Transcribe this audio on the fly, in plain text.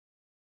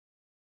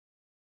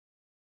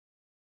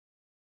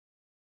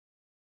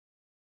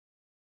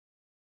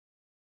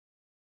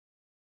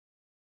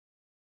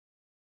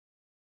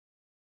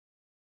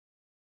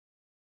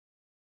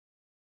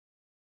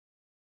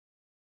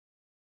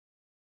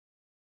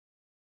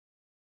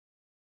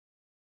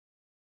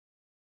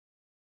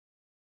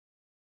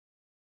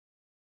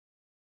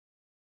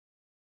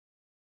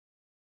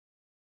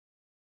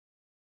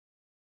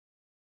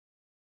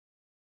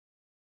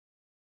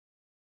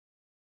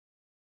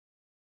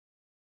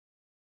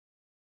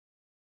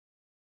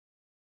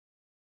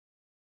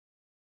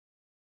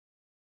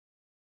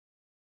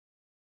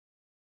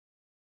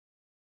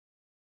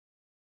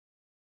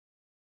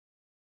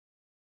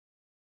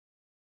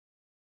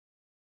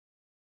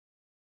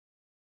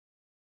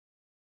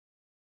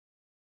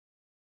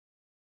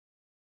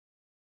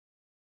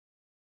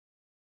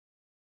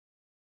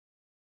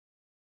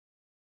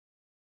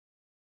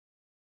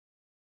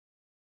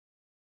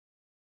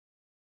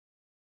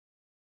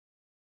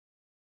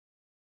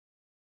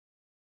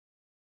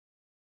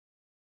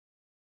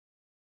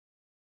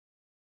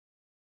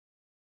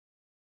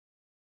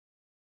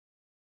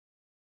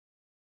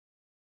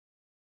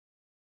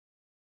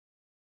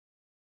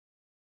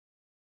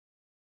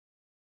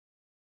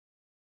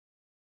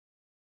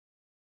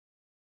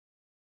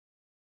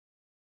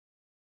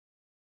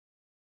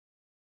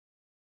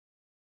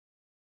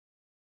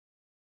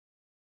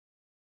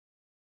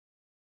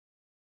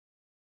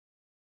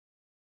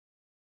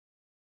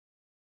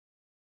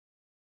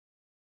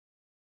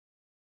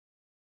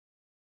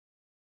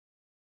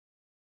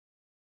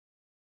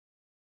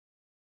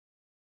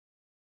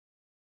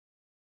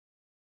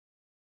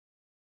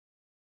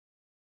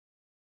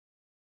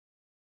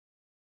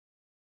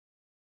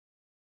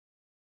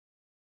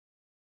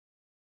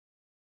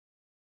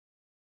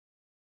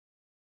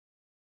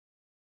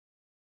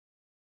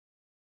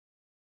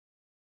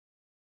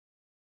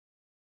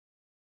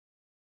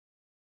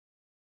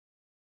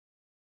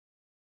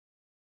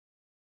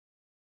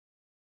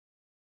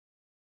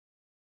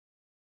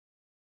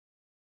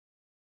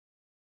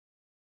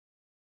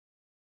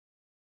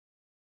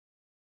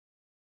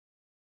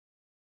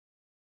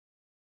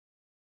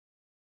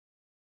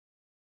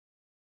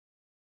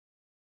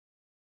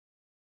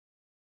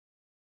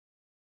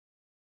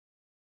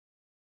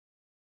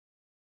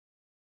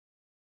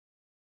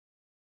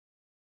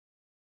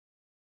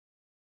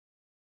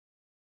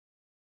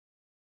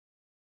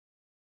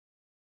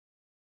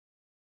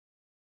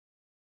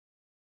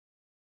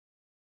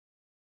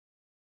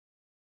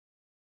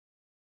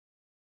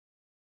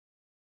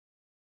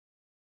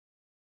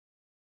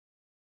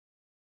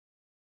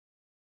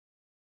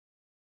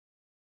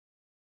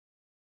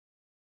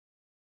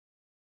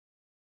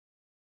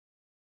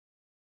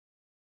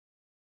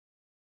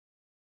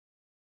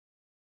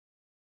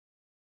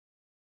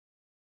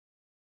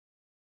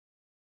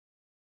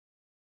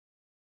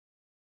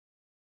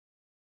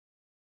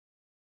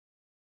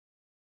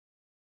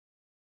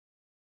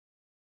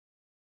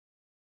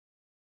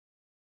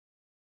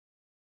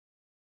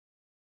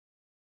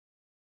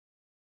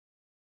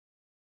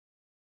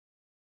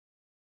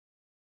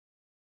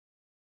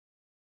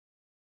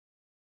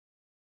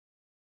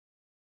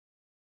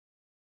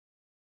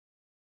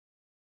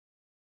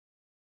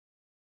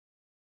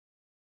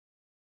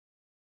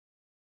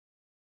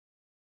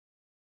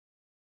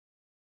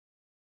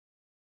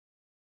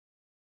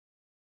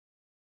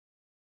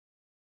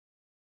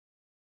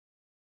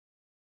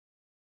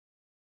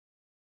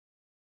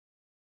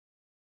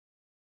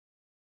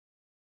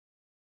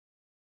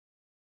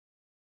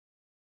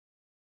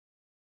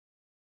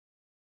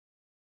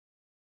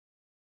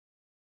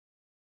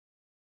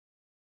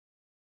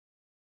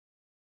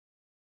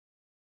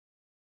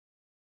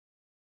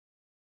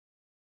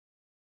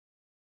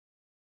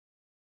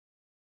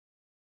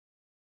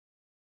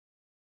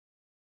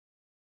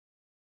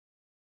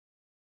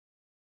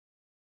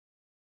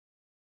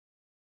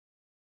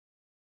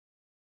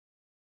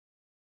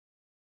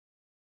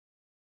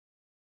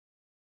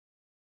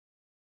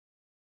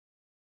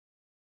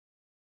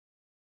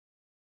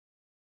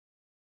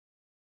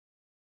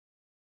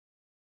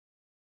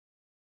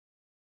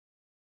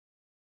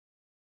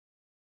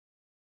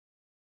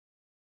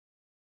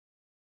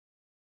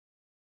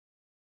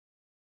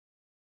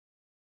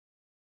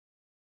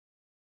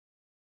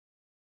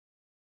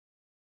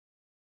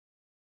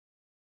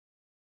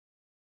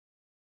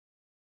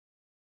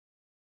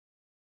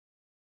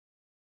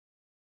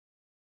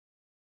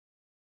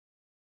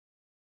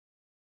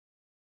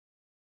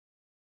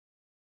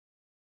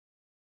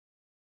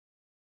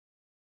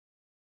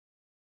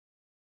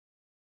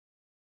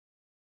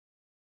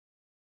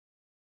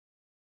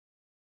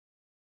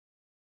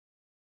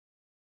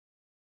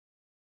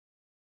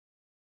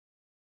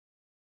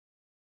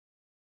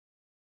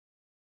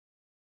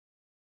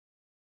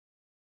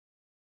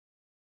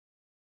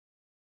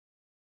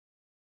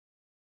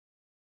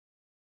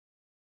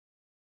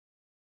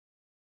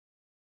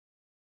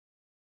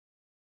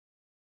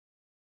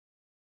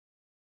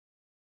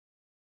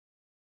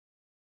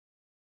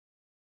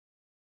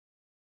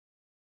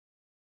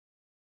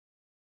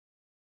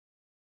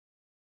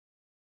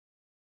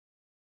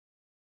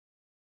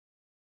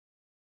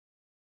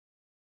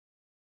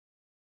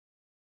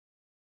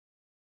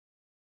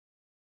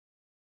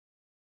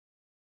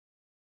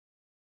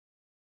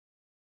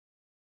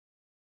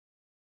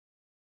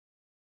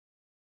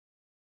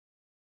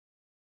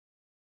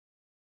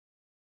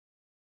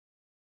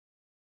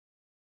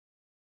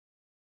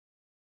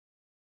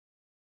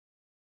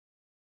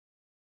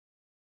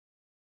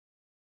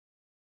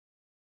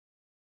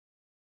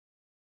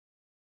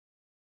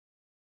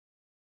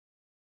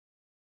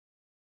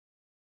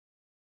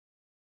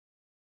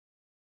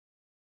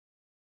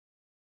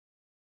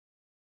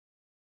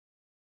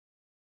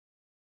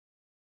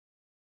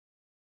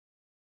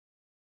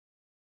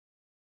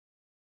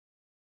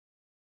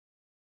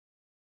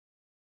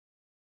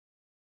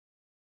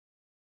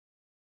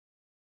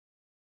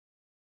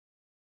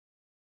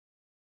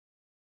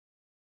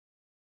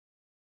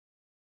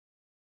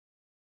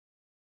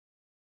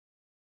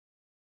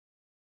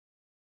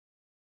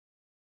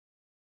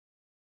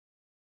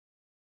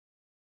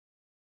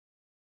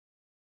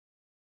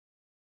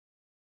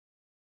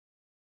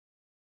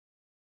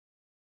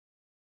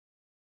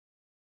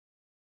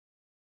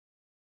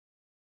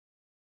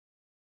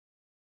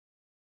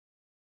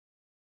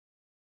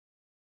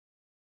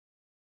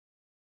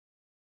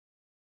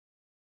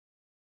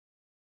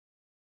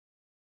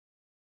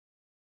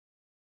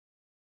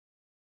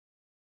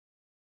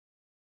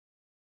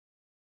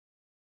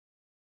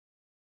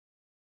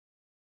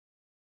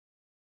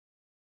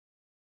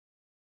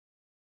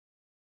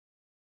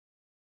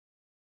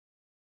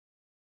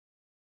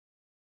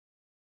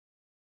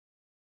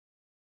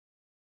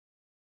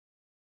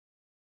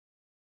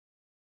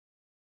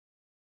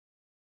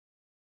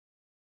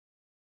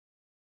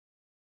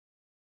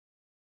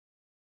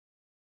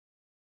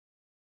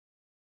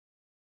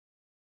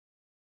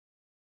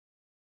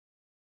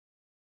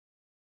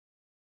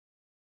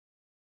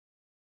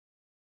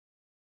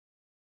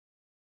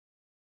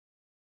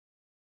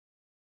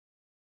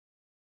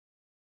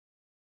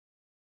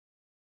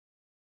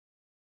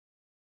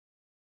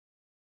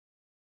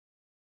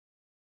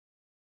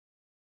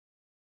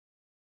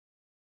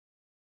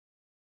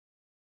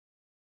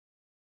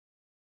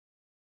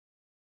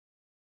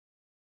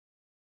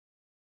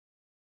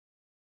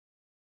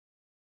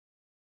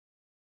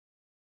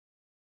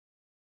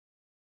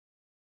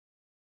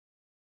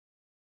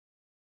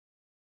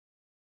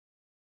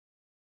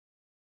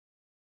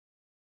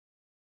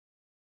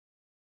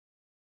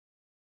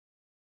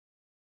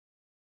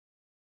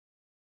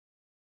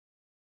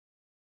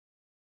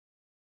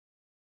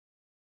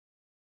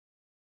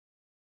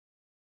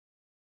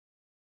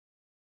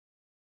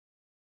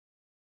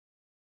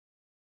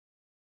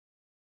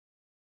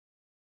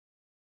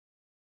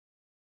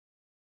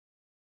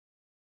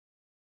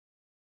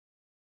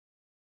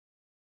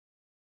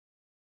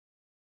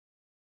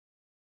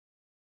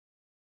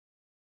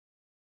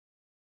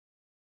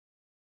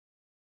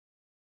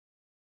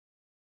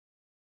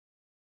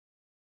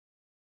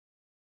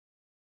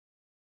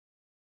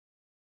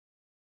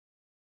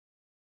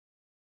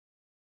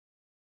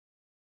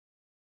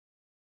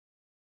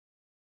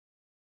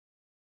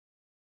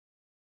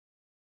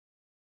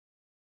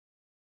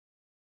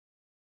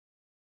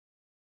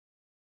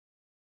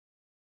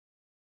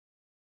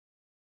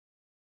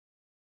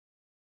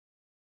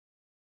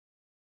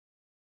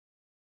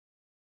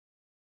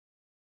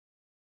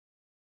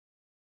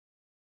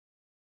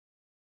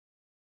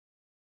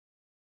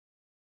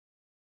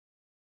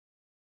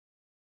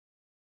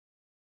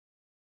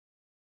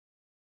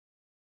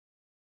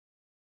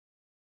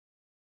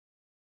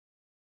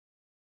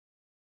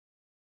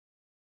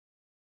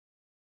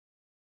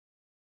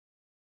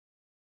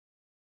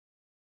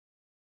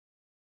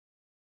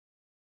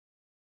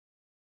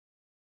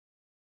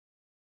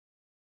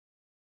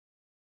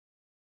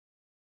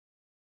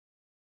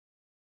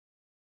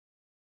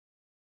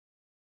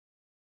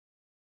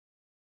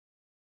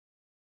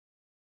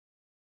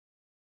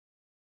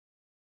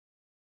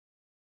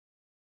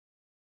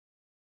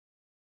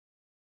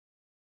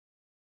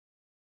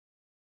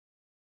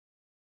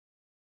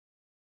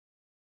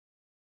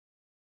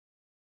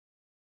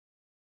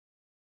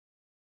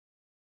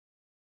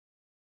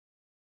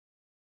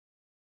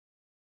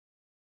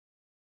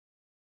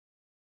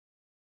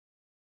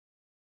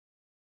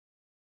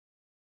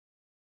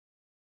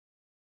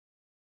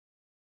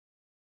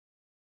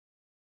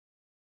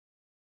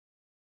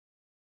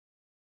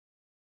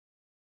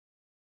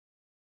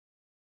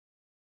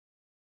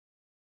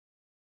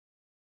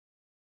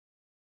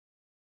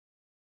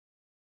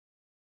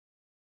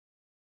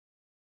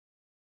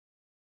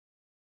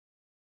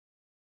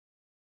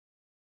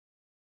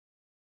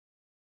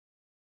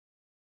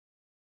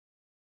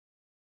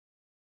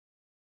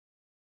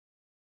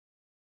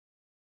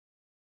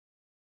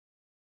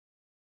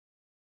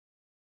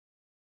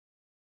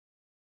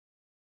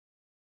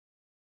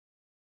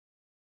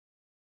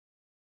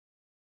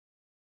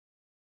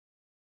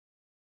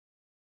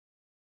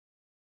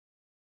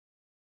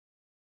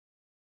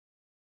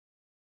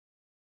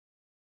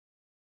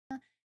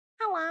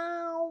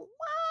Hello.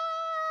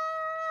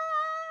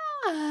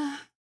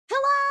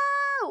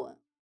 Hello.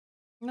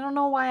 I don't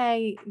know why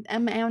I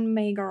am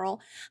anime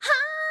girl.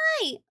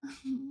 Hi.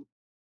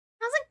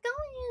 How's it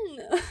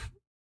going?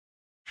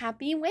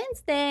 Happy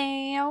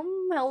Wednesday.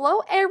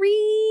 Hello,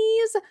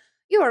 Aries.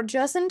 You are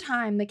just in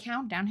time. The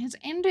countdown has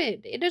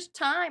ended. It is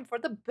time for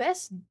the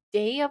best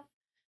the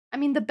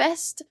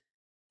best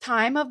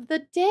time of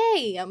the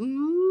day.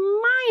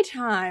 My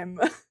time.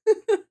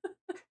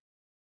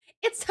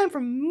 It's time for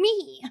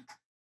me.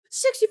 65%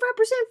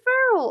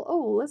 feral.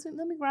 Oh, let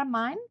me grab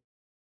mine.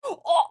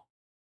 Oh,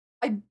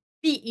 I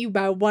beat you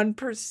by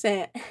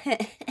 1%.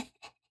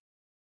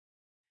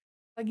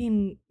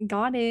 Fucking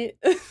got it.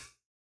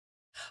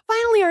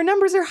 Finally, our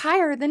numbers are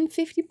higher than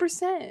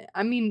 50%.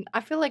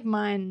 I feel like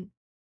mine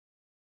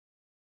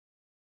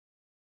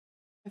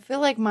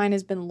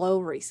has been low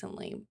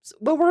recently,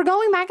 but we're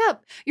going back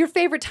up. Your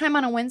favorite time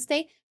on a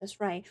Wednesday? That's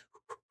right.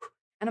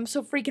 And I'm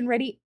so freaking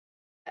ready.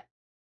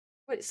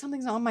 What?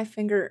 Something's on my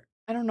finger.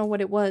 I don't know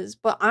what it was,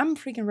 but I'm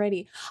freaking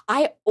ready.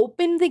 I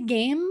opened the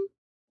game.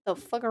 The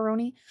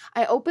fuckaroni.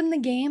 I opened the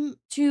game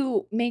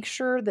to make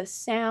sure the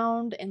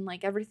sound and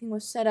like everything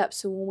was set up.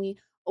 So when we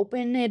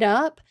open it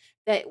up,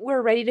 that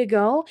we're ready to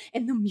go.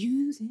 And the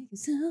music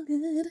is so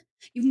good.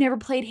 You've never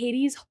played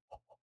Hades?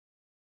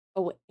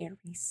 Oh,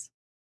 Aries.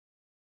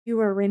 You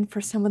are in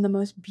for some of the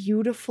most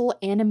beautiful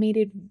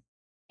animatedly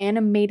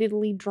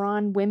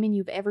drawn women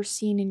you've ever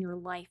seen in your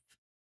life.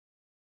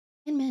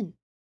 And men.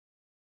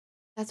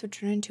 That's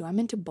what you're into. I'm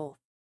into both.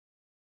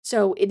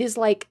 So it is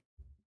like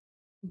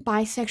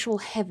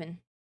bisexual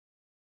heaven.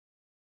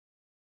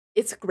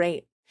 It's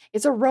great.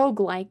 It's a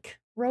roguelike.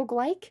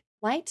 Roguelike?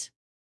 Light?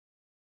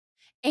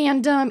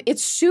 And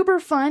it's super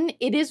fun.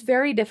 It is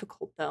very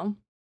difficult though.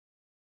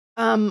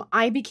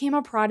 I became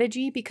a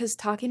prodigy because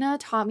Takina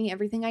taught me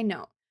everything I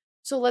know.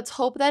 So let's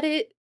hope that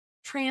it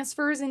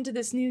transfers into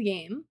this new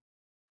game.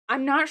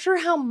 I'm not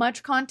sure how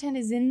much content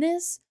is in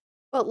this,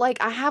 but like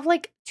I have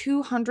like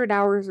 200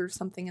 hours or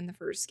something in the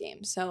first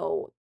game.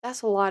 So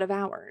that's a lot of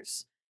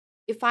hours.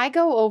 If I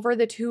go over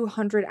the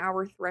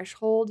 200-hour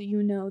threshold,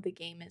 you know the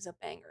game is a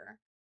banger.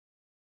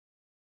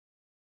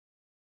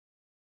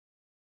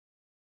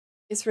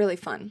 It's really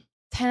fun.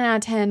 10 out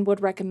of 10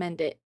 would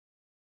recommend it.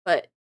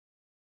 But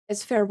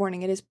as fair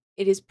warning, it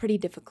is pretty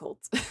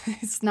difficult.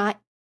 It's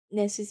not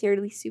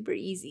necessarily super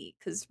easy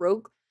cuz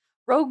rogue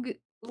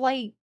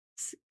likes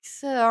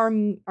are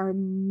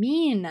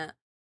mean.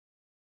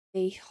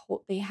 They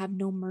have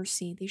no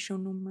mercy. They show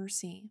no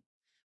mercy.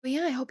 But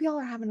yeah, I hope y'all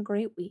are having a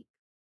great week.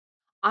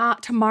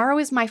 Tomorrow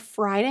is my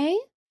Friday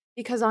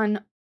because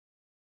on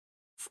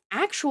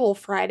actual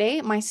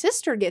Friday, my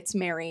sister gets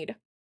married.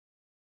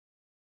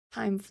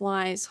 Time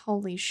flies.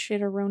 Holy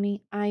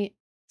shit-a-roni.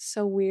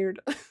 So weird.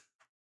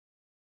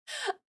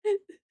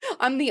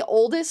 I'm the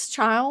oldest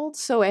child,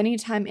 so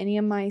anytime any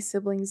of my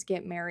siblings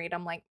get married,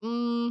 I'm like,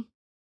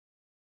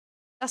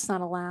 that's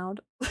not allowed.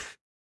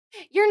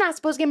 You're not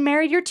supposed to get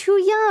married. You're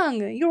too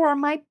young. You are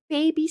my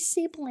baby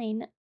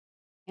sibling.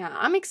 Yeah,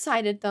 I'm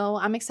excited though.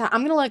 I'm excited.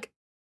 I'm gonna look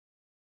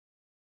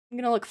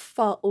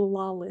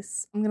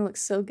flawless. I'm gonna look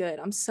so good.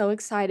 I'm so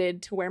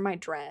excited to wear my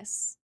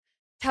dress.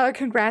 Tell her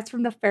congrats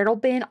from the feral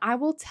bin. I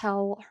will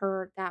tell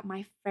her that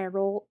my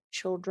feral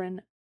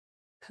children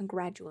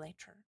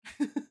congratulate her.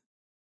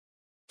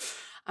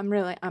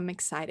 I'm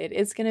excited.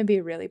 It's gonna be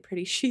really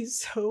pretty. She's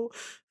so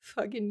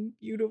fucking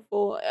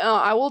beautiful.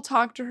 I will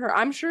talk to her.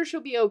 I'm sure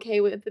she'll be okay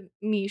with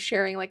me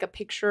sharing like a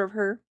picture of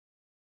her.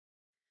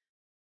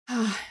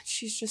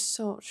 She's just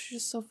so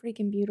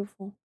freaking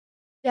beautiful.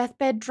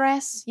 Deathbed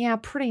dress? Yeah,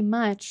 pretty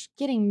much.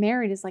 Getting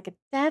married is like a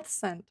death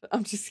sentence.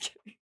 I'm just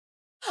kidding.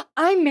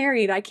 I'm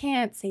married. I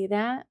can't say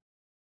that.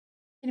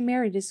 Getting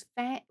married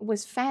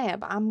was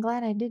fab. I'm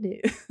glad I did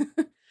it.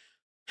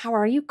 How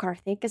are you,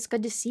 Karthik? It's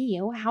good to see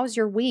you. How's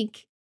your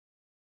week?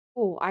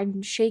 Oh,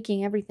 I'm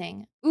shaking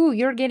everything. Ooh,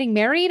 you're getting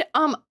married?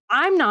 I'm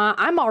not.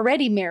 I'm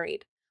already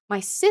married. My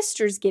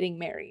sister's getting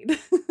married.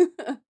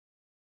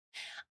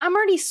 I'm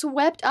already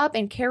swept up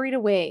and carried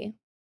away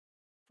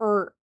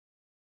for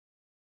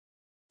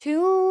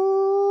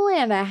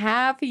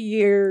 2.5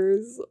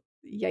 years.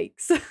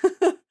 Yikes.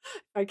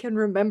 I can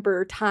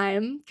remember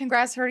time.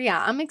 Congrats her.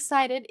 Yeah, I'm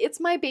excited. It's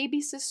my baby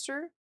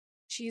sister.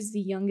 She's the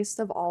youngest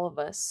of all of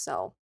us,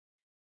 so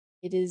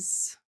it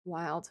is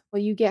wild. Will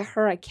you get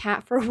her a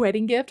cat for a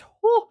wedding gift?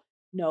 Oh,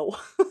 no.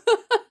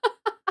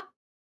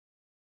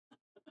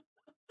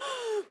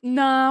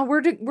 Nah,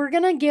 we're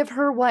gonna give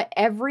her what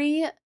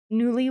every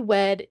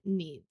newlywed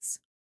needs.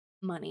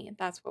 Money.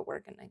 That's what we're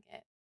gonna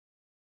get.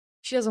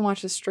 She doesn't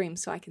watch the stream,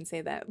 so I can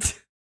say that.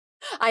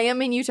 I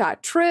am in Utah.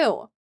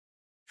 True.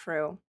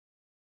 True.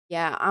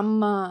 Yeah,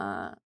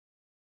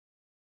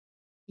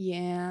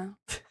 yeah.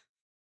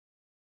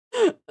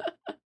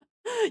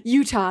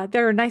 Utah.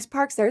 There are nice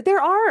parks there.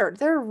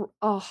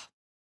 Oh.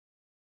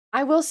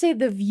 I will say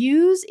the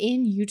views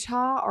in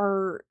Utah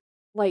are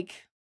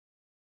like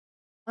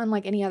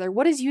unlike any other.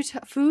 What is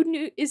Utah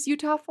food is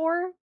Utah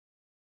for?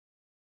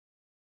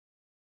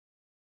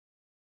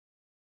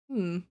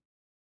 Hmm.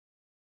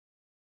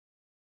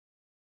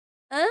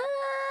 Uh,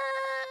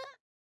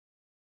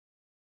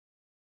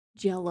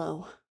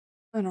 Jello.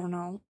 I don't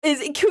know. Is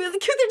it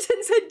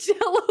Cutherton said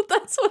Jello?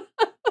 That's what.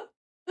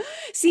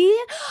 See?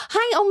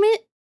 Hi,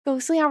 Omit.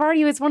 Ghostly, how are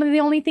you? It's one of the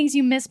only things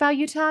you miss about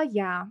Utah.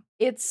 Yeah,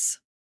 it's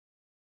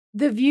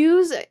the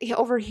views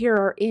over here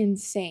are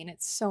insane.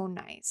 It's so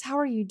nice. How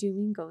are you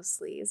doing,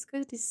 Ghostly? It's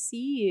good to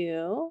see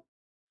you.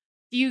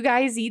 Do you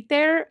guys eat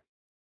there?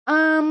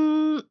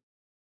 Yeah,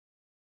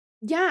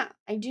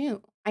 I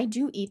do. I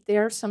do eat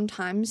there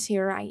sometimes.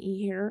 Here, I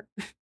eat here.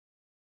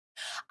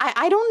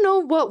 I don't know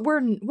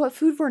what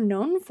food we're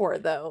known for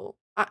though.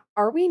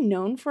 Are we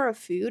known for a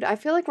food? I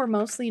feel like we're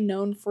mostly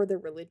known for the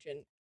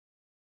religion.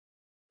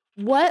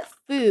 What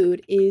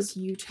food is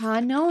Utah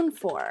known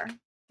for?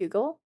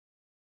 Google.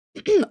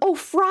 Oh,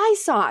 fry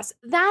sauce.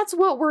 That's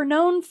what we're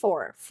known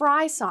for.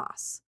 Fry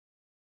sauce.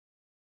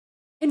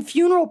 And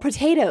funeral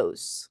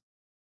potatoes.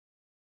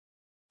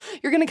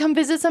 You're gonna come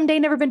visit someday,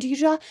 never been to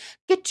Utah?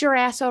 Get your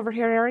ass over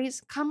here,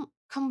 Aries. Come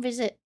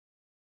visit.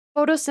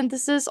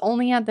 Photosynthesis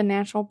only at the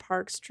national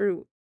parks,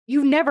 true.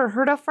 You've never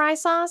heard of fry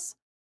sauce?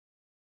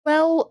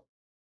 Well,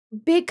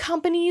 big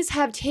companies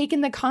have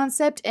taken the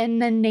concept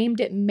and then named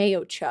it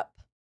mayo chup.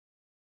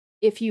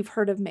 If you've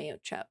heard of mayo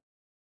chup.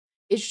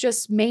 It's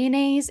just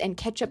mayonnaise and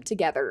ketchup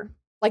together.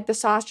 Like the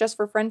sauce just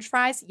for French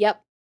fries?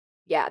 Yep.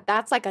 Yeah,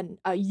 that's like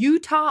a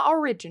Utah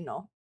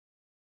original.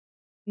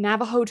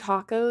 Navajo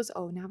tacos.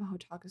 Oh, Navajo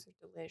tacos are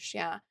delish.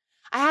 Yeah.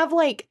 I have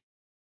like,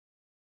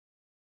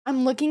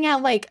 I'm looking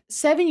at like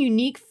 7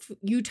 unique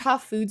Utah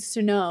foods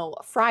to know.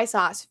 Fry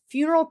sauce,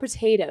 funeral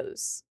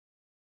potatoes,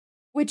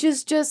 which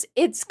is just,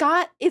 it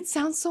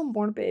sounds so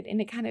morbid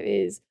and it kind of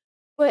is.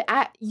 But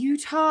at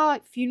Utah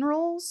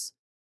funerals,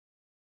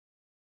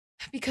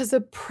 because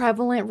the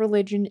prevalent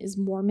religion is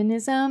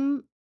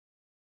Mormonism,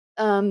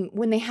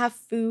 when they have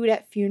food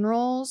at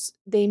funerals,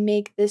 they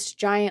make this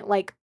giant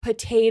like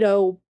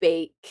potato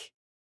bake.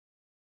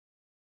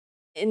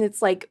 And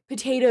it's like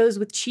potatoes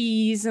with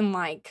cheese and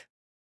like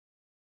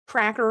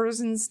crackers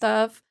and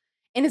stuff.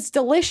 And it's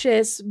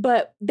delicious,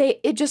 but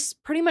it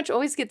just pretty much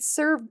always gets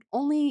served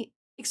only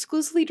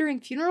exclusively during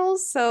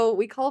funerals, so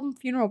we call them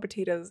funeral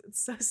potatoes. It's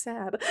so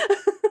sad.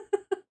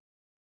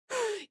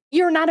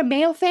 You're not a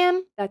mayo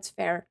fan? That's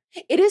fair.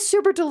 It is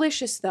super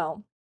delicious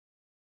though.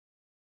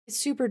 It's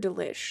super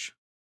delish.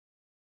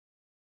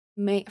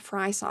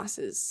 Fry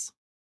sauces.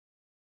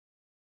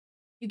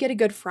 You get a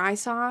good fry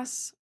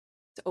sauce,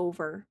 it's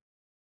over.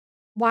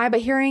 Why?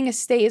 But hearing a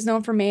state is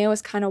known for mayo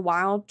is kind of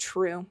wild.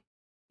 True.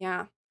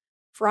 Yeah.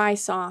 Fry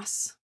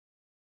sauce.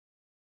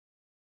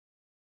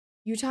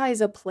 Utah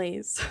is a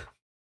place.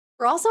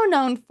 We're also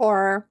known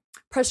for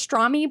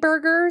pastrami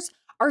burgers,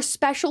 our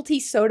specialty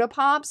soda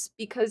pops,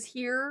 because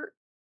here,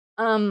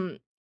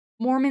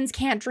 Mormons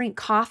can't drink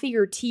coffee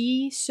or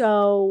tea,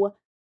 so,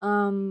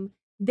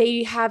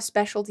 they have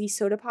specialty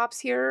soda pops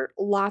here.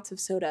 Lots of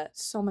soda.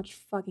 So much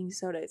fucking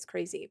soda. It's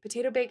crazy.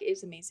 Potato bake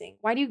is amazing.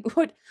 Why do you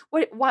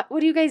what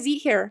do you guys eat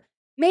here?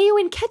 Mayo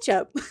and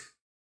ketchup.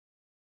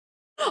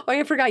 Oh,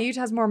 I forgot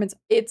Utah's Mormons.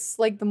 It's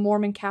like the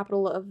Mormon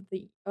capital of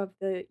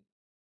the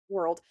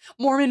world.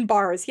 Mormon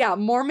bars. Yeah,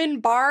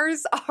 Mormon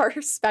bars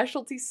are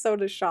specialty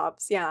soda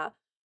shops. Yeah.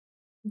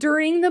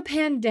 During the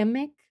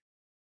pandemic,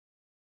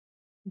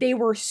 they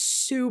were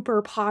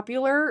super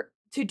popular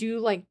to do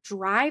like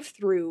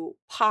drive-through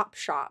pop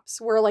shops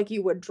where like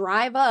you would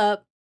drive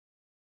up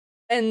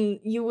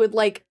and you would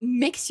like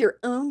mix your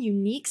own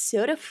unique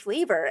soda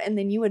flavor and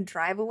then you would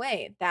drive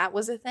away. That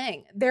was a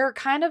thing. They're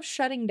kind of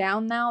shutting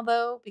down now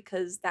though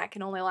because that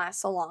can only last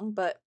so long,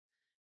 but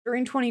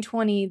during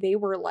 2020 they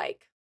were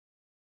like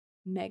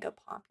mega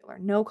popular.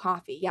 No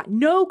coffee. Yeah,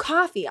 no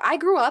coffee. I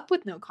grew up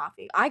with no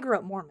coffee. I grew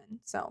up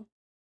Mormon, so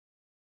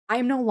I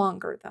am no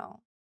longer though,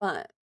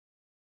 but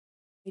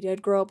I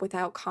did grow up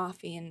without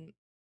coffee and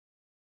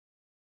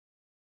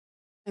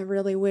I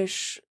really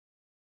wish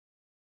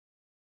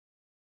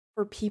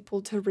for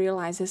people to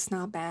realize it's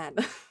not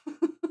bad.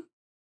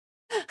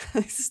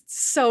 It's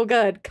so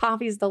good.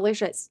 Coffee is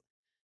delicious.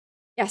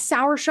 Yeah,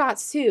 sour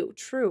shots too.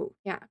 True.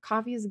 Yeah,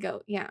 coffee is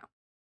goat. Yeah.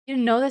 You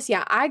didn't know this?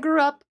 Yeah, I grew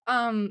up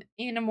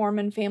in a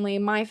Mormon family.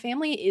 My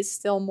family is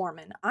still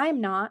Mormon. I'm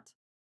not.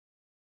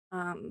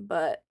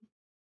 But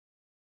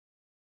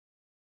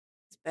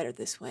it's better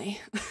this way.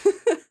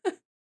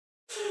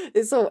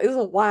 It's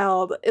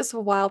a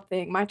wild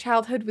thing. My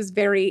childhood was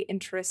very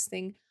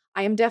interesting.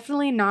 I am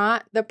definitely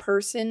not the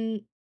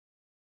person,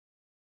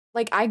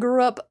 like I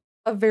grew up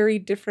a very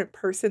different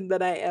person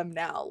than I am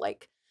now.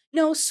 Like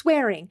no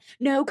swearing,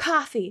 no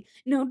coffee,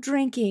 no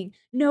drinking,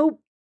 no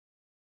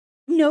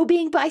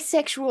being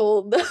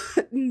bisexual,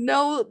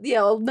 no,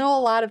 no a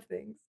lot of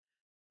things.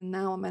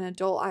 Now I'm an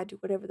adult. I do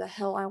whatever the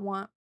hell I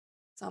want.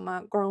 So I'm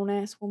a grown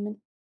ass woman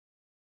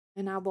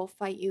and I will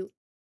fight you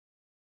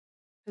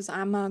because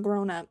I'm a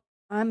grown up.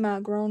 I'm a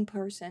grown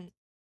person.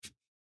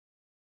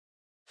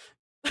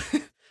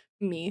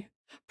 Me.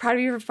 Proud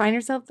of you for finding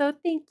yourself though.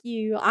 Thank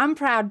you. I'm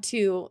proud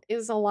too. It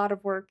was a lot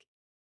of work.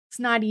 It's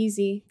not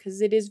easy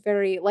because it is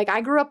very like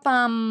I grew up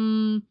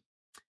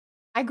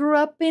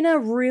in a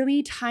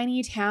really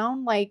tiny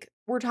town, like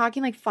we're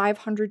talking like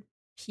 500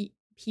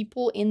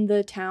 people in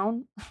the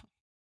town.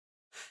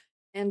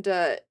 And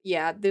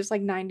yeah, there's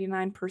like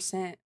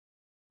 99%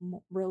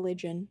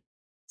 religion.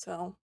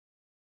 So,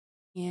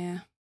 yeah.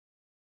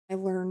 I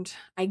learned,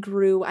 I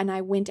grew, and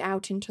I went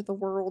out into the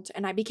world,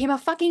 and I became a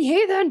fucking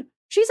heathen.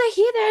 She's a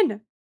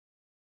heathen.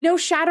 No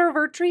shadow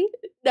virtue?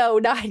 No,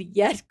 not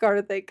yet,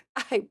 Garthik.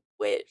 I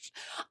wish.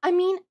 I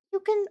mean, you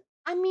can.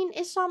 I mean,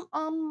 it's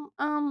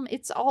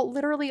all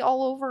literally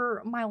all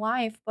over my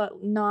life,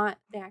 but not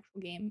the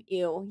actual game.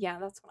 Ew. Yeah,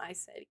 that's what I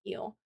said.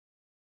 Ew.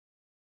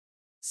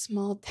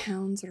 Small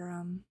towns are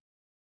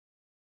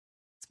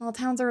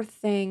a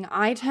thing.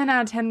 I 10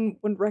 out of 10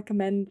 would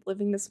recommend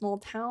living in a small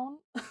town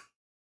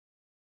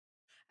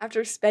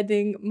after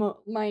spending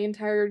my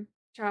entire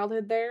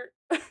childhood there.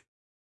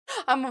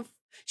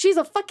 She's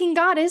a fucking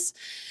goddess.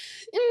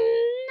 No,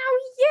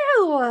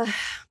 you.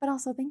 But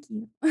also, thank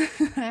you.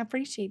 I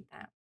appreciate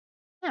that.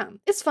 Yeah,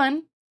 it's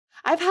fun.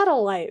 I've had a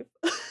life.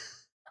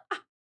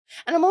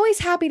 And I'm always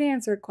happy to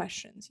answer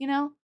questions, you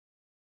know?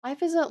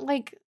 Life isn't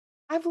like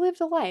I've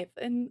lived a life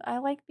and I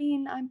like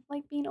being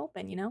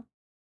open, you know?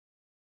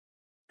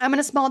 I'm in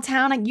a small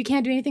town, like you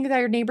can't do anything without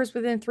your neighbors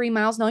within 3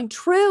 miles knowing.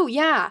 True,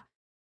 yeah.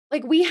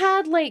 Like we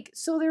had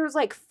so there was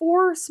like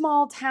 4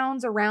 small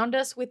towns around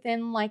us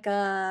within like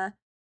I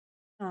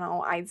don't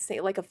know, I'd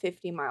say like a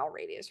 50-mile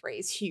radius, right?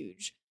 It's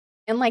huge.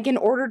 And like in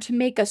order to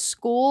make a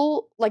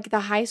school, like the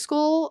high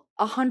school,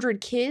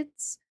 100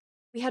 kids,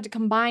 we had to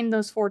combine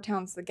those 4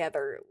 towns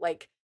together.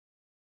 Like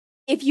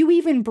if you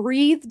even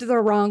breathed the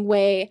wrong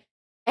way,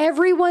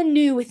 everyone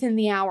knew within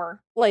the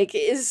hour. Like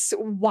it's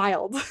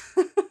wild.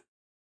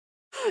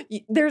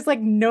 There's like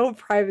no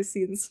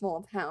privacy in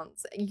small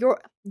towns.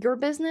 Your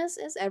business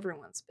is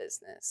everyone's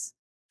business.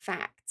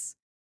 Facts.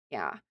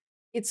 Yeah.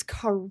 It's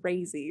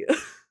crazy.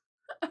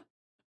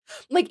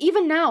 Like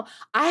even now,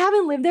 I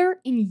haven't lived there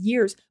in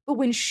years, but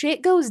when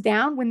shit goes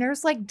down, when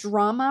there's like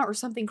drama or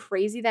something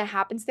crazy that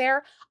happens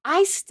there,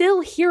 I still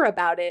hear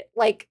about it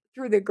like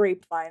through the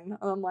grapevine.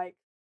 I'm like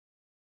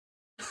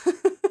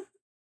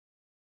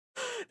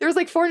there's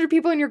like 400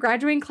 people in your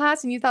graduating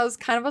class and you thought it was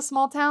kind of a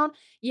small town.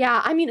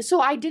 Yeah, I mean, so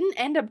I didn't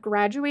end up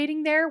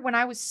graduating there. When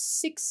I was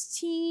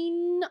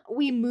 16,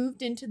 we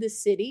moved into the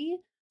city.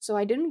 So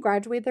I didn't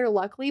graduate there,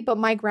 luckily, but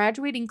my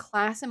graduating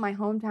class in my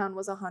hometown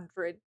was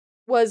 100.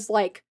 Was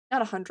like, not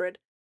 100.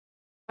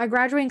 My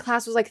graduating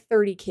class was like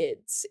 30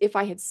 kids if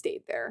I had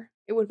stayed there.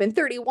 It would have been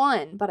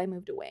 31, but I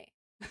moved away.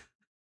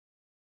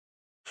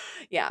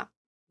 Yeah,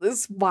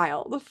 this is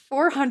wild.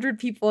 400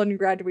 people in your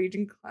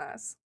graduating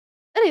class.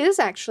 That is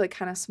actually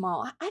kind of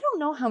small. I don't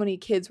know how many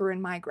kids were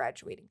in my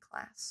graduating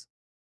class.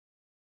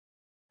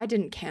 I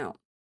didn't count.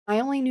 I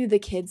only knew the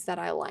kids that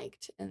I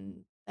liked,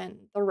 and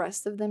then the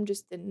rest of them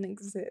just didn't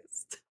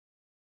exist.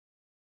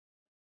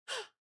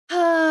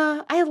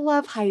 I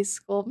love high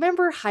school.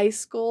 Remember high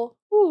school?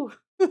 Ooh.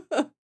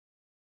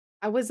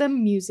 I was a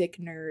music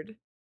nerd.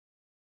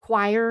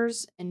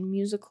 Choirs and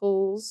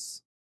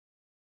musicals.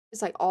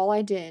 It's like all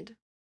I did.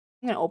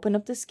 I'm gonna open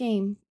up this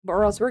game,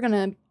 or else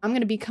I'm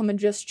gonna become a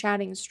just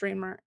chatting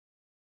streamer.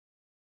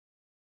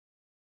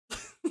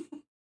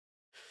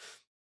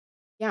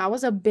 Yeah, I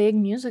was a big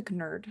music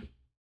nerd.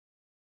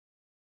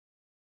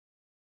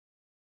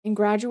 And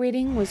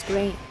graduating was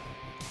great.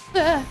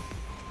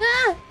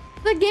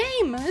 The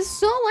game is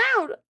so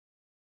loud.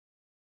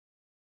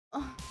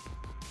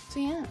 So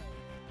yeah,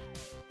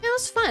 it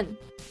was fun.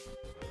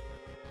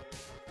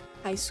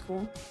 High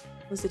school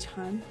was a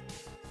time.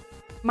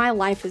 My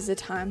life is a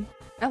time.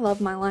 I love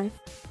my life.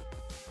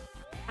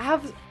 I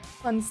have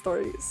fun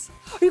stories.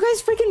 Are you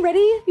guys freaking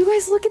ready? You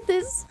guys look at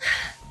this.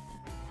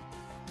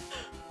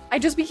 I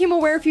just became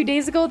aware a few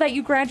days ago that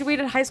you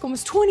graduated high school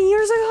almost 20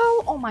 years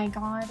ago. Oh my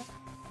god.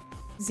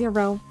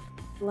 0.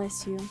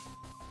 Bless you.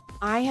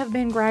 I have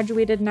been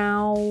graduated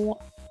now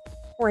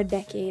for a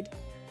decade.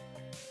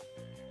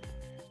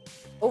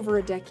 Over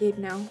a decade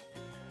now.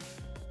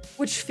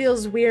 Which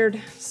feels weird.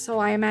 So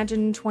I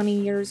imagine 20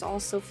 years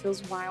also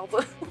feels wild.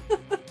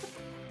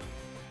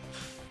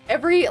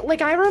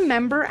 I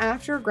remember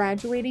after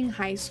graduating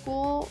high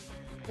school,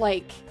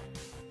 like,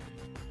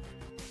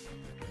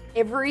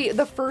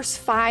 the first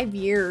 5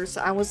 years,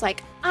 I was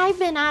like, I've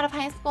been out of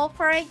high school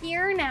for a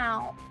year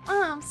now.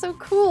 Oh, so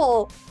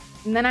cool.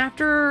 And then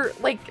after,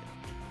 like,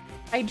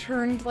 I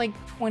turned, like,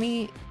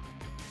 20,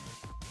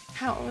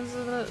 how was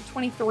it,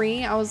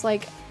 23, I was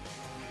like,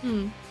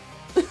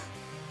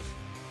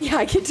 Yeah,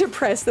 I get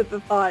depressed at the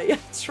thought. Yeah,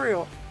 it's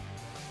true.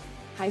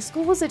 High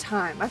school was a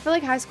time. I feel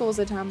like high school was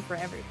a time for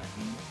everybody.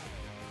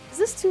 Is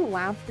this too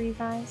loud for you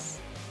guys?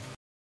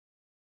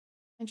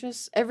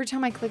 Every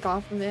time I click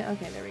off of it,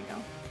 okay, there we go.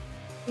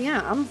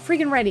 Yeah, I'm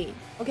freaking ready.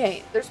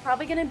 Okay, there's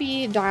probably gonna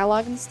be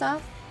dialogue and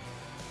stuff.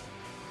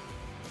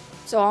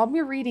 So I'll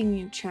be reading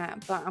you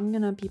chat, but I'm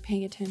gonna be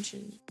paying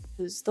attention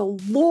because the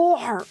lore.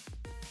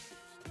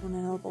 I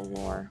wanna know the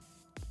lore.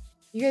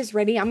 You guys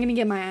ready? I'm gonna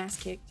get my ass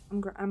kicked.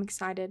 I'm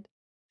excited.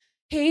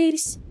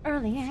 Hades,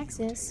 early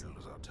access.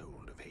 Tales are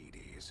told of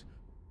Hades,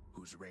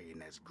 whose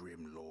reign as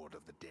grim lord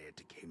of the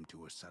dead came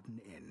to a sudden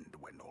end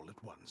when all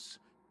at once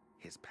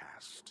his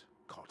past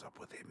caught up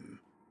with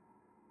him.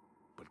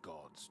 But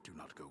gods do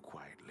not go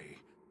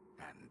quietly,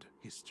 and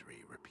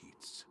history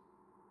repeats.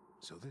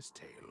 So this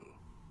tale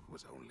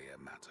was only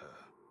a matter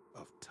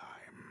of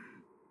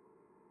time.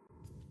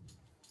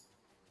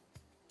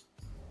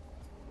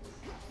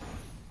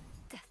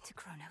 Death to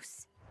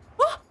Kronos.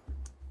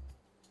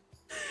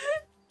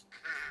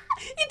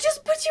 It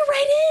just puts you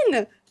right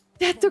in!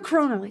 Death to My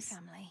Kronos.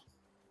 family.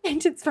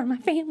 Vengeance for my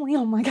family.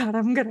 Oh my god,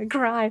 I'm gonna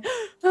cry.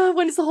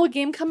 When does the whole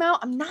game come out?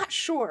 I'm not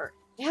sure.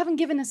 They haven't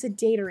given us a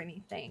date or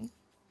anything.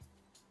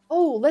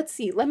 Oh, let's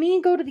see. Let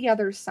me go to the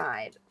other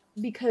side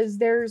because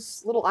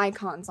there's little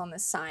icons on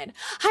this side.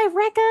 Hi,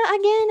 Rekka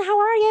again. How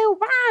are you?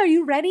 Wow, are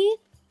you ready?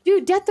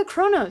 Dude, Death to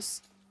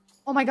Kronos.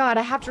 Oh my god,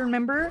 I have to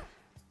remember.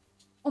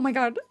 Oh my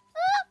god.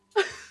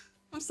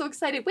 I'm so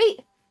excited.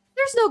 Wait,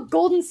 there's no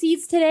golden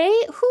seeds today.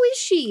 Who is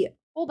she?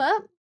 Hold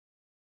up.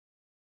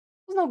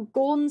 There's no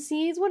golden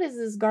seeds. What is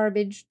this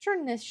garbage?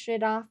 Turn this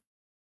shit off.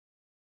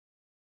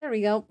 There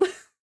we go.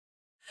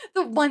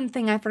 The one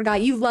thing I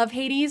forgot. You love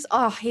Hades?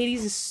 Oh,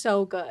 Hades is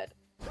so good.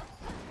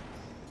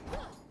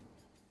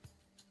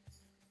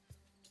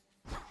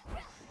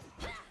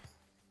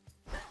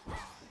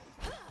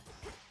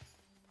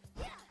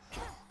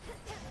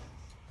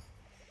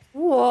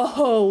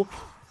 Whoa.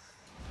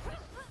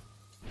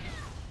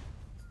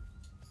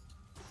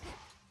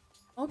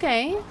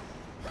 Okay. What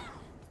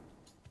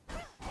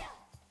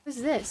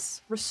is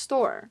this?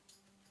 Restore.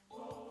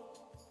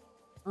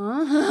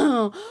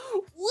 Oh.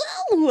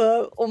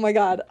 Whoa. Oh my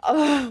god.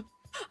 I'm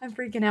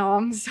freaking out.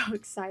 I'm so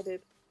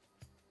excited.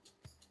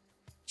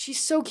 She's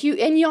so cute.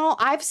 And y'all,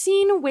 I've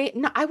seen, wait,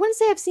 no, I wouldn't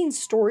say I've seen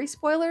story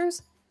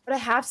spoilers, but I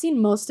have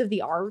seen most of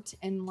the art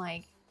and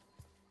like,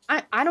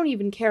 I don't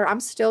even care.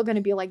 I'm still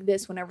gonna be like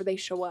this whenever they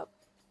show up.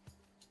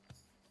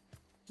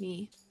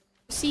 Me.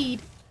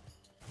 Proceed.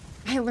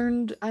 I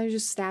learned I was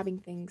just stabbing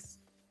things.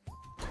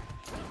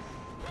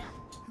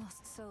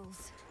 Lost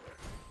souls.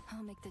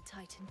 I'll make the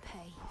Titan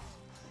pay.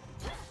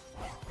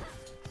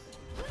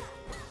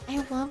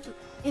 I love it.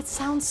 It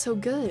sounds so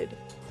good.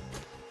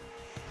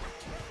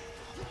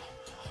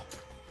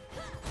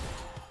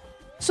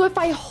 So if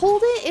I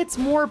hold it, it's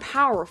more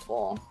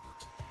powerful.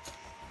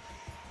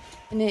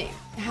 And it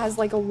has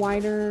like a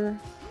wider...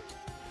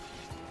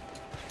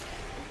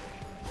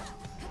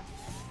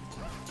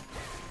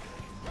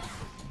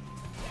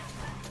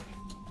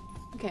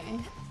 Okay.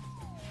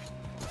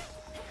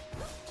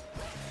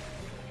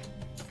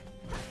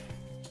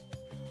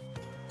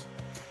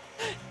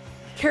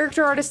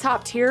 Character artist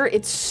top tier.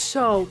 It's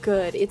so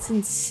good. It's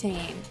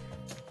insane.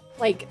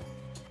 Like,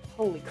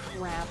 holy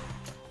crap.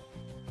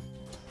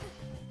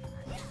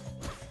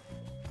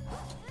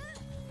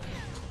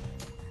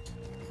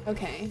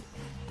 Okay.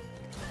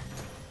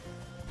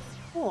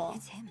 Cool.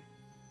 It's him.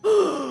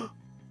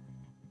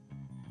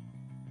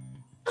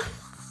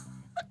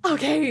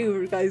 Okay,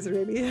 you guys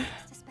ready?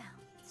 Just a spell.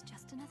 It's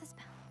just another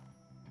spell.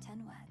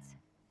 10 words.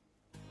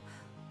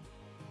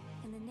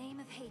 In the name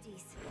of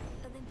Hades,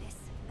 Olympus,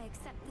 I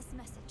accept this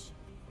message.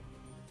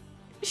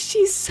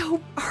 She's so...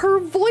 Her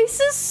voice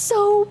is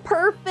so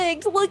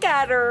perfect. Look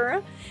at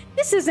her.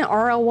 This isn't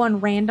RL1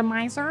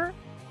 randomizer.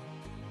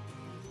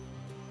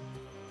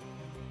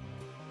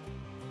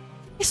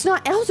 It's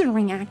not Elden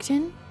Ring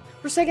acting.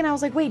 For a second, I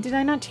was like, wait, did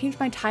I not change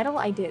my title?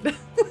 I did.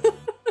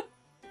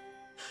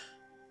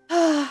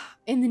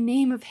 In the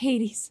name of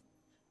Hades.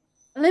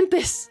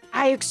 Olympus,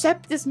 I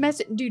accept this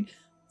message. Dude.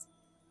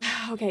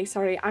 Okay,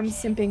 sorry. I'm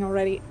simping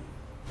already.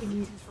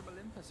 Greetings from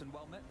Olympus and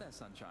well met there,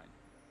 sunshine.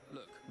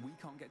 Look, we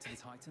can't get to the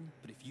Titan,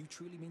 but if you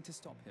truly mean to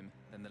stop him,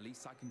 then the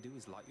least I can do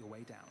is light your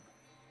way down.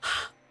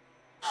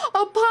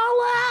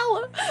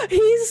 Apollo! Why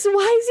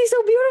is he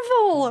so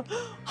beautiful?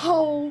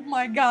 Oh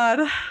my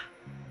god.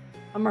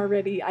 I'm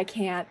already, I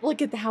can't.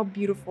 Look at how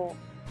beautiful.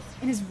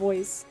 And his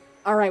voice.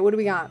 All right, what do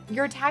we got?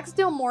 Your attacks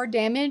deal more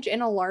damage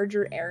in a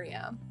larger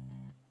area.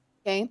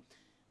 Okay.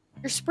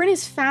 Your sprint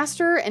is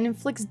faster and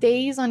inflicts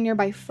daze on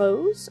nearby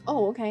foes.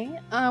 Oh, okay.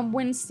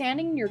 When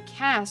standing in your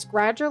cast,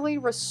 gradually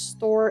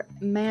restore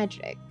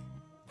magic.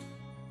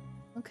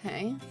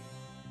 Okay.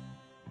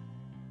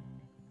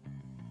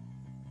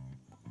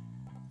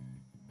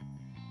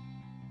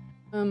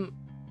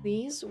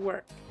 Please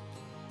work.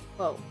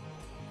 Whoa.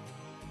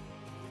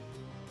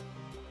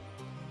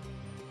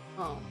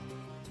 Oh.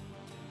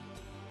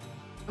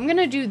 I'm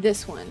gonna do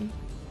this one.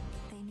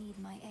 They need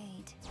my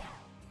aid.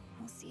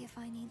 We'll see if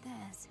I need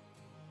theirs.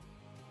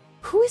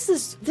 Who is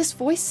this? This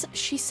voice?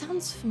 She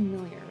sounds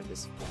familiar.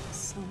 This voice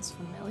sounds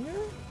familiar.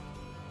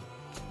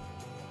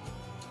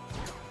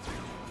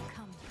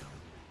 Come.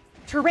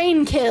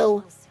 Terrain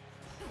kill.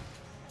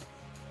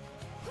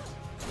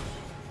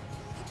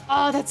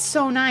 Oh, that's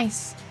so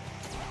nice.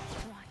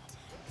 Right.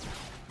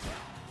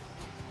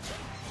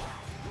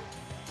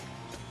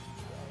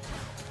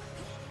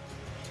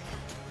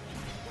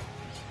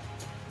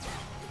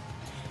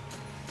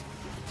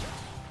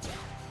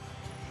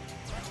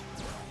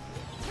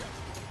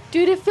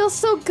 Dude, it feels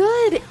so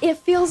good. It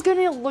feels good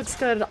and it looks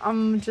good.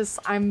 I'm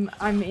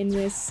in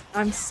this.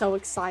 I'm so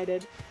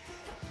excited.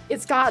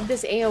 It's got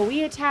this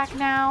AoE attack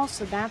now,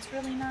 so that's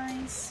really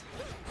nice.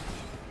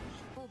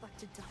 Fall back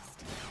to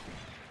dust.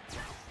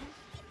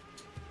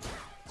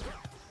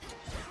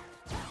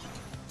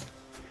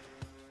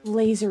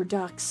 Laser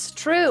ducks.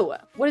 True.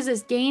 What is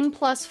this? Gain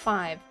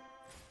 +5.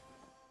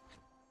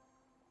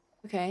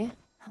 Okay.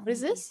 I'll What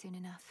is need these this? soon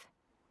enough.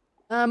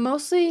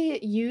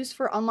 Mostly used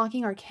for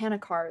unlocking Arcana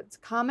cards.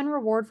 Common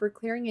reward for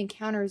clearing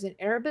encounters in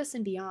Erebus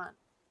and beyond.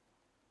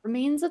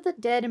 Remains of the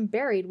dead and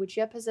buried, which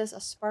yet possess a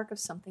spark of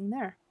something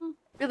there.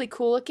 Really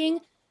cool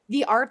looking.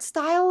 The art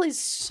style is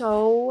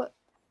so...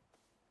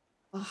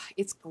 Oh,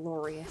 it's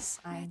glorious.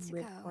 I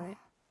live for it.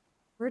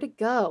 Where to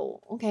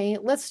go? Okay,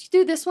 let's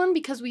do this one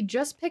because we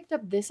just picked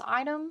up this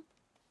item.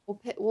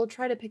 We'll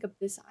try to pick up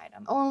this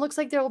item. Oh, and it looks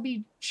like there will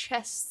be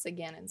chests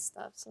again and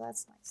stuff, so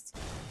that's nice.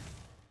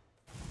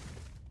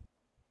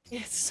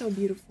 It's so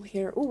beautiful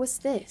here. Oh, what's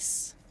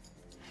this?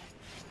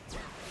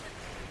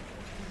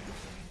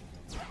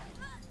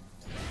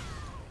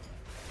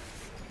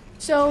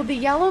 So the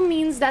yellow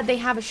means that they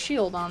have a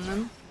shield on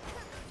them.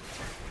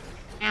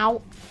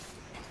 Ow.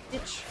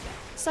 Bitch.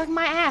 Suck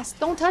my ass.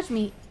 Don't touch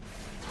me.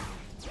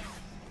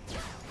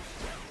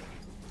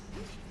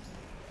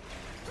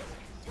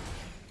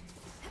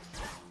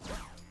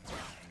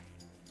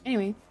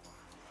 Anyway.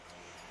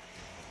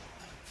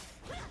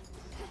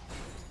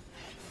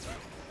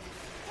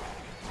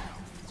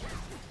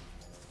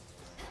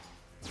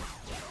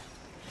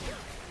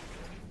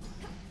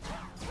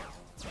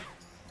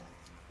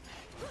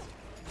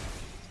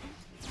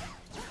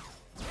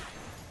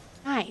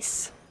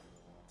 Nice.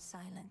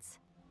 Silence.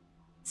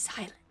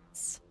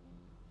 Silence.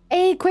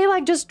 Hey,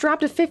 Quaylag just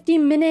dropped a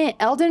 50-minute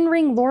Elden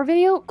Ring lore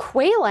video.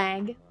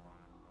 Quaylag?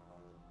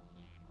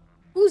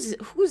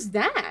 Who's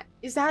that?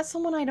 Is that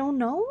someone I don't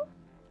know?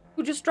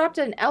 Who just dropped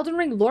an Elden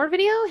Ring lore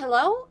video?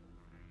 Hello?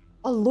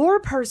 A lore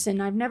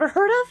person I've never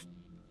heard of?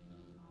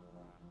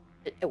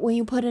 Will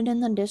you put it in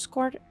the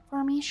Discord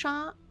for me,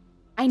 Shaw?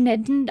 I've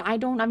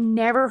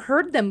never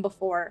heard them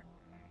before.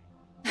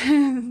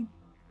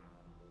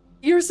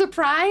 You're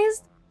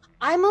surprised?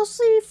 I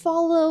mostly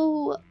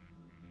follow,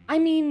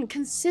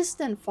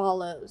 consistent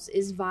follows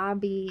is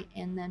Vabi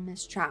and then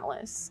Miss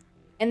Chalice.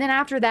 And then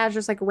after that, it's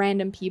just like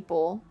random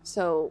people.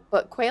 So,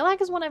 but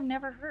Quaylag is one I've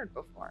never heard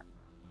before.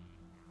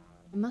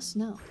 I must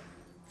know.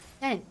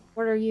 10,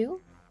 what are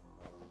you?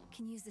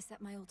 Can use this at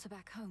my altar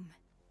back home.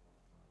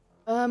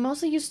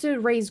 Mostly used to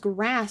raise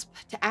grasp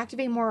to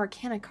activate more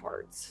Arcana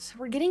cards. So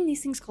we're getting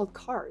these things called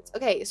cards.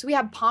 Okay, so we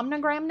have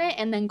Pomegranate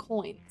and then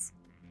coins.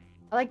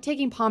 I like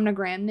taking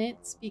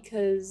Pomegranate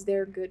because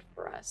they're good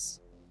for us.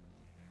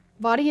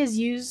 Vadi has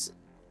used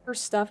her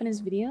stuff in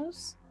his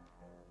videos?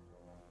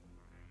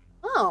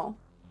 Oh.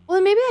 Well,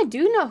 then maybe I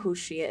do know who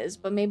she is,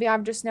 but maybe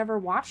I've just never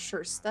watched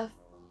her stuff.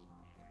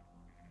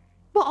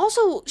 But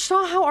also,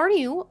 Shaw, how are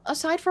you?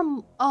 Aside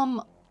from,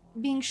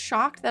 being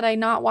shocked that I've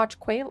not watched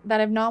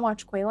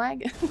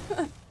Quaylag.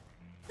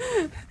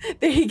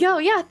 There you go.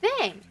 Yeah,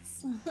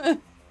 thanks.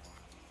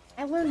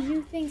 I learn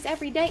new things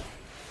every day.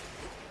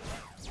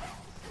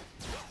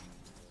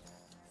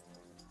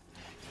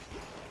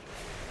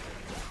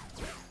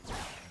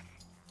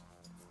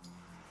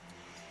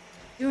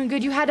 Doing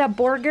good. You had a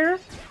burger?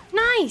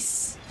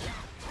 Nice!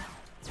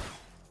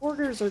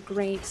 Burgers are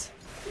great.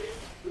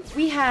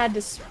 We had,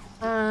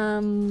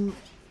 Now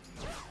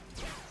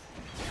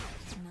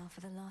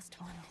for the last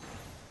one.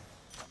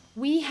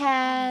 we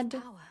had...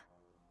 Power.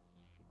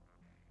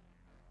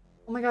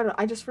 Oh my god,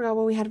 I just forgot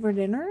what we had for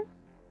dinner.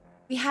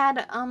 We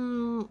had,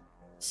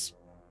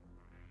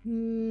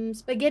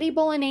 spaghetti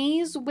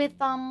bolognese with,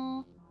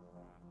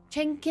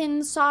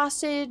 chicken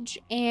sausage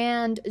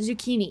and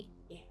zucchini.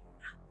 Yeah,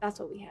 that's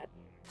what we had.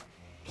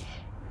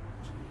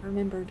 I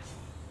remembered.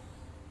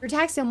 Your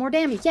attacks deal more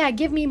damage. Yeah,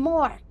 give me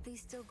more. These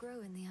still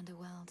grow in the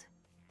underworld.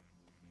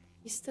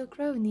 You still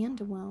grow in the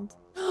underworld.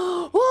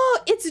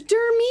 Oh, it's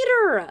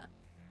Dermeter!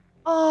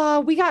 Oh,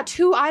 we got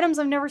 2 items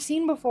I've never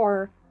seen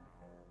before.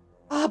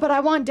 Oh, but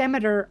I want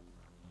Demeter.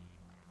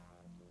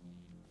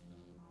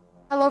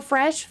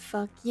 HelloFresh?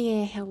 Fuck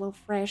yeah,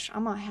 HelloFresh.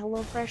 I'm a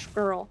HelloFresh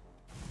girl.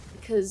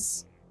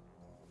 Because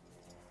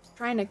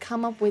trying to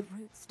come up with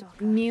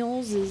Rootstock.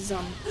 meals is,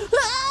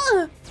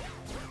 ah!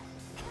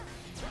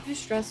 Too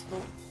stressful.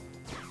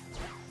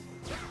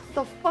 What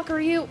the fuck are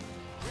you?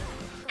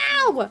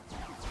 Ow!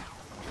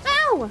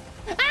 Ow!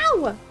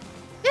 Ow!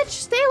 Bitch,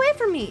 stay away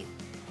from me!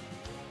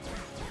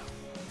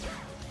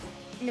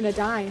 I'm gonna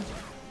die.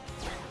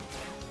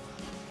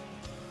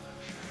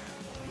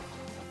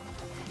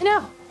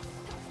 No!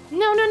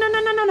 No, no, no,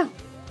 no, no, no, no!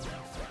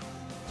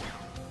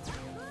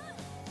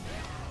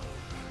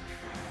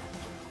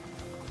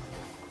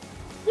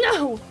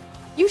 No!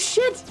 You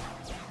shit!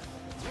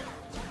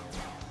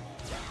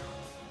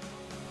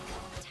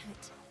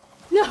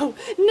 No! No,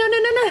 no,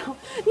 no, no!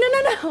 No,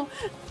 no, no!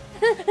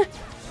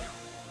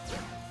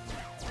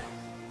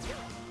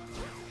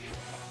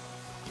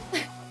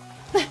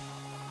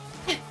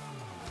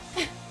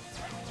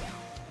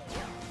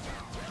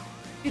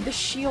 Dude, the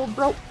shield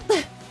broke.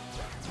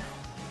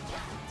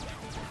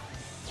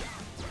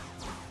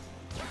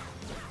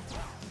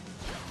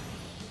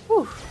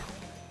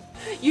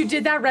 You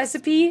did that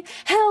recipe?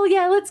 Hell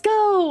yeah, let's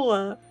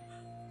go!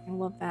 I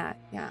love that.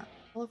 Yeah.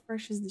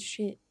 HelloFresh is the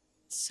shit.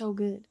 It's so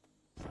good.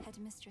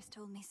 Headmistress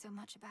told me so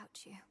much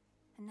about you,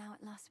 and now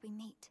at last we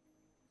meet.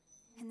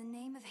 In the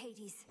name of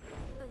Hades,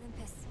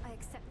 Olympus, I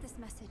accept this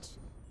message.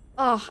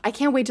 Oh, I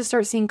can't wait to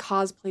start seeing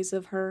cosplays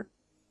of her.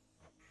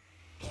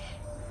 You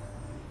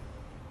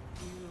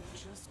look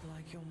just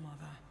like your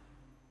mother.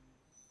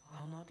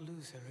 I'll not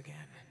lose her again.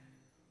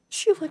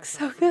 She looks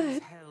so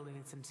good. Hell in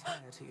its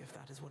entirety, if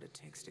that is what it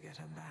takes to get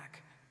her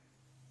back.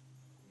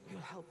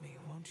 You'll help me,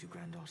 won't you,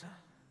 granddaughter?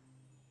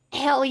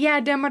 Hell yeah,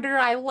 Demeter,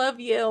 I love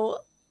you.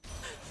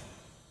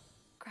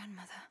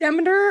 Grandmother.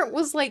 Demeter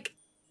was like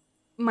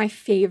my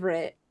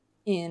favorite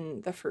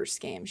in the first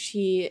game.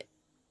 She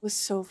was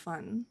so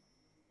fun.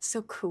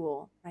 So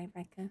cool, right,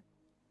 Becca?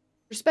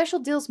 Your special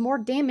deals more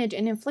damage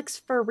and inflicts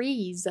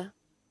freeze.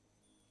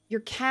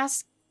 Your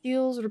cast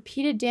deals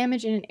repeated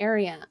damage in an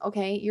area.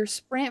 Okay, your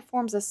sprint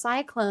forms a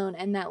cyclone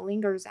and that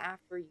lingers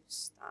after you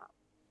stop.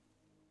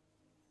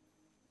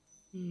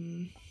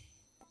 Hmm.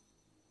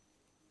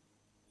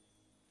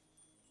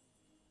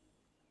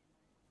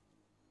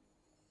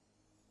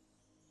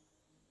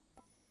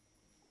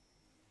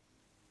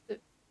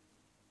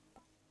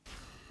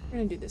 We're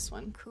gonna do this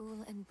one.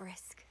 Cool and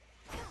brisk.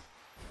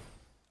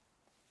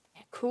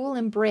 Cool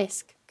and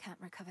brisk. Can't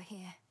recover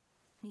here.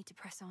 Need to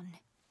press on.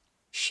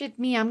 Shit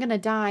me, I'm gonna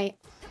die.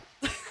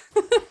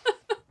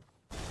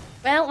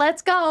 Well,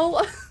 let's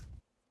go.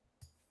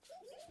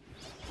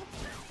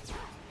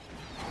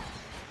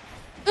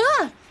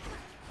 Ah!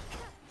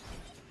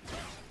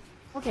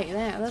 Okay,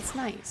 that's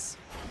nice.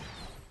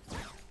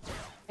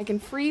 I can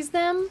freeze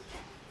them.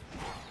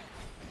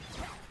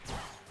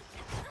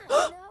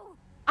 No!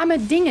 I'm a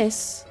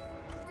dingus.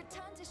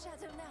 Return to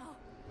Shadow now.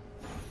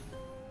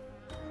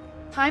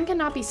 Time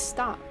cannot be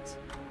stopped.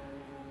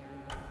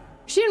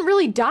 She didn't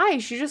really die.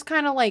 She just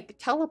kind of like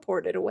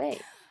teleported away.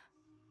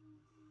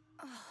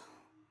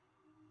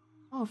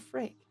 Oh,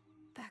 frick.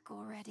 Back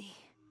already.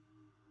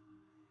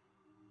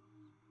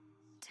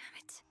 Damn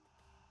it.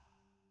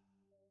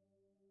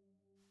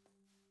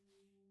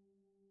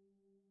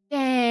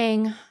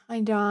 Dang, I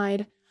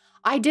died.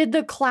 I did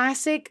the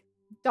classic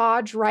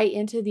dodge right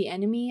into the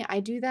enemy. I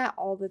do that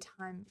all the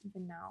time,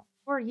 even now.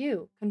 Who are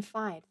you?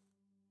 Confide.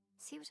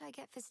 See what I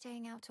get for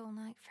staying out all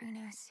night,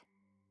 Frunos.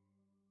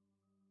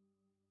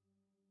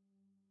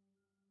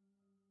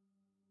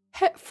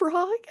 Pet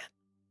frog?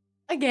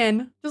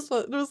 Again, just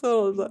what?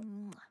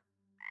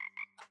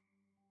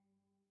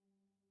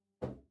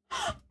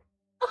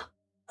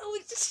 Oh,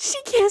 she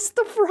kissed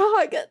the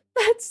frog.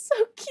 That's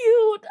so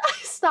cute.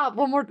 Stop.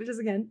 One more, just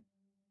again.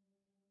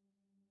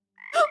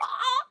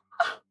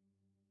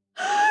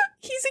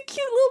 He's a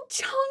cute little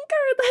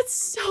chunker. That's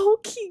so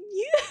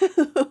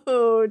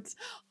cute.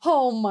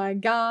 Oh my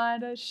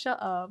god.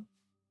 Shut up.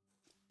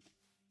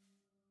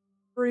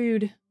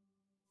 Rude.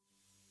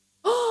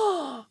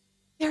 Oh,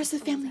 there's the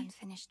family.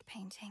 Unfinished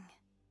painting.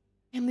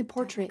 Family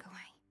portrait. Don't look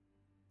away.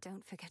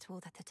 Don't forget all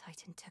that the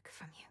Titan took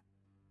from you.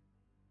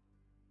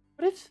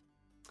 What if...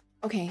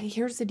 Okay,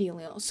 here's the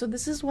dealio. So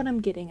this is what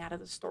I'm getting out of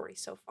the story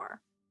so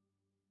far.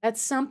 That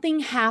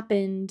something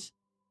happened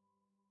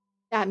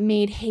that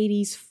made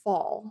Hades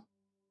fall.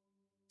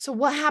 So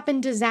what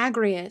happened to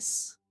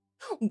Zagreus?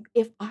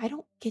 If I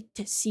don't get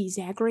to see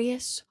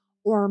Zagreus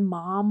or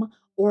Mom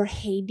or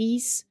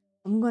Hades,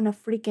 I'm gonna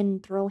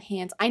freaking throw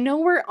hands. I know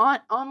we're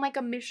on like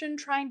a mission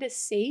trying to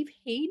save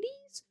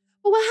Hades,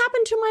 but what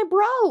happened to my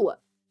bro?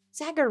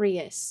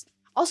 Zagreus.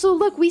 Also,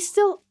 look, we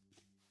still...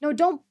 No,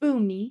 don't boo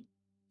me.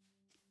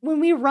 When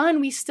we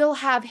run, we still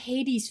have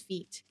Hades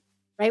feet,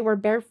 right? We're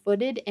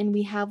barefooted and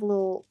we have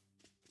little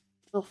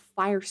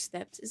fire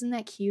steps. Isn't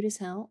that cute as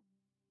hell?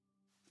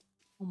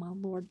 Oh my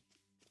lord.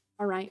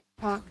 All right,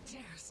 talk. Who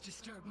dares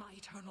disturb my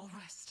eternal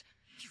rest?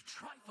 You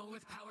trifle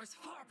with powers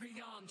far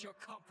beyond your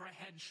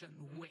comprehension,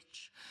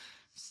 witch.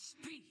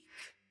 Speak.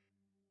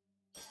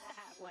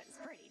 That was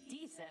pretty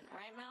decent,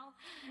 right, Mel?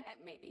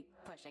 Maybe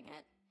pushing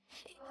it.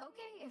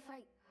 Okay if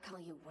I call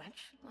you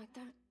witch like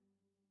that?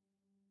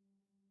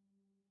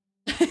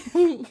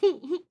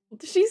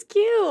 She's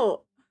cute.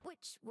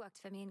 Which worked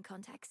for me in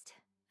context.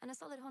 And a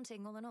solid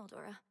haunting all in all,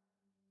 Dora.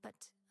 But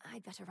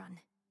I'd better run.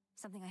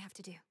 Something I have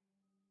to do.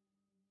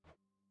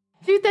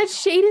 Dude, that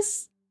shade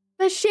is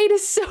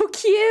so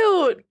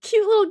cute.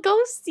 Cute little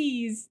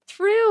ghosties.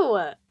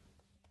 True.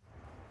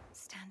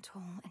 Stand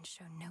tall and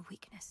show no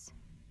weakness.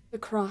 The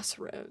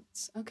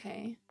crossroads.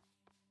 Okay.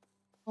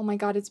 Oh my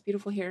god, it's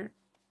beautiful here.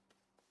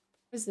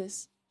 What is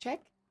this?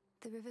 Check?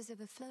 The rivers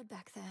overflowed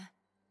back there.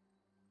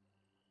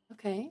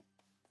 Okay.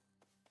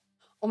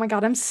 Oh my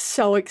god, I'm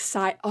so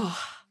excited. Oh.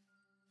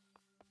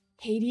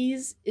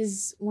 Hades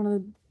is one of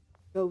the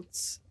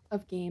goats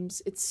of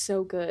games. It's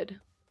so good.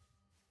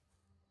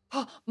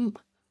 Oh,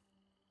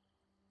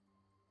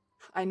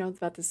 I know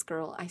about this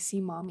girl. I see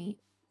mommy.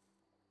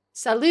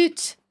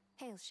 Salute!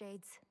 Hail,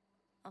 Shades.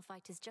 Our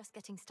fight is just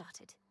getting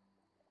started.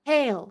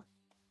 Hail!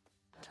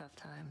 Tough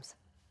times.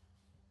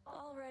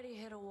 Already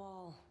hit a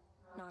wall.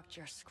 Knocked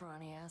your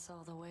scrawny ass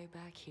all the way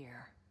back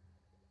here.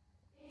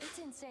 It's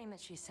insane that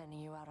she's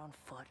sending you out on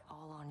foot,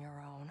 all on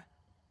your own.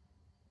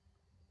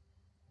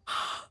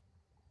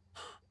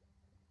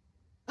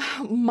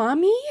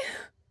 Mommy?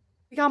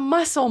 We got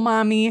muscle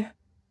mommy.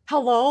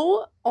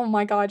 Hello? Oh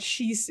my god,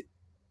 she's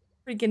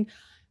freaking...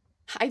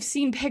 I've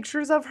seen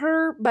pictures of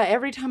her, but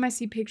every time I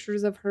see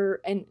pictures of her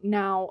and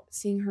now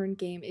seeing her in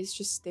game is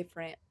just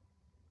different.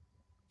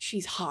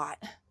 She's hot.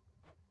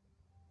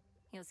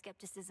 Your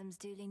skepticism's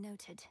duly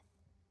noted.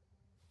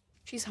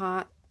 She's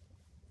hot.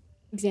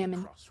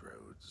 Examine.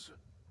 Crossroads.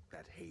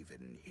 That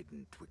haven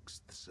hidden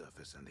twixt the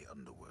surface and the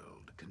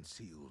underworld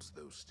conceals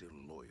those still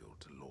loyal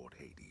to Lord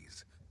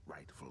Hades,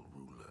 rightful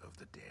ruler of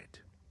the dead.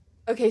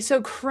 Okay,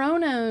 so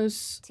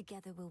Kronos...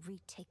 Together we'll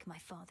retake my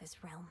father's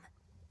realm.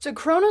 So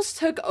Kronos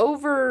took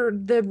over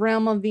the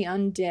realm of the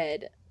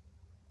undead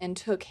and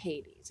took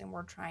Hades, and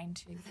we're trying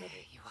to get There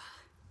it. you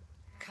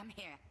are. Come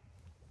here.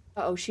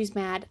 Uh-oh, she's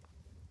mad.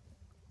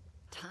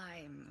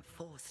 Time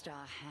forced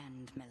our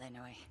hand,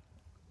 Melinoe.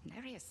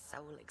 Neria's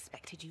soul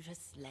expected you to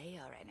slay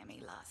our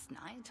enemy last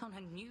night on a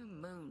new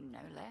moon, no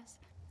less.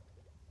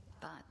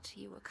 But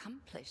you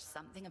accomplished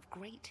something of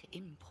great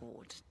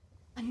import.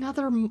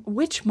 Another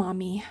witch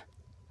mommy.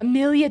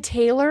 Amelia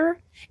Taylor?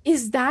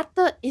 Is that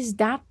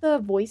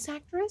the voice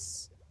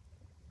actress?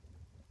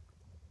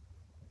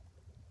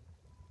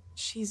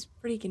 She's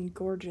freaking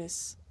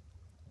gorgeous.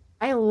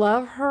 I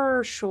love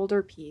her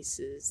shoulder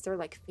pieces. They're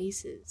like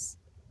faces.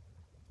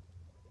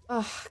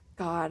 Oh,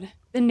 God.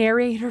 The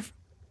narrator.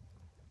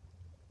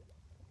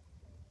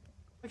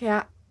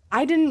 Okay,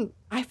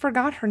 I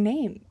forgot her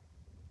name.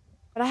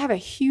 But I have a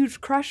huge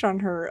crush on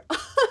her.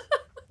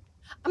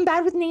 I'm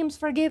bad with names,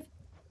 forgive.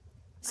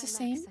 It's the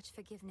same. Such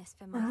forgiveness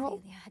for my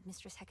failure,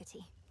 Headmistress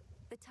Hecate.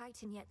 The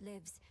Titan yet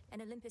lives,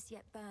 and Olympus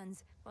yet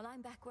burns, while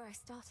I'm back where I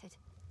started.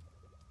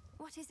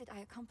 What is it I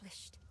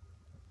accomplished?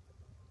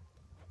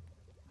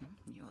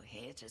 You're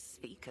here to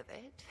speak of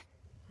it.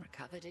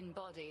 Recovered in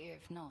body,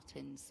 if not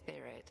in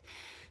spirit.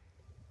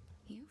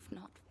 You've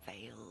not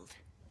failed,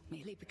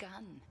 merely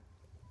begun.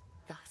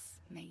 Thus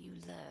may you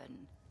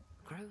learn,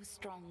 grow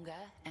stronger,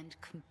 and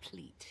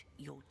complete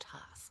your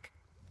task.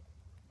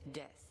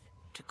 Death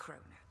to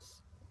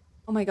Kronos.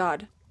 Oh my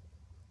god.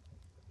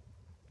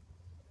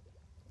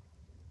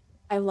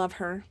 I love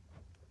her.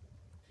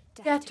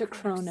 Death to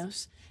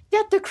Kronos.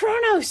 Death to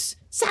Kronos!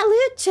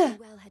 Salute!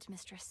 Well,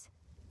 Headmistress.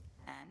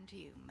 And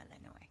you,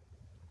 Melinoe.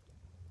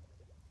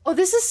 Oh,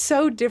 this is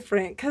so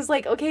different. Because,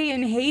 like, okay,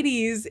 in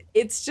Hades,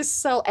 it's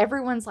just so...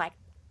 Everyone's like...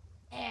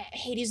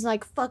 Hades is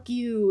like, fuck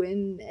you.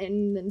 And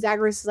then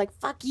Zagreus is like,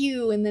 fuck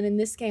you. And then in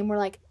this game, we're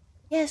like,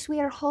 yes, we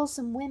are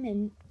wholesome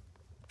women.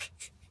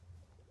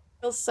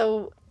 Feels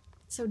so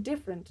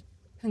different.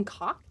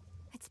 Concoct?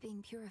 It's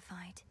being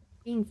purified.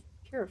 Being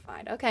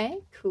purified.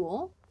 Okay,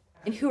 cool.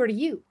 And who are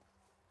you?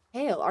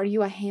 Hail, are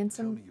you a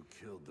handsome... Tell me you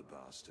killed the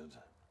bastard.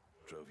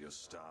 Drove your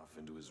staff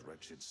into his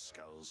wretched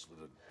skull, slid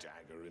a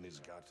dagger in his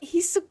gut.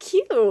 He's so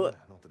cute.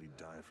 Not that he'd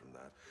die from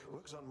that.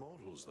 Works on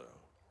mortals, though.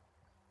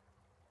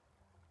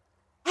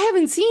 I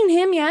haven't seen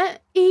him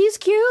yet. He's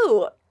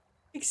cute.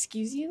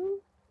 Excuse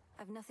you?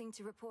 I've nothing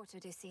to report,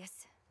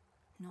 Odysseus.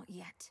 Not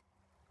yet.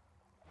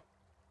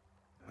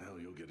 Well,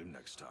 you'll get him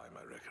next time,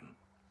 I reckon.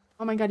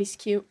 Oh my god, he's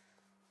cute.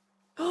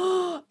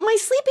 Oh, my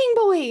sleeping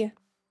boy!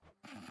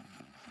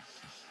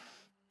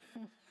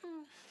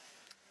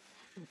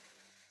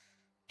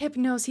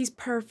 Hypnos, he's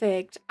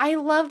perfect. I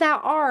love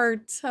that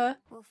art.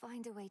 We'll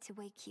find a way to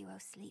wake you, O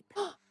sleep.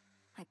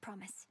 I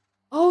promise.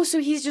 Oh, so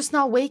he's just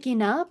not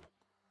waking up?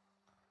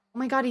 Oh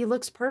my god, he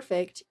looks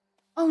perfect.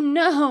 Oh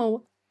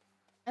no!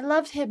 I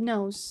loved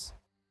Hypnos.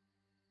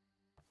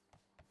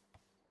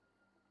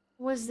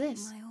 What is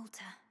this? My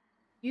altar.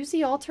 Use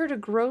the altar to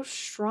grow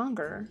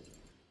stronger.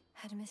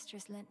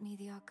 Headmistress lent me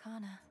the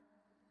arcana.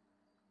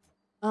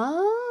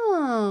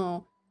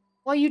 Oh.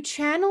 While you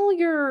channel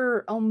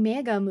your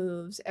Omega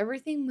moves,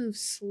 everything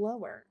moves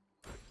slower.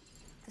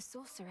 The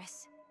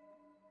sorceress.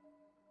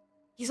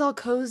 He's all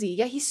cozy.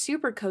 Yeah, he's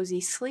super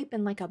cozy,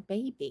 sleeping like a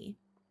baby.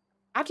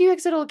 After you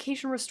exit a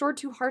location, restore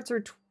 2 hearts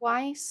or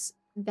twice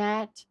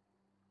that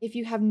if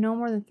you have no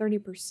more than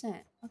 30%.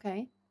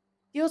 Okay.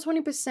 Deal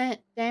 20%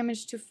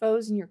 damage to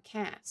foes in your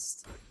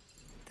cast.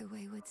 The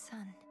wayward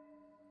son.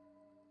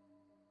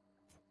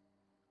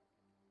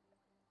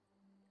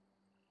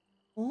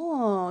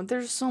 Oh,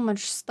 there's so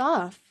much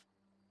stuff.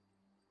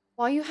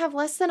 While you have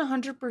less than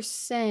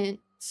 100%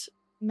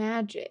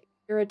 magic,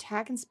 your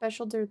attack and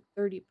special do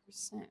 30%.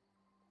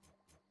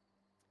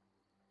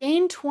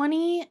 Gain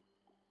 20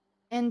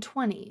 and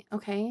 20,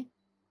 okay?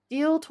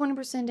 Deal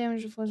 20%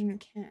 damage to foes in your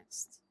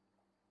cast.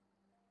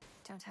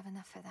 Don't have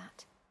enough for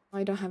that. Oh,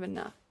 I don't have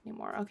enough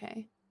anymore,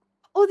 okay.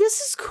 Oh,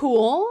 this is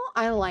cool.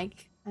 I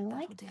like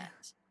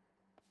that.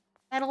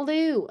 That'll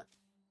do.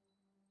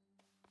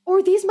 Or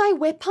are these my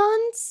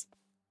weapons?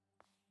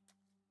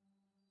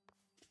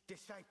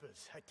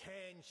 Disciples,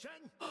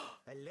 attention!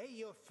 Allay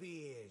your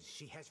fears.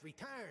 She has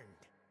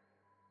returned.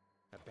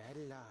 A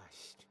battle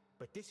lost.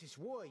 But this is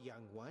war,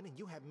 young one, and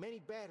you have many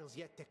battles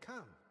yet to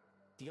come.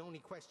 The only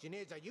question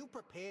is, are you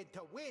prepared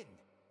to win?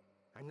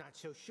 I'm not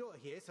so sure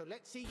here, so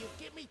let's see you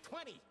give me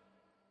 20.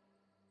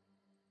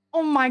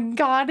 Oh my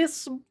god,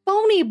 it's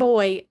Bony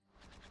Boy.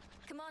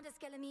 Commander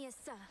Skelemius,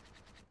 sir.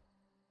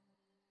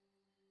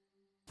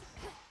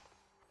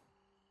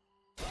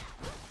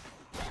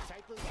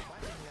 Disciples,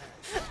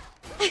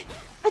 button,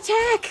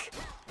 Attack!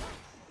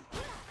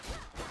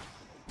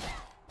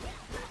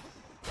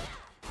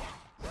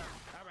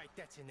 all right,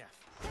 that's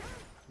enough.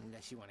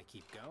 Unless you want to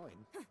keep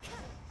going.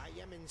 I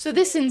am So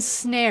this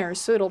ensnares,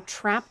 so it'll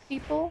trap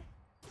people?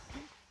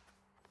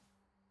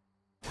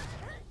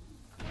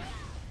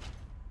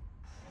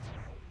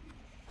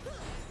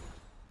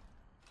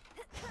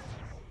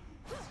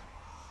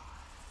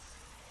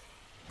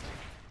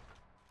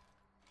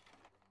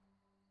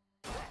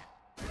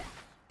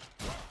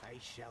 I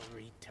shall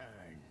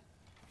return.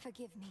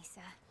 Forgive me,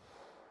 sir.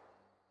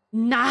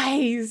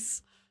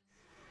 Nice!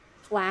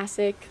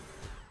 Classic.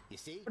 You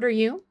see? What are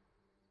you?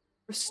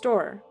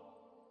 Restore.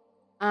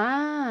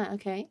 Ah,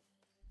 okay.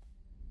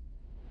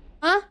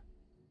 Huh?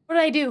 What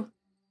did I do?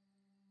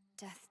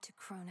 Death to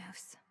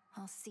Kronos.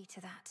 I'll see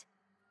to that.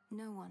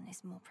 No one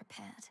is more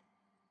prepared.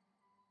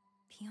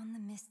 Beyond the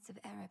mists of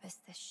Erebus,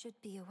 there should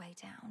be a way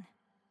down.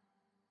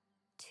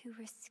 Too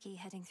risky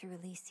heading through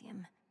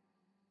Elysium.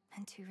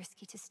 And too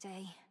risky to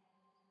stay.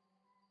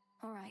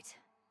 All right,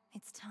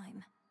 it's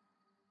time.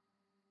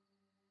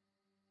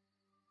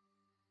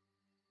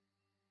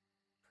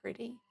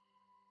 Pretty.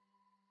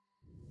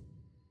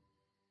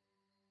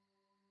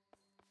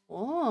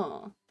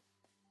 Oh.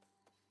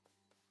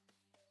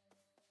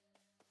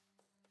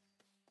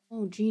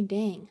 Oh, gee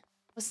dang.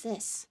 What's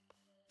this?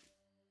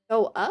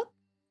 Go up?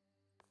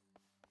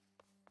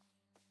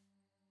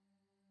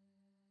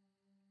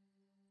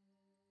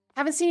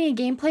 Haven't seen any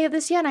gameplay of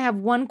this yet, and I have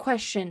one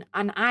question,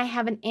 and I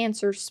have an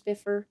answer,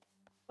 Spiffer.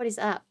 What is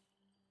up?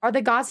 Are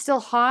the gods still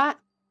hot?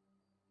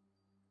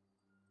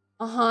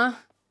 Uh-huh.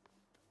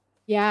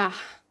 Yeah.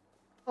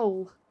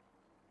 Oh.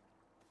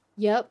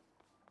 Yep.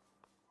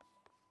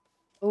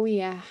 Oh,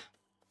 yeah.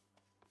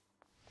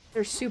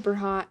 They're super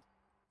hot.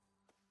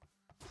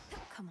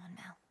 Come on,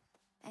 Mel.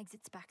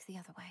 Exit's back the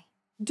other way.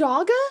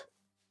 Dogga?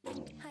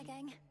 Hi,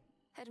 gang.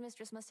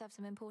 Headmistress must have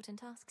some important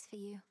tasks for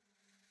you.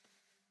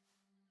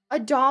 A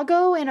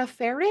doggo and a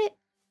ferret?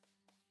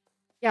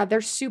 Yeah,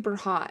 they're super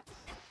hot.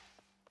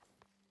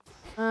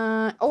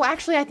 Oh,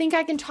 actually, I think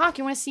I can talk.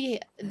 You want to see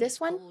this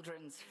one?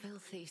 Cauldron's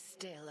filthy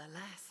still,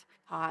 alas.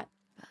 Hot.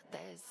 But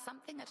there's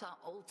something at our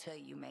altar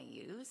you may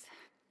use.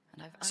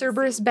 And I've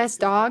Cerberus unsealed best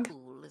this little dog?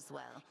 pool as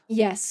well.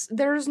 Yes,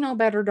 there's no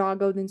better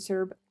doggo than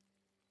Cerb.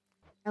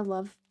 I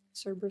love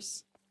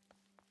Cerberus.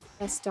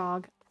 Best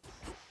dog.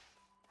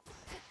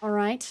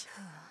 Alright.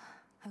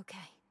 Okay.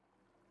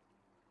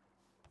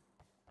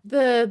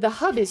 The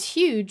hub is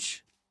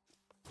huge.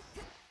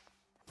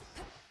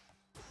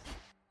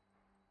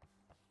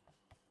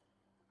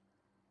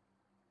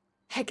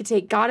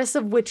 Hecate, goddess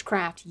of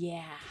witchcraft.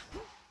 Yeah.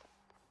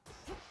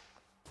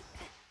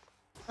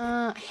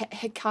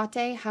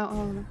 Hecate, how?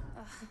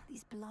 Ugh,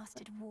 these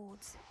blasted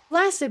wards.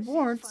 Blasted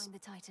wards. Find the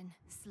Titan,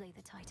 slay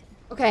the Titan.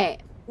 Okay,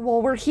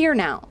 well we're here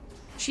now.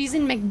 She's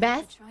in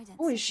Macbeth.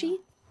 Oh, is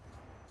she?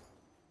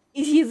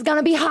 He's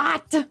gonna be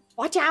hot.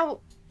 Watch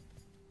out.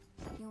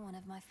 You're one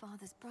of my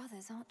father's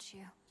brothers, aren't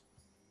you?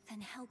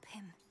 Then help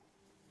him.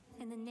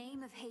 In the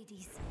name of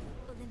Hades,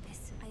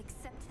 Olympus, I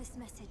accept this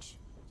message.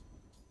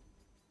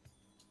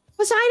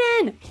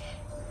 Poseidon!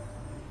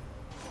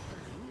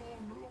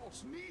 Long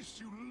lost niece,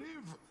 you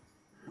live.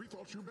 We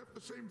thought you met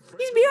the same fate.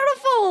 He's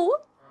beautiful.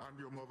 And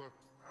your mother,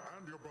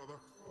 and your brother.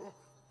 Oh.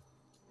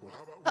 Well,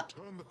 how about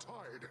we turn the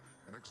tide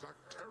and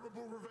exact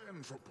terrible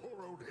revenge for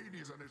poor old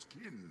Hades and his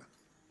kin?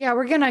 Yeah,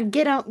 we're gonna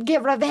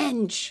get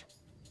revenge.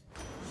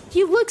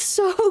 He looks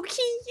so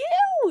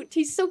cute.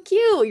 He's so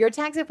cute. Your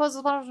attacks oppose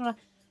the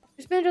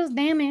spend those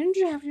damage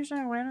after you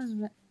strike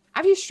random.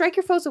 After you strike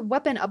your foes with a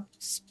weapon, a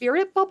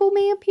spirit bubble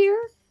may appear.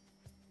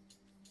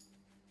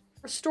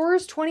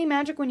 Restores 20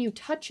 magic when you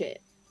touch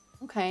it.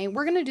 Okay,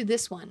 we're gonna do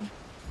this one.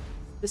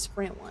 The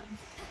sprint one.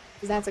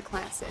 Because that's a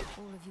classic.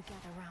 All of you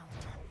gather round.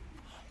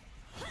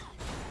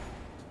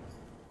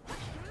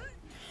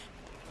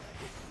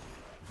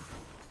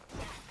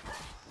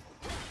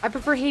 I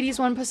prefer Hades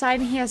one.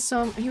 Poseidon, he was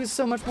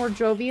so much more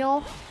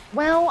jovial.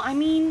 Well, I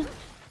mean,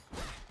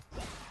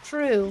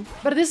 true.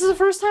 But this is the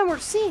first time we're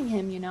seeing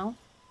him, you know?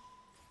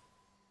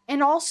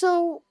 And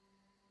also,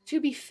 to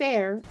be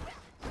fair,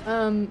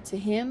 to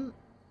him,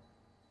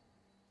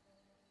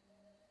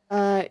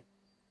 the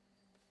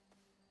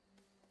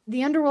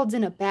underworld's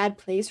in a bad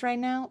place right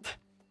now.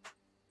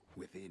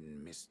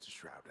 Within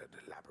mist-shrouded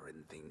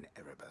labyrinthine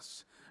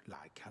Erebus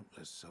lie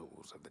countless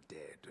souls of the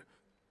dead,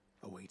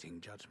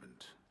 awaiting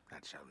judgment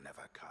that shall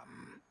never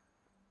come.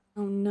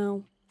 Oh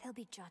no. They'll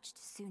be judged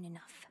soon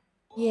enough.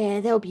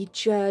 Yeah, they'll be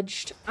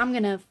judged. I'm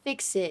gonna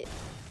fix it.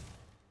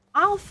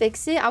 I'll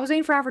fix it. I was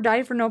waiting for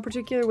Aphrodite for no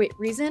particular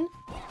reason.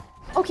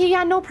 Okay,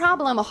 yeah, no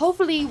problem.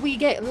 Hopefully we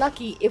get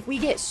lucky. If we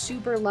get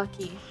super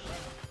lucky.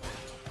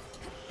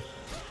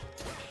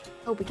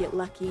 Hope we get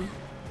lucky.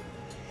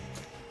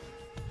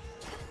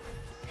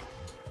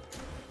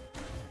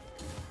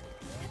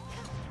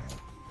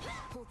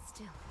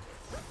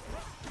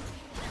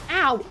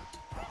 Ow!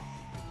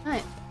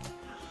 What?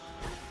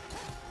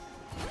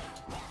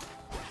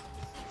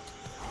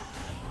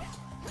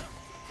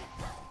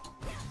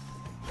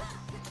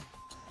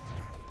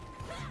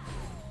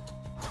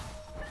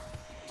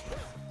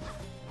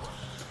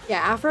 Yeah,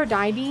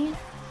 Aphrodite.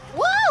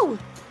 Whoa!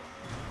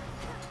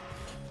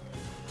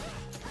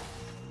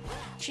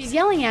 She's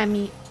yelling at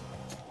me.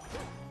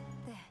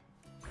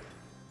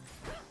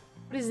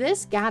 What is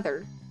this?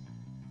 Gather.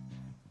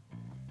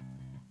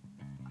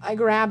 I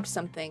grabbed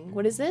something.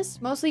 What is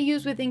this? Mostly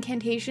used with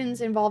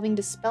incantations involving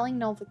dispelling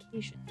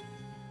nullification.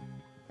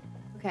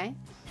 Okay.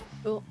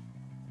 Cool.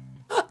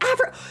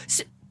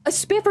 A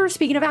spiffer,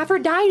 speaking of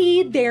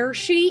Aphrodite, there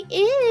she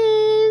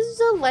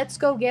is. Let's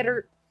go get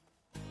her.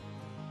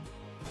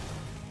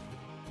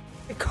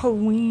 The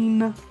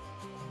queen.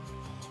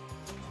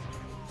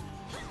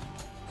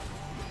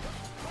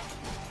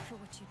 For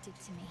what you did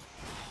to me.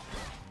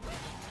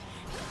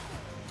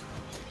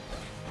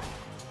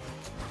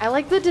 I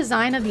like the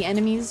design of the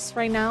enemies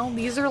right now.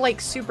 These are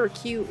like super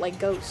cute, like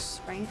ghosts,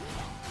 right?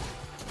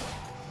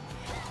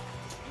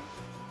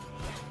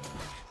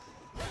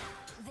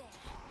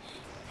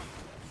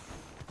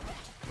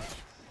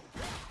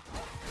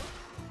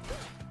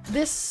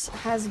 This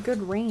has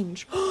good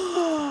range.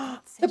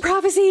 The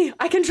prophecy!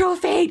 I control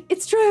fate!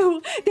 It's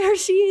true! There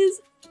she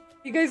is!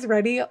 You guys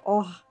ready?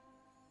 Oh.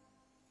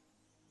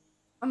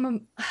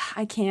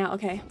 I can't.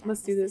 Okay,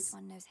 let's do this. This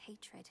one knows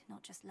hatred,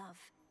 not just love.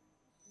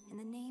 In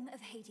the name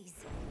of Hades,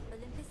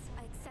 Olympus,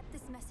 I accept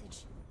this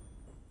message.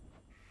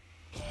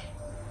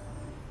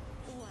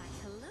 Why,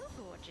 hello,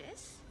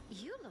 gorgeous.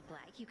 You look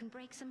like you can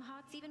break some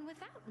hearts even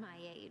without my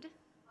aid.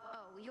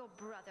 Oh, your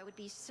brother would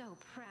be so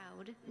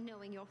proud,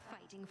 knowing you're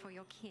fighting for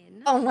your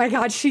kin. Oh my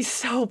god, she's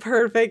so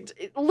perfect.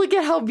 Look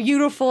at how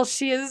beautiful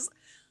she is.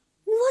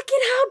 Look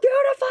at how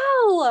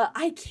beautiful!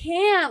 I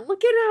can't.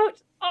 Look at how...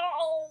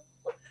 Oh!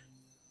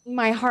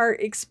 My heart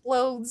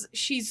explodes.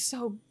 She's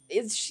so...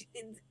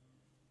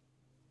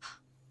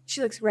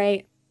 She looks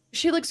great.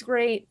 She looks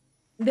great.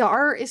 The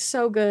art is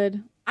so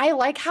good. I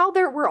like how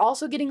we're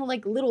also getting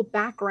like little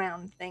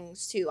background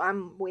things too.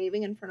 I'm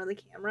waving in front of the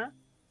camera.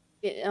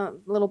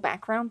 Little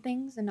background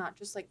things and not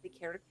just like the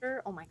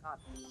character. Oh my god.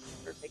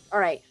 Perfect.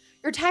 Alright.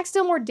 Your attacks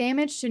deal more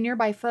damage to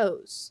nearby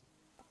foes.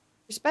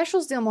 Your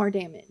specials deal more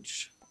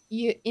damage.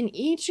 In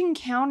each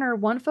encounter,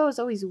 one foe is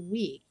always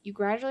weak. You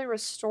gradually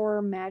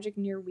restore magic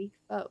near weak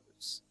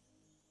foes.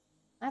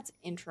 That's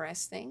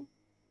interesting.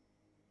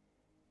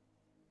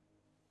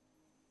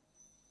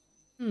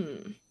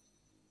 I'm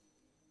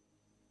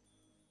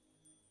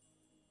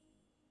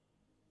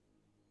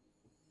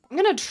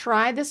gonna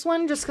try this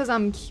one just because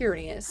I'm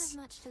curious.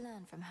 I've much to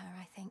learn from her,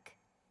 I think.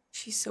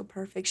 She's so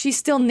perfect. She's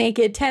still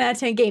naked. 10 out of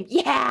 10 game.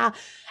 Yeah!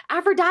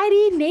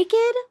 Aphrodite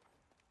naked?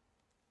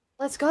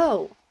 Let's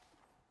go.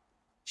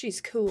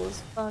 She's cool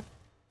as fuck.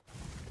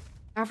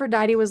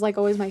 Aphrodite was like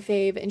always my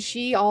fave. And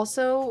she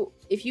also,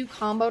 if you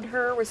comboed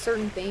her with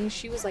certain things,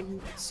 she was like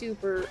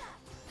super,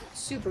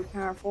 super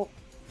powerful.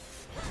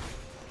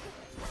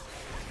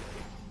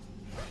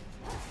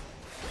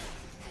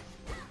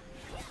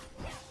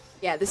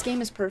 Yeah, this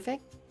game is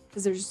perfect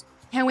because there's...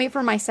 Can't wait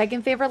for my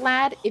second favorite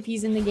lad if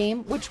he's in the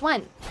game. Which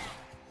one?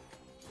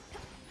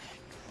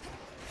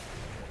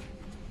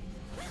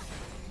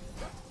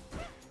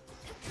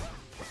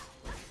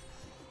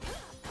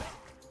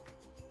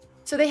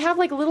 So they have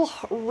like a little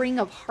ring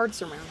of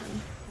hearts around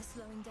them.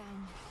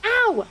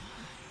 Ow!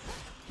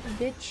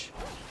 Bitch.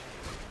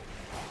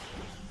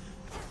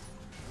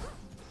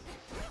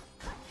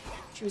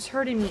 She was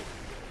hurting me.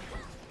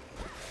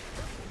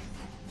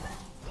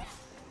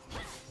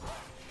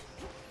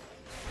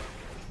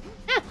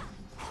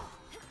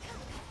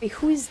 Wait,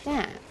 who is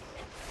that?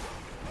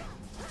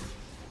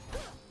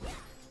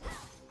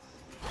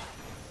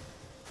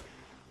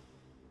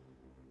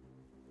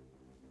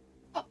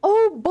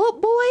 Oh,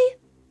 Boat Boy!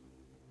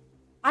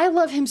 I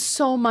love him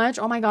so much.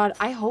 Oh my god,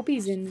 I hope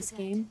he's in this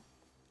game.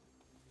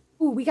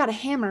 Ooh, we got a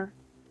hammer.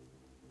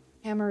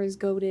 Hammer is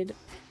goated.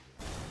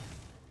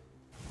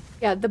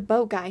 Yeah, the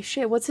boat guy.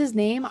 Shit, what's his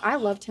name? I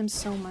loved him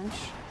so much.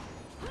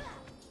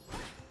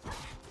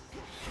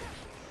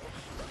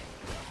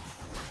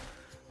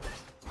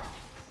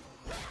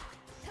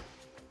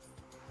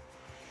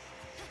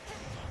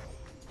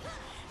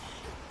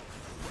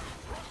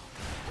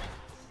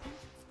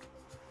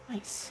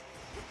 Nice.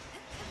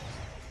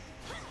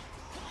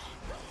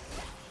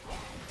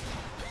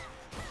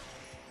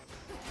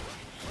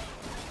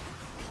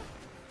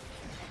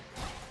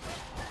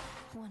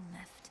 One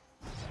left.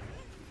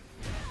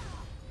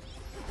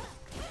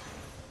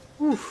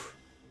 Oof.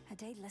 A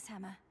daedalus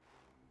hammer.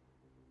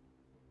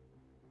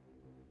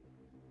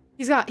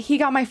 He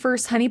got my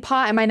first honey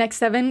pot and my next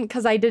 7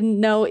 because I didn't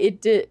know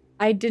it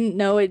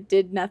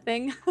did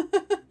nothing.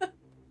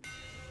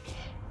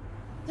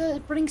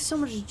 It brings so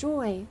much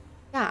joy.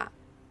 Yeah.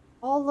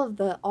 All of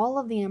the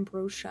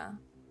ambrosia.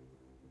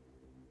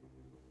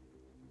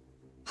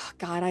 Oh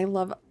god,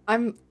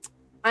 I'm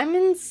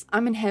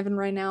in heaven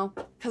right now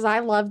because I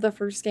love the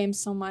first game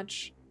so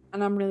much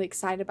and I'm really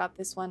excited about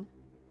this one.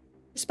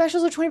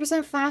 Specials are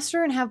 20%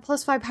 faster and have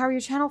 +5 power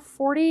your channel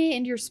 40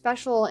 into your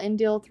special and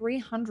deal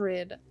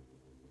 300 in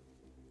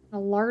a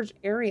large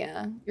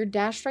area. Your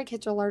dash strike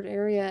hits a large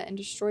area and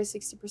destroys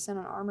 60%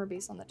 on armor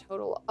based on the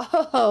total.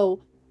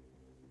 Oh!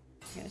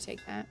 I'm gonna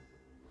take that.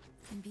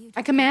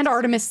 I command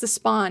Artemis to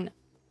spawn.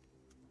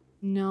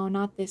 No,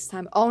 not this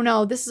time. Oh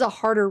no, this is a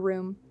harder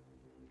room.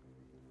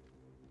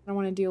 I don't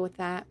want to deal with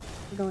that.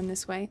 We're going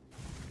this way.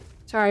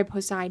 Sorry,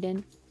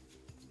 Poseidon.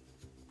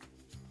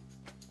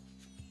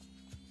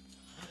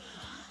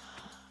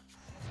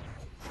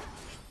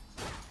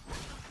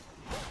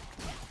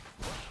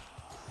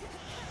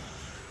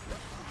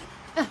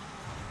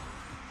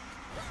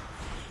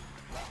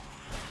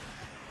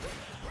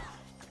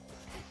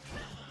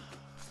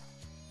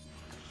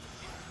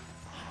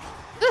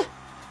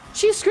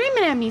 She's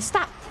screaming at me.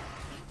 Stop.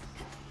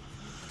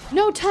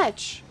 No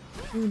touch.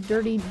 You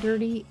dirty,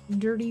 dirty,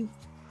 dirty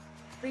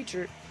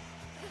creature.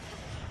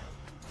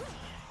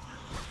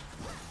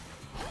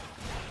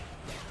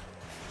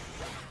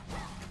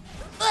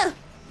 Ugh.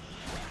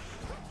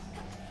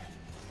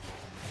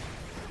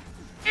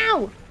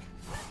 Ow.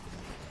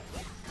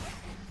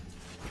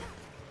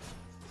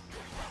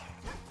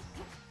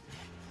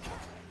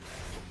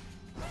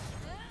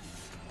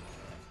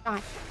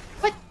 God.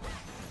 What?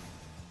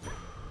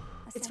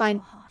 It's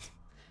fine.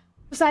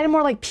 Poseidon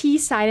more like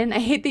Poseidon. I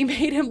hate they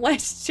made him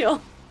less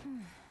chill.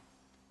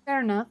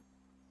 Fair enough.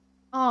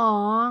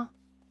 Aww.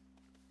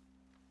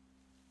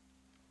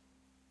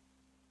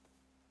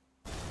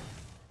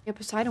 Yeah,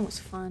 Poseidon was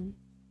fun.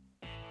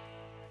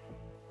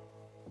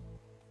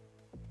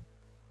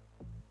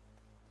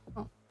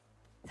 Oh.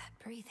 That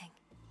breathing.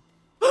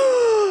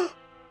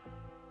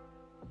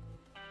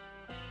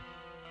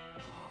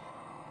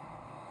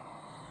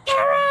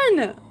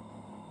 Karen!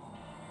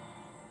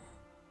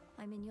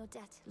 I'm in your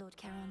debt, Lord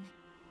Charon.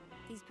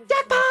 These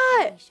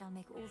Jackpot! shall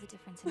make all the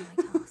difference in my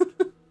task.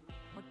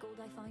 What gold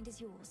I find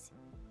is yours.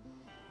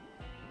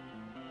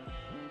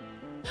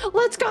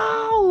 Let's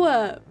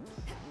go!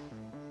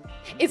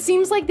 It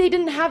seems like they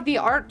didn't have the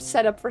art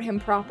set up for him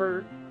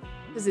proper,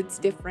 because it's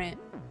different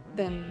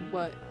than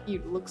what he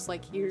looks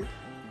like here.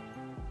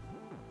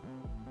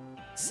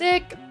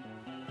 Sick!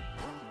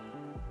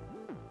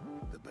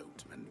 The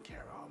boatman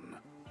Charon,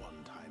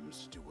 one-time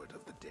steward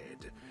of the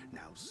dead,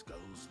 now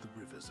sculls the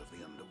rivers of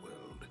the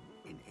underworld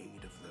in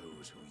aid of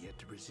those who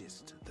yet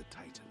resist the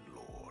Titan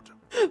Lord.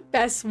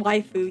 Best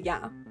waifu,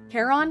 yeah.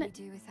 Charon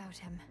do without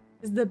him?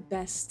 Is the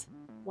best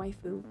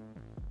waifu.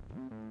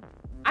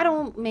 I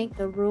don't make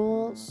the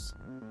rules.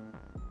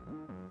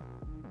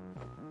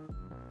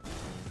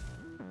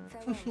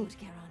 Farewell, Lord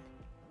Charon.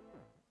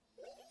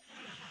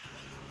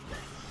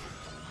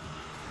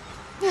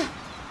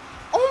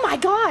 Oh my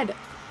god!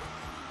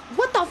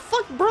 What the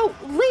fuck, bro?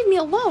 Leave me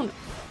alone!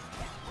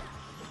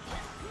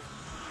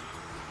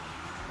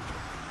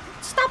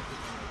 Stop!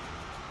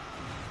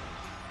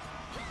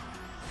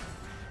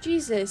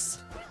 Jesus.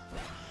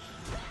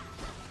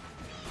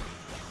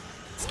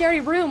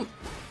 Scary room.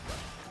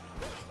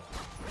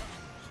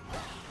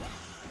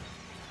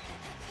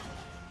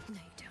 No,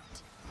 you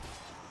don't.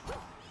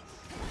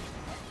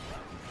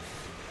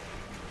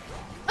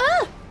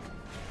 Ah!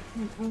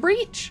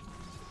 Breach!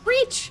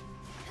 Breach!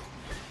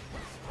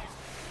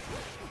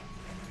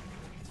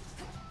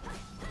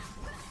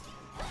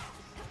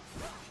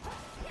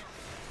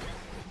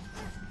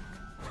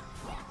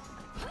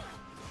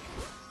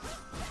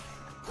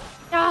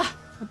 Ah!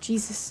 Oh,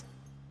 Jesus.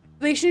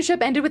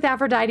 Relationship ended with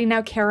Aphrodite,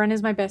 now Charon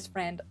is my best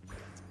friend.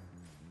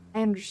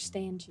 I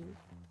understand you.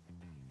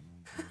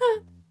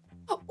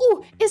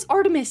 Oh, it's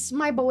Artemis,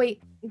 my boy.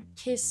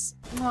 Kiss.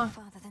 Mwah.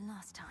 Farther than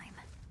last time.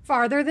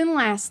 Farther than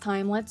last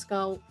time, let's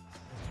go.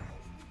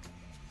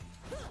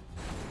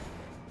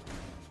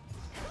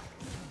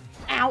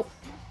 Ow.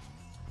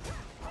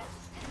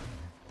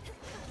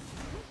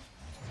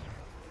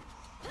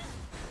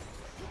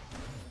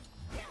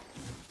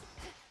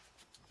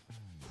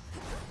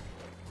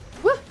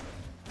 Woo.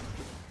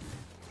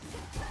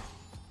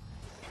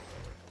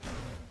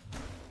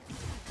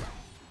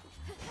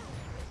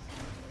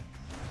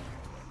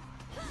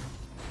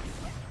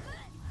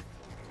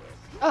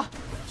 Oh.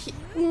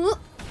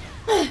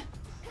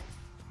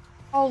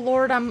 Oh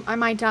Lord, I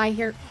might die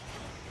here.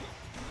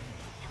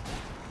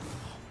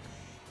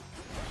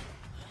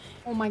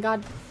 Oh my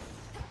god.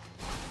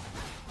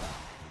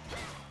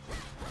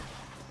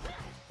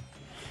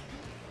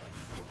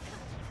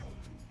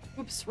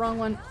 Oops, wrong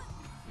one.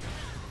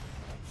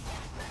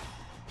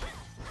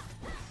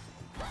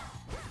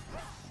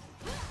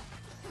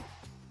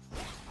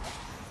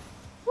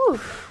 Whew.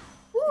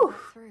 Whew.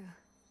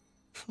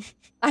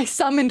 I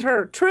summoned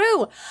her.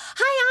 True.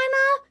 Hi,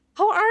 Anna.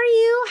 How are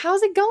you?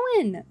 How's it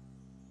going?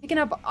 Picking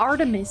up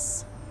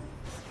Artemis.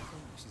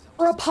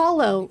 Or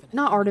Apollo.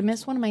 Not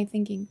Artemis. What am I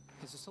thinking?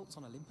 His assaults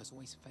on Olympus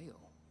always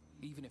fail,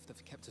 even if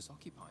they've kept us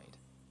occupied.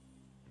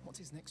 What's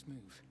his next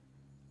move?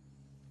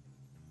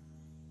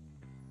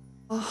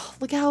 Oh,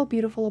 look how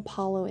beautiful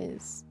Apollo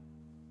is.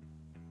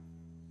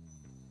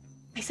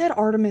 I said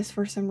Artemis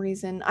for some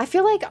reason. I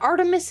feel like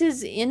Artemis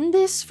is in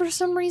this for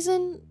some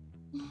reason.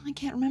 I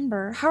can't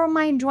remember. How am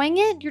I enjoying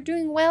it? You're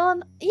doing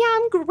well? Yeah,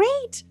 I'm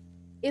great.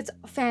 It's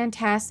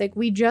fantastic.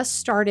 We just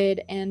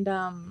started and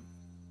look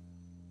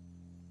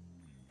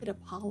at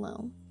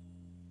Apollo.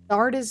 The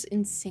art is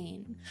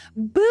insane.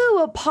 Boo,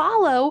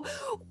 Apollo!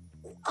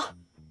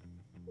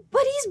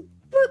 But he's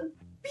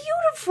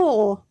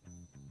beautiful.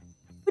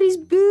 But he's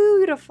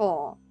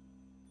beautiful.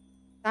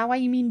 Is that why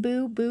you mean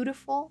boo?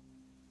 Beautiful?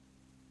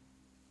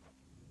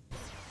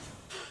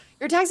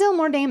 Your attacks deal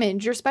more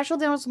damage. Your special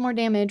deals more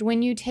damage.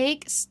 When you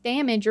take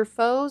damage, your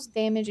foes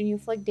damage and you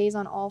inflict daze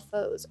on all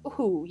foes.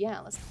 Ooh,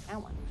 yeah, let's take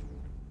that one.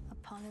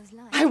 Apollo's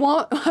life. I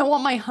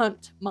want my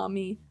hunt,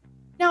 mommy.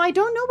 Now, I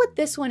don't know what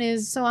this one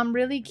is, so I'm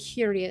really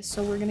curious.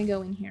 So we're gonna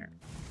go in here.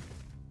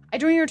 I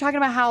dream you were talking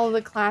about how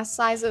the class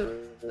size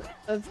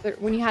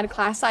when you had a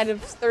class size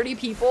of 30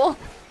 people.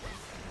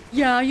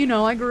 Yeah, you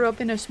know, I grew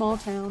up in a small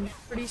town.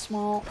 Pretty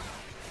small.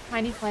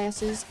 Tiny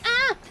classes.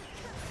 Ah!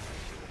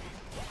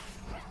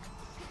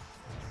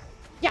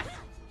 Yeah.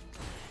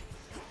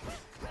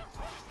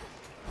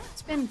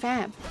 It's been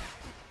fab.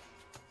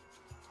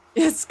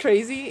 It's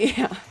crazy,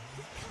 yeah.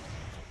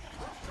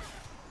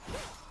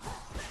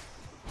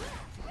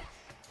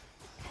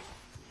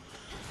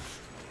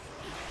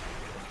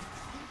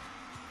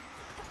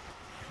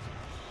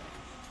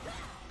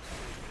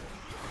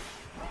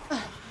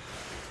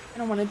 I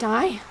don't want to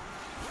die.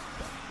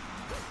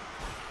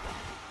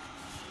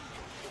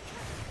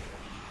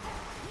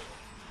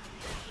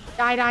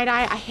 Die, die,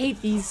 die. I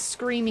hate these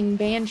screaming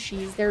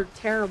banshees. They're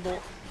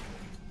terrible.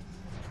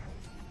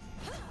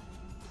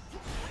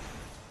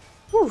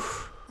 Whew.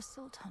 A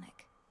soul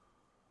tonic.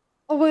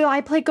 Oh, will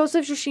I play Ghost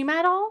of Tsushima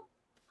at all?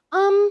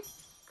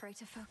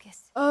 Greater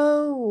focus.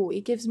 Oh,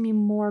 it gives me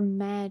more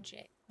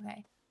magic.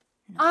 Okay.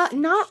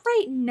 Not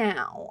right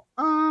now.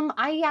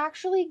 I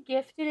actually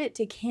gifted it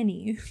to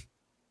Kenny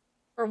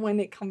for when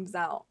it comes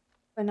out,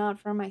 but not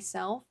for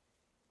myself.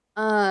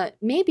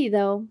 Maybe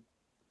though.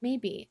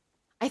 Maybe.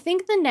 I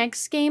think the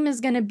next game is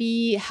gonna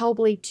be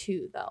Hellblade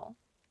 2 though.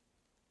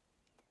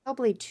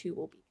 Hellblade 2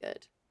 will be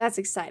good. That's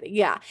exciting.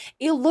 Yeah,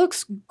 it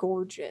looks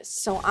gorgeous.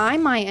 So I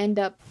might end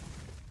up,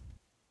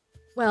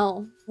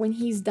 well, when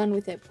he's done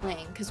with it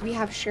playing, because we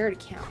have shared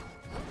account.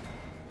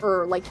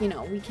 Or like, you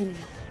know, we can,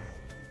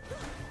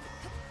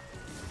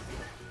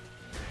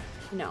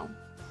 you know.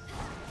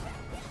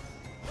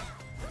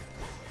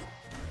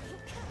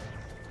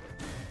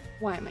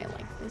 Why am I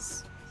like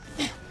this?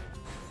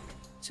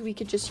 So we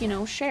could just, you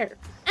know, share.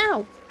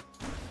 Ow!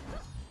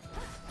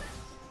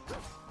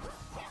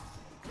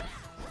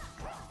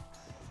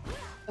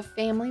 A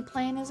family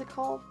plan, is it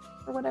called?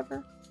 Or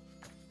whatever.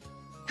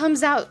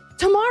 Comes out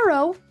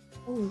tomorrow!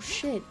 Oh,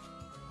 shit.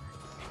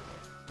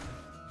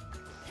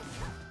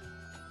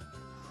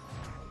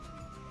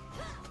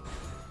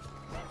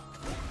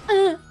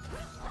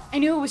 I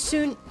knew it was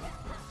soon.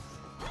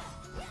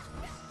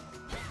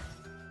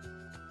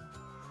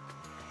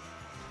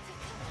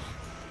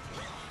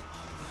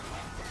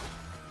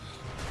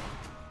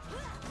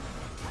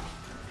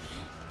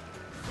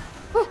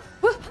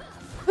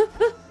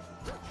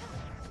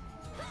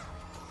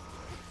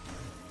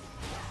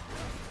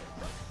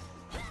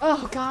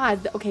 Oh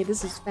god. Okay,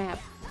 this is fab.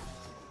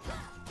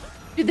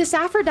 Dude, this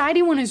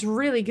Aphrodite one is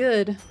really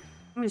good.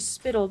 I'm just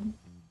spittled.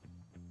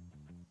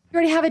 You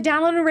already have it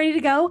downloaded and ready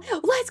to go?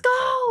 Let's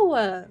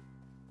go!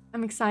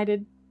 I'm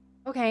excited.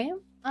 Okay.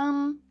 I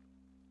don't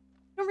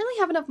really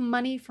have enough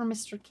money for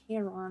Mr.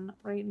 Charon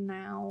right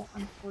now,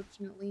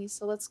 unfortunately.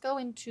 So let's go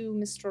into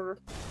Mr.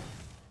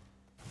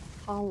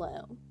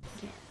 Hollow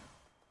again.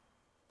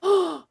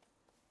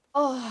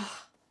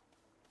 Oh.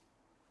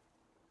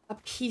 A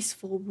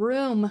peaceful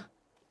room.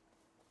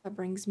 That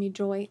brings me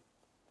joy.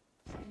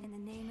 In the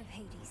name of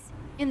Hades.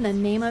 In the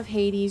name of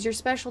Hades. Your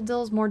special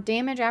deals more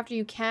damage after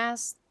you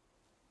cast.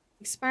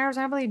 Expires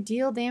after you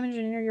deal damage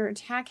and your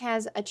attack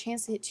has a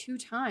chance to hit 2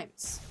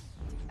 times.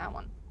 Take that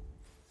one.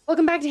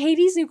 Welcome back to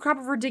Hades, new crop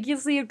of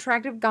ridiculously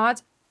attractive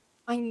gods.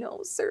 I know,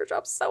 Serge,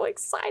 I'm so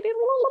excited.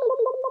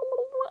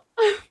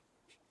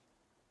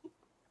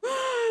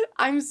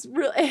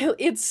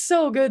 It's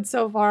so good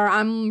so far.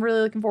 I'm really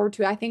looking forward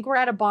to it. I think we're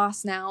at a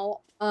boss now.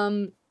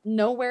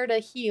 Nowhere to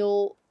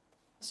heal.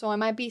 So I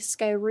might be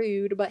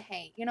screwed, but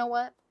hey, you know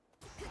what?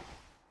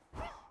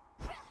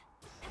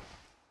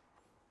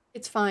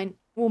 It's fine.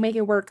 We'll make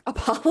it work.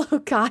 Apollo,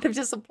 god of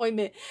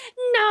disappointment.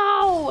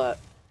 No!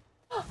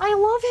 I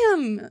love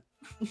him!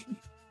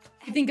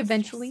 You think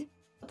eventually?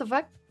 What the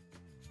fuck?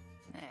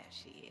 There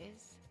she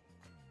is.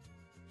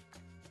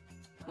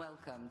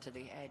 Welcome to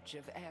the edge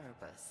of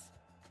Erebus.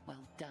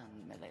 Well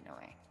done,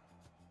 Milinoe.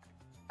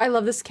 I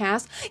love this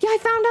cast. Yeah, I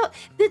found out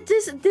that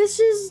this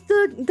is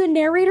the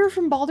narrator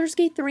from Baldur's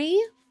Gate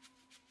 3.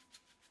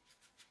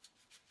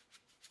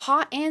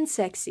 Hot and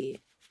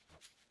sexy.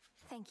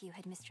 Thank you,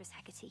 Headmistress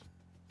Hecate.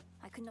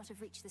 I could not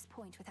have reached this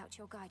point without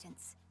your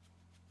guidance.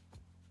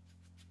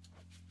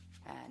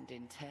 And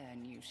in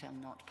turn, you shall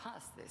not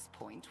pass this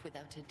point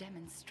without a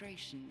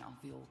demonstration of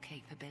your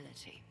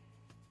capability.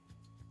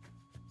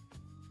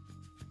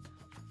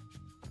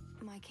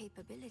 My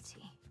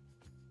capability?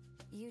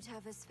 You'd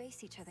have us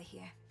face each other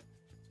here.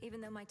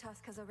 even though my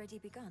task has already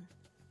begun.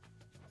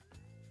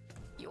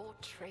 Your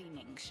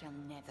training shall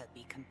never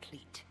be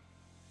complete.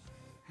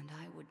 And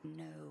I would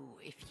know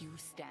if you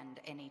stand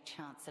any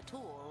chance at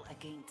all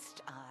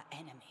against our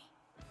enemy.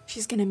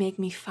 She's gonna make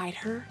me fight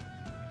her.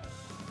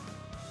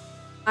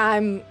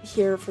 I'm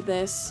here for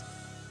this.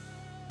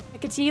 I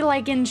could see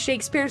like in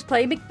Shakespeare's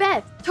play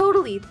Macbeth.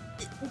 Totally.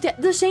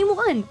 The same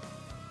one.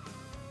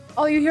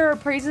 All you hear are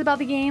praises about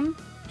the game.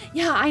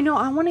 Yeah, I know.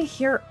 I want to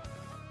hear.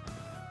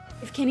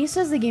 If Kenny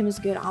says the game is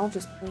good, I'll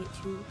just play it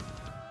too.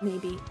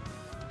 Maybe.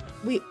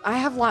 I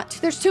have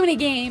there's too many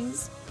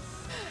games.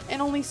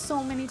 And only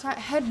so many times.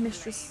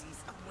 Headmistress.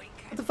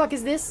 What the fuck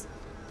is this?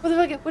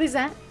 What is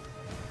that?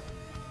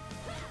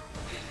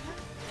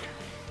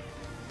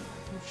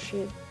 Oh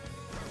shit.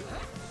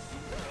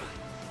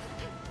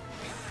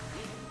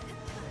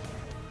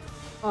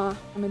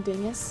 I'm a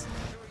dingus.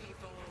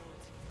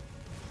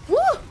 Woo!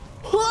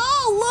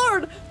 Oh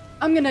lord!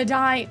 I'm gonna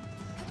die.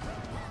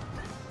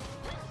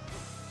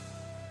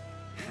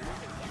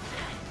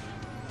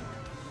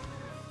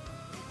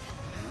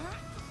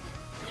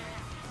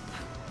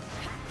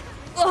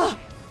 Ugh!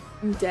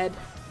 I'm dead.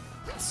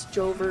 It's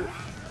Jover.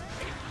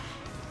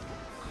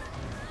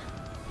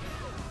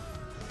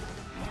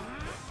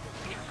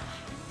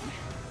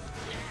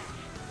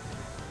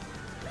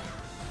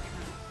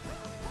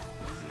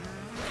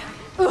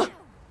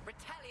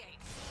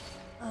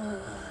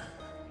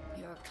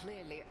 You're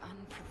clearly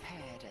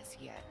unprepared as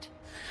yet.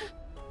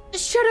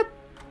 Shut up!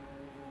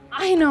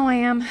 I know I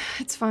am.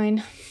 It's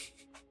fine.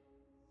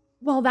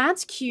 Well,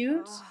 that's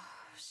cute. Oh,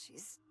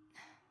 she's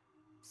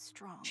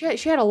strong.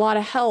 She had a lot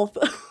of health.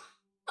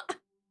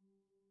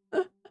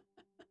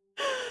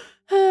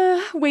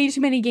 Way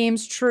too many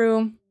games,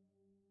 true.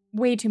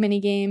 Way too many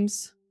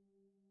games.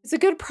 It's a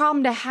good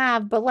problem to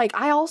have, but like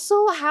I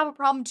also have a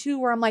problem too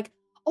where I'm like,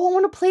 oh, I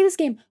want to play this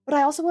game, but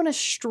I also want to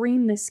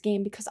stream this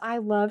game because I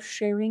love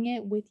sharing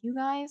it with you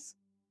guys.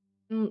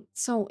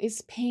 So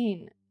it's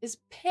pain. It's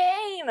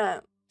pain.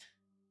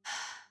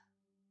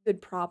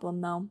 Good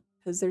problem though,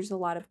 because there's a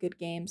lot of good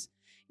games.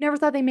 Never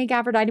thought they'd make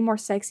Aphrodite more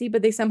sexy,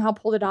 but they somehow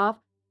pulled it off.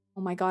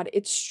 Oh my god,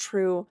 it's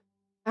true.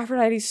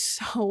 Aphrodite's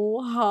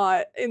so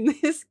hot in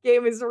this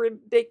game. Is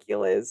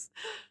ridiculous.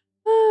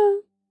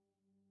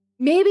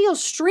 Maybe he'll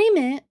stream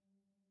it.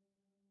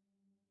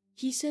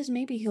 He says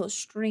maybe he'll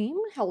stream.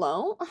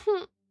 Hello?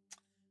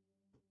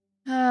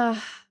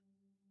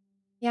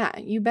 Yeah,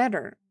 you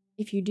better.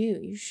 If you do,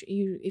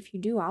 if you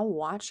do, I'll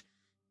watch.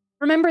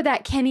 Remember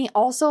that Kenny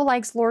also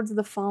likes Lords of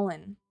the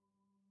Fallen.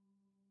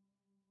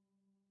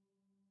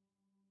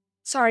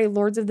 Sorry,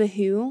 Lords of the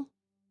Who?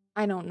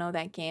 I don't know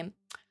that game.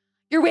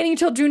 You're waiting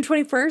until June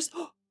 21st?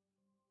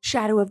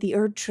 Shadow of the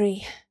Erd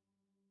Tree.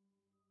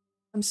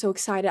 I'm so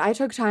excited. I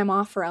took time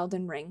off for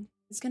Elden Ring.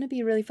 It's gonna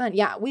be really fun.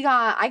 Yeah,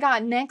 I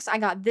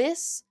got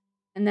this,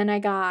 and then I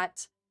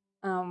got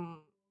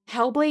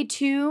Hellblade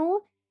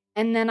 2,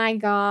 and then I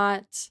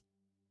got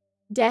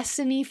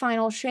Destiny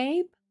Final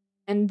Shape,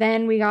 and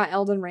then we got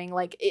Elden Ring.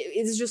 Like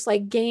it's just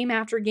like game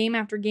after game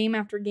after game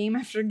after game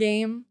after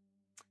game.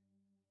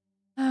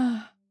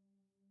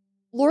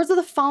 Lords of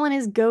the Fallen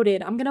is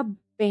goated. I'm gonna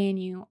ban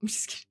you. I'm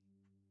just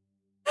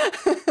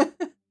kidding.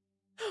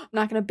 I'm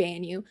not gonna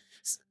ban you.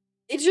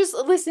 It's just,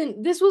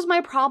 listen, this was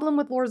my problem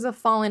with Lords of the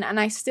Fallen, and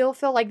I still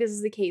feel like this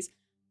is the case.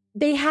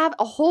 They have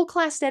a whole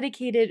class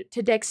dedicated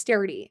to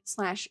dexterity,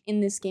 /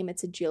 in this game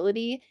it's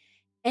agility.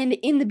 And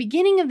in the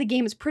beginning of the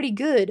game it's pretty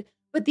good,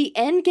 but the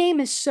end game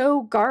is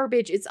so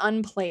garbage it's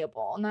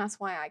unplayable. And that's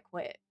why I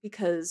quit,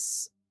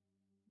 because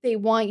they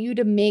want you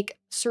to make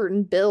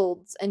certain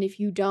builds, and if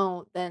you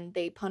don't, then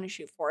they punish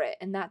you for it,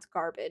 and that's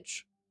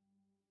garbage.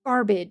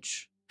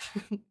 Garbage.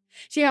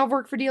 See how I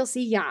work for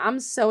DLC? Yeah,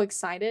 I'm so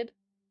excited.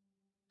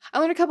 I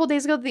learned a couple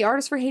days ago that the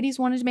artist for Hades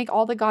wanted to make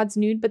all the gods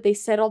nude, but they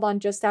settled on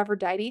just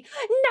Aphrodite.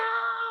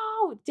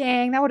 No!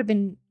 Dang, that would have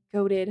been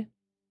goated.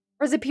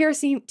 Or as the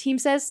PRC team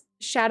says,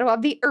 Shadow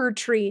of the Erd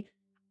Tree.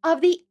 Of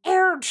the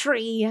Air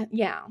Tree.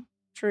 Yeah,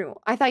 true.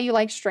 I thought you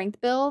liked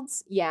strength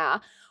builds. Yeah.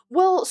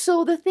 Well,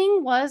 so the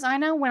thing was, I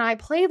know when I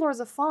played Lords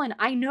of Fallen,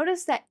 I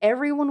noticed that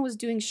everyone was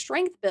doing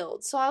strength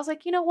builds. So I was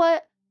like, you know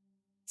what?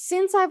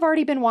 Since I've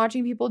already been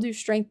watching people do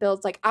strength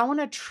builds, like I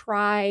want to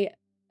try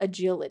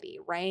agility,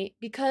 right?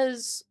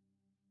 Because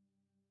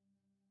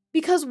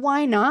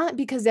why not?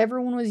 Because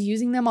everyone was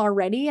using them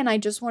already and I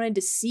just wanted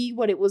to see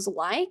what it was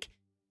like.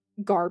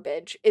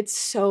 Garbage. It's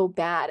so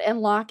bad. And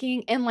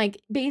locking and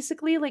like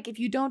basically like if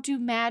you don't do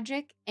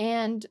magic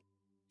and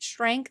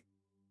strength,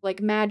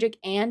 like magic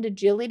and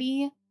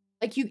agility,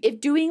 like if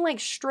doing like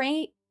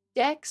straight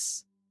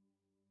dex,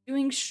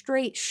 doing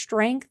straight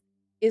strength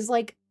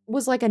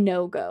was like a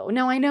no-go.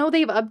 Now I know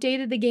they've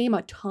updated the game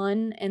a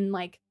ton and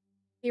like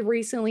they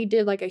recently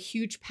did like a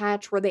huge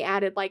patch where they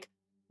added like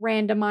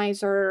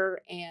randomizer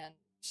and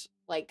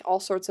like all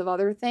sorts of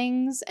other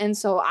things. And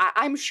so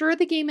I'm sure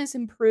the game has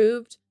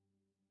improved,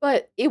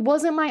 but it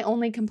wasn't my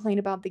only complaint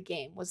about the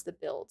game was the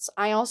builds.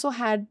 I also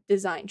had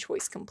design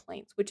choice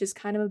complaints, which is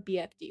kind of a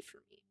BFD for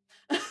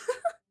me.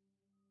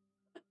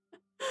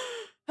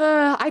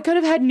 I could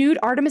have had nude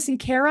Artemis and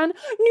Charon.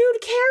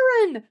 Nude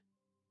Charon!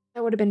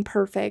 That would have been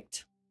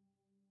perfect.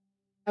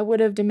 I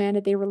would have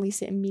demanded they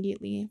release it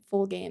immediately.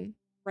 Full game.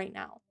 Right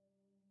now.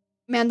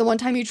 Man, the one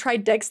time you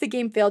tried Dex, the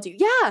game failed you.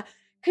 Yeah!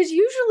 Because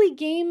usually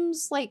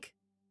games, like,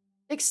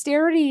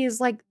 dexterity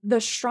is, like,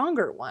 the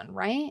stronger one,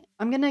 right?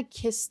 I'm gonna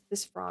kiss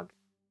this frog.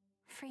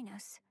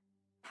 Phrynos,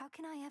 how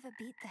can I ever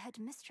beat the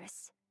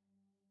headmistress?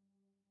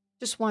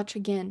 Just watch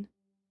again.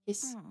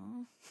 Kiss.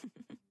 Aww.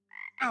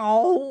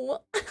 Ow.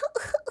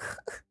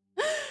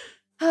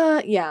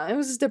 Yeah, it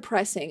was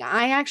depressing.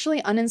 I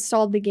actually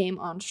uninstalled the game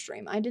on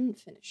stream. I didn't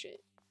finish it.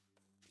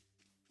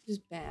 It was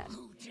bad.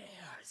 Who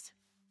dares?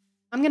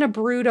 I'm gonna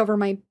brood over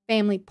my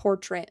family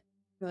portrait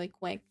really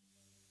quick.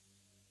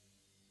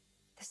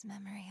 This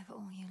memory of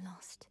all you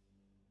lost.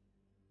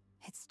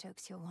 It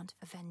stokes your want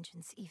for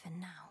vengeance even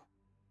now.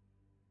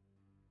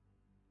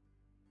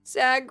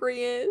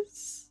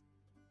 Zagreus.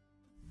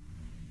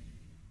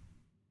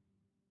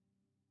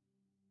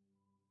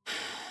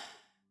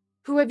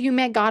 Who have you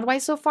met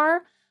godwise so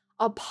far?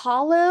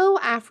 Apollo,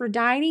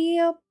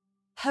 Aphrodite,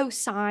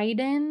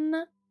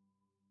 Poseidon,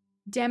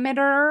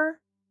 Demeter,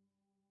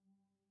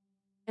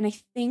 and I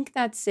think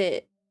that's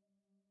it.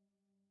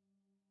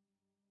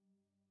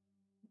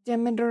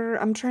 Demeter,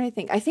 I'm trying to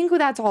think. I think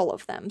that's all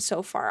of them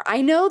so far.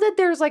 I know that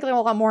there's like a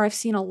lot more. I've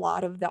seen a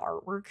lot of the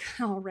artwork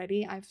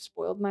already. I've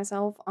spoiled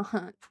myself.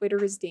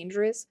 Twitter is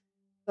dangerous.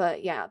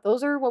 But yeah,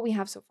 those are what we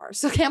have so far.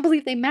 So can't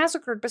believe they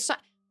massacred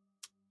Poseidon.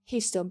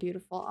 He's still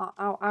beautiful.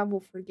 I will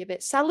forgive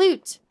it.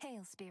 Salute!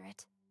 Hail,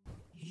 spirit.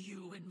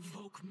 You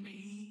invoke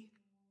me?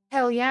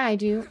 Hell yeah, I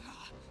do.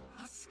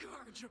 A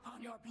scourge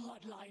upon your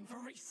bloodline for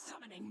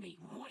resummoning me,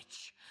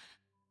 witch!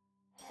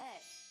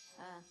 Hey,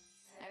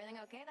 everything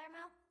okay there,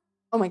 Mel?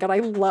 Oh my god, I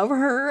love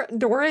her.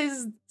 Dora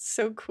is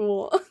so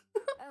cool.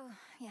 Oh,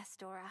 yes,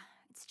 Dora.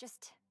 It's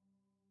just...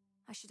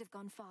 I should have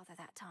gone farther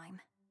that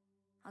time.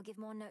 I'll give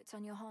more notes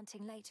on your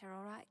haunting later,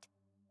 alright?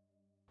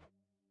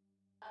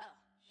 Oh,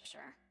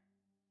 sure.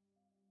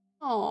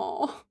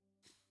 Oh.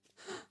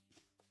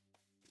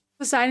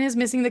 Poseidon is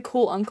missing the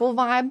cool uncle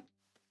vibe.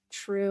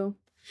 True.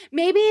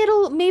 Maybe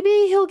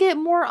he'll get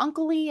more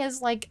uncle-y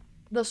as like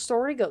the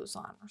story goes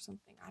on or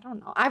something. I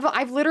don't know.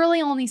 I've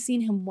literally only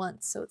seen him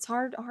once, so it's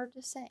hard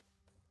to say.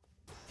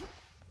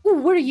 Ooh,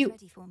 what are you?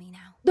 Ready for me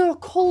now. The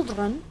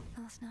cauldron.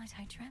 Last night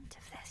I dreamt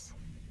of this.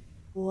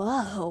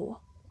 Whoa.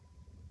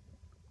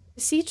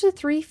 Beseech the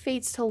three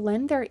fates to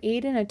lend their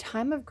aid in a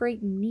time of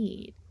great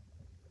need.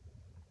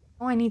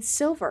 Oh, I need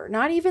silver.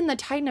 Not even the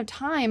Titan of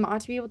Time ought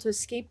to be able to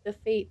escape the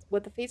fate,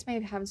 what the fates may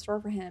have in store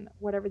for him,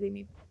 whatever they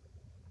may be.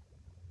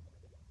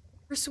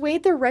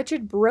 Persuade the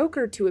wretched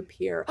broker to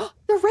appear.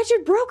 The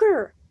wretched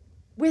broker!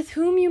 With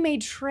whom you may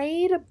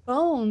trade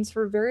bones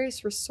for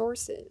various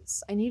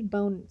resources. I need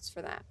bones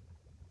for that.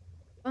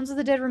 Bones of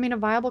the dead remain a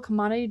viable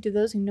commodity to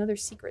those who know their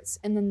secrets.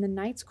 And then the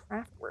knight's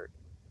craft work.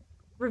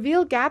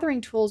 Reveal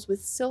gathering tools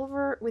with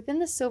silver within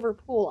the silver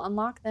pool.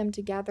 Unlock them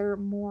to gather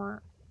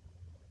more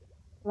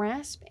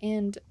grasp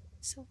and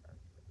silver.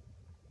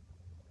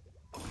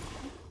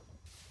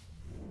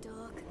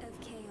 Dark of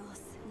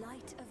chaos,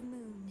 light of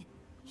moon,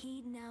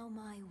 heed now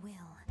my will.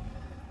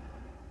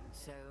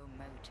 So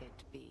mote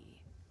it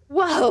be.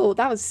 Whoa,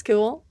 that was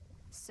cool.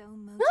 So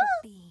mote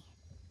it be.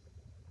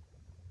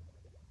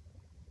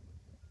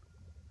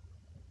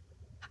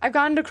 I've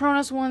gotten to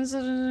Kronos once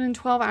in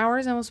 12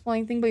 hours. I won't spoil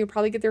anything, but you'll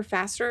probably get there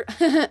faster.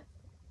 I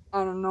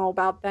don't know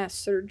about that,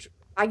 Serge.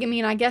 I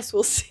mean, I guess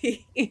we'll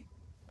see.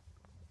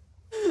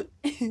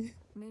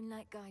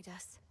 Moonlight guide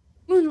us.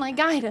 Moonlight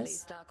guide At us.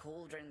 least our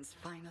cauldron's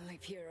finally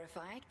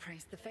purified,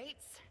 praise the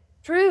fates.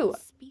 True.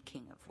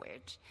 Speaking of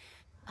which,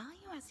 are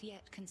you as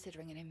yet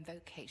considering an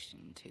invocation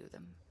to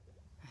them?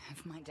 I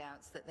have my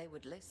doubts that they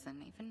would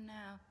listen even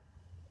now.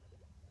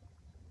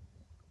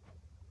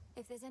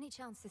 If there's any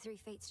chance the three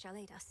fates shall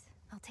aid us,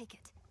 I'll take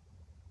it.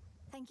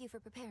 Thank you for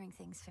preparing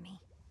things for me.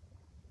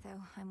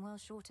 Though I'm well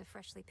short of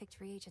freshly picked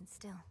reagents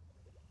still.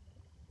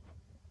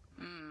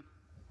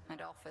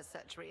 I'd offer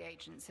such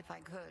reagents if I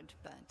could,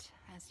 but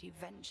as you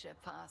venture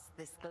past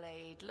this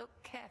glade, look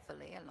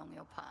carefully along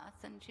your path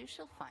and you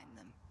shall find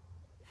them.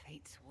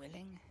 Fate's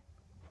willing.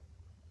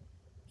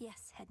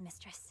 Yes,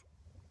 headmistress.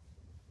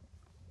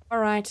 All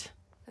right.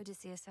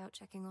 Odysseus out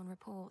checking on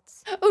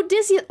reports.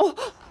 Odysseus. Oh,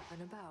 Up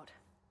and about.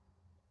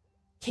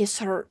 kiss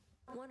her.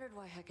 Wondered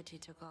why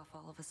Hecate took off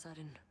all of a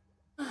sudden.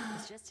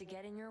 It's just to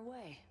get in your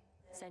way.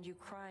 Send you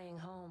crying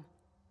home.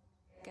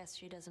 Guess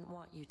she doesn't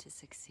want you to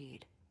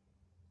succeed.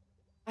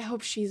 I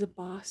hope she's a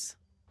boss.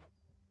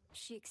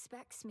 She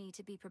expects me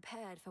to be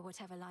prepared for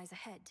whatever lies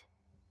ahead.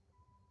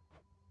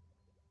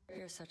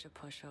 You're such a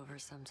pushover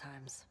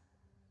sometimes.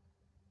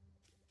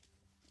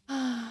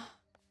 I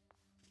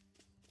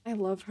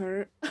love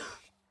her.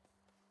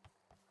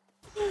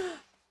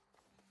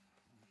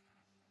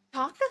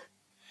 Talk?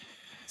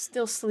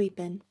 Still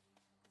sleeping.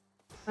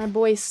 My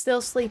boy's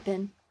still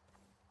sleeping.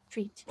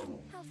 Treat.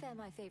 How fare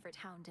my favorite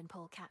hound and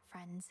polecat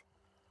friends?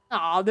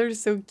 Aw, they're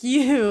so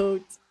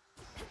cute.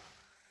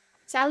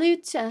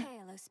 Salute. Hail,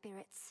 O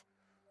spirits.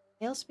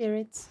 Hail,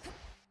 spirits.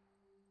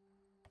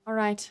 All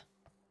right.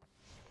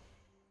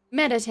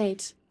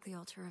 Meditate. The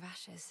altar of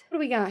ashes. What do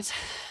we got?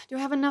 Do I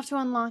have enough to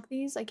unlock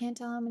these? I can't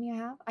tell how many I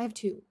have. I have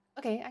 2.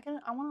 Okay,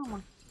 I want to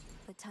unlock.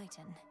 The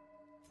Titan.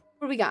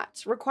 What do we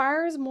got?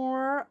 Requires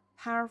more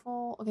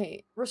powerful.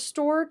 Okay,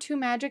 restore 2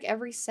 magic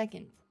every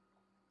second.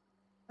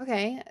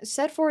 Okay,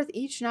 set forth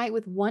each night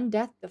with 1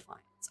 death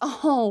defiance.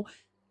 Oh,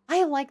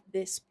 I like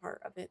this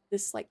part of it.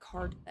 This like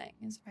card thing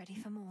is Ready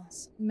for more.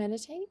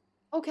 meditate.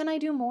 Oh, can I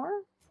do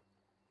more?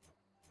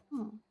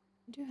 Oh,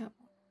 I do have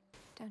more.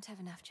 Don't have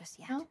enough just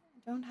yet. No, I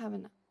don't have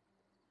enough.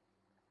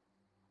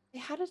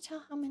 Wait, how to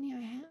tell how many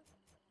I have?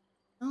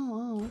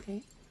 Oh,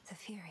 okay. The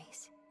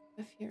Furies.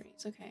 The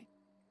Furies, okay.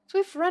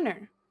 Swift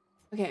Runner.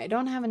 Okay, I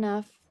don't have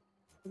enough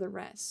for the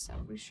rest, so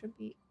we should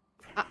be...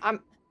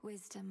 I'm...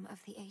 Wisdom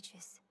of the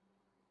Ages.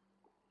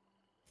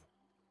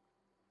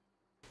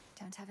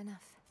 Don't have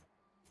enough.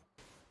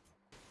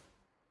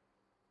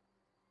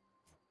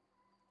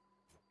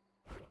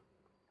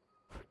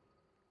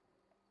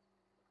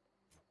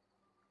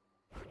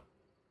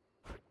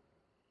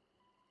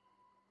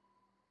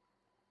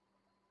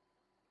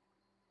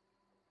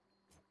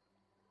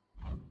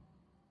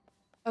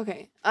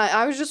 Okay,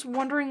 I was just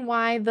wondering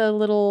why the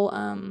little,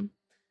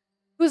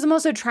 who's the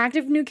most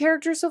attractive new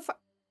character so far?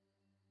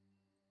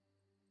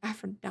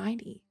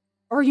 Aphrodite.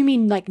 Or you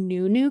mean like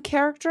new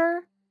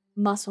character?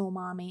 Muscle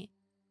Mommy.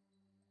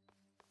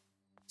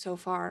 So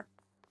far.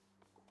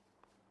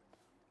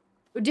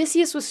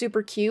 Odysseus was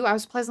super cute. I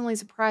was pleasantly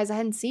surprised. I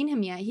hadn't seen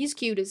him yet. He's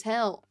cute as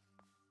hell.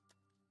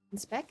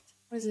 Inspect?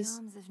 What is this?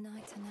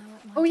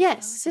 Oh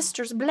yes,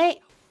 Sisters Blade.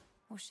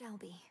 Or shall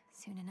be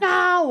soon enough.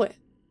 No!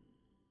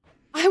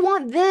 I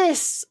want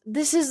this.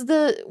 This is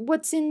the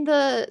what's in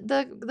the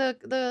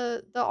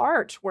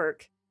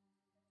artwork.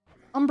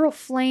 Umbral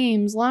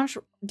flames launch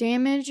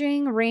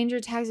damaging range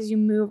attacks as you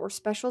move, or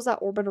specials that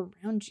orbit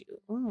around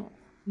you. Oh,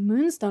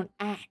 Moonstone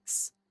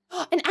axe.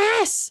 An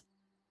ass.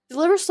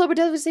 Deliver slow but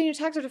devastating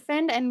attacks or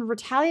defend and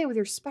retaliate with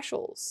your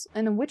specials.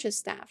 And a witch's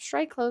staff.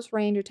 Strike close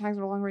range attacks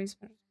or long range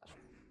specials.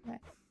 Okay.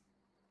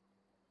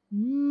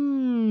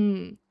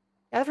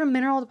 Gather from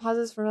mineral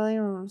deposits for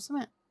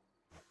cement.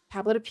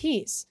 Tablet of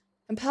Peace.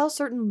 Compel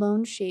certain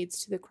lone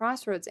shades to the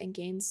crossroads and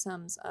gain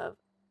sums of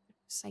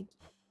psyche.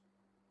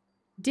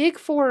 Dig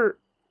for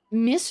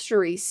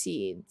mystery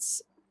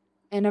seeds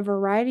and a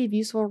variety of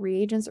useful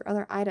reagents or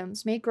other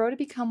items may grow to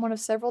become one of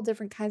several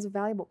different kinds of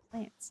valuable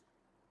plants.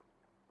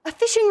 A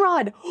fishing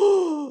rod!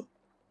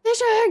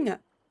 Fishing!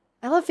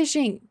 I love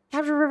fishing.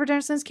 Captured river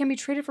denizens can be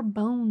traded for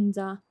bones.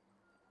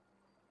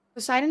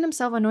 Poseidon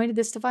himself anointed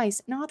this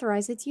device and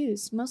authorized its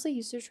use, mostly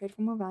used to trade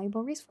for more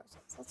valuable resources.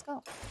 Let's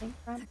go.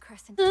 The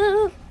crescent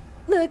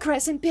the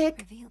crescent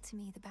pick. Reveal to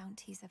me the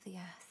bounties of the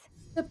earth.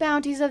 The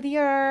bounties of the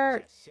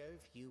earth. Serve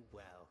you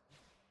well.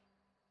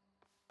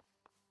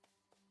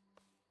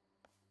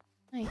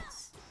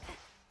 Nice.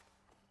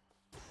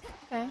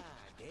 Okay.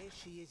 There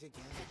she is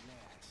again at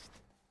last.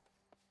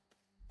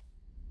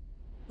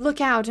 Look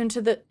out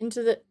into the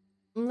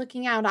I'm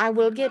looking out. I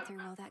will get through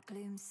all that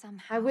gloom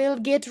somehow. I will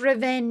get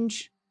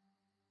revenge.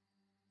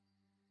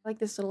 I like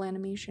this little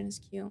animation, it's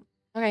cute.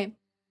 Okay.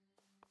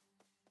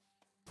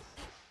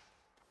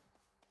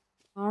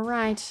 All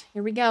right,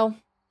 here we go.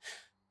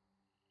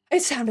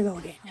 It's time to go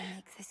again. I'll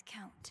make this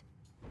count.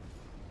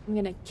 I'm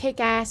gonna kick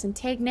ass and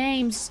take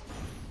names.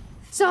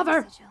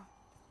 Silver!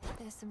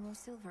 There's some raw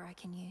silver I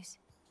can use.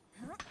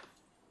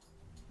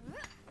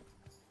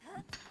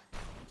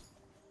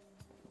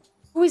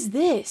 Who is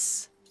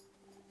this?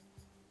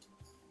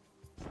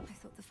 I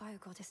thought the fire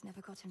goddess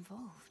never got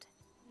involved.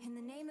 In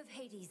the name of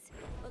Hades,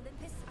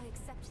 Olympus, I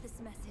accept this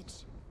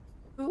message.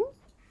 Who?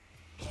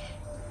 Well,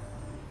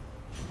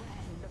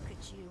 look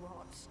at you,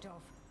 hot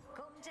stuff.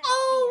 Come to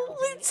Oh,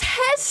 it's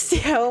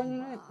Hestia.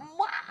 Wow,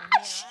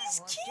 she's I was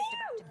cute. just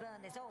about to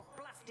burn this whole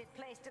blasted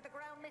place to the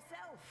ground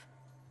myself.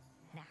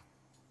 Now,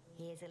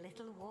 here's a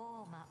little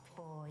warm-up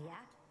for ya.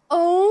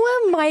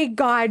 Oh my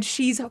god,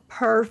 she's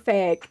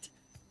perfect.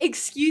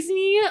 Excuse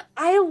me,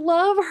 I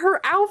love her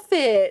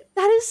outfit.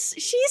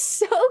 She's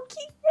so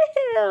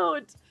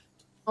cute.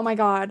 Oh my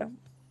god,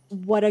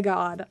 what a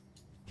god.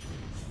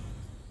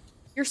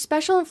 Your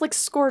special inflicts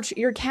scorch.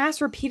 Your cast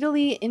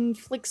repeatedly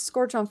inflicts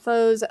scorch on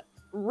foes.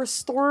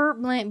 Restore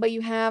blint, but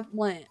you have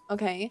blint.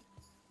 Okay.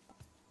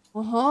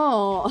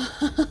 Oh.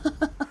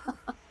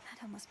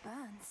 That almost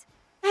burns.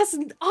 That's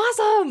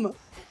awesome.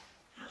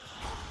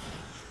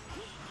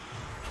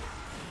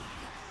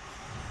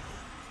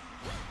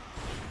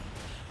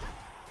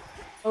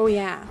 Oh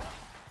yeah.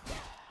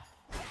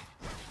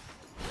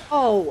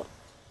 Oh,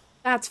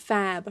 that's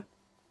fab.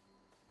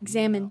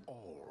 Examine.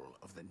 All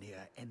of the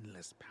near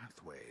endless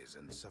pathways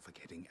and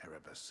suffocating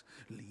Erebus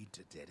lead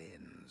to dead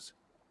ends,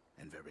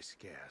 and very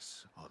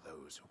scarce are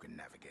those who can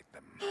navigate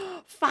them.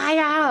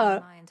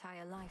 Fire! My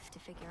entire life to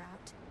figure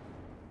out.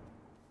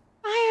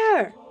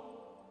 Fire!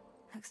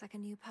 Looks like a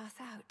new path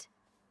out.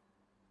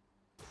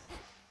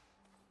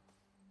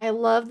 I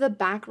love the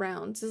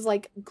background. This is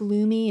like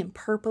gloomy and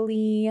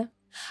purpley.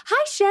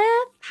 Hi,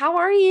 Chef. How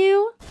are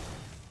you?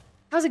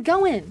 How's it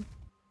going?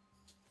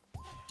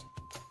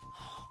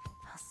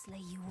 I'll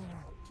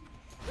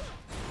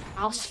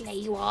I'll slay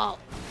you all.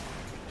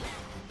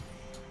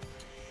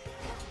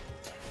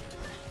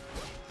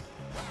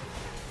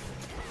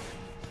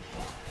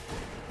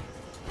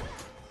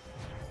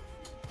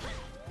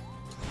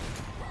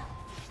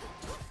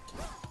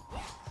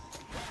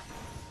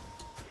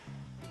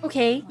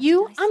 Okay,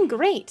 you, I'm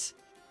great.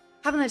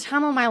 Having the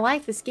time of my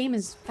life. This game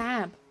is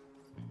fab.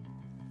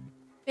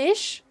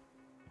 Fish?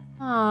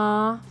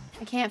 Aw,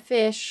 I can't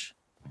fish.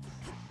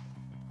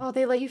 Oh,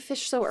 they let you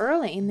fish so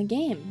early in the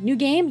game. New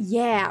game?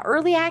 Yeah.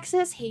 Early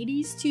access,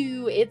 Hades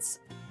 2.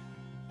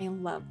 I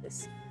love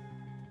this.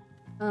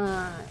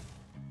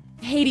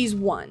 Hades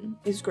 1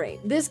 is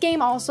great. This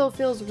game also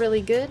feels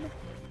really good.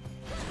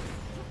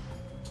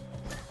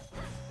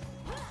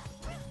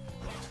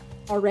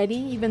 Already,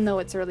 even though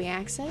it's early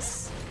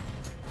access.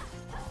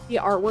 The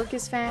artwork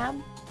is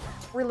fab.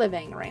 We're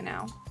living right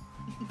now.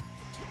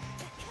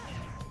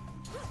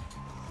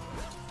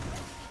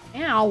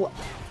 Ow!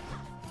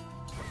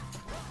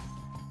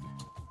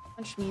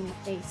 Punch me in the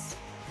face.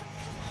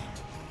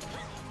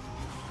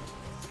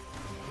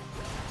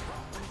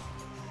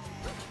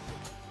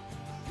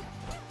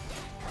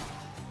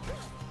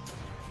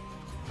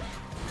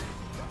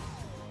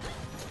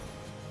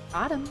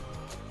 Got him.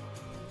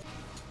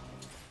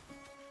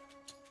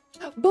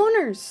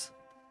 Boners!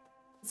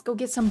 Let's go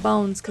get some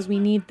bones, because we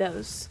need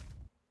those.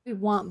 We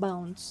want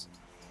bones.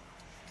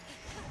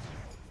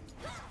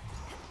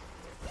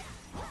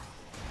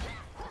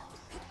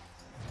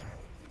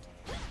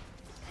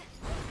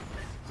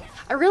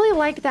 I really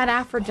liked that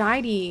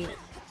Aphrodite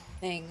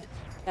thing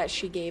that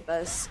she gave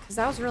us, because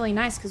that was really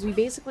nice, because we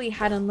basically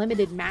had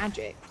unlimited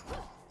magic.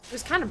 It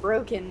was kind of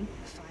broken.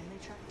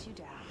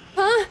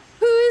 Huh?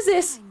 Who is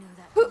this?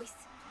 Who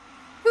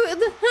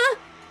the, huh?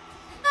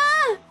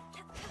 Ah!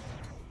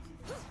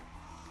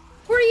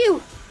 Who are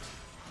you?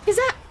 Is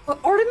that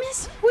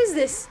Artemis? Who is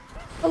this?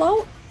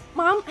 Hello?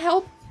 Mom,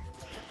 help.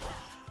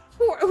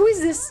 Who is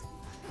this?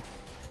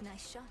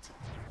 Nice shot.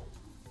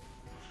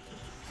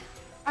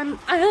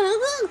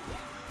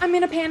 I'm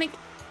in a panic.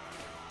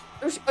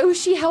 Oh,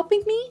 is she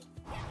helping me?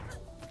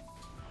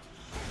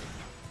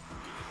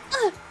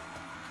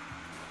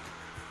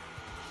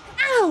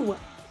 Ow!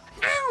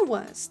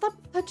 Ow! Stop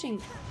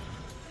touching.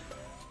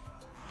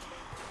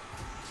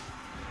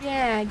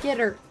 Yeah, get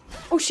her.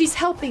 Oh, she's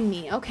helping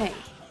me. Okay.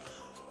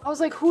 I was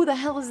like, who the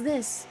hell is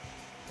this?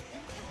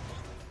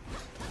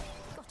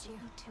 Got you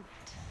to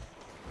it.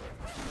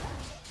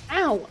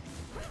 Ow!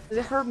 Does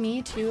it hurt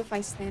me too if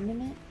I stand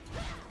in it?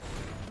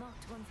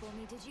 Marked one for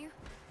me, did you?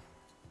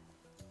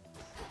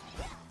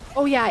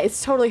 Oh yeah,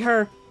 it's totally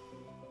her.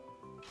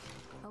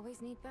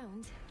 Always need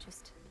bones,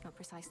 just not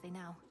precisely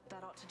now.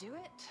 That ought to do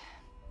it.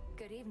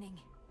 Good evening.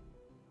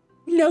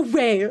 No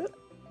way.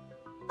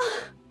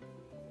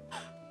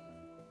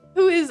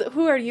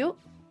 Who are you?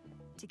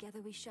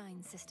 Together we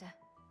shine, sister.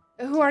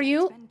 Who are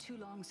you? It's been too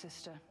long,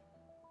 sister.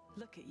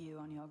 Look at you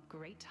on your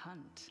great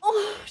hunt.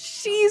 Oh,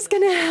 she's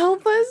gonna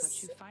help us.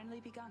 But you've finally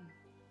begun.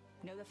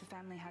 Know that the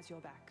family has your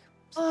back.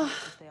 Oh.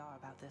 If they are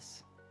about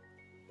this.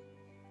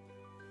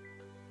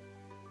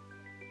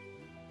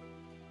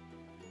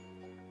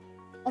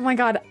 Oh my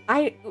god,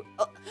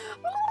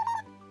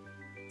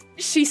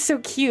 she's so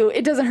cute.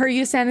 It doesn't hurt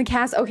you to stand in the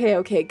cast?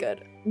 Okay,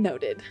 good.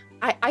 Noted.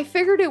 I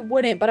figured it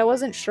wouldn't, but I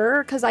wasn't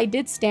sure because I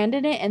did stand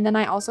in it and then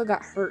I also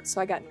got hurt, so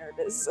I got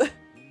nervous.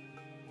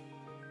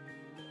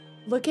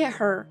 Look at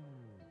her.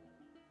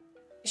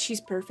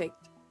 She's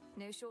perfect.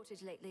 No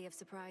shortage lately of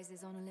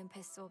surprises on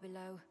Olympus or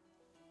below.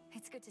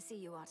 It's good to see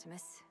you,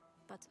 Artemis,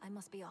 but I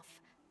must be off.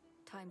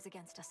 Time's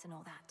against us and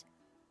all that.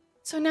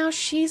 So now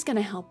she's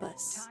gonna help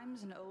us.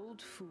 Time's an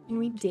old fool. Can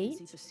we date?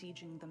 Busy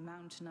besieging the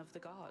mountain of the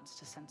gods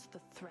to sense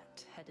the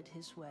threat headed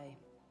his way.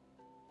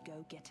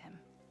 Go get him.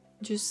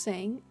 Just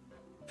saying.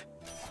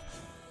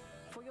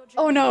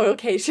 Oh no,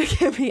 okay,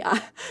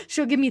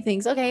 she'll give me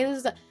things. Okay,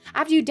 this is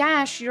after you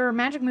dash, your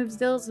magic move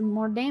deals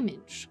more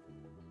damage.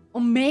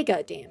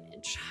 Omega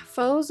damage.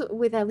 Foes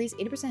with at least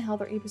 80% health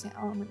or 80%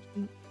 armor.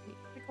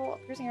 Critical,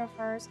 piercing arrow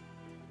fires.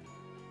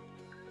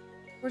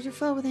 Where's your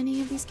foe with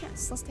any of these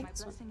casts? Let's take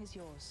this one. My blessing is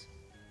yours.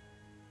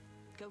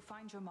 Go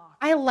find your mark.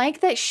 I like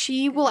that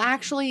she will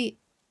actually...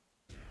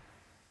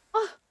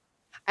 Oh,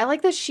 I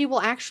like that she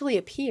will actually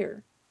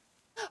appear.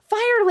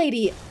 Fire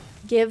lady!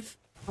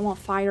 I want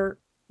fire.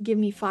 Give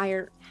me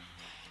fire.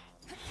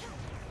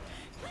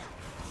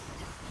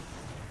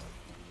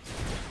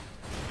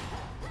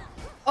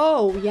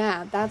 Oh,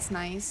 yeah, that's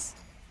nice.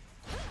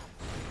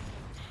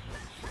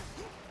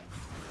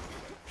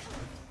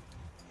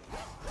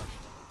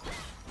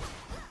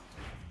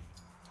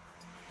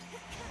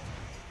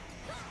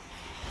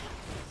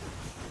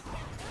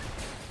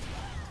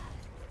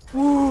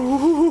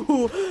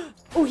 Ooh.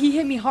 Oh, he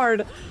hit me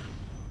hard.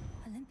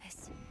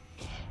 Olympus.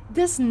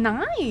 That's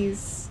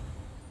nice.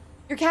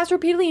 Your cast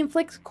repeatedly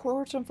inflicts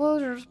scorch on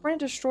foes. Your sprint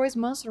destroys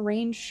most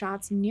ranged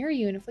shots near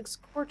you and inflicts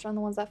scorch on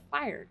the ones that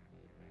fired.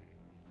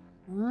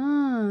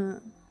 Ah.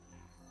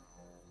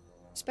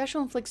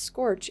 Special inflicts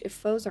scorch if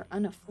foes are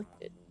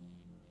unafflicted.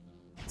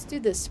 Let's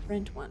do this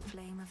sprint one.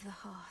 Flame of the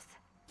hearth.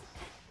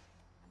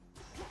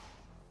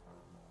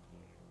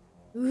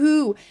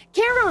 Ooh,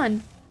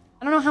 Charon!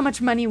 I don't know how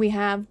much money we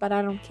have, but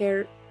I don't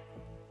care.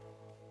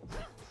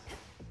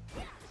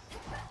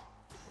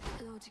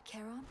 Lord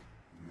Charon?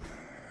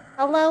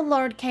 Hello,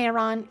 Lord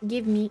Charon.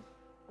 Give me.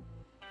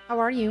 How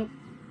are you?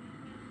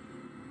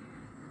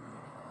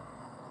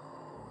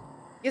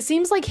 It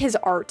seems like his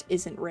art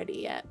isn't ready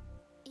yet.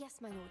 Yes,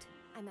 my lord.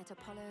 I met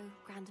Apollo,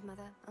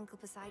 Grandmother, Uncle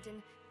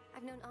Poseidon.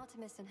 I've known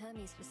Artemis and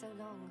Hermes for so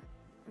long.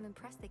 I'm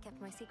impressed they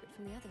kept my secret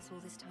from the others all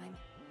this time.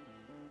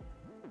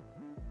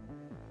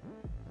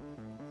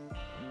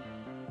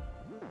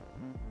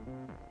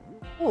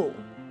 Oh.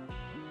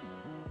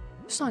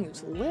 This song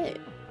is lit.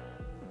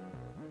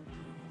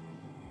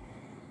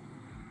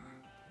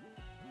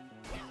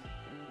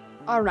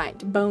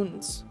 Alright,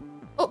 bones.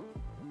 Oh!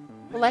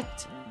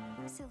 Collect.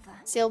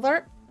 Silver.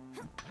 Silver.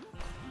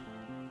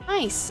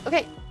 Nice.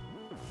 Okay.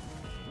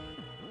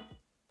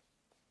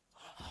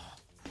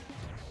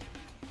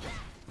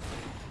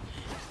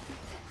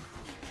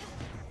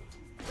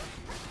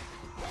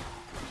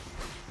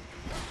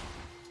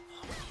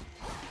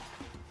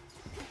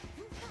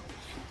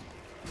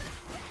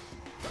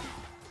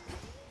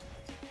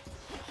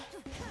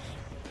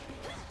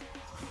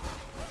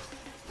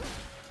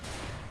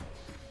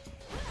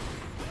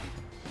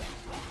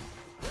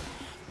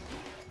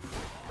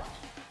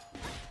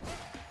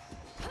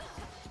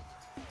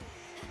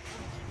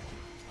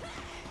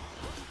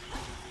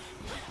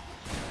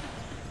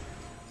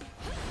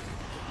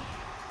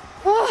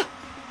 Oh!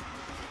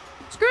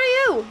 Screw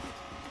you!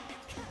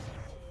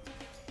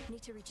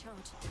 Need to recharge.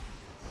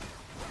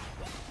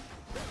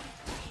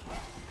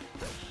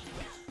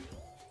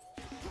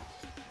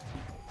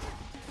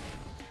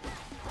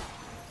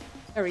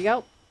 There we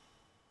go.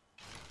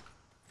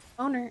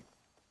 Owner.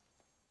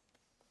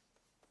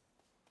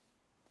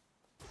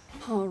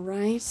 All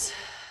right.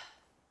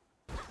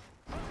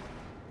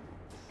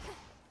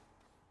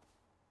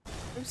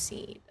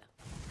 Proceed.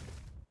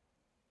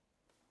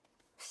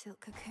 Silk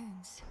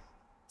cocoons.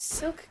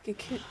 Silk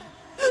cocoon.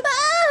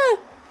 Ah!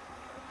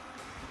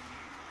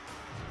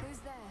 Who's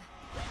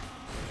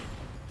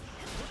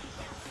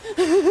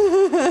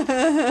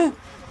there?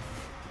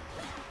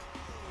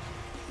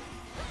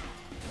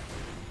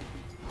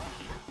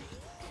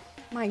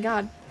 My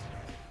God.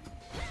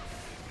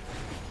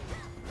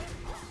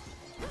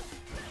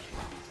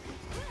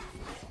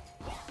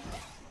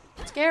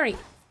 Scary.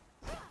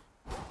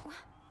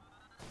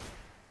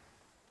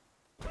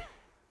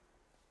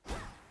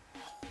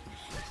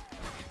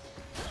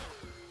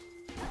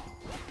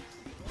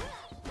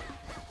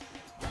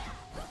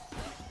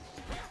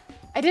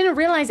 I didn't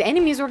realize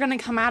enemies were gonna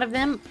come out of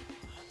them.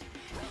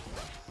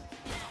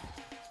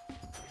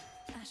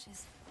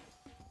 Ashes.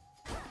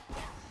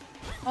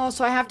 Oh,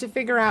 so I have to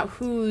figure out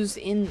who's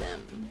in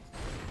them.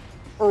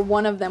 Or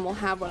one of them will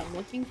have what I'm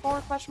looking for,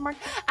 question mark.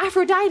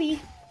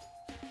 Aphrodite!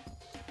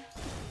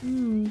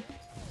 Hmm.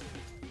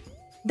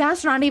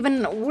 That's not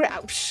even...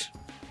 Ouch.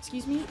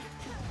 Excuse me?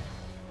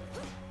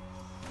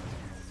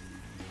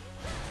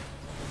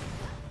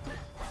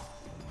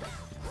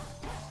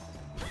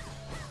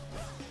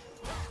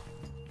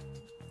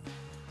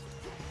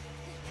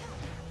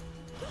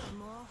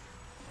 More.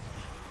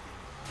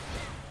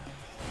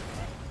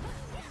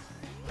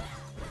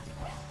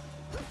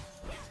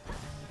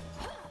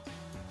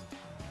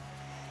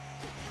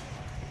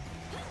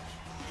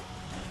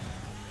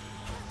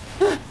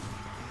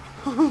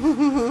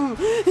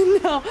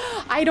 No,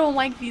 I don't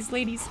like these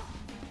ladies.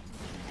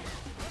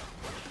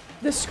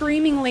 The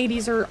screaming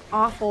ladies are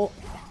awful.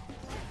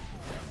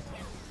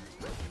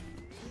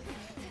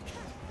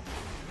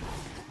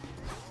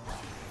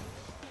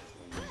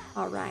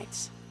 All right.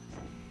 This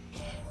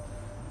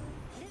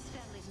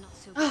family's not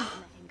so good at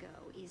letting go,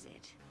 is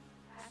it?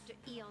 After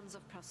eons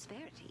of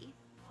prosperity,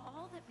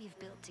 all that we've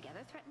built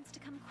together threatens to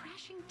come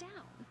crashing down,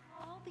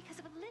 all because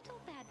of a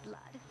little bad blood.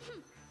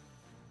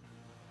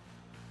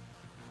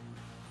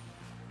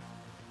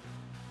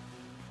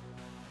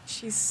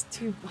 She's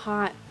too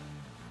hot.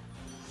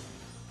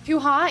 Too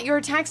hot? Your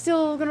attack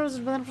still goes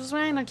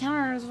the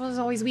counter was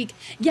always weak.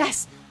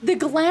 Yes, the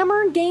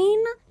glamour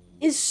gain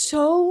is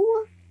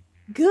so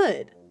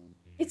good.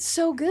 It's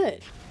so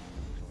good.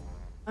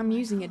 I'm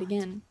using it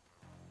again.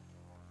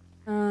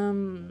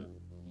 We're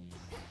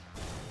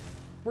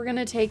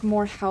gonna take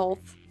more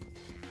health.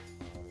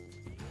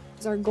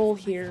 Is our goal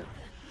here.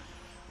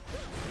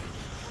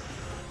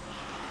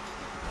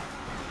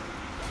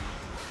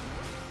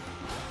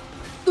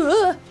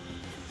 Ugh!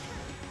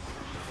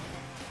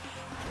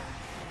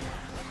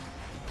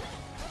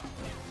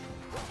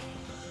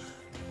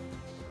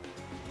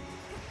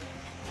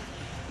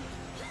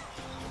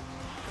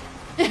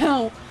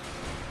 Ow.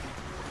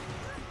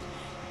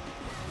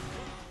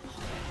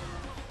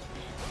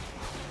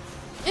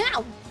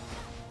 Ow!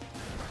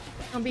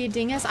 Don't be a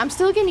dingus. I'm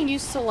still getting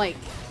used to, like,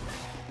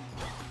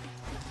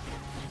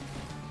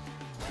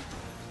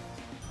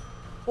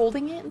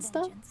 holding it and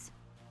stuff.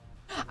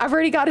 I've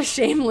already got a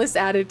shameless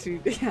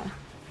attitude. Yeah.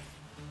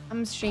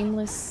 I'm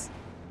shameless.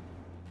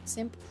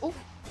 Simp. Oh.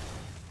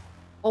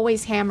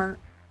 Always hammer.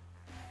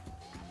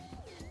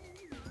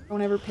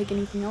 Don't ever pick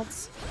anything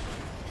else.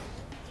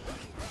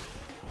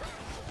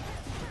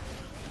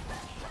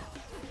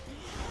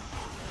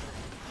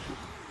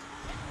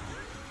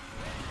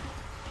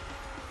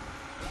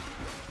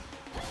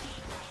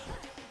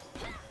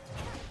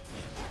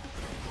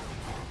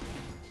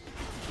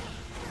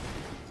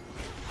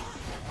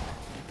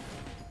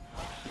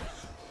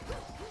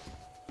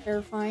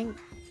 Terrifying.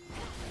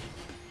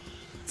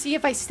 See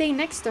if I stay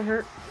next to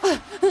her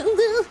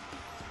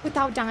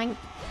without dying.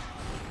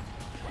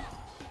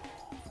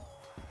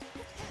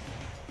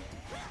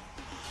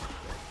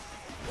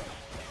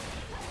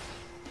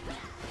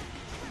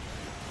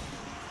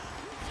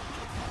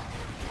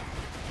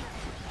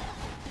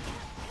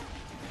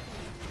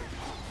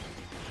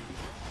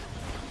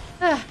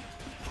 Ah.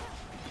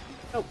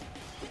 Oh.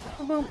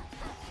 Boom, boom.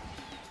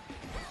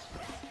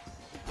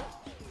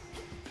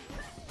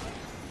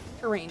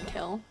 Terrain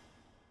kill.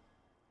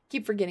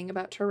 Keep forgetting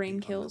about terrain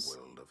kills.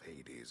 The world of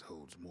Hades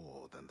holds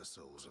more than the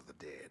souls of the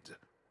dead.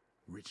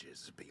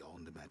 Riches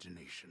beyond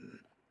imagination.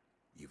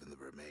 Even the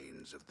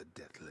remains of the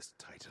deathless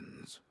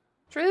titans.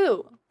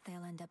 True.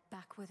 They'll end up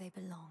back where they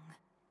belong.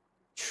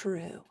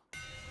 True.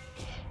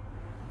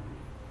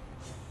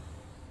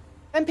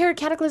 Vampiric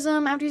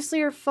Cataclysm. After you slay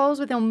your foes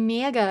with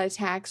Omega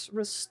attacks,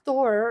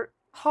 restore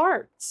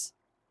hearts.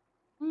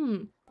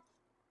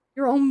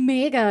 Your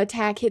Omega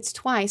attack hits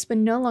twice, but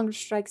no longer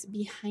strikes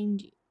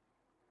behind you.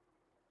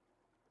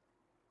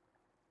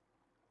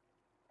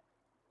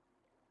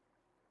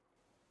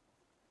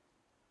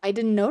 I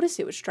didn't notice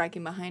it was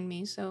striking behind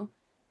me, so...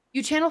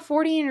 You channel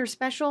 40 in your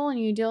special and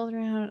you deal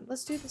 300...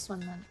 Let's do this one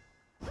then.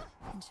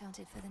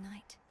 Enchanted for the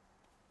night.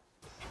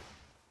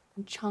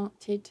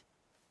 Enchanted.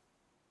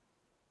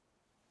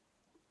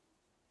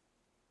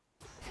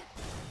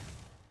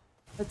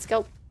 Let's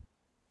go.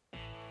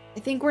 I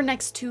think we're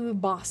next to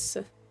boss.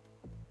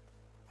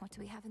 What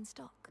do we have in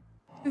stock?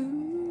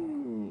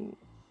 Ooh.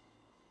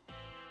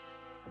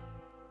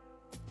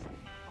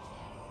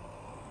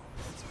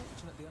 It's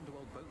fortunate the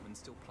underworld boatman's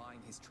still plying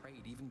his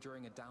trade even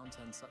during a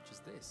downturn such as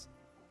this.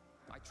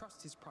 I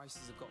trust his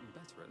prices have gotten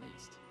better at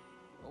least.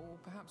 Or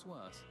perhaps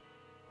worse.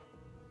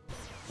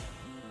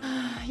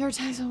 Your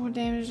attacks are more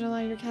damage to allow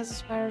your cast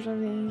spiders over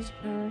the enemy's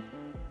power.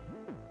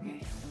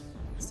 Okay.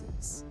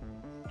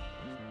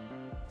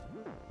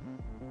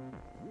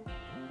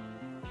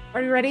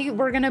 Are you ready?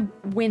 We're gonna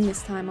win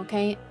this time,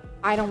 okay?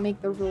 I don't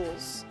make the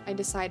rules. I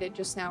decided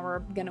just now we're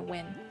gonna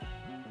win.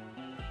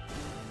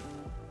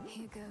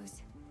 Here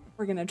goes.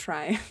 We're gonna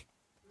try.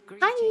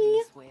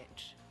 Greetings,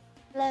 witch.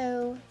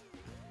 Hello.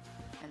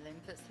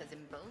 Olympus has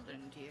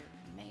emboldened you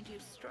and made you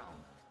strong.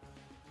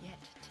 Yet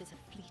 'tis a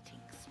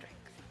fleeting strength.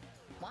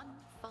 One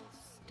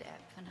false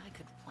step and I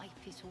could wipe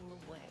it all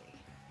away.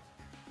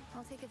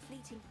 I'll take a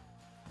fleeting.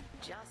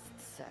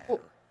 Just so. Oh,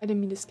 I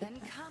didn't mean to skip Then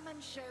that. come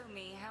and show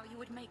me how you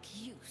would make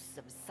use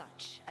of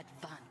such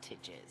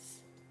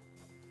advantages.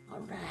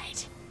 All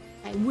right,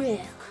 I will.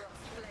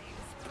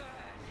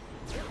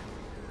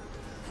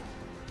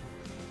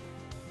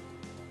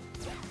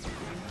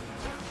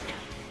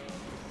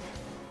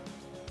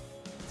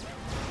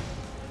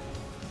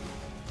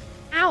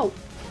 Ow!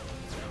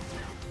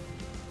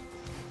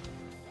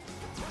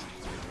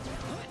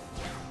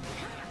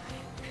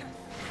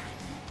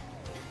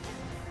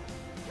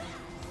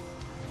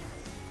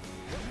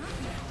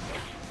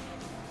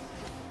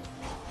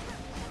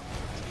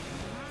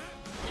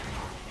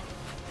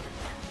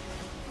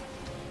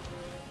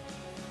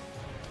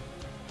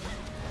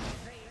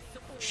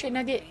 Shit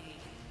nugget.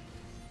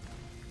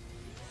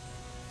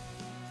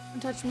 Don't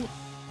touch me.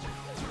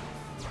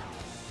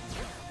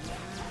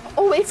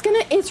 Oh,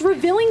 it's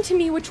revealing to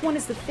me which one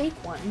is the fake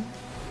one.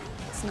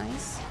 That's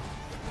nice.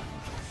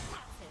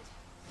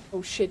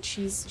 Oh shit,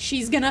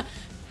 she's gonna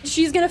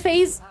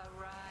phase.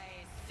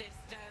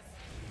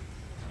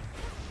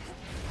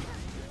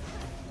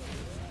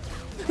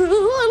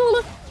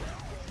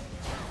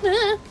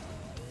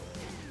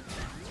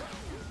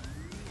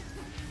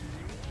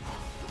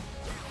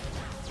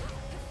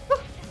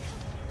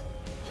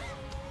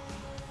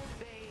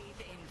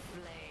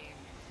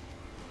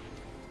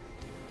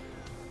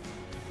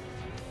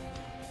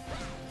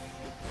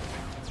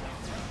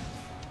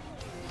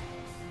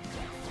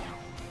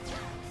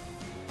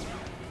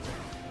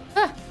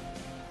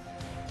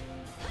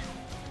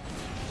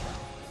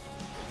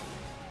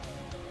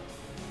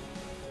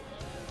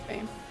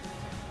 Okay.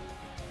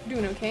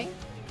 Doing okay.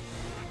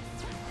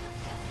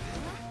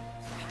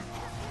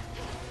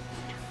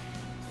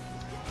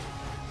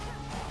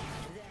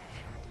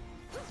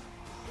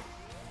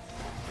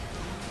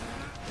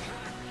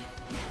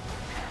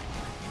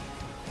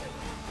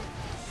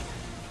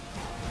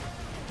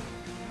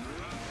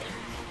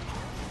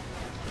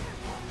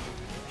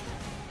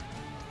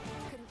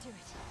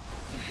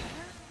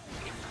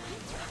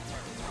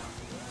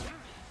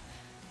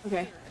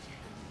 Okay.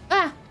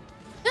 Ah!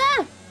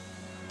 Ah!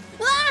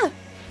 Ah!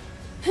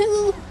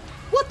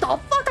 What the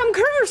fuck? I'm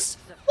cursed!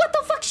 What the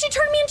fuck? She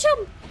turned me into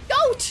a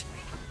goat!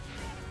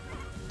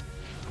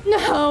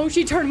 No,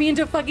 she turned me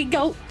into a fucking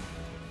goat.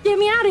 Get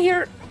me out of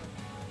here.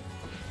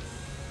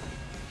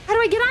 How do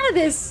I get out of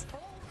this?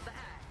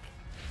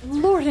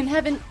 Lord in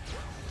heaven.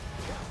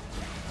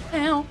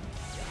 Ow.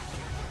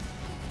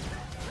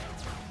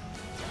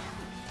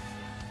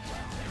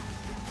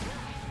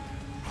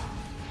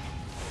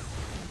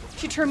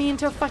 She turned me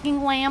into a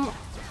fucking lamb.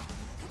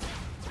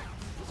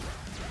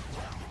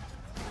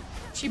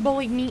 She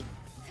bullied me.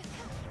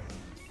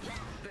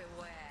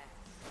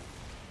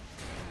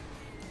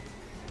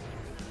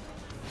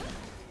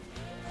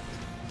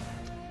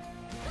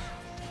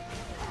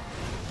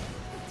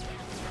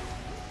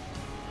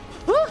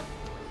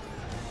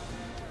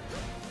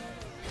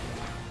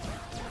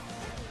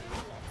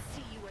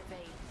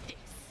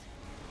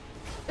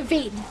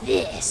 Evade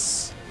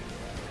this!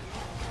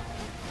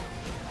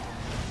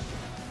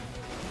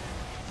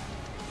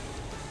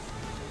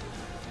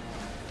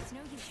 It's no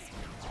use.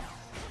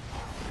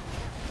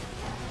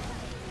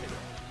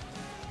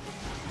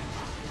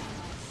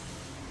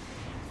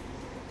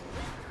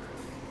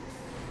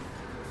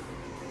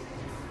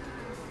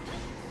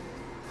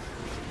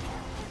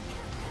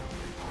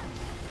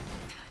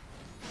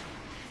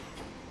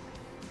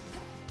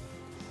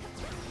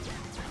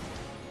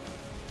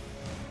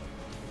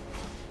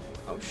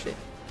 Oh shit.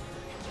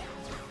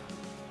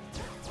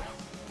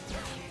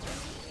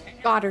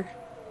 Got her.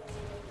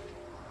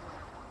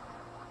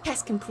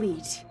 Task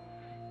complete.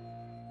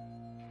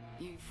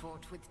 You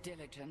fought with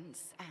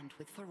diligence and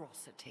with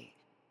ferocity.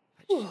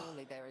 But Whew.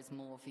 surely there is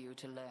more for you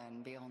to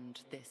learn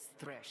beyond this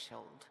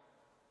threshold.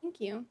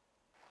 Thank you.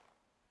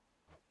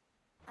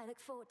 I look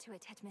forward to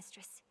it,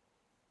 Headmistress.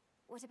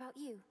 What about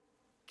you?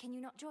 Can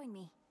you not join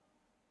me?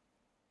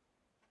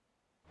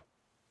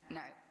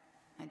 No,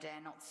 I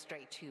dare not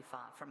stray too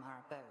far from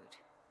our abode.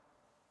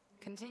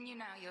 Continue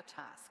now your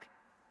task.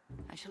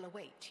 I shall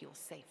await your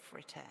safe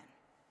return.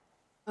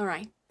 All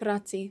right,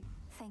 grazie.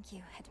 Thank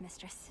you,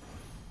 Headmistress.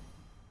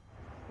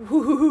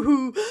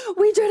 Ooh,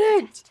 we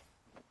did it!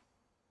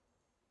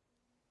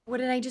 What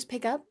did I just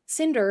pick up?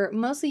 Cinder,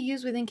 mostly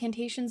used with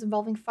incantations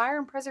involving fire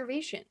and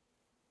preservation.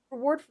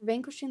 Reward for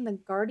vanquishing the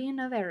Guardian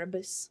of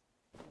Erebus.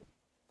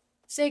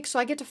 Sick, so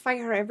I get to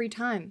fight her every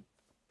time.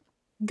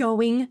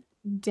 Going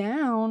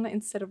down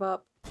instead of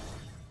up.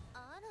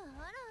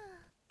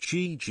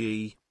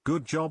 GG,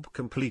 good job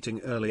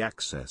completing early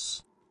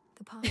access.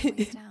 The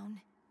pathway's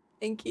down.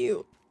 Thank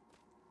you.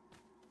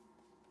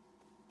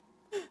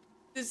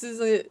 This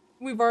is it.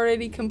 We've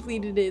already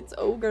completed it. It's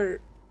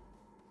ogre.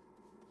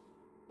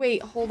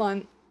 Wait, hold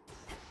on.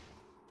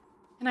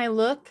 Can I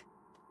look?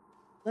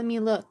 Let me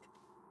look.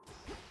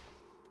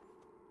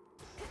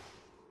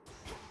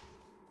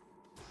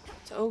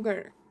 It's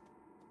ogre.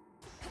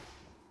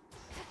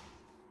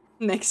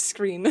 Next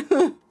screen.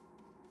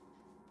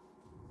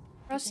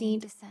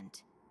 Proceed.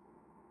 Descent.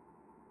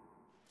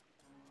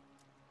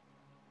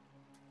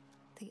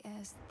 The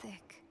air's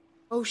thick.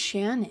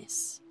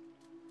 Oceanus.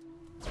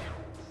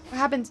 What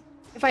happens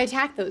if I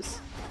attack those?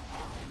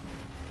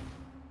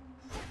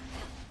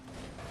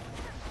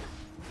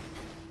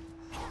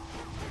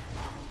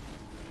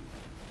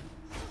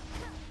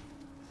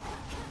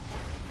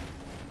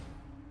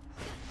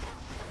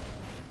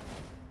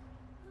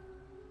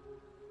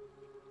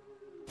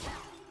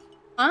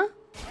 Huh?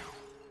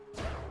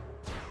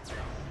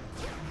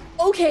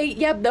 Okay,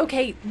 yep,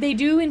 okay. They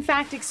do in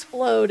fact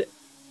explode.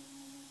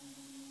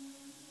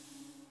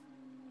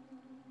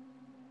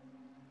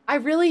 I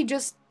really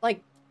just,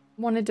 like,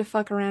 wanted to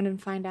fuck around and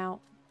find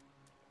out.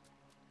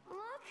 Look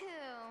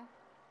who.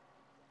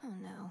 Oh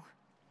no.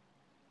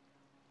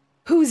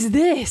 Who's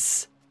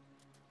this?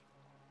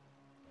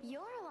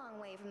 You're a long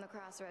way from the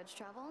crossroads,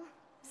 Trouble.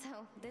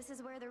 So this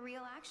is where the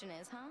real action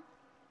is, huh?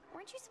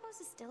 Weren't you supposed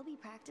to still be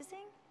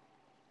practicing?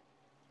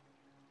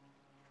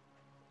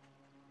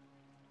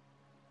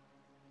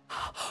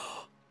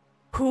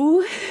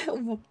 Who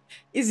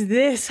is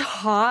this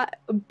hot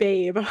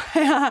babe?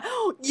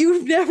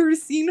 You've never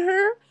seen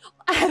her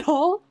at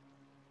all?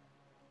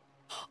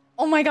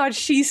 Oh my god,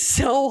 she's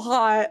so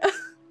hot.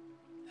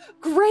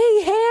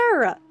 Gray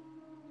hair.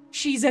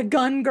 She's a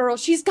gun girl.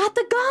 She's got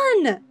the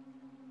gun.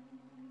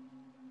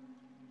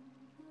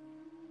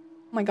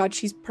 Oh my god,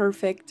 she's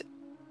perfect.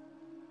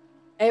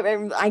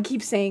 I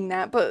keep saying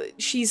that, but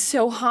she's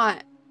so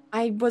hot.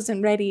 I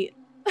wasn't ready.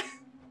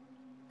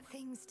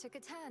 Things took a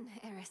turn,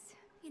 Eris.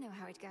 You know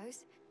how it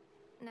goes.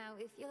 Now,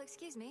 if you'll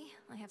excuse me,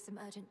 I have some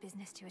urgent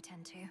business to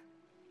attend to.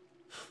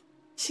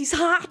 She's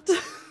hot.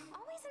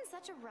 Always in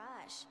such a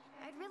rush.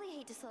 I'd really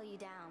hate to slow you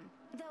down.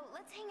 Though,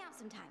 let's hang out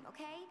sometime,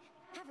 okay?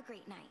 Have a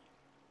great night.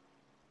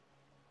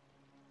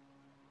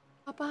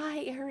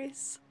 Bye-bye,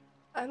 Eris.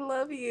 I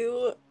love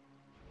you.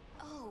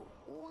 Oh,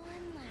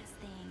 one last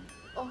thing.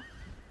 Oh.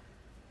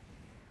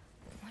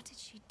 What did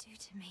she do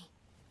to me?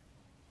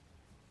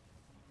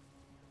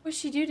 What did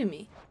she do to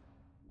me?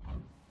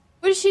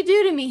 What did she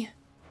do to me?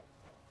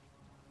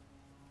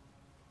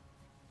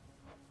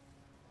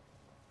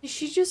 Did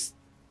she just...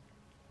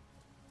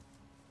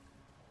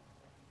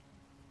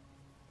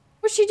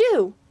 What'd she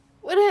do?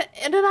 What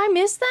did I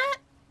miss that?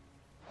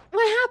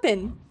 What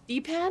happened?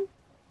 D-pad?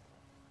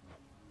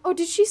 Oh,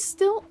 did she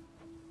still...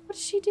 What did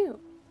she do?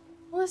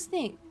 Well, let's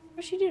think. What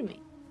did she do to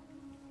me?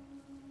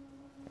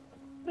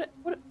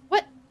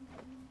 What?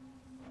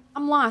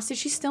 I'm lost. Did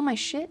she steal my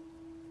shit?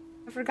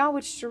 I forgot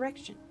which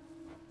direction.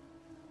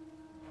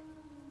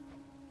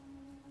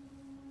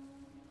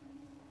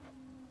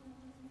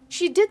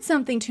 She did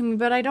something to me,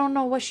 but I don't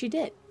know what she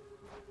did.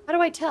 How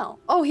do I tell?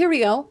 Oh, here we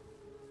go.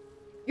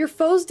 Your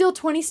foes deal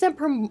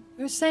 27%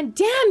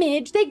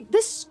 damage.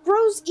 This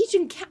grows each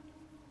encounter.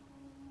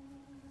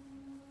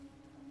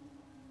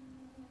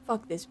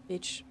 Fuck this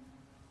bitch.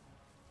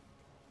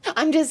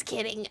 I'm just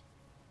kidding.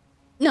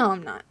 No,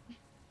 I'm not.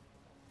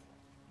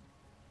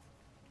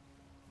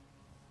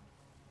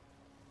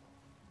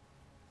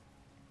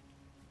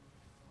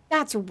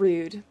 That's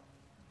rude.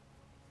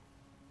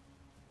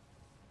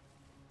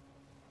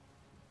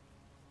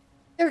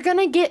 They're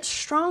gonna get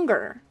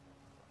stronger.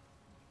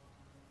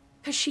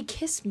 'Cause she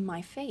kissed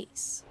my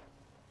face.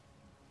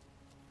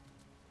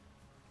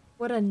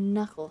 What a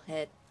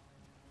knucklehead.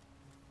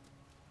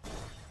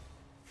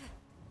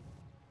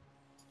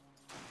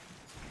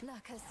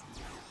 Lurkers.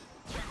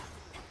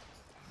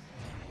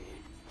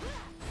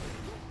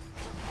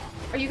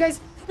 Are you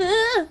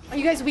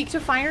guys weak to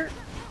fire?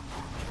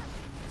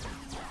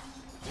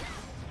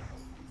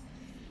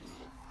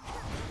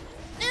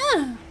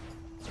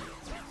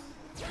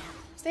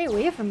 Stay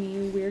away from me,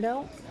 you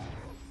weirdo.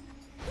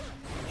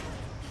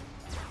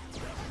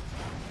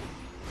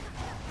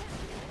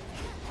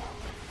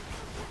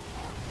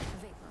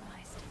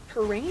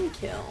 Terrain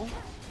kill?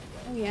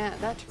 Oh yeah,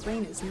 that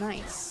terrain is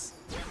nice.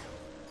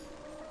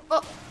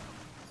 Oh!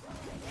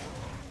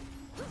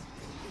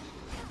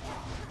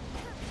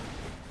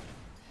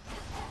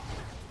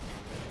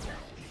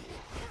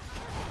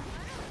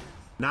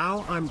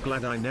 Now I'm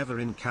glad I never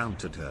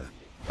encountered her.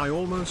 I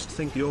almost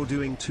think you're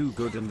doing too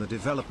good and the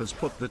developers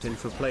put that in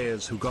for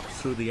players who got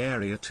through the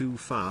area too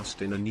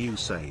fast in a new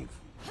save.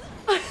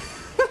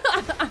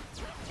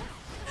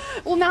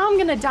 Well, now I'm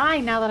gonna die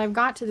now that I've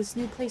got to this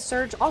new place,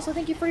 Surge. Also,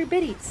 thank you for your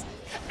biddies.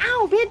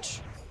 Ow, bitch!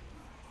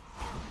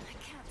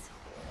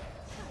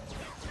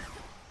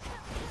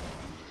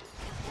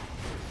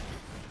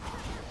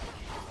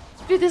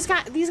 Dude,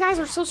 these guys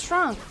are so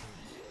strong.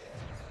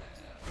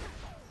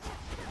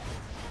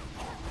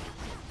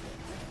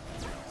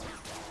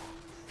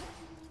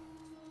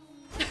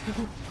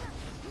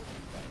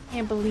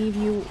 Can't believe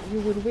you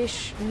would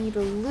wish me to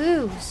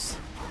lose.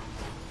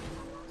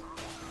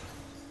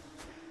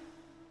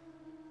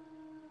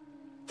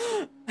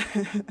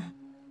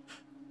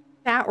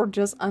 That or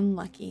just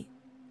unlucky.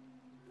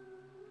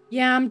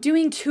 Yeah, I'm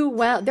doing too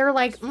well. They're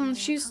like,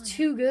 she's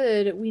too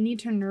good. We need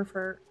to nerf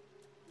her.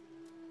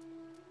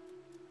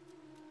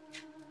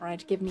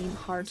 Alright, give me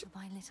heart.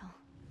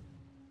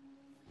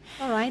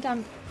 Alright,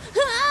 I'm...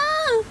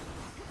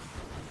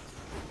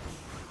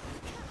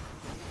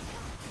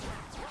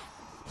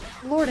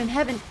 Lord in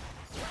heaven.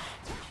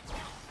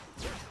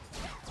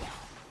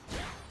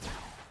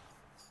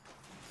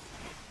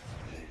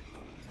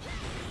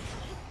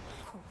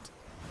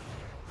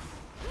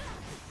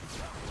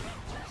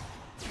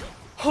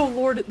 Oh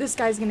Lord, this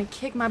guy's gonna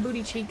kick my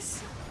booty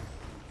cheeks.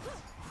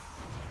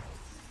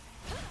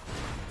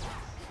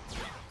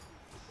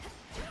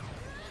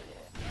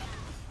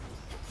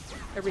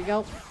 There we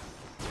go.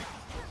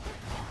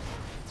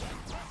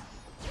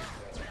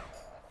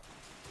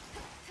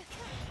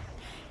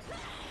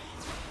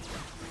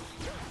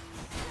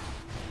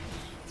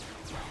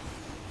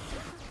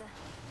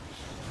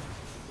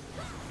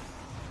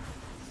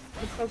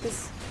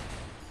 Focus.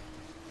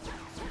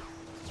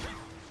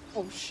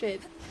 Oh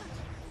shit.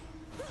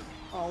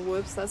 Oh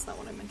whoops, that's not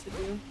what I meant to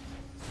do.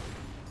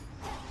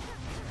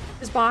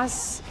 This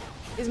boss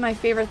is my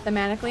favorite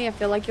thematically. I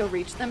feel like you'll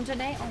reach them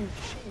today. Oh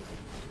shit.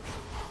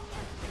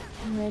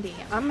 I'm ready.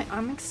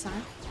 I'm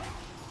excited.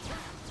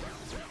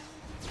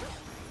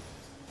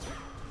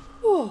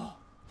 Oh.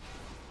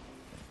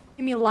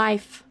 Give me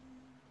life.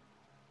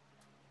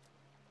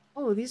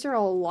 Oh, these are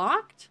all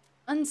locked?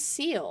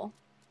 Unseal.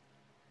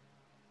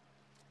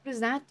 What does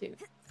that do?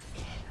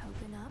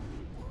 Open up.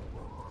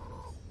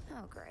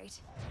 Oh, great.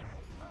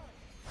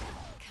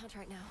 Count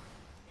right now.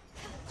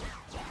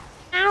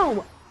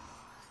 Ow!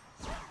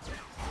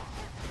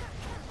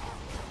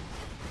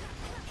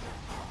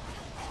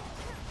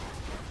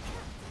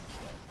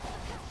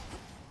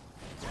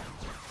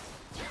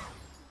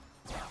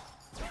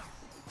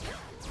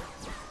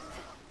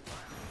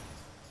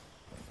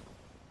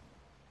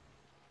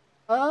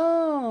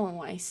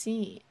 Oh, I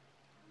see.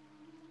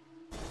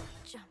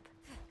 Jump.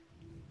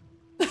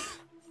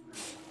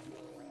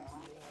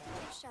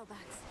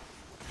 Shellbacks.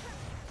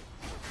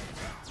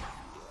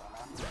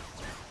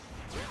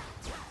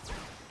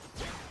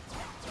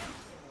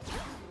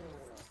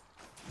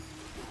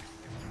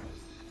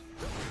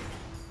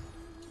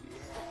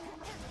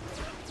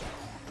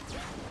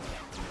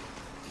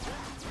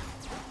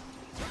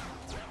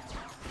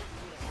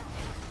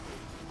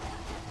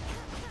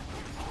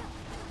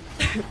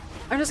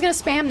 I'm just gonna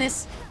spam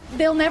this.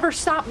 They'll never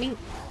stop me.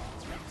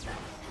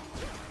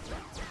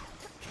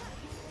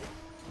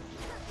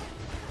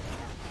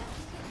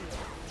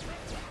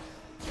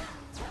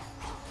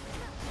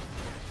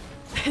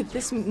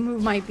 This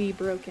move might be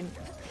broken.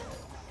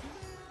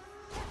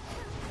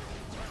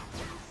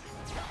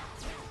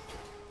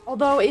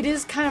 Although it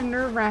is kind of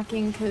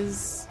nerve-wracking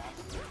because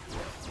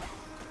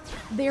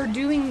they're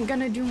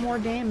gonna do more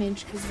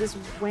damage because this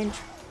wench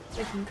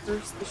freaking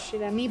cursed the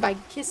shit at me by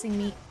kissing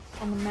me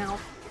on the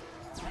mouth.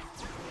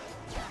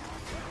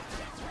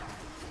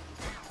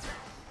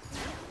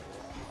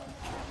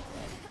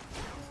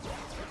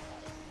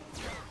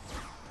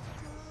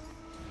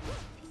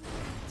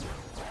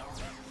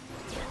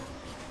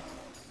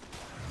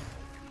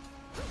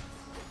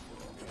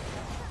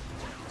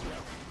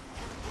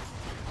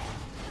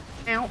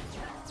 Ow.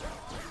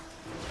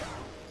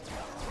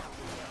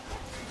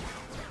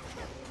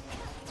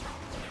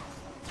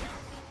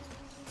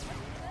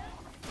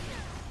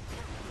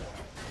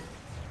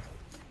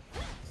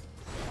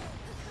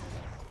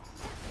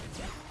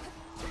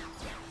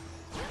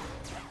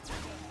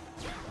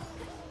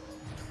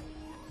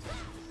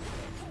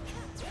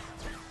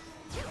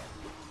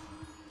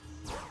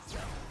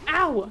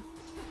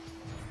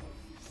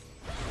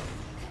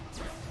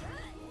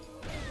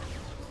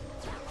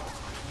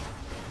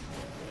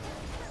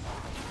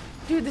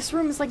 Dude, this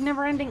room is like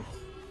never ending.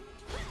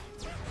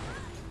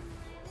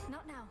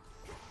 Not now.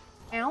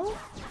 Ow.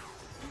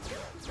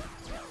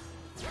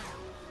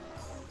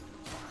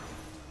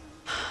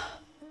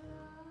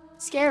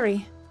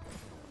 Scary.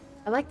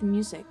 I like the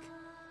music.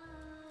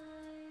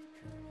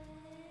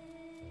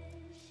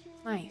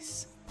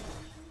 Nice.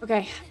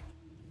 Okay.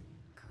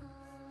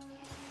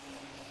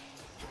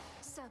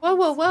 Whoa,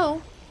 whoa,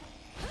 whoa.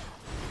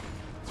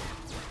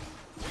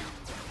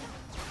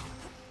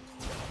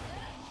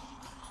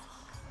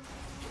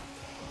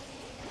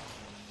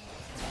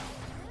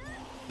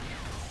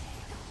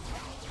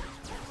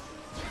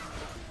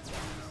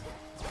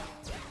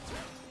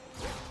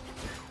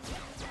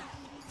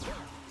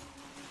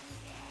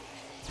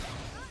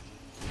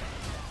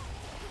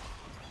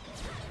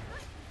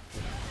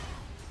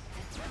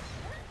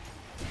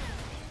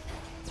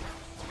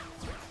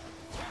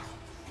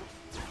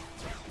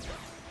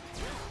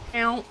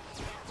 Ow.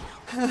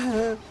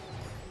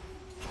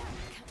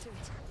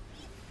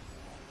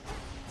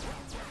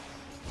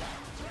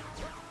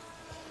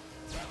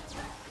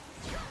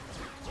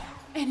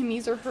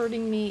 Enemies are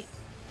hurting me.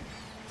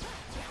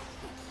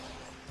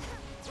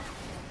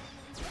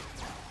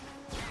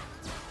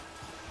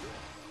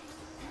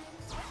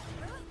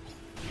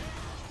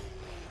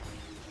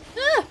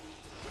 Ah!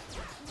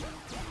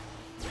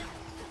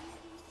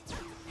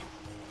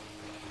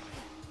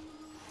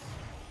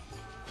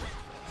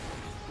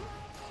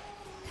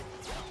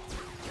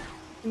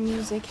 The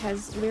music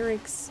has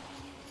lyrics.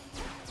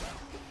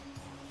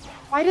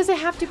 Why does it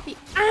have to be—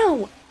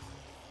 ow!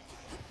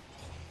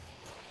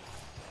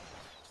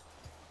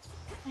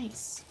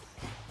 Nice.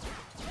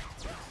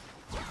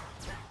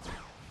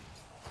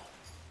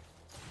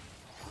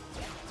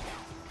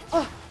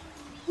 Oh,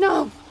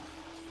 no!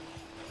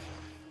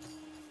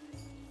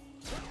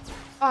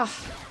 Ah,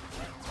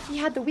 he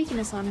had the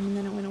weakness on him and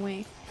then it went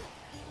away.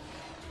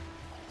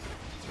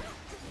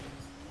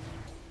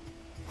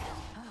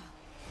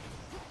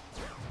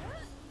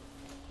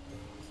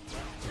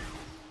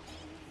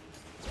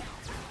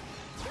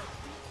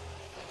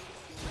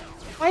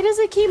 Why does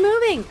it keep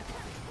moving?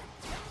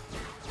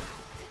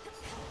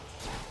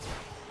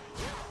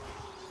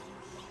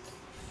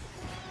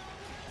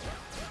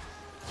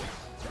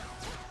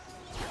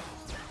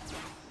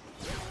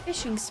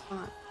 Fishing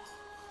spot.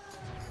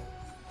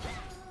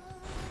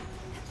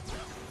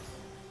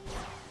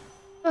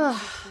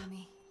 Ugh.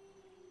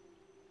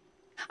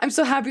 I'm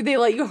so happy they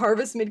let you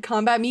harvest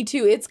mid-combat. Me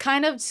too. It's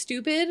kind of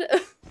stupid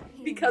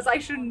because I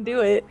shouldn't do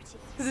it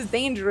because it's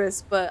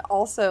dangerous, but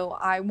also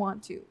I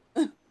want to.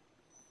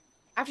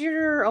 After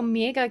your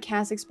Omega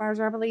cast expires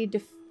rapidly,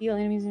 defeat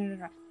enemies.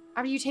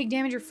 After you take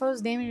damage, your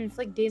foes damage and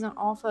inflict daze on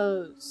all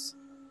foes.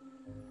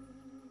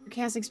 Your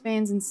cast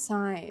expands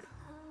inside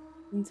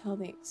until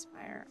they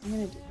expire. I'm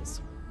gonna do this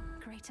one.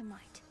 Greater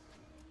might.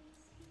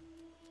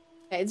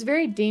 Yeah, it's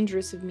very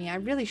dangerous of me. I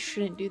really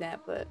shouldn't do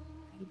that, but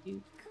I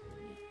do.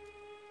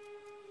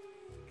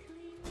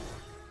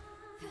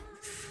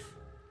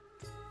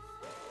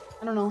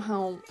 I don't know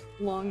how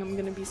long I'm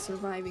gonna be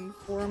surviving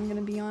for, I'm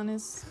gonna be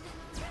honest.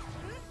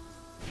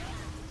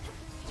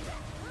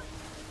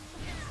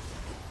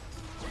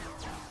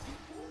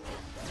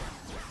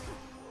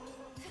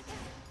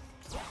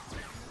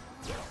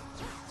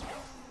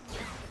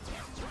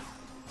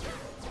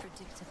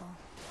 Predictable.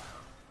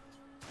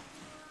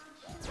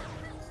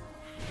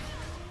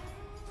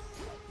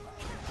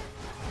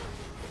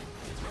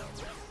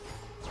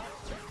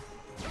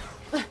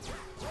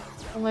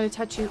 Don't let it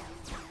touch you.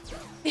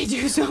 They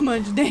do so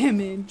much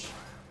damage.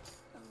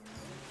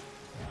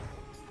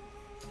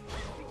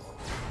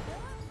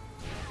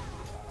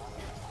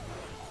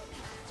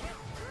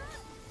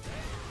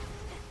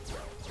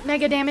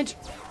 Mega damage.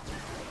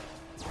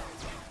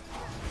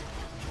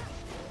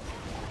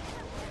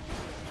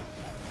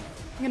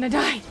 I'm gonna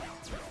die.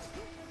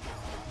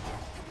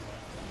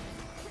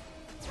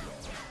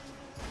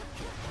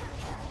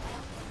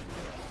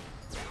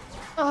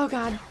 Oh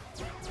god.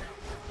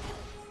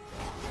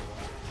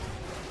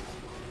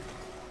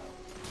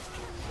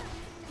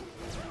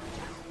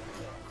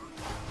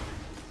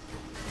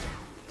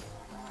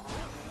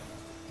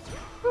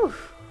 Whew.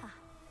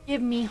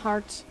 Give me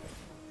heart.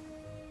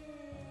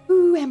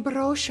 Ooh,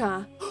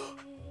 Ambrosia.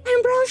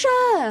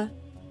 Ambrosia!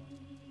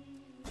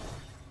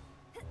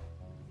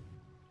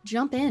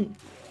 Jump in.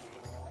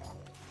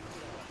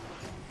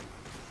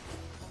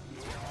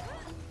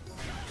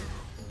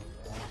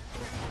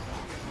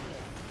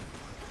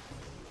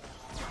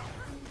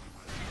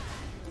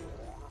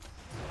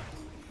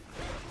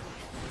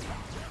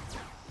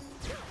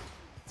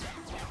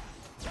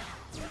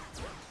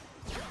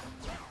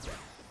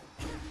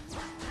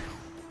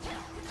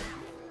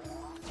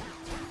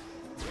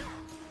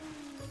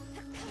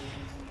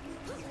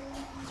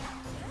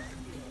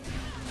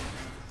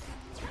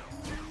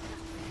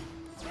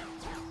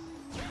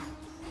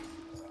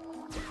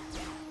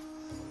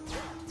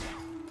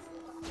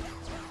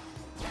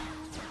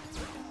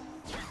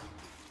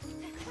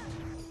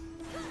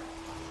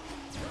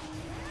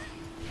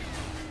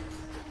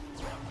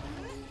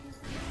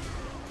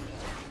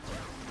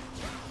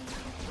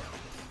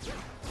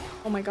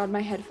 Oh my god,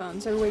 my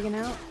headphones are wigging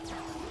out.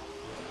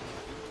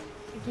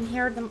 I can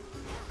hear them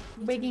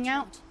wigging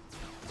out.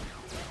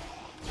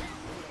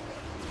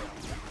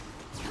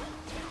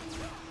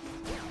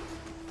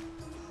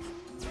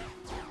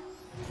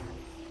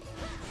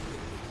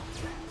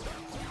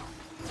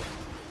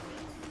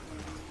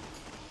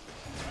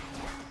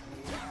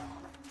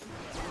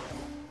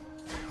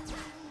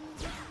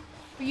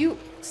 Will you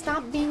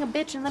stop being a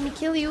bitch and let me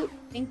kill you?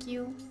 Thank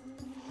you.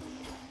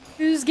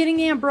 Who's getting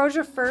the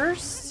ambrosia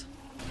first?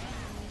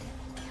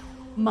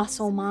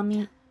 Muscle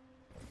mommy.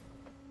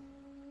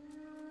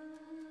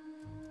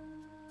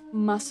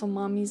 Muscle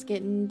mommy's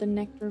getting the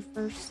nectar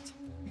first.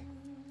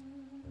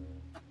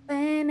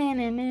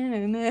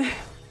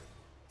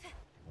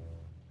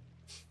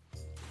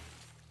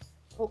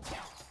 Oh,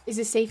 is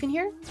it safe in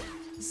here?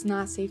 It's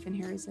not safe in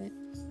here, is it?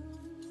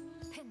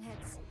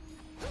 Pinheads.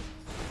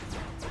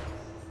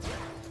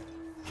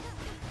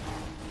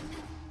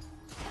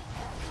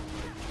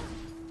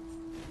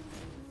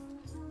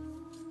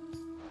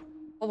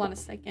 Hold on a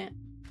second.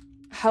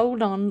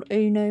 Hold on,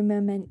 uno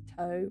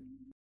momento.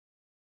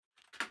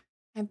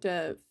 I have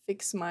to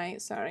fix my,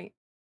 sorry,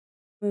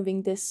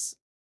 moving this.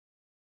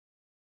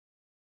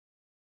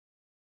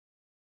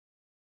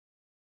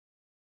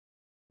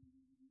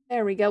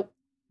 There we go.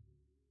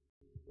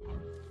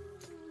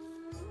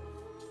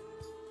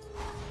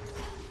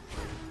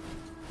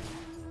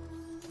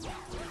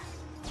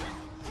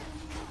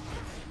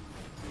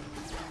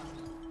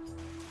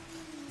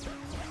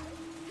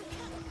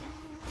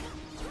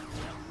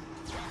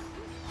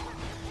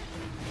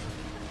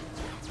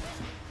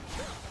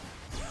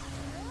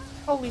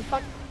 Holy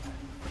fuck.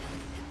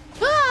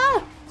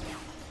 Ah!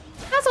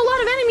 That's a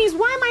lot of enemies.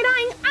 Why am I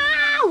dying?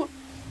 Ow!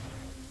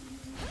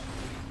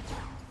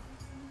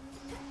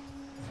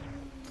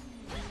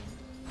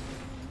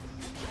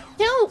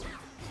 No!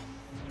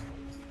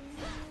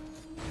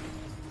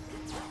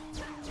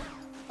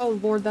 Oh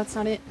lord, that's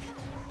not it.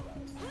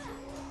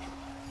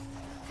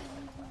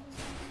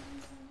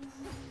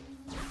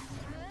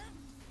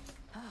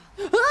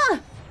 Ah!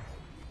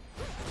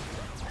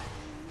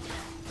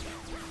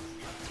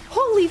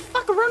 Holy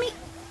fuckaroni!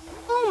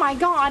 Oh my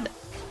god!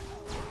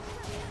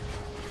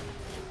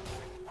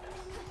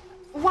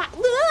 What?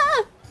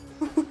 Ah!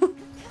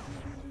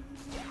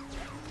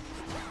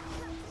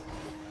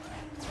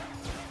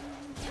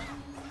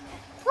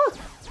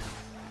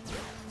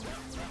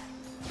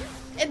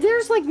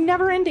 There's like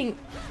never ending.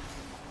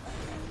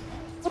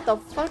 What the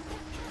fuck?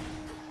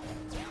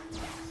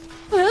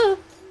 Ah!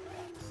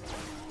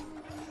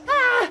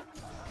 Ah!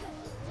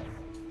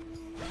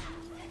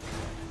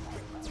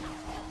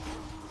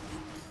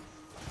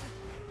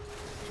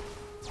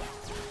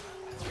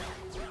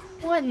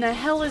 What in the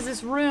hell is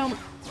this room?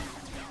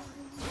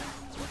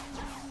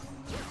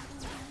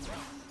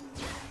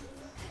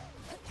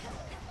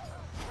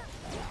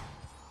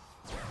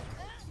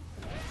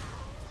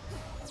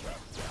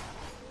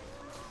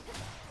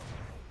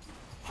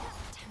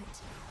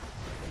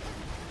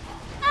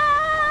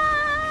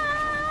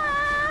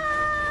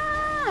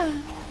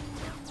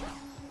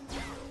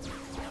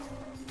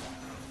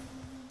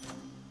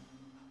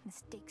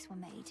 Mistakes were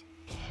made.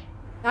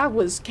 That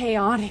was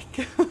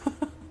chaotic.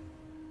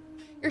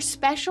 You're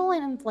special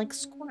and inflict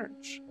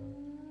scorch.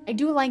 I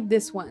do like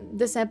this one.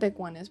 This epic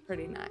one is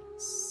pretty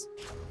nice.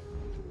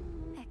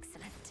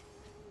 Excellent.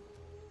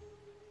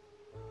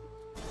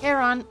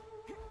 Charon.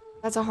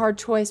 That's a hard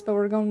choice, but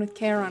we're going with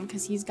Charon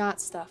because he's got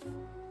stuff.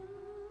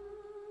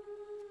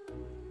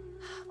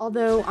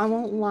 Although, I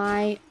won't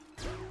lie,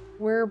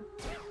 we're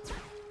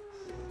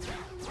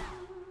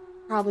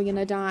probably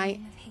gonna die.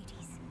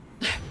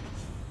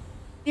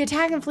 The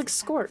attack inflicts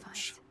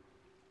scorch.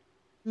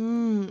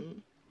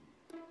 Ooh.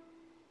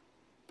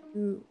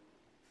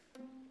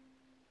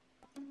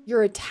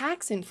 Your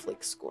attacks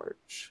inflict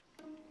scorch.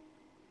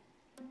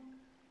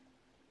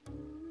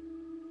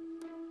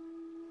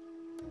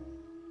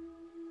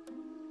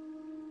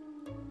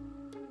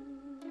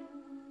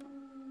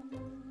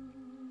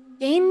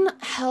 Gain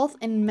health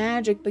and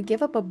magic, but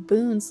give up a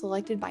boon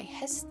selected by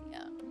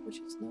Hestia, which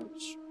is no.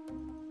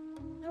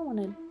 I don't want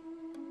to.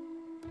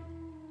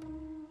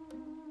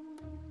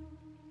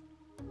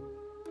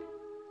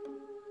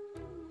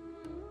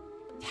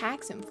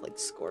 Attacks inflict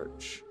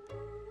scorch.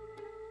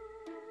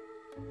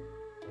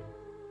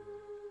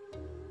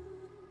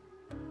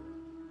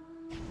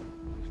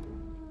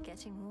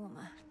 Getting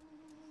warmer.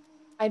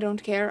 I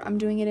don't care. I'm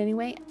doing it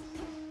anyway.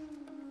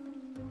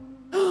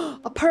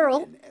 A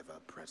pearl. An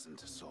ever-present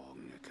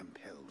song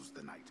compels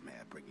the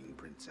nightmare, bringing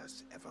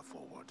Princess ever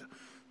forward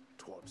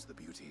towards the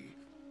beauty,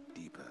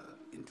 deeper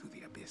into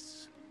the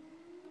abyss.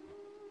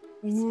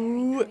 It's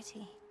very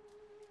pretty.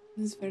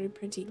 It's very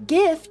pretty.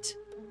 Gift.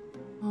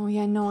 Oh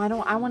yeah, no, I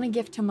don't. I want to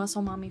gift to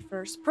Muscle Mommy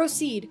first.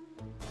 Proceed,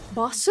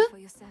 boss. For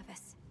your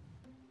service.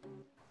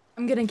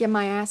 I'm gonna get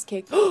my ass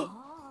kicked. Whoa.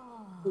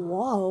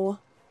 Oh,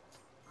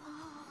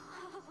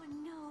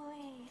 no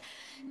way.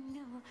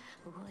 No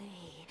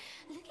way.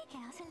 Look at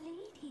Gal's a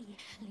lady.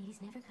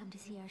 Ladies never come to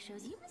see our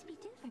shows. You must be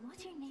different.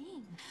 What's your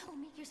name? Oh,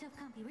 make yourself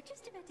comfy. We're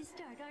just about to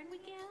start, aren't we,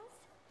 gals?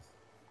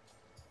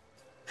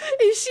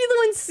 Is she the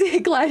one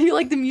sick? Glad you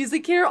like the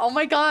music here? Oh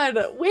my god.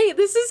 Wait,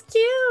 this is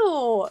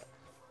cute.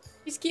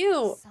 He's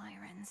cute.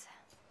 Sirens.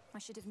 I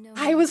should have known.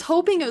 I was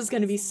hoping it was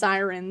gonna be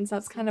sirens.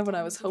 That's kind of what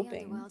I was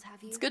hoping.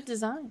 It's good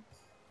design.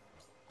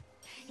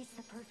 It's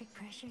the perfect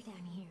pressure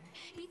down here.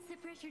 Beats the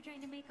pressure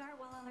trying to make art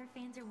while all our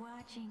fans are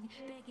watching,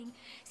 begging,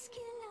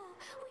 Skilla,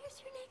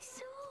 where's your next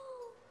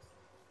soul?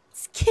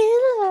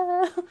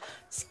 Skilla!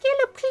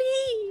 Skilla,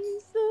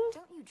 please!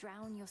 Don't you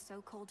drown your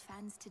so-called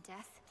fans to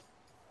death?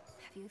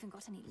 Have you even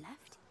got any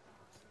left?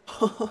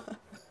 Oh,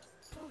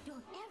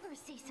 don't ever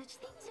say such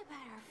things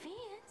about our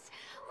fans.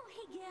 Oh,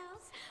 hey,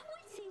 gals,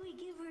 what say we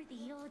give her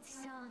the old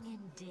song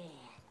and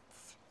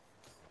dance?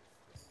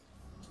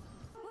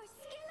 We're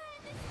Skilla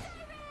and the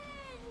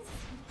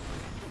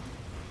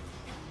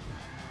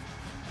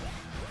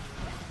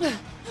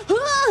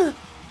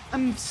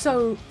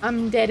Sirens!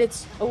 I'm dead.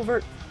 It's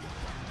over.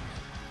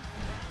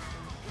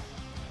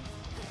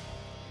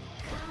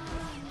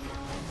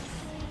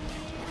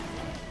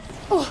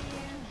 Oh.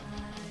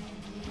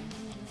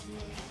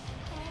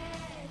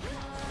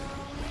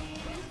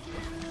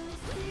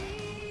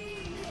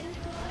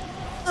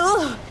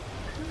 Ugh.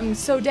 I'm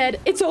so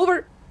dead. It's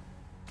over.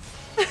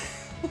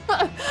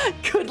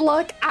 Good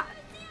luck.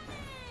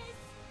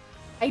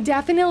 I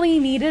definitely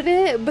needed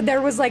it, but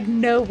there was like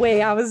no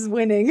way I was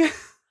winning.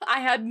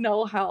 I had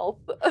no health.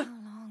 How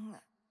long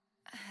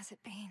has it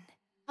been?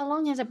 How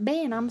long has it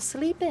been? I'm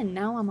sleeping.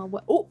 Now I'm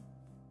awake. Oh.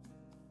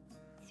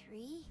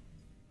 3,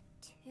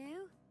 2,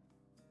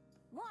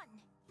 1.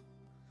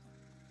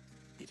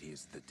 It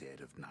is the dead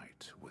of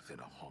night within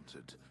a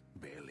haunted,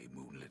 barely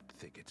moonlit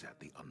thicket at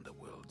the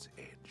underworld's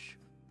edge.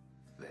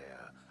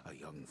 There, a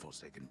young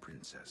forsaken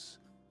princess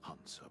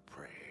hunts her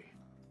prey.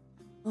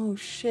 Oh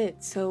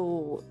shit,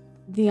 so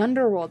the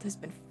underworld has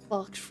been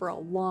fucked for a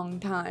long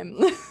time.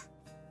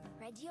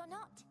 Ready or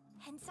not,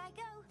 hence I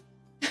go.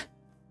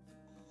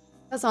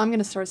 That's all I'm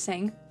gonna start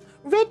saying.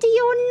 Ready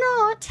or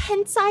not,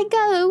 hence I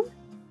go.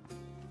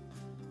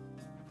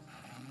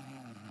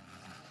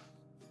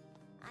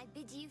 I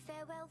bid you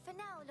farewell for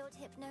now, Lord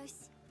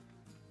Hypnos.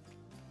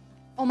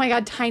 Oh my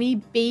god, tiny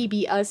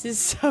baby us is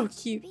so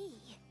cute.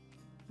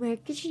 Where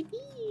could she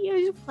be?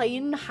 I was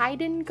playing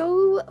hide and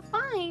go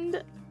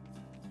find.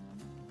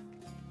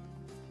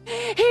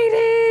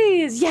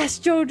 Hades! Yes,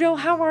 Jojo,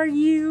 how are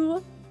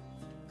you?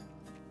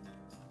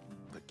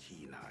 The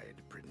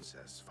keen-eyed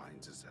princess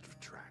finds a set of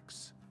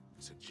tracks,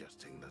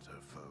 suggesting that her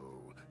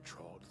foe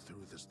trod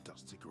through this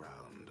dusty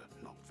ground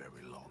not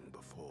very long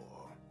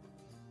before.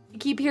 I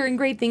keep hearing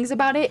great things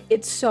about it.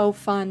 It's so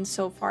fun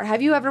so far.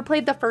 Have you ever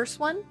played the first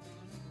one?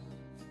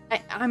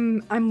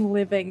 I'm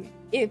living.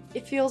 It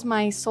fills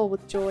my soul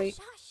with joy.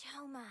 Shush,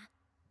 Homer.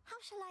 How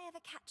shall I ever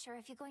catch her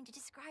if you're going to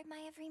describe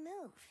my every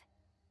move?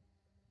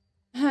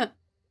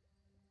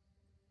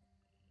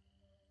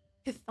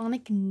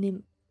 Chthonic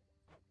nymph.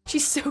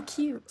 She's so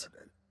cute.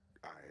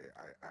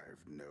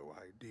 I've no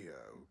idea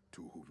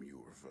to whom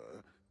you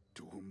refer,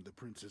 to whom the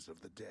Princess of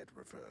the Dead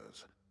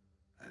refers,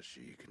 as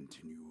she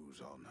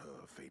continues on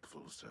her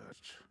fateful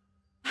search.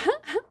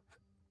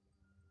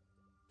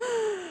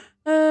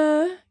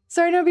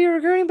 Sorry to be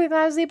recurring, but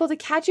glad I was able to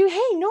catch you.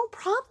 Hey, no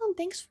problem.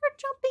 Thanks for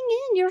jumping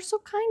in. You're so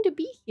kind to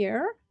be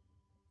here.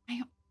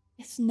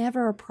 It's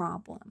never a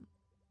problem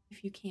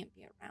if you can't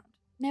be around.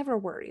 Never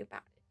worry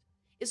about it.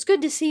 It's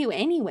good to see you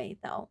anyway,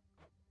 though.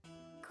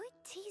 Quit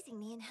teasing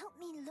me and help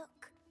me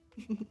look.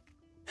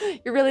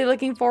 You're really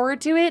looking forward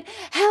to it?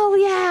 Hell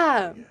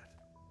yeah!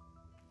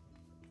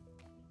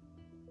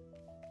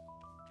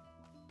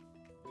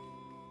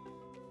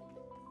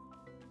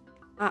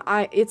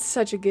 It's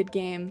such a good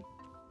game.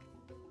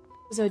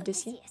 Was it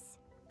Odysseus?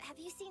 Have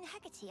you seen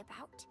Hecate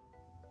about?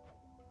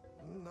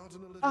 Not in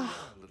a little Oh,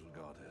 while, little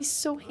goddess. he's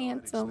so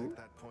handsome. I'd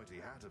expect that pointy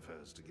hat of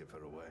hers to give her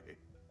away.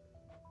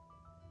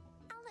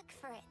 I'll look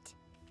for it.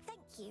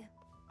 Thank you.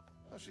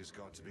 Well, she's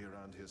got to be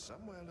around here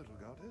somewhere, little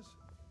goddess.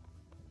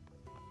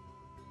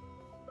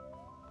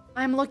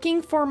 I'm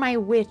looking for my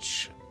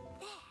witch.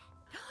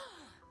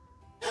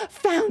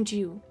 Found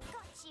you.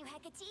 Got you,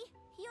 Hecate.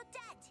 You're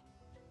dead.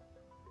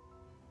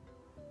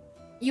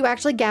 You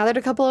actually gathered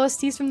a couple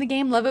OSTs from the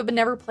game, love it but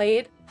never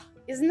played.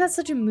 Isn't that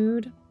such a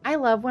mood? I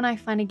love when I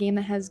find a game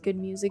that has good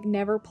music,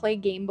 never play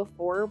game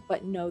before,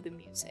 but know the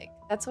music.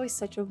 That's always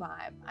such a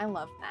vibe. I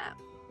love that.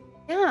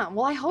 Yeah,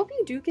 well, I hope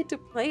you do get to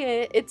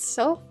play it. It's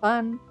so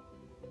fun.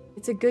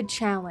 It's a good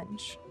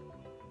challenge.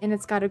 And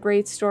it's got a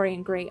great story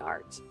and great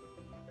art.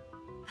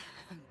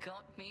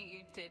 Got me,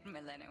 you did,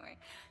 Millennium.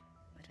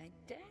 But I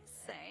dare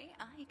say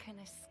I can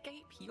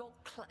escape your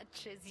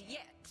clutches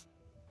yet.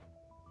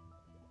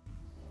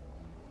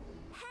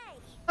 Hey!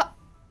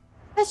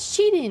 That's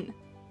cheating.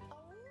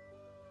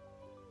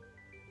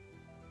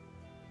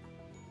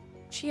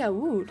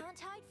 Chia-wood. Can't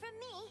hide from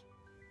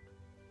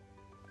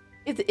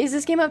me. Is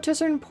this game up to a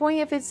certain point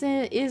if it's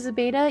is a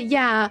beta?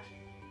 Yeah.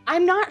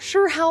 I'm not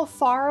sure how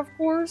far, of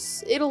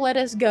course, it'll let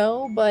us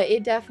go, but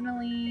it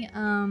definitely,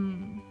 I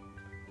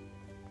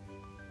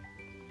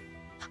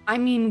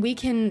mean, we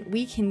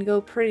can go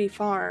pretty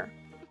far.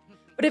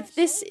 But if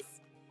this... Is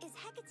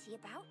Hecate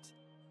about?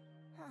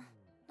 Huh.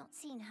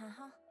 seen her,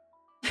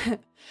 huh?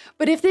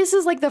 But if this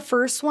is like the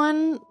first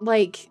one,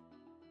 like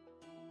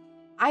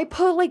I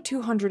put like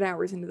 200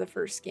 hours into the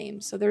first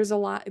game, so there's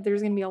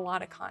gonna be a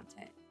lot of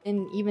content.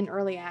 And even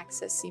early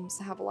access seems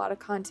to have a lot of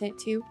content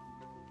too,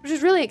 which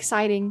is really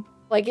exciting.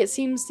 Like it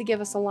seems to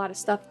give us a lot of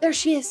stuff. There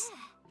she is.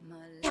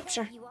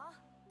 Capture. You are.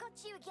 Got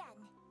you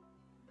again.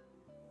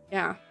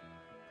 Yeah.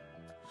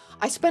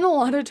 I spent a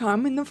lot of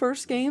time in the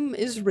first game.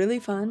 It's really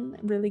fun,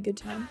 really good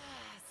time.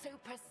 So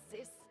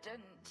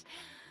persistent.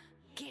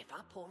 Give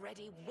up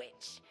already,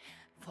 witch.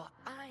 For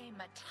I'm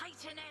a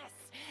titaness.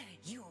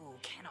 You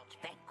cannot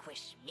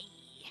vanquish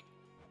me.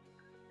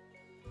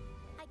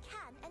 I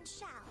can and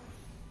shall.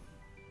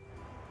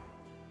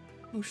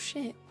 Oh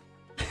shit.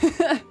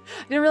 I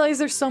didn't realize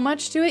there's so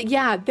much to it.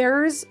 Yeah,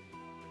 there's...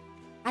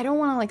 I don't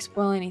want to like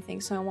spoil anything,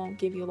 so I won't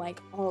give you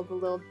like all the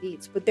little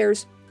beats, but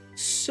there's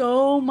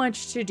so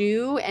much to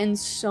do and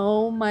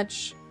so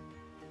much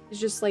is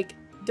just like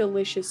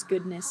delicious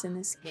goodness in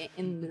this game,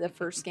 in the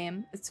first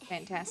game. It's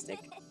fantastic.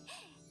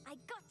 I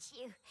got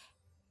you.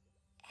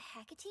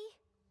 Hecate?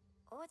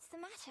 What's the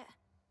matter?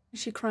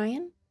 Is she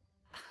crying?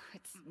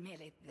 It's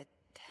merely that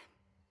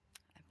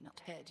I've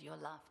not heard your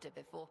laughter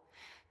before.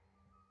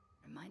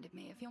 Reminded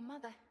me of your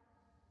mother.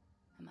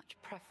 A much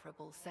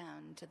preferable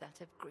sound to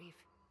that of grief.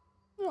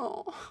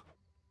 Oh.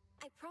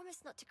 I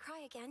promise not to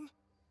cry again.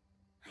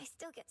 I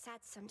still get sad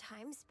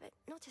sometimes, but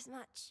not as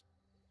much.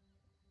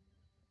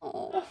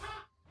 Oh.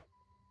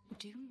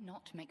 Do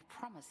not make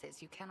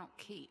promises you cannot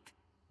keep.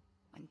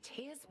 When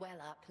tears well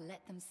up,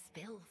 let them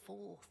spill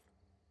forth.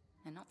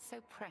 They're not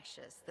so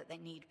precious that they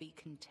need be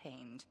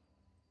contained.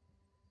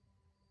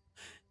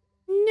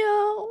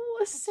 No.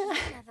 But you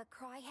never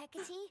cry,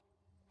 Hecate.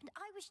 And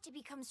I wish to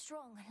become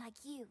strong like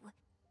you,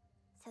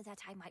 so that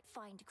I might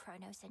find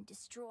Kronos and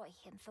destroy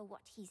him for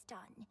what he's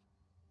done.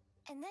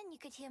 And then you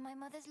could hear my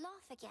mother's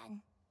laugh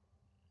again.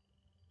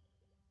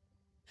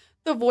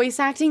 The voice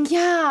acting,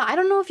 yeah. I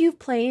don't know if you've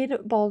played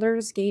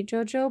Baldur's Gate,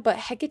 Jojo, but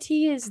Hecate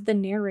is the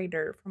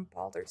narrator from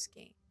Baldur's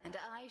Gate. And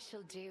I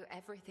shall do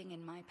everything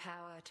in my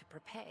power to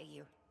prepare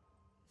you,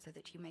 so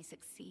that you may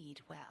succeed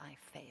where I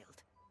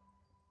failed.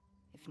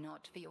 If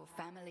not for your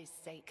family's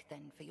sake,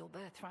 then for your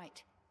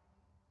birthright.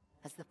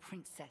 As the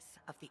princess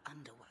of the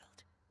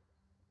underworld.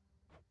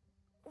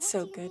 What So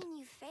do you good. mean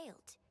you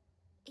failed?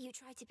 You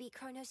tried to beat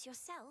Kronos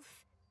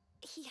yourself?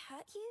 He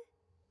hurt you?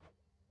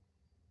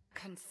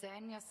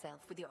 Concern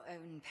yourself with your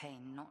own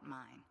pain, not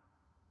mine.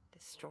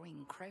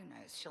 Destroying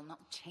Kronos shall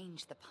not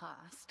change the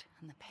past,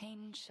 and the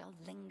pain shall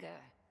linger,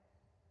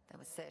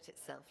 though assert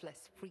itself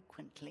less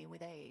frequently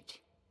with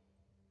age.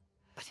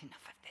 But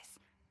enough of this.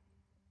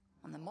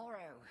 On the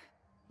morrow,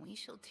 we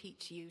shall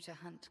teach you to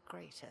hunt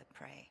greater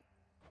prey.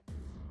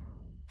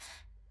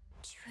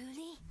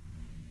 Truly?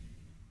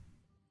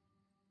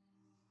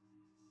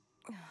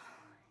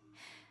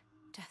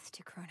 Death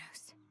to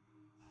Kronos.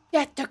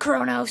 Death to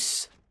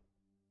Kronos!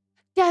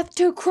 Death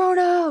to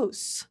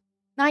Kronos!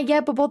 Not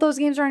yet, but both those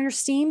games are on your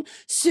Steam.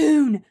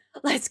 Soon!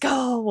 Let's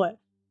go!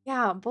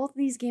 Yeah, both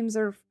these games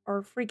are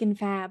freaking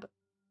fab.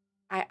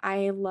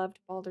 I loved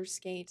Baldur's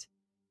Gate.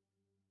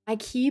 I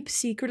keep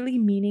secretly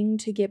meaning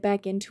to get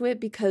back into it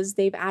because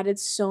they've added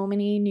so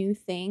many new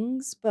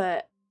things,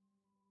 but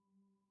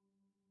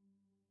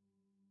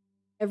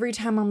every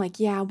time I'm like,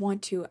 yeah, I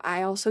want to,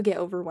 I also get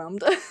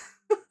overwhelmed.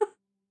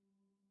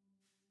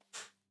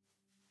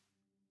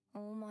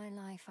 All my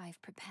life I've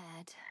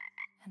prepared,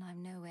 and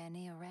I'm nowhere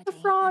near ready, The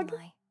frog. am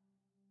I?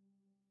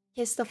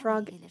 Kiss the Come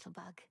frog. here, little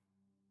bug.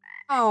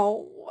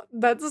 Oh,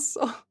 that's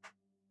so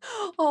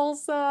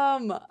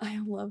awesome. I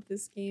love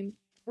this game.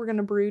 We're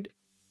gonna brood.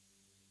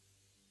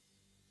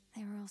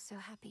 They were all so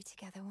happy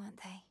together,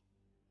 weren't they?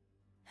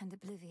 And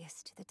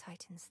oblivious to the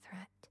Titan's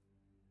threat.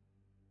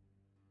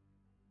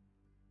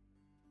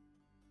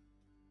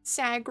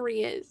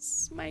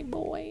 Zagreus, my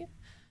boy.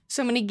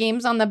 So many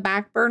games on the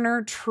back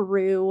burner.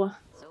 True.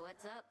 So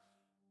what's up?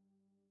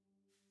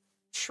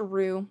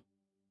 True.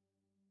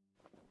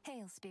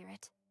 Hail,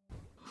 spirit.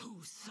 Who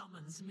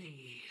summons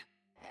me?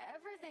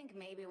 Ever think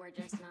maybe we're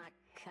just not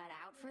cut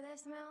out for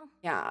this, Mel?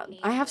 Yeah, Me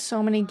I have with so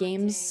the many haunting,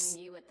 games.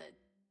 You with the...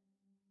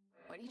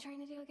 What are you trying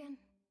to do again?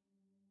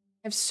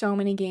 I have so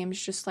many games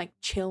just like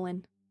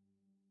chilling.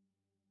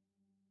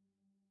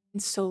 In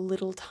so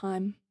little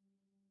time.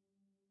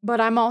 But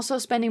I'm also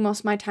spending most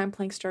of my time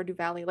playing Stardew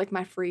Valley, like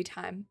my free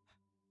time.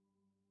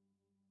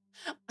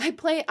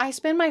 I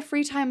spend my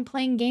free time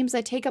playing games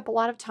that take up a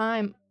lot of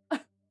time.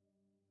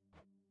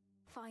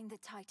 Find the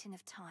Titan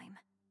of Time.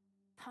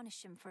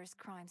 Punish him for his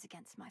crimes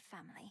against my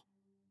family.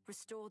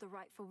 Restore the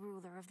rightful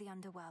ruler of the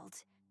underworld.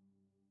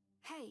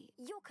 Hey,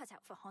 you're cut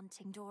out for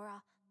haunting,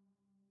 Dora.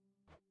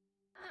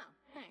 Oh,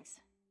 thanks.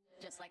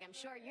 Just like I'm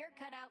sure you're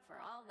cut out for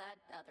all that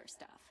other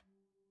stuff.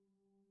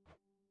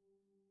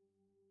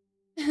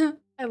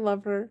 I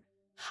love her.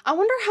 I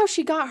wonder how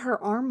she got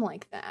her arm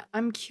like that.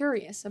 I'm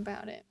curious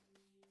about it.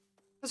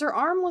 Because her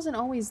arm wasn't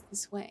always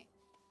this way.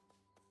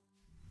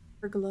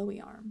 Her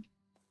glowy arm.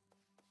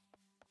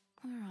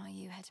 Where are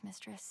you,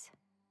 headmistress?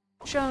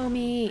 Show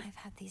me. I've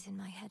had these in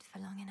my head for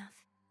long enough.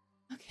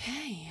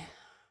 Okay.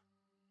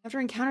 After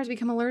encounters,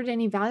 become alerted to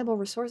any valuable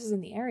resources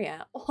in the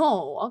area.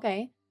 Oh,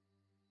 okay.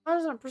 How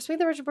does it persuade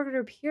the wretched broker to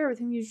appear with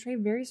whom you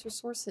trade various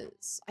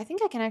resources? I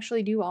think I can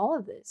actually do all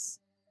of this.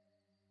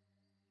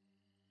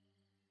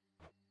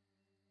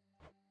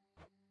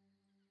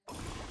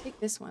 Take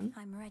this one.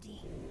 I'm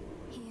ready.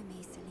 Hear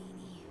me,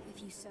 Selene,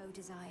 if you so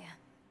desire.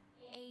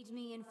 Aid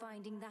me in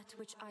finding that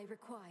which I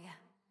require.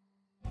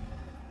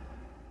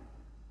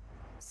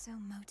 So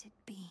mote it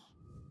be.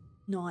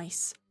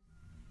 Nice.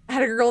 I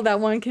had a girl that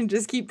one can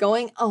just keep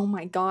going. Oh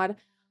my god.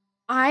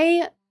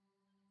 I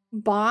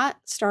bought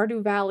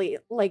Stardew Valley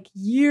like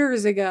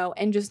years ago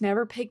and just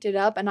never picked it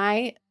up, and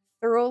I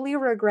thoroughly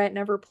regret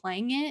never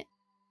playing it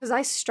because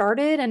I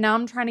started and now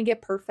I'm trying to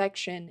get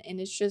perfection, and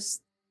it's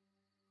just,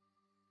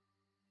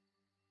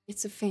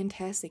 it's a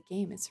fantastic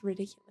game. It's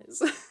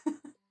ridiculous.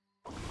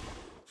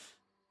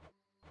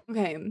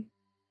 Okay. And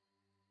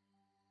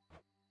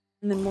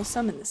then we'll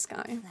summon this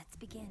guy. Let's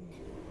begin.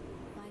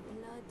 By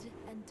blood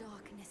and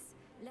darkness,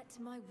 let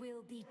my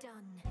will be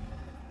done.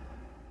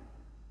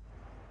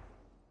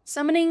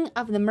 Summoning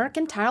of the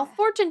Mercantile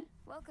Fortune.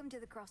 Welcome to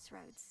the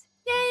crossroads.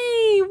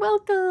 Yay!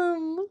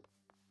 Welcome!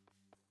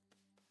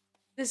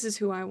 This is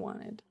who I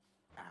wanted.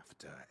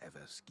 After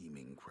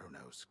ever-scheming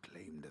Kronos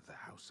claimed the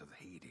House of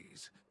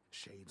Hades,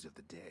 shades of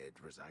the dead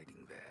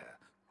residing there,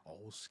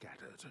 all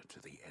scattered to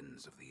the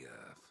ends of the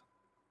earth.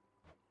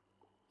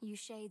 You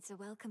shades are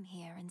welcome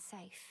here and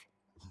safe.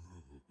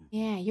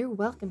 Yeah, you're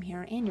welcome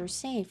here and you're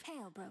safe.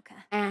 Hail,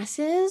 broker.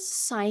 Asses,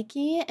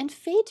 Psyche, and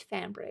Fate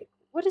Fabric.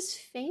 What is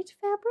Fate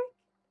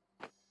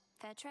Fabric?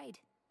 Fair trade.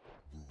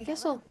 I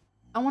guess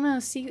I want to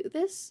see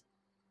this.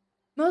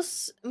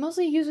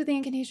 Mostly used with the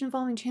incantation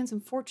following chance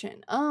and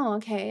fortune. Oh,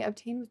 okay.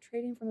 Obtained with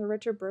trading from the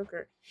wretched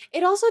broker.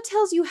 It also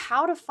tells you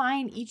how to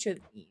find each of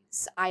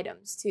these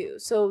items too.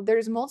 So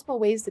there's multiple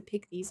ways to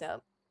pick these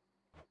up,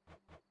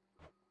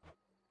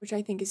 which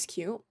I think is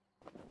cute.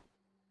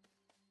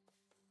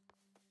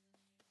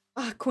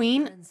 Ah,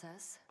 Queen.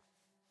 Princess.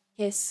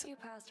 Kiss. You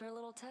passed her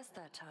little test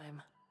that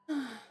time.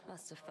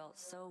 Must have felt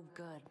so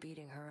good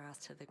beating her ass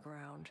to the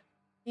ground.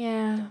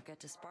 Yeah. Don't get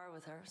to spar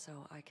with her,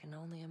 so I can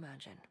only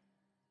imagine.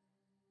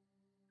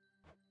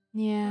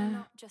 Yeah. We're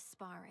not just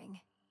sparring.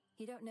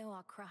 You don't know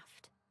our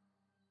craft.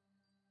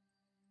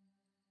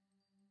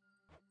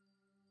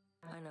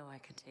 I know I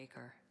could take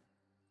her.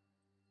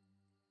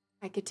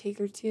 I could take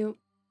her too.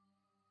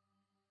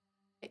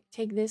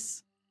 Take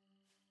this.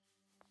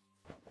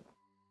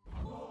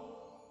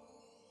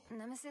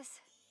 Nemesis,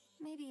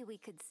 maybe we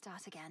could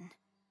start again.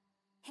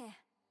 Here,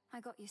 I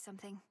got you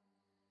something.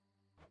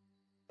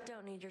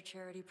 Don't need your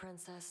charity,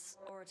 princess,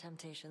 or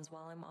temptations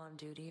while I'm on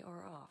duty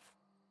or off.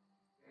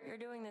 You're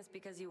doing this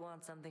because you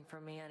want something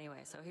from me anyway,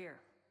 so here,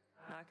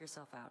 knock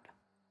yourself out.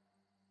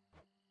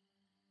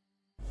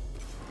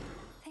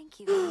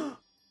 Thank you.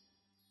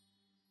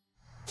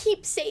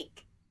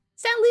 Keepsake.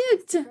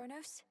 Salute.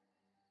 Kronos?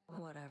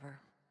 Whatever.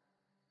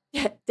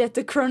 Yeah, that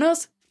the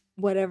Kronos?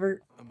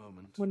 Whatever. A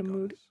moment. What a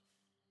mood. Goddess.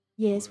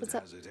 Yes, Word what's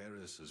up? has it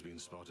Eris has been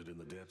spotted in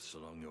the depths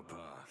along your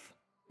path.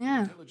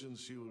 Yeah.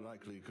 Intelligence you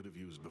likely could have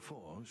used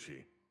before.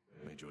 She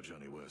made your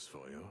journey worse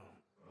for you.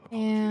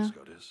 Yeah. Apologies,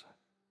 Goddess.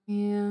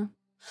 Yeah.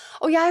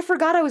 Oh yeah, I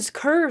forgot I was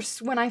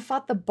cursed when I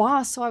fought the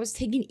boss, so I was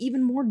taking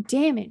even more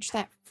damage.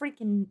 That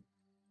freaking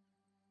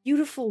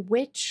beautiful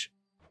witch.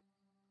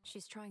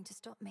 She's trying to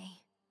stop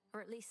me,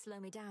 or at least slow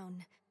me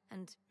down,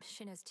 and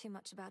she knows too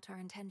much about our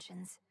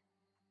intentions.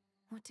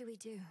 What do we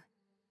do?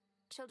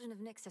 Children of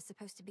Nyx are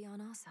supposed to be on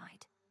our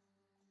side.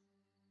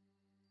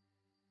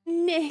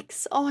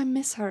 Nyx. Oh, I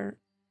miss her.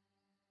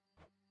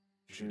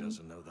 She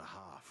doesn't know the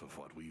half of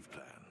what we've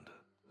planned.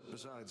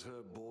 Besides,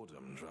 her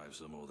boredom drives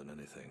her more than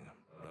anything.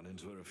 Run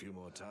into her a few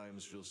more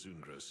times, she'll soon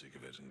grow sick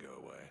of it and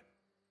go away.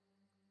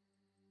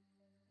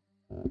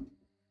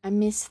 I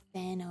miss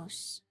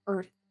Thanos.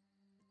 Or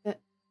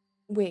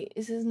wait,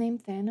 is his name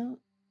Thanos?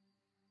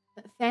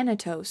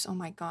 Thanatos. Oh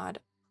my god.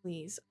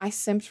 Please. I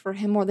simped for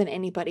him more than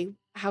anybody.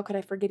 How could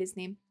I forget his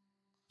name?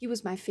 He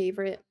was my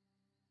favorite.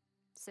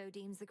 So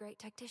deems the great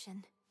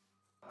tactician.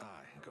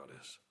 Aye,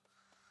 Goddess.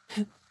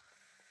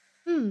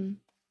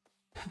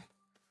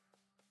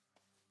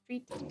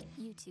 Treat.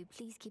 You two,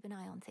 please keep an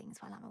eye on things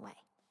while I'm away.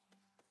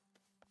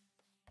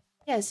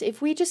 Yes,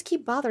 if we just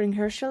keep bothering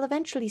her, she'll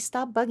eventually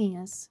stop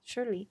bugging us.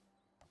 Surely.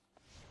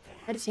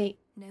 Meditate.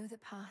 Know the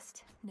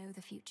past, know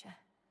the future.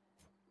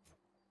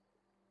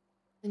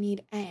 I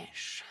need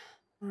ash.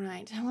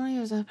 Alright. I want to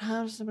use a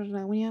power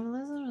when you have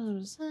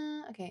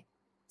a okay.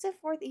 Set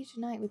forth each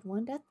night with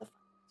one death.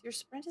 Your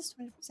sprint is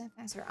 20%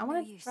 faster. I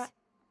want to try.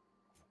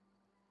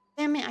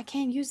 Damn it, I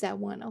can't use that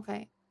one.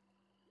 Okay.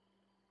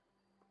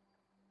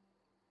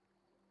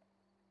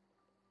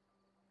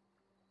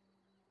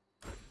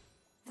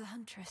 The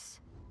Huntress.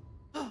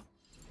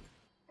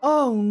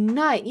 Oh,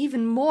 night.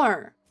 Even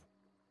more.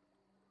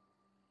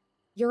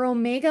 Your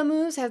Omega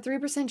moves have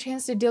 3%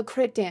 chance to deal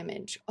crit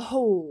damage.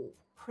 Oh,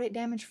 crit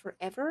damage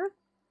forever?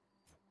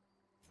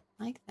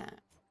 Like that.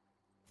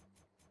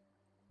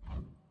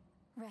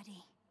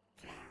 Ready.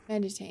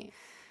 Meditate.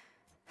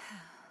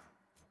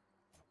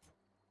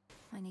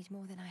 I I need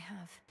more than I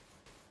have.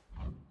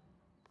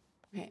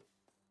 Okay.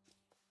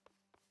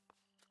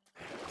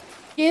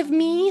 Give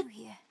me.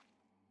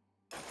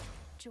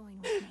 Join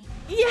with me.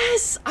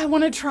 Yes! I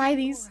want to try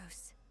these.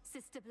 Oros,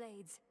 sister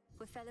blades.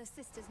 We're fellow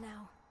sisters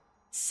now.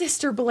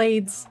 Sister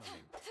blades.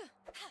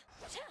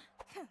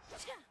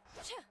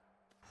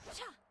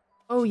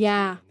 Oh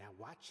yeah. Now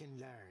watch and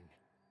learn.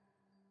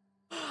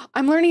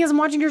 I'm learning as I'm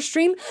watching your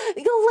stream.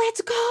 Let's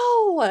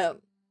go.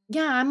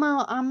 Yeah, I'm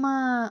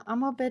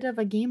a bit of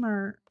a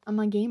gamer. I'm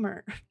a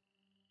gamer.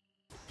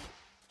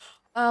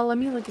 Let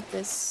me look at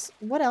this.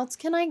 What else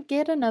can I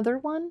get? Another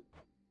one?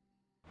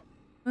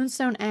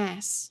 Moonstone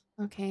ass.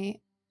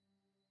 Okay.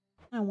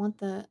 I want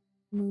the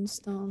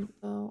moonstone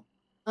though.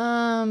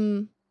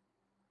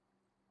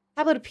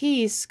 Tablet of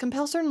Peace.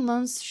 Compel certain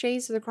lone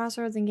shades to the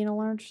crossroads and gain a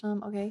large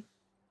sum. Okay.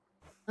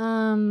 We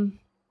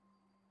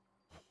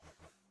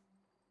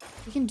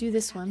can do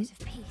this one. Tablet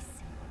of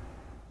Peace.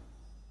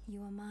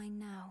 You are mine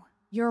now.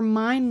 You're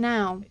mine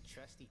now. A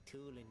trusty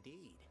tool indeed.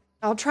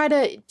 I'll try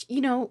to,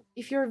 you know,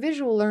 if you're a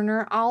visual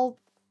learner, I'll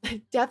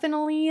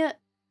definitely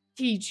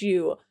teach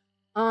you.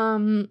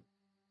 Don't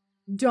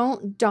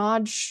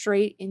dodge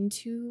straight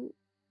into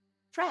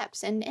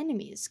traps and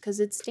enemies, because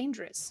it's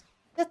dangerous.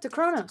 Death to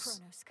Kronos.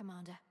 Kronos,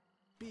 Commander.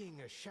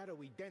 Being a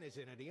shadowy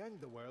denizen of the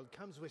underworld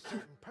comes with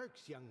certain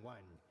perks, young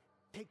one.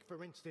 Take,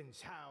 for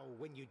instance, how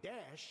when you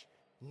dash,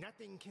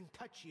 nothing can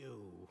touch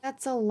you.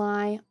 That's a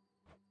lie.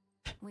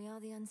 We are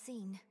the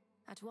unseen,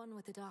 at one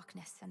with the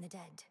darkness and the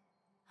dead.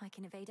 I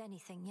can evade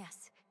anything,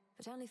 yes,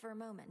 but only for a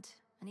moment.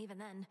 And even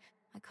then,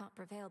 I can't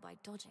prevail by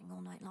dodging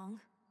all night long.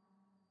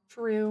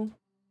 True.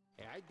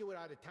 Hey, I'd do it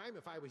all the time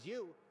if I was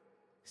you.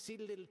 See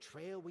the little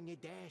trail when you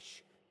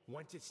dash?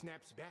 Once it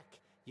snaps back,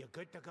 you're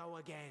good to go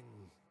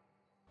again.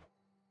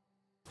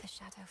 The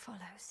shadow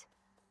follows.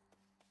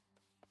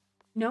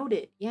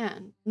 Noted. Yeah,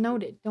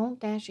 noted. Don't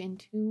dash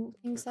into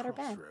things that are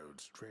bad.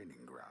 Crossroads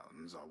training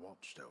grounds are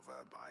watched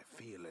over by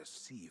fearless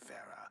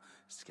seafarer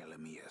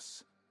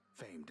Skelemius,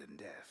 famed in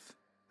death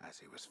as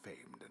he was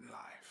famed in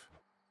life.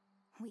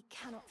 We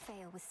cannot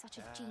fail with such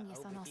a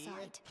genius on our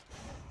side.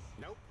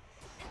 Nope.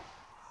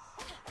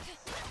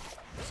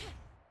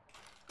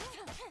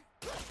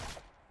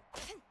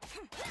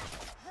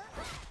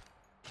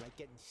 Like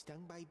getting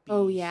stung by bees.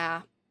 Oh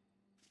yeah.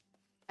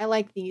 I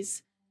like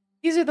these.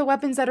 These are the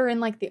weapons that are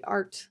in like the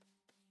art.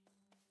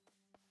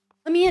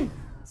 Let me in.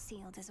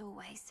 Sealed as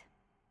always.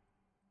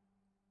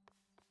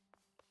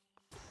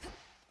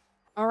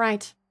 All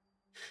right.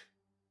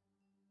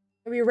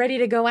 Are we ready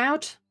to go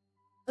out?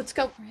 Let's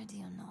go.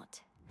 Ready or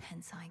not,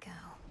 hence I go.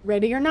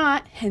 Ready or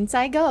not, hence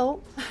I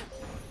go.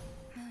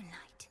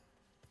 Moonlight.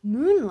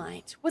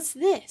 Moonlight? What's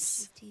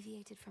this? She's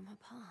deviated from her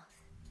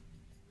path.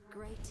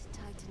 Great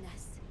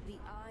Titaness, the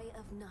Eye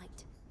of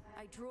Night.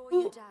 I draw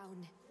you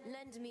down.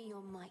 Lend me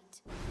your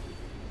might.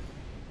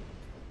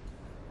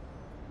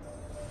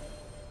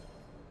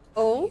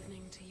 Oh?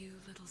 Evening to you,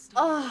 little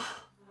star.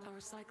 Ah. Our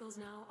cycles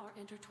now are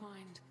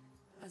intertwined,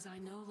 as I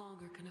no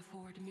longer can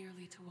afford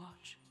merely to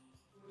watch.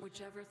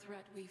 Whichever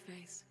threat we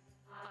face,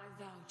 I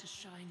vow to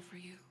shine for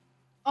you.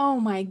 Oh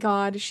my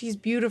god, she's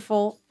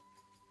beautiful.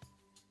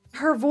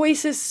 Her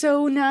voice is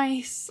so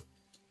nice.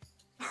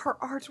 Her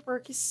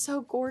artwork is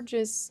so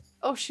gorgeous.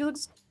 Oh, she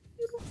looks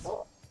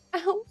beautiful.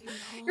 Ow.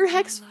 Your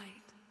hex...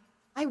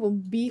 I will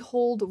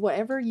behold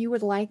whatever you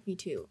would like me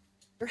to.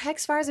 Your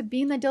hex fires a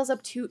beam that deals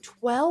up to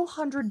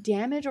 1,200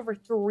 damage over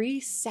 3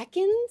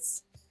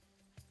 seconds?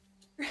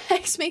 Your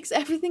hex makes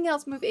everything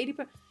else move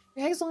 80%.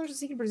 Your hex launches a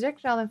seeking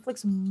projectile and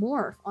inflicts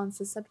morph on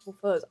susceptible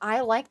foes. I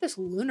like this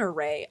lunar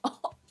ray.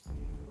 Oh.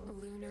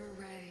 Lunar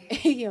ray.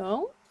 Hey,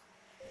 yo.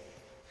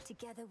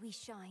 Together we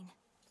shine.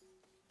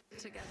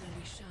 Together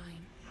we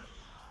shine.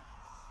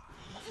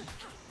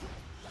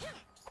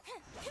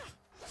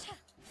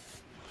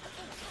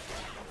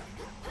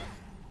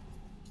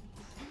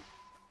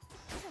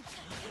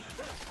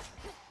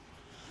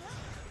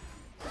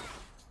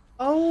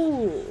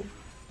 Oh.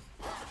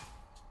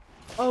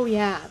 Oh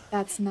yeah,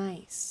 that's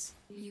nice.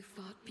 You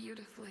fought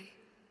beautifully.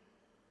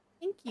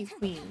 Thank you,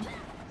 queen.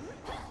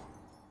 Oh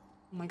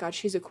my god,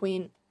 she's a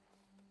queen.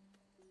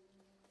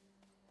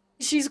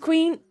 She's a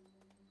queen.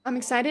 I'm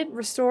excited.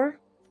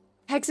 Restore.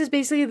 Hex is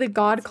basically the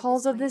god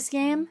calls of this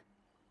game.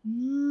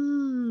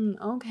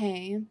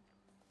 Okay.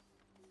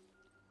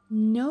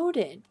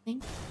 Noted.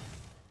 Thank you.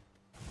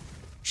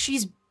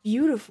 She's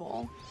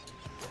beautiful.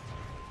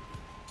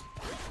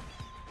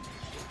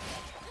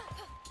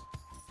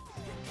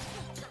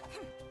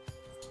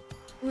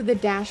 Ooh, the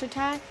dash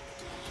attack.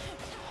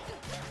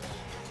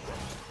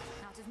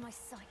 Out of my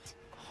sight.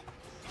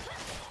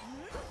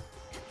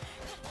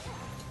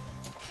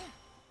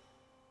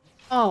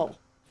 Oh.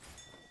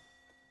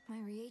 My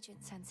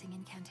reagent sensing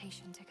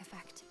incantation took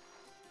effect.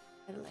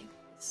 I like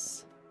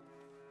this.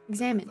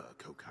 Examine. The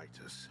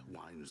Cocytus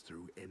winds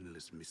through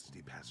endless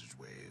misty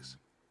passageways.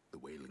 The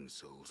wailing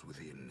souls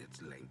within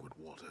its languid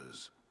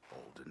waters,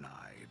 all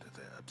denied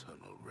their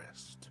eternal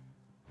rest.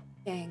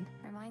 Dang.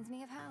 Reminds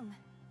me of home.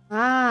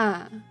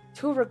 Ah,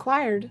 tool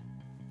required.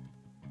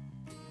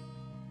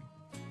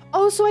 Oh,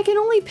 Oh, so I can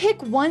only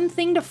pick one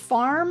thing to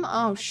farm?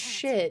 Oh,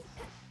 shit.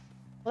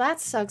 Well, that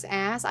sucks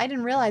ass. I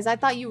didn't realize. I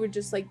thought you would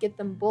just, like, get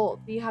them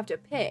both. You have to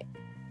pick.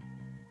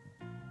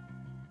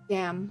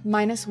 Damn.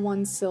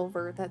 -1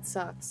 silver. That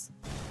sucks.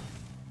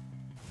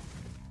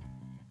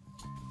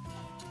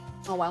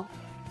 Oh, well.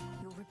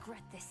 You'll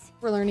regret this.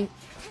 We're learning.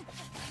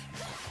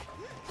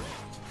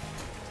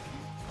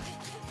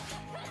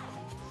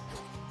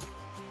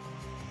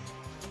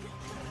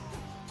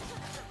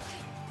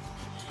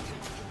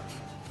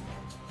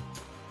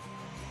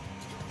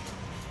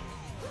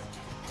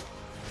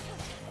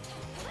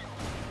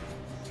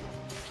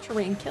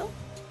 Terrain kill?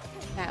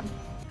 Damn.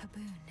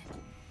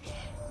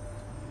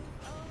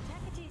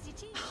 Hecate's your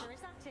teacher,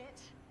 is that it?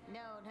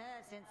 Known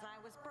her since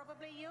I was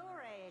probably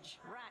your age.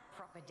 Right,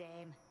 proper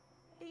dame.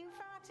 Been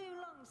far too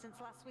long since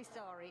last we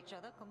saw each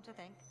other, come to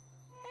think.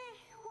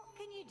 What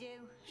can you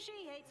do?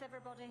 She hates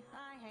everybody.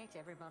 I hate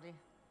everybody.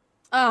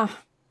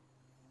 Ah.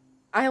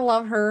 I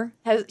love her.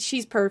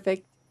 She's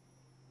perfect.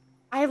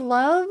 I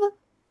love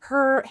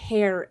her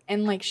hair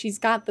and like she's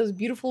got those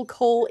beautiful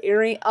coal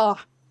earrings. Oh,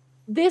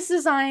 this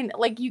design,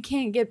 like you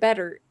can't get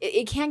better.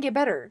 It can't get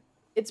better.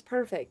 It's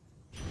perfect.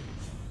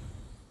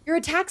 Your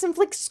attacks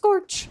inflict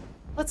scorch.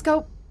 Let's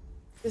go.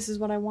 This is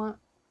what I want.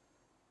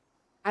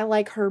 I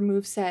like her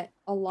moveset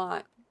a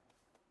lot.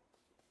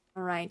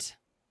 All right.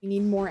 We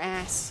need more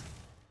ass.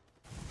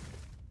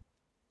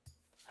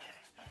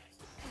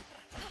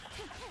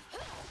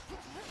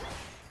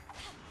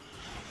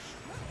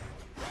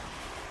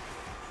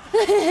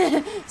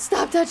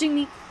 Stop touching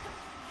me.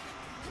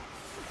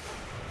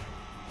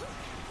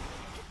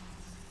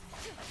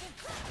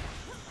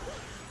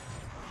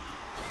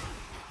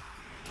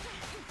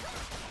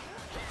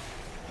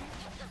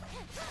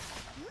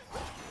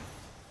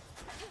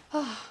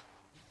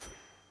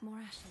 More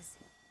ashes.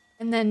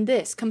 And then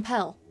this,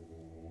 compel.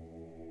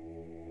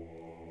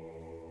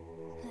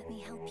 Let me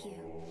help you.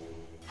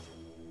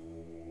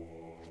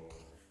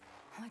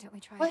 Why don't we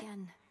try What?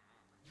 again?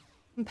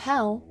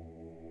 Compel?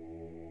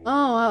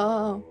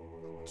 Oh.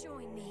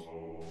 Join me.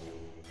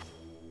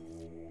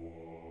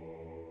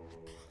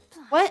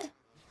 What?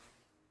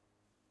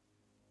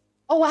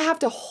 Oh, I have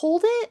to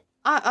hold it?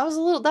 That was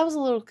a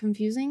little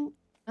confusing.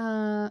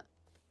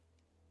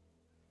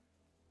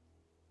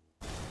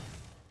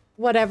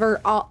 Whatever.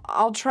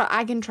 I'll try.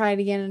 I can try it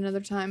again another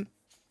time.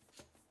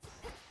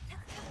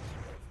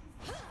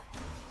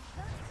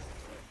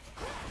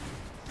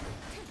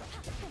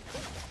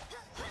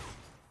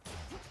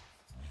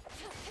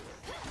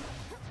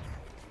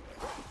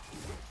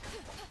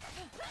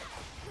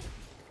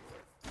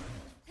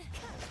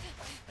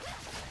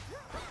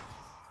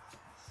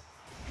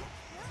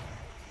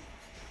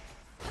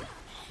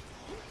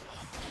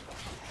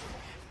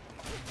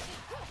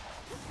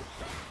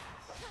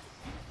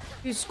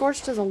 Dude,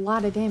 Scorch does a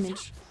lot of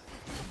damage.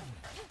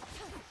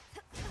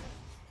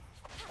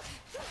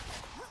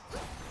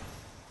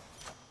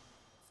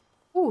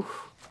 Ooh.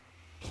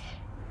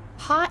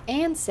 Hot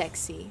and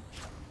sexy.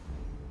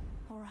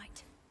 All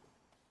right.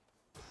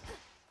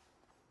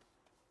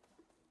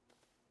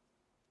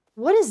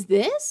 What is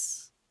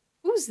this?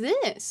 Who's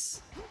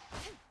this?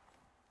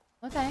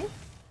 Okay.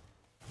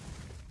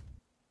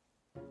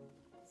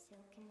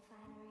 Silken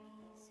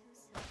finery,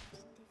 so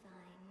soft,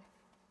 divine.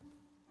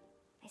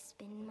 I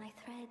spin my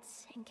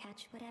threads and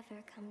catch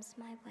whatever comes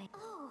my way.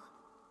 Oh!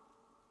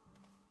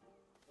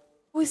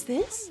 Who is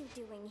this? What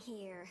are you doing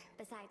here?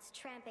 Besides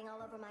tramping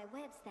all over my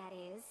webs, that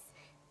is.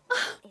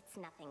 It's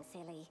nothing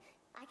silly.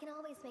 I can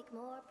always make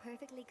more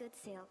perfectly good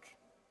silk.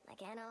 I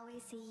can't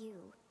always see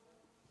you.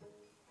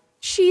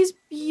 She's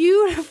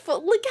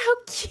beautiful. Look how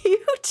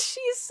cute.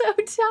 She's so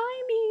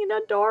tiny and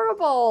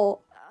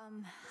adorable.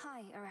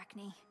 Hi,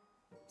 Arachne.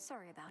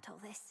 Sorry about all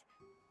this.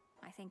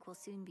 I think we'll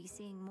soon be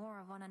seeing more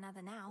of one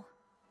another now.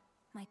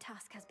 My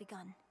task has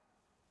begun.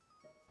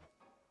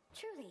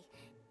 Truly.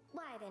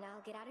 Why then,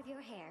 I'll get out of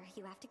your hair.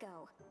 You have to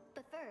go.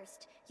 But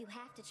first, you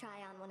have to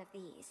try on one of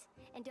these.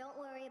 And don't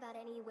worry about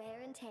any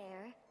wear and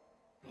tear.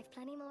 I've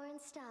plenty more in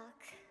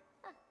stock.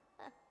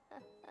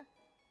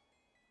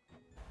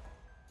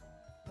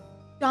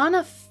 Don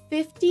a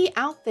 50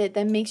 outfit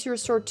that makes you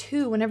restore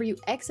 2 whenever you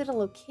exit a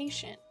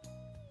location.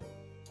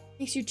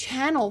 Makes you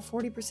channel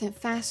 40%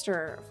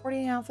 faster.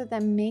 40 outfit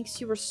that makes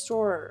you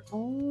restore.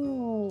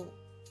 Oh.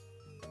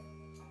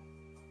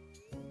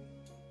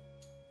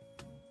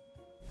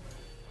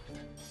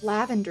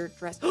 Lavender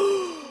dress.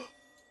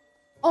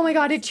 Oh my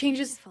god, it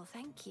changes.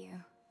 Thank you.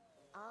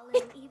 All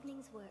in an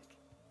evening's work.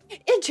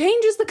 It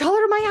changes the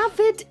color of my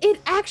outfit.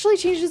 It actually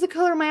changes the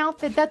color of my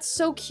outfit. That's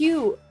so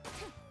cute.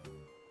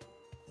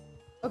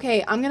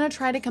 Okay, I'm gonna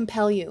try to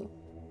compel you.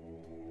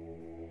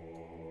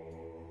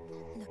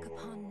 Look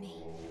upon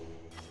me.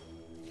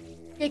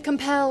 Get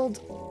compelled.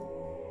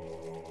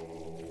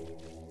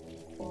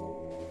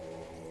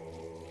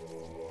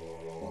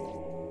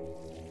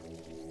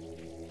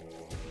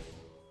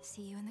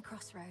 See you in the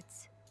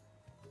crossroads.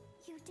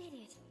 You did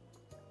it.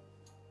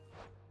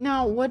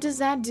 Now, what does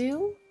that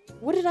do?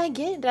 What did I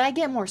get? Did I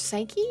get more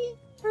psyche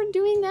for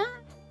doing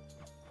that?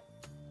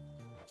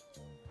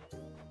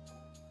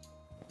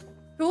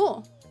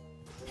 Cool.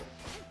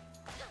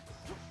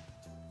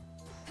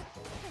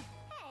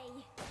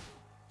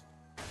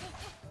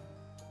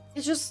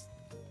 It's just,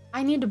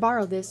 I need to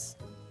borrow this.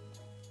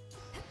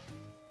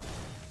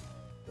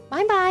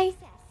 Bye-bye.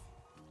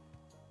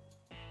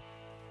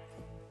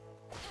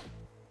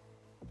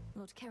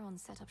 Lord Charon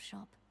set up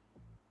shop.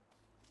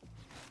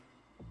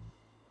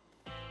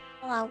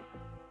 Hello.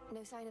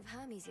 No sign of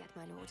Hermes yet,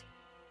 my lord.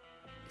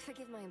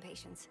 Forgive my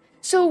impatience.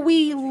 So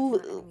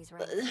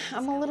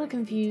I'm a little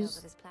confused.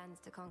 Of his plans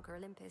to conquer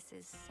Olympus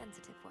is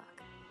sensitive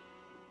work.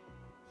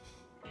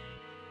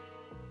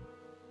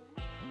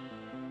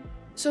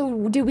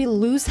 So did we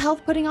lose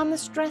health putting on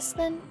this dress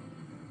then?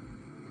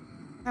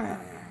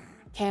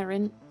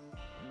 Karen.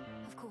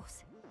 Of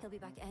course. He'll be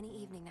back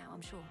any evening now,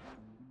 I'm sure.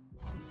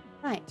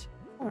 Right,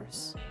 of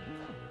course.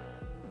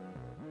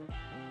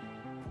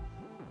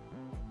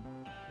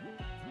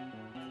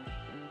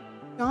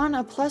 Don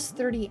a plus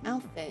 30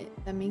 outfit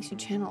that makes you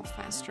channel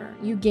faster.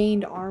 You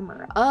gained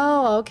armor.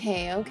 Oh,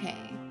 okay,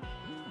 okay.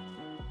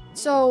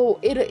 So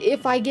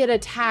if I get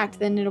attacked,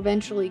 then it'll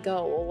eventually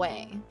go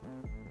away.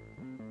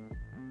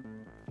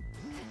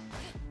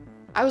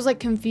 I was like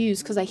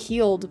confused because I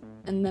healed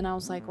and then I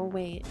was like, oh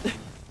wait.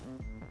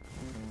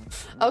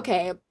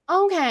 Okay,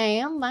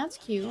 okay, that's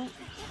cute.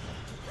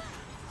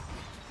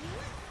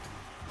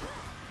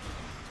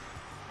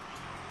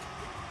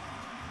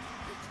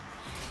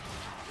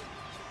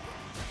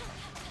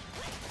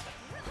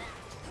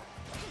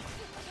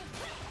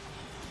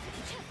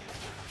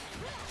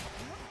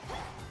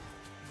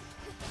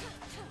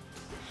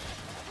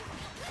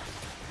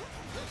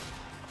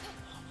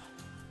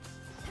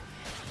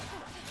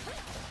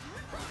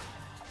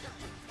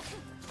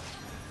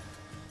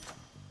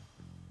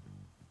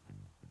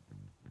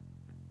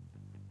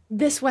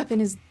 This weapon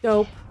is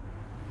dope.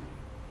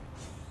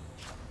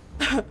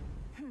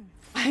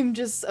 I'm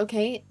just,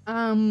 okay.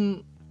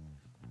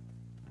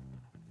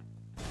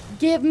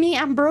 Give me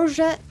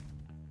ambrosia.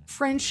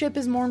 Friendship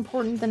is more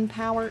important than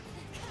power.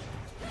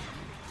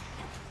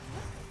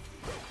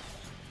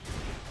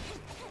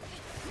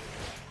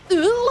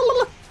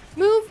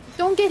 Move.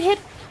 Don't get hit.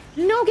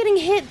 No getting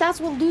hit. That's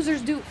what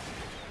losers do.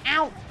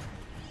 Ow.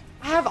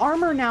 I have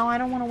armor now. I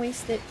don't want to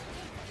waste it.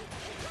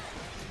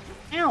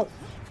 Ow.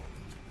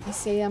 I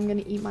say I'm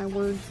gonna eat my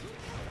words.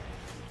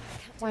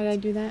 Why did I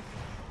do that?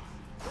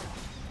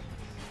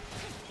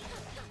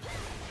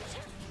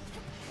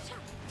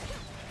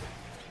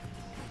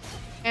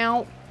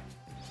 Ow.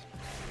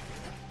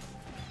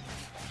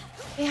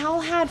 They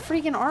all had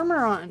freaking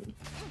armor on.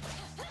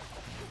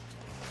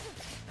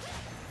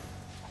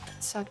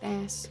 Sucked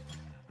ass.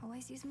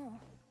 Always use more.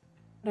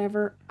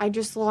 Whatever. I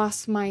just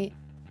lost my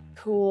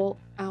cool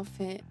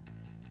outfit.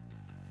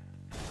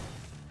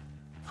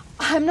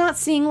 I'm not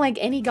seeing like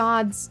any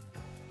gods.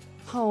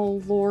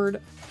 Oh Lord.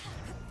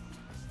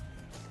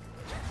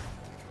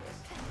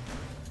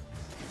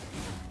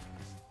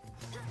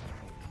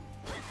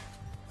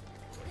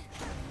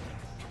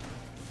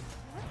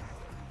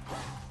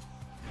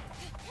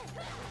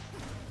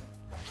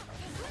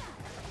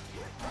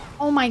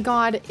 Oh my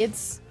God,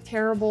 it's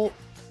terrible.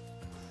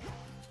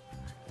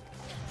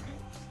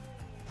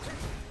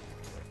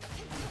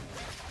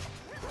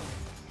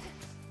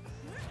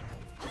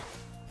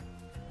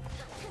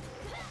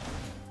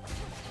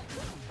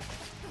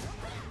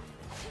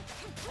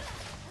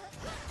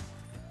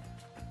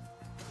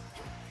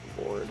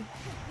 Lord.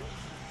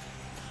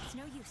 It's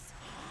no use.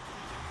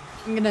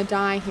 I'm gonna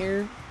die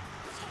here.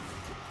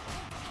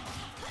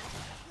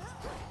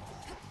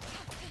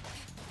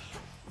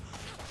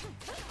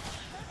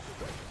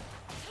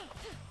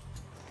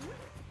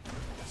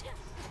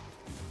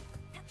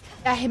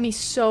 That hit me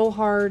so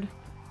hard.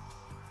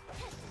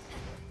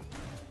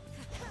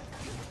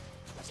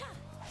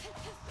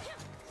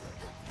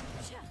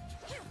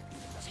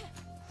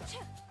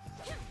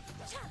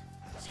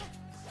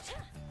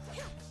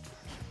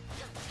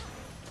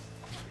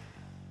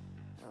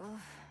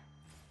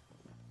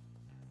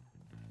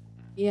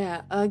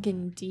 Yeah, ugh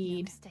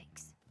indeed. No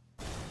mistakes.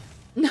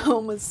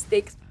 No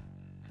mistakes.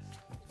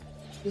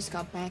 Just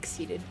got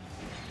backseated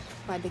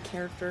by the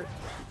character.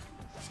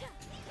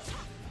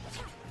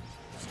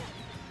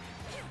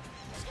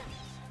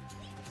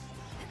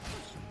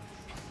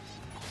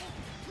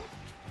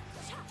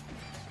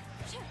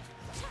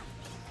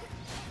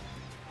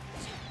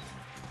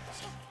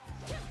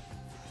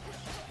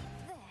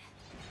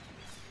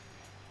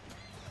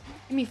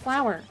 Give me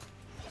flour.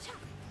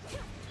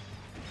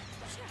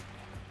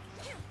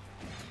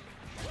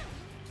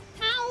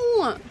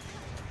 Ow!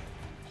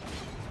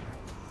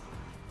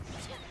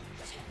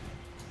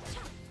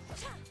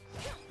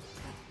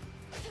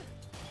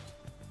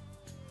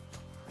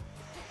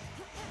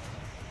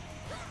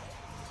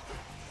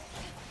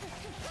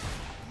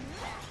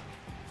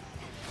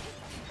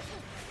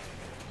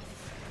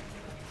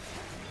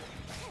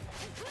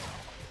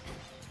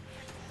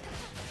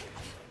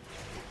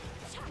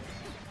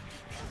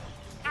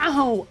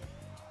 Ow!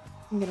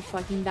 I'm gonna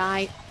fucking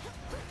die.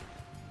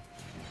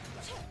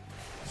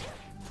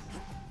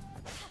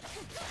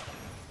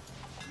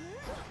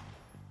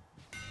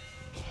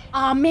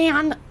 Aw,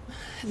 man!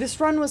 This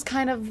run was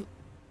kind of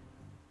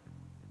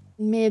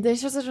mid.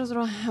 There's just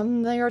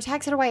your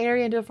attacks hit a wide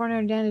area and do a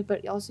 400 damage,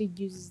 but it also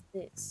uses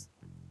this.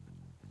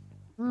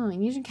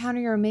 And you can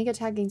counter your Omega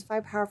attack gains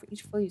 5 power for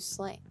each foe you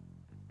slay.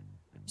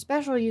 Your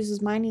special uses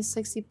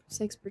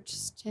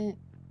 -66%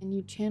 and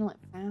you channel it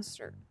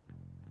faster.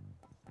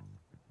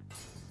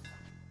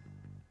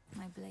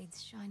 My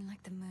blades shine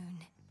like the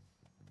moon.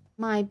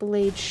 My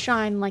blades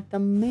shine like the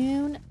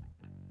moon.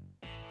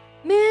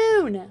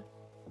 Moon!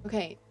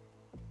 Okay.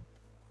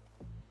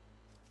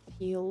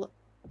 Heal.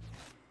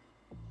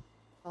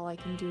 All I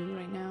can do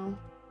right now.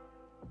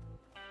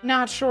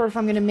 Not sure if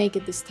I'm gonna make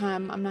it this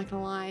time, I'm not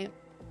gonna lie.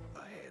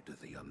 Ahead,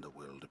 the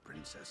underworld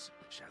princess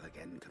shall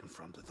again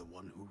confront the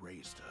one who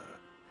raised her,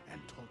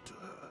 and taught to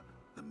her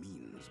the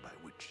means by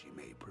which she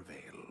may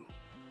prevail.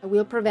 I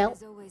will prevail.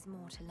 There's always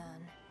more to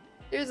learn.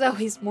 There's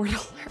always more to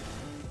learn.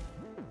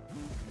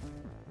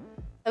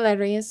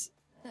 Hilarious.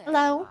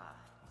 Hello.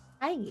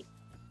 Hi.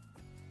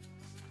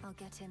 I'll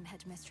get him,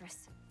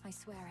 Headmistress. I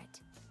swear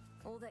it.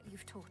 All that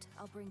you've taught,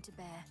 I'll bring to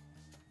bear.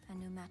 And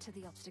no matter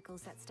the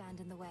obstacles that stand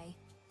in the way,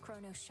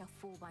 Kronos shall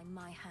fall by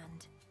my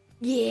hand.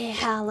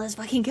 Yeah, let's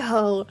fucking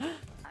go.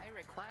 I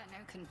require no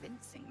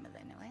convincing,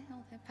 Malinois,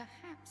 although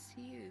perhaps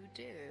you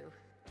do.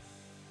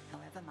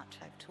 However much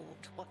I've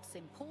taught, what's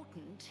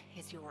important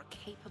is you're a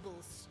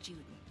capable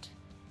student.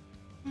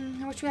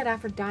 I wish we had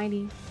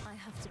Aphrodite. I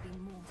have to be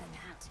more than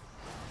that.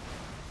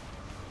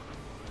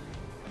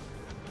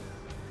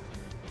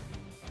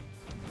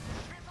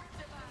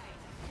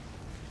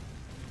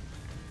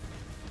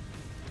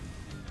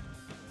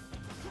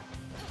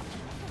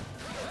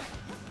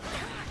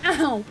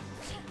 Ow!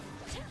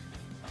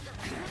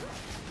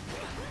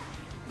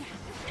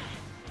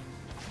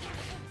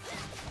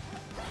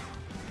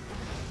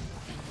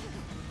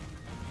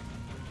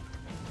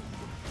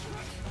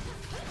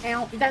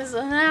 Ow, that's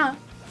enough.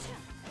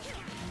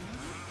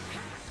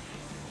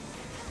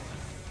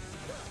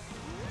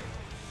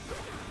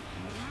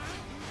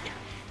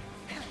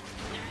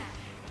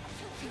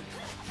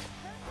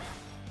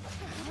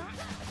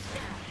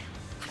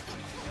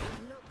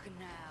 Look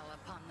now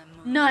upon the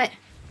moon. Nut.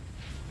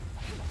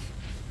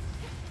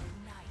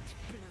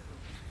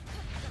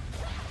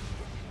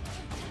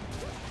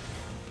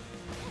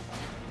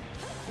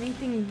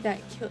 Anything that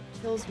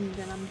kills me,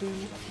 then I'm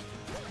doing it.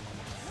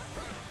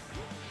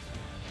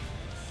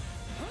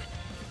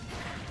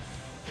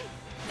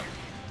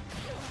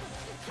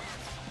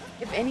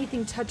 If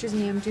anything touches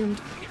me, I'm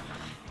doomed.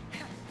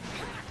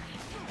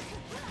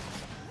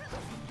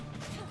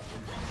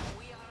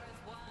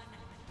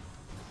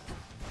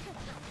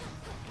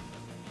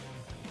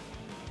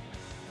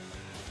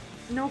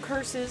 No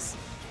curses.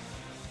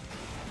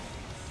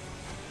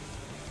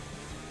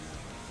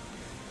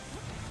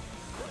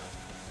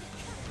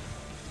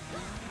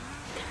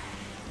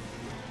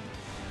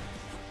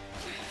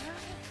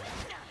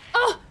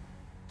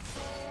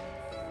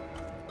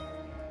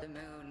 The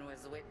moon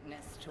was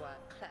witness to our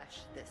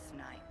clash this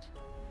night.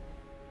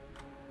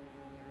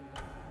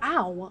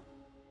 Ow.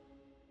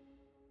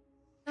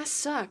 That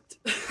sucked.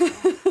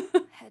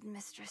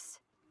 Headmistress.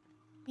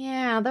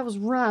 Yeah, that was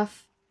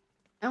rough.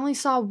 I only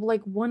saw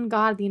like one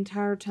god the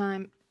entire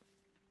time.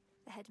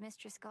 The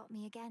Headmistress got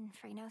me again,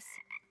 Phrynos.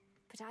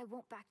 But I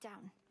won't back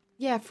down.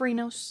 Yeah,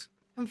 Phrynos.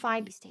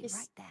 Confide. You stay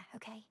right there,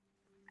 okay?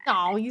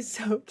 Oh, he's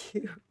so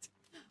cute.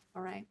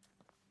 Alright.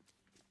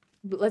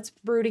 Let's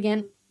brood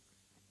again.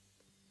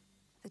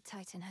 The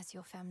Titan has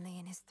your family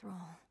in his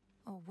thrall,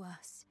 or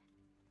worse.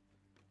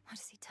 What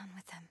has he done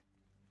with them?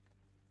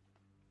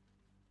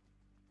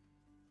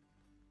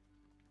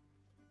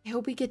 I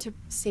hope we get to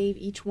save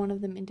each one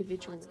of them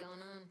individually. What's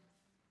going on?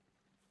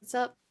 What's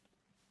up?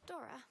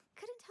 Dora,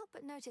 couldn't help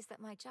but notice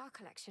that my jar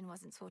collection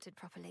wasn't sorted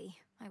properly.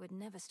 I would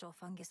never store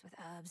fungus with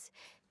herbs.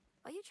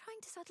 Are you trying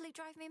to subtly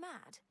drive me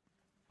mad?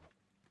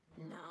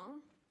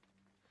 No.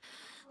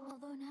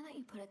 Although now that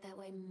you put it that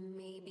way,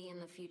 maybe in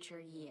the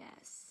future,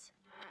 yes.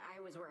 I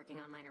was working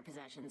on minor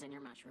possessions and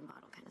your mushroom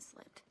bottle kind of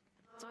slipped.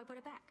 So I put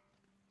it back.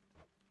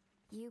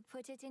 You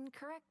put it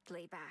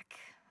incorrectly back.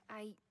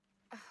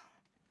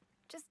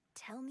 Just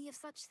tell me of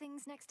such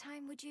things next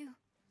time, would you?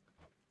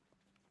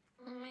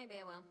 Maybe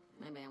I will.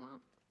 Maybe I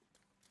won't.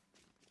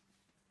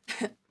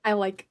 I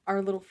like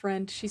our little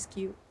friend. She's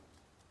cute.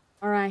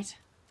 Alright.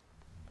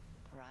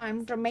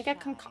 Time to make a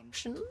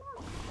concoction.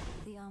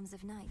 The arms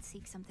of night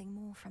seek something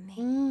more from me.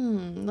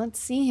 Let's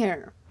see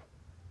here.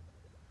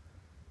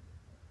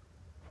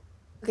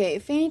 Okay,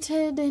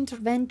 fainted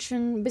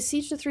intervention.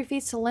 Besiege the 3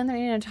 fates to lend their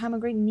aid in a time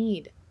of great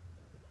need.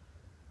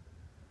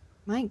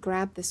 Might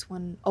grab this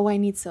one. Oh, I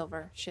need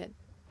silver. Shit.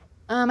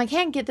 I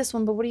can't get this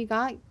one, but what do you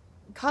got?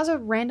 Cause a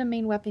random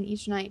main weapon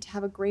each night to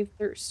have a grave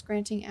thirst,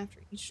 granting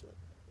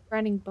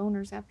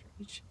boners after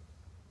each.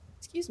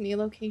 Excuse me,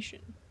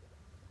 location.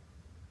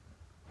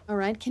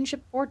 Alright,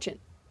 kinship fortune.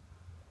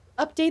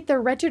 Update the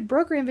wretched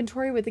broker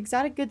inventory with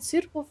exotic goods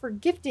suitable for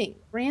gifting.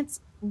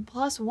 Grants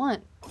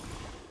 +1.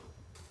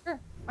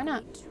 Sure, why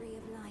not? Tree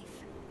of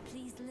life,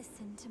 please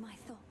listen to my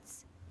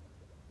thoughts.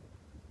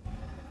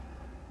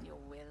 Your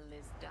will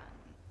is done.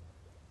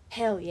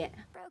 Hell yeah.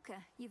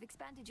 Broker, you've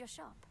expanded your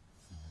shop.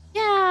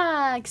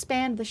 Yeah,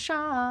 expand the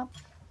shop.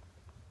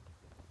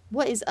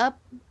 What is up?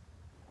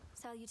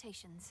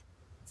 Salutations.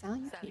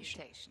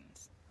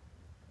 Salutations.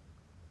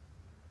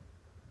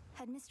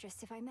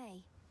 Headmistress, if I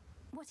may,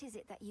 what is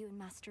it that you and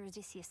Master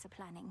Odysseus are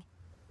planning?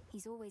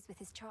 He's always with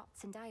his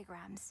charts and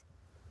diagrams.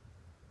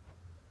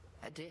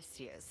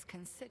 Odysseus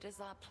considers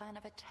our plan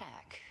of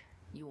attack,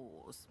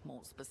 yours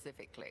more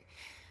specifically.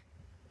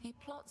 He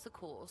plots a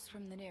course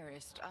from the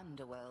nearest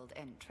underworld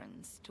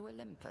entrance to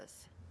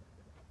Olympus.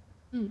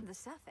 The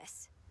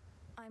surface?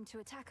 I'm to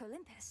attack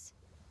Olympus.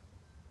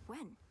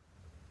 When?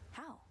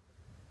 How?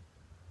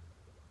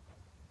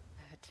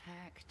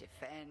 Attack,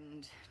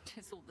 defend,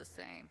 'tis all the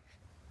same.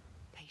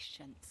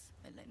 Patience,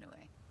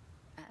 Illinois.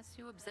 As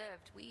you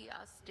observed, we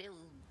are still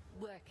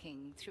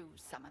working through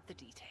some of the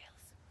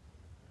details.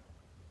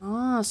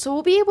 Ah, so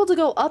we'll be able to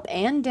go up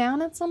and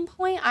down at some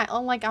point?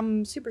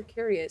 I'm super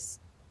curious.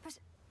 But...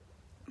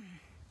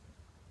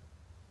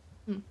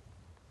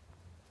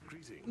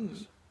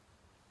 Greetings.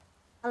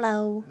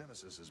 Hello.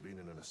 Nemesis has been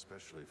in an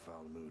especially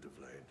foul mood of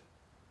late.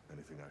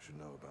 Anything I should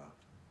know about?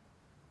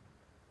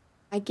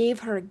 I gave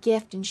her a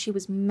gift and she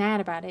was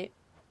mad about it.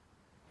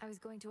 I was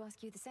going to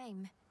ask you the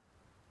same.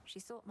 She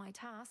sought my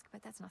task,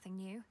 but that's nothing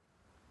new.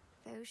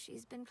 Though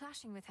she's been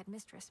clashing with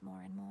Headmistress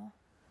more and more.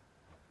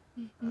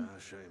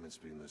 Shame it's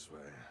been this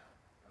way.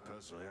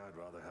 Personally, I'd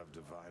rather have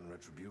divine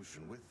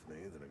retribution with me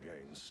than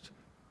against.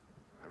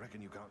 I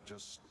reckon you can't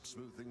just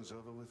smooth things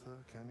over with her,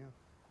 can you?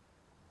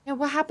 Yeah,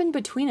 what happened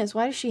between us?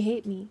 Why does she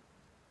hate me?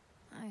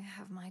 I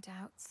have my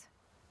doubts.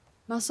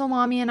 Muscle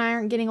Mommy and I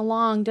aren't getting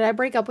along. Did I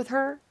break up with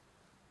her?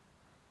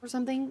 Or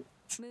something?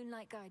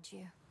 Moonlight guides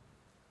you.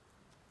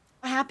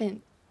 What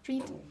happened?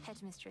 Treat?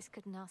 Headmistress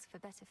couldn't ask for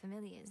better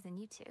familiars than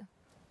you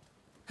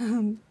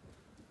two.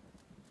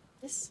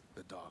 This?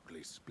 The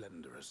darkly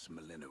splendorous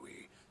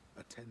Malinoe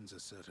attends a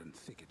certain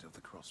thicket of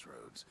the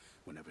crossroads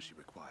whenever she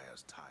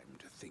requires time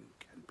to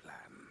think and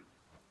plan.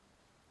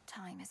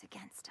 Time is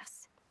against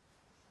us.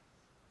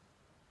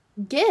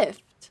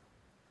 Gift?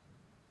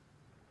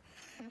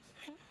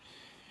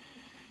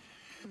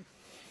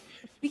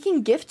 We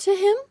can gift to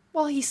him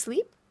while he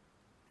sleep?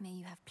 May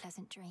you have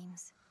pleasant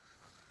dreams.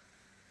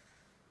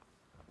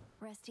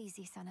 Rest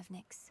easy, son of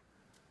Nyx.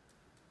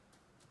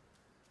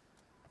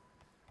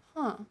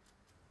 Huh.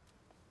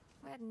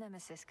 Where'd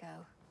Nemesis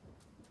go?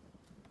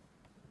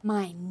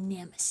 My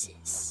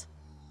nemesis.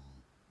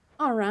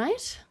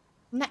 Alright.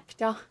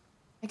 Nectar.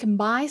 I can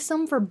buy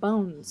some for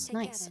bones. Take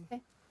Nice. care,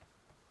 Okay.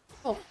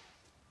 Cool.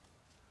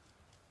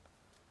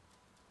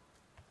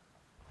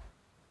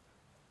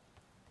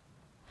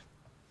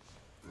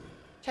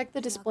 Check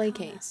the display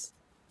case.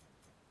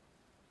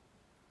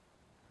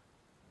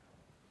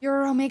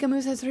 Your Omega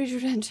Moose has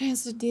 3%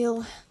 chance to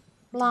deal.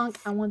 Blanc,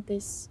 I want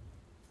this.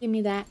 Give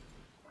me that.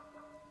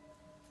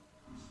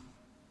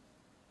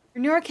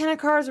 Your new Arcana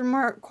cards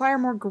require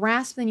more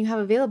grasp than you have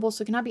available,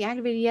 so cannot be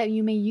activated yet.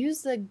 You may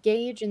use the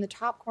gauge in the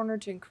top corner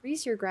to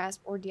increase your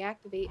grasp or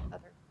deactivate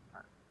other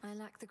cards. I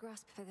lack the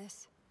grasp for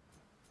this.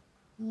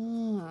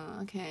 Oh,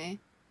 okay.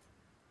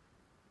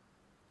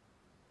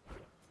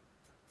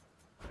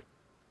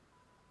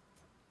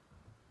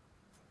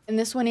 And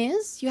this one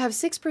is? You have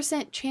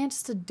 6%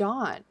 chance to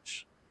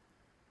dodge.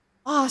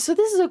 Ah, so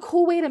this is a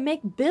cool way to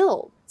make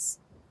builds.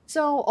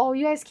 So, oh,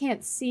 you guys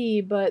can't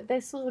see, but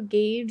this little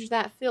gauge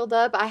that filled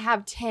up, I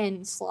have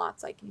 10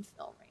 slots I can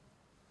fill right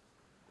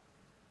now.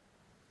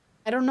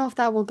 I don't know if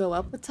that will go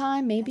up with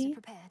time, maybe?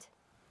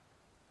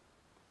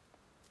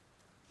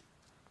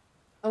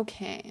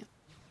 Okay.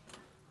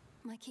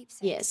 My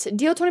keepsake. Yes,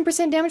 deal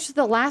 20% damage to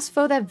the last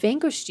foe that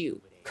vanquished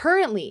you.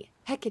 Currently,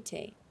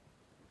 Hecate.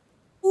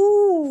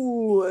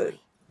 Ooh.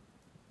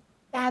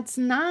 That's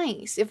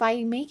nice. If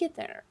I make it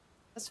there.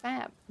 That's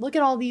fab. Look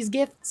at all these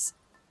gifts.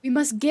 We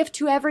must gift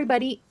to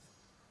everybody.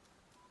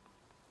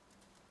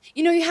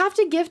 You know, you have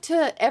to gift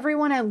to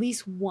everyone at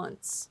least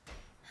once.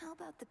 How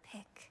about the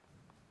pick?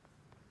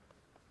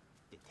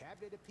 The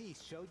tablet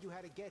apiece showed you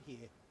how to get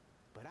here,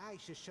 but I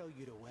shall show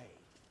you the way.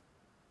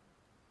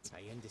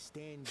 I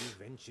understand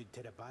you ventured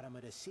to the bottom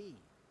of the sea.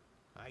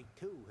 I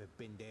too have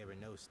been there in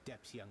those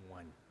depths, young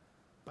one.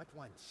 But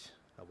once,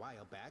 a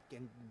while back,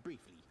 and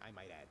briefly, I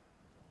might add.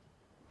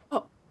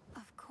 Oh.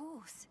 Of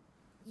course.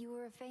 You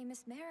were a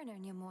famous mariner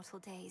in your mortal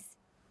days.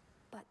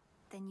 But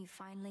then you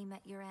finally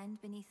met your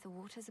end beneath the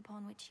waters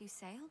upon which you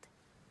sailed?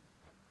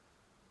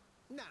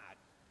 Nah,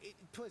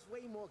 'twas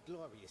way more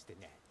glorious than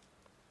that.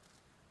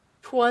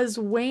 'Twas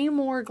way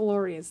more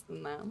glorious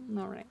than that.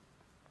 Alright.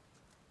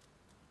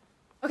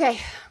 Okay.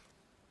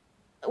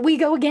 We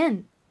go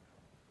again.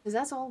 Because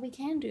that's all we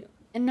can do.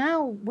 And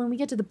now, when we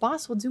get to the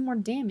boss, we'll do more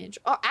damage.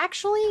 Oh,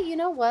 actually, you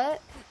know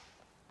what?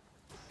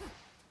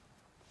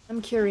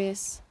 I'm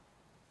curious.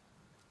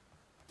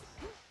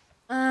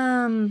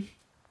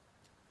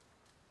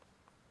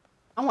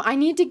 I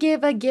need to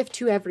give a gift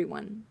to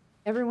everyone.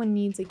 Everyone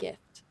needs a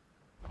gift.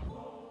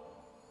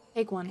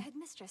 Take one.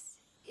 Headmistress,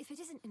 if it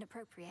isn't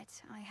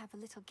inappropriate, I have a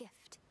little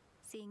gift,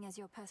 seeing as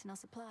your personal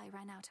supply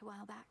ran out a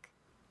while back.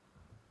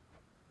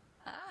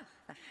 Ah,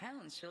 the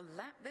hounds shall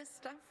lap this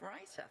stuff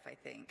right up, I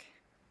think.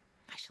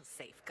 I shall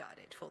safeguard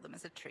it for them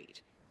as a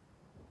treat.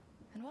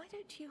 And why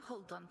don't you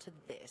hold on to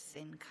this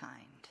in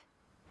kind?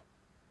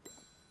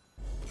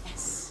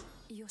 Yes.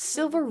 Your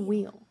Silver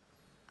wheel.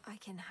 I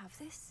can have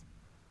this?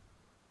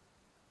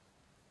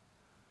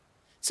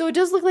 So it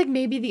does look like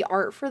maybe the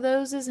art for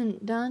those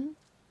isn't done.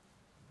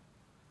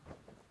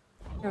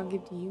 Here, I'll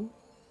give to you.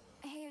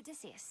 Hey,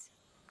 Odysseus.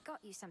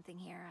 Got you something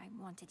here I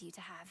wanted you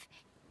to have.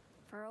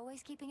 For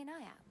always keeping an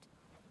eye out.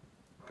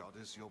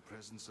 Goddess, your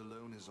presence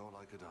alone is all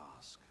I could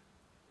ask.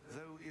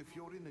 Though if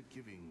you're in a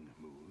giving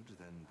mood,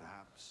 then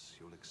perhaps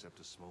you'll accept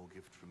a small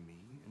gift from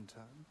me in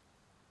turn?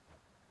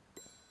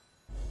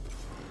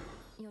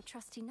 Your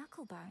trusty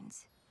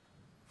knucklebones.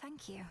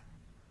 Thank you.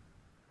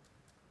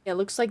 Yeah, it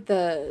looks like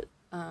the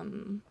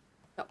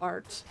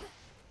art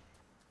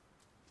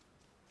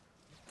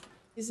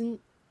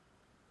isn't.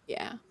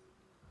 Yeah.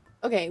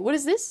 Okay, what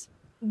is this?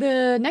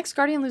 The next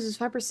guardian loses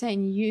 5%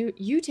 and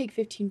you take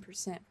 15% for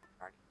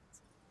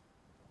guardians.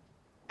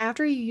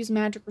 After you use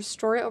magic,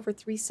 restore it over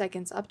 3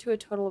 seconds up to a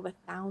total of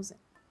 1,000.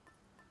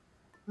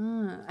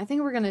 I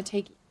think we're gonna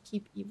keep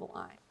Evil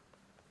Eye.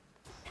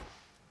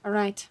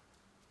 Alright.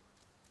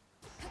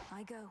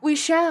 I go. We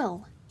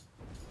shall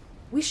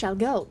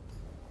go.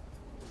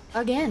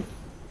 Again.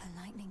 A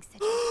lightning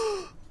city.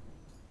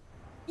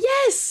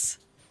 Yes!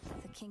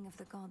 The king of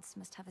the gods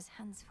must have his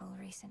hands full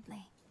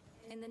recently.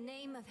 In the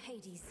name of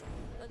Hades,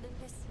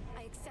 Olympus,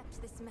 I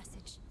accept this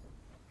message.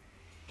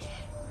 Ah,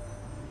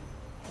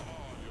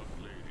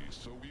 young lady,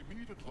 so we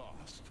meet at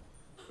last.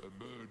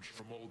 Emerged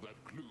from all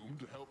that gloom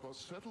to help us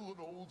settle an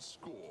old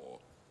score.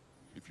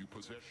 If you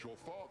possess your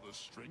father's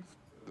strength,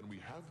 then we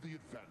have the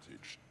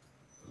advantage.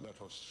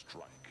 Let us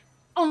strike.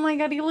 Oh my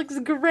god, he looks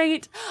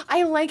great.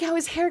 I like how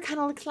his hair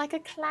kind of looks like a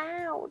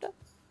cloud.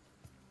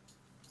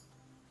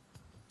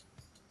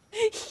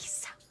 He's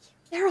so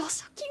cute. They're all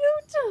so cute.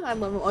 I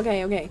love him.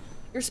 Okay.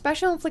 Your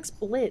special inflicts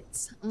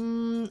blitz.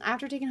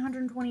 After taking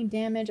 120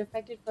 damage,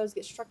 affected foes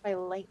get struck by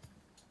lightning.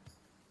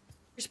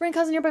 Your sprint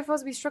causes nearby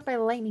foes to be struck by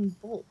lightning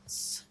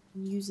bolts.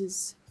 And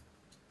uses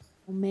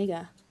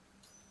Omega.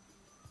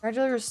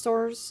 Gradually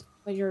restores,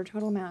 but your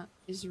total amount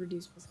is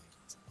reduced.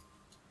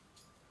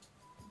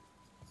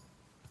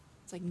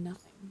 It's like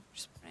nothing.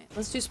 Sprint.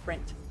 Let's do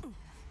sprint. Lord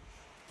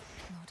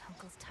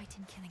Hunkle's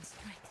Titan killing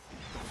strength.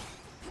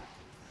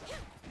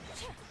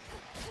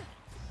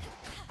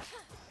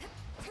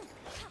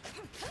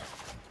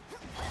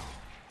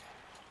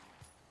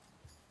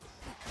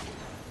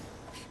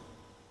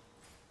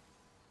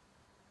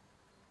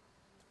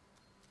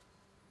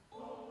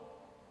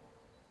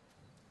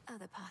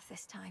 Other path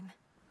this time.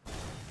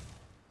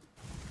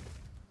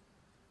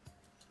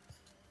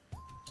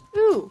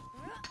 Ooh.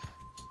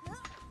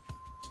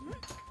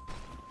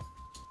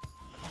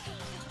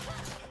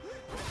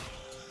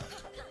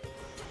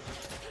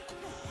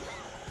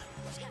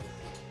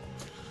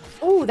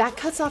 Oh, that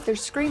cuts off their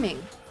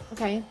screaming.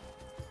 Okay.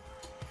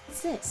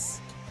 What's this?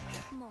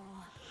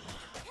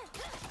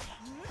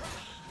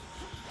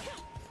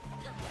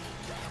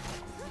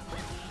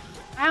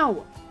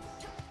 Ow.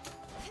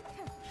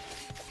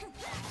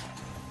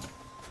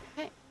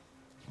 Okay.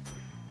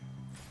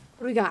 What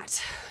do we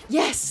got?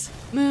 Yes!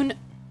 Moon.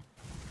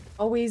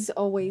 Always.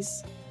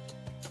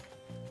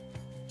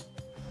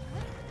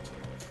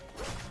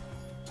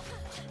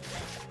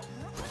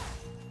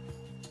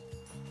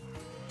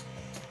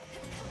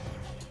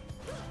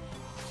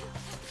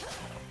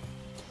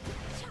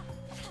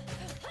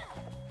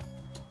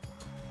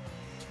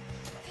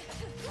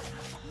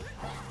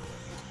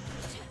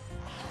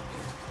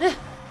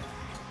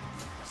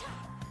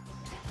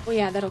 Oh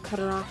yeah, that'll cut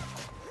her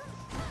off.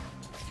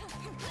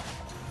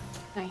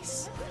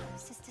 Nice.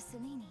 Sister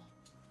Selene.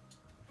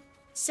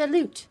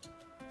 Salute.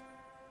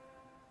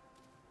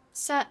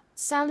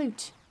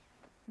 Salute.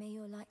 May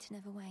your light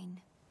never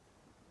wane.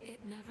 It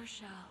never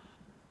shall.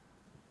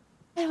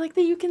 I like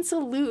that you can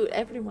salute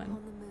everyone.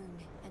 On the moon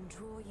and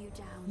draw you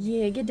down.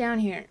 Yeah, get down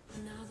here.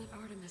 Now that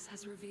Artemis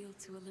has revealed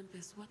to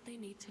Olympus what they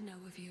need to know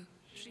of you,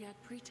 she had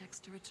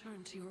pretext to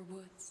return to your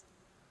woods.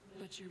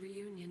 But your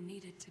reunion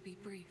needed to be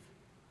brief.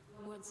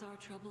 Once our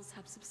troubles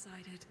have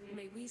subsided,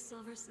 may we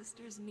Silver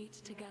Sisters meet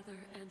together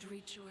and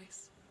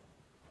rejoice.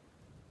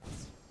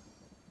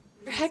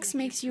 Your hex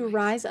makes you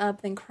rise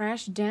up, then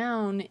crash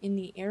down in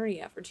the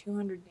area for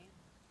 200 damage.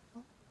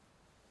 Oh.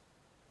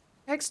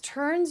 Hex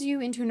turns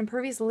you into an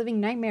impervious living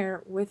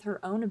nightmare with her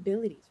own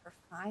abilities for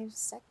 5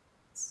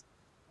 seconds.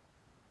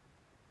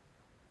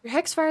 Your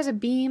hex fires a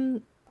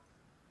beam.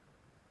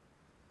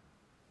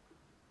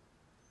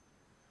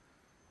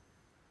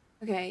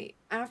 Okay,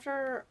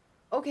 after...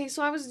 Okay,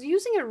 so I was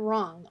using it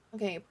wrong.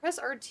 Okay, press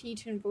RT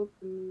to invoke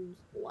Boo's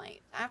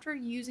light. After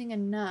using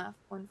enough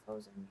when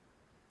foes are near.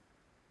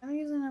 After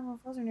using enough when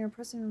foes are near,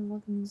 press and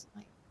invoke Boo's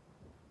light.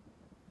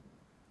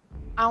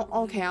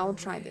 I'll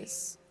try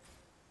this.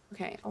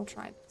 Okay, I'll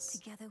try this.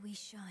 Together we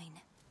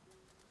shine.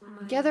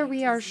 Together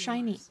we are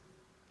shiny.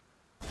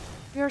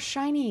 We are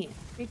shiny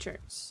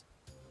creatures.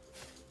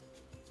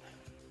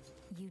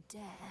 You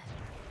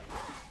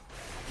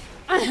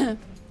dare.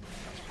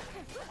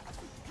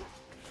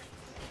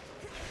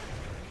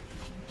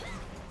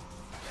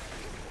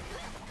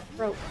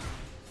 Bro.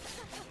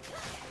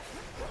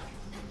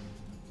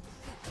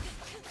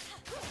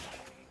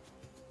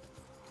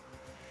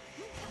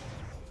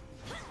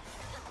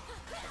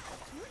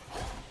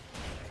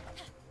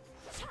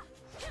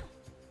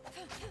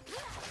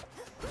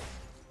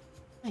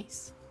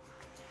 Nice.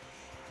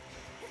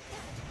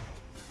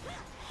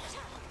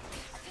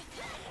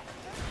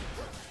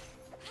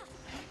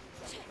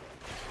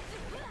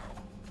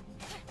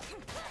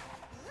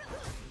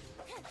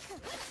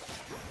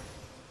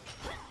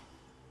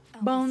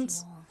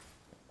 Bones.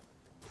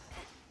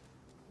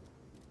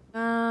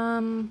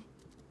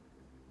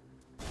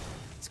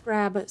 Let's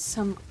grab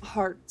some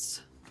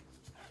hearts.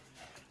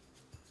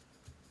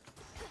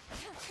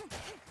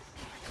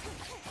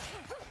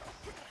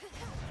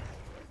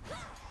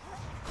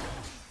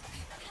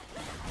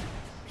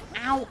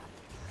 Ow!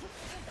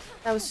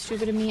 That was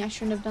stupid of me. I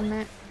shouldn't have done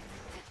that.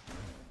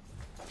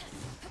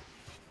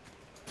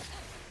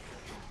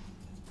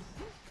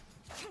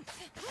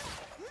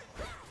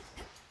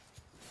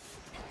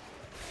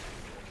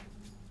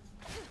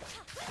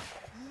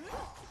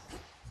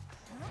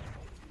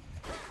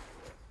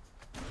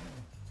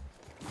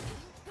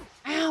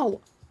 Ow!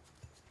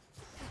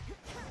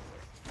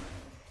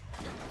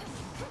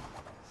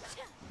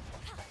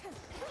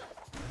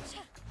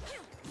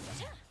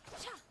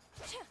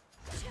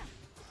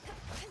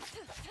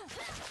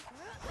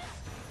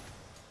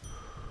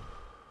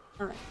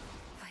 Alright.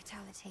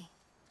 Vitality.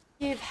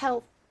 Give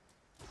health.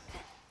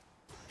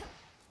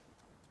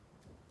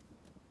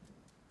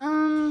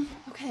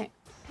 Okay.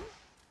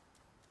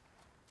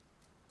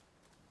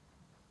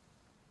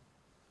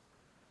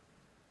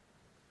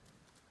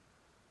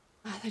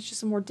 Ah, that's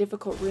just a more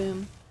difficult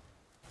room.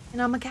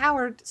 And I'm a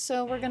coward,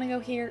 so we're gonna go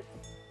here.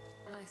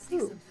 I see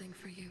something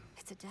for you.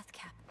 It's a death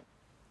cap.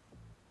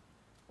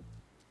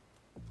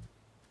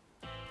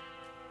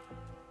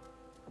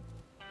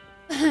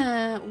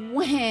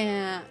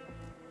 Wah.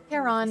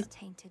 Charon.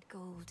 Tainted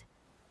gold.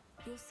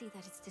 You'll see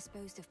that it's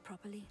disposed of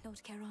properly,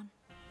 Lord Charon.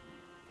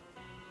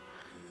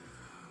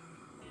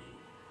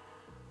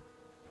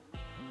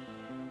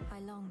 I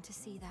long to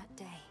see that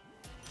day.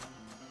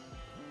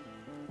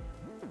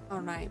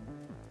 Alright.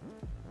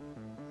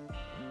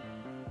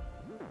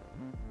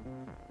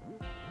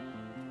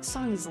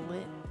 Song is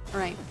lit.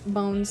 Alright,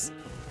 bones.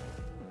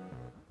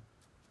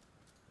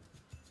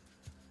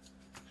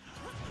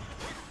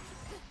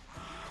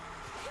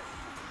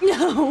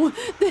 No!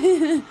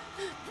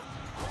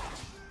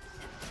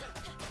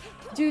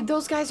 Dude,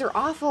 those guys are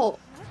awful.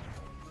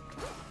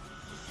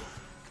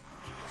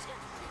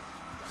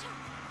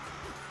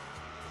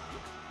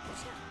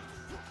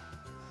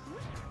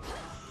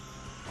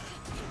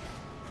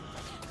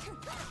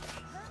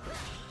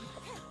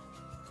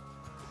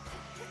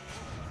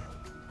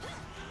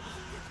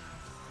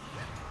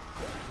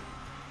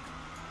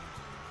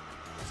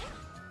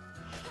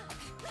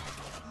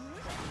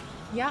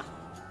 Yeah.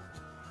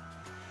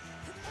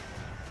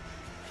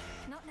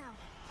 Not now.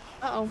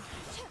 Uh-oh.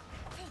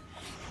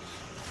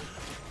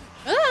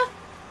 Ah!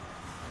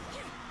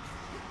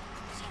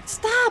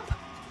 Stop!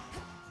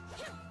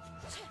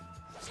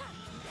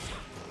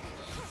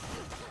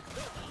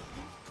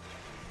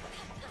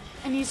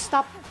 I need to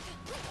stop.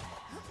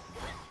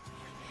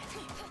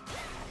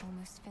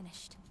 Almost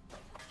finished.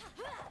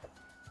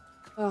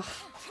 Ugh.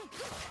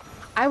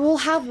 I will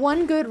have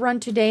one good run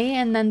today,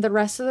 and then the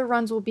rest of the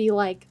runs will be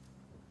like,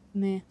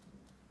 meh.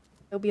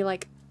 They'll be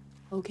like,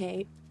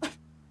 okay.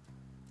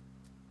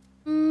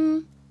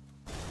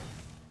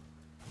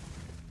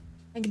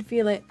 I can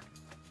feel it.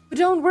 But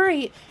don't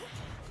worry.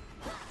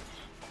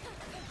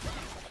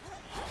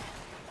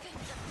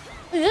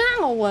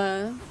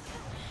 Ow!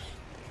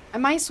 I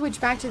might switch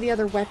back to the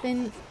other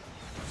weapon,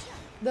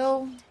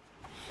 though.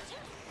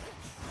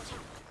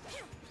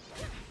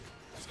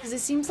 Because it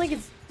seems like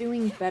it's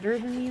doing better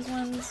than these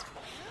ones.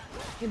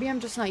 Maybe I'm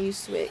just not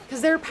used to it.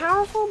 Because they're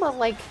powerful, but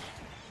like,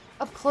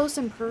 up close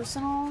and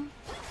personal.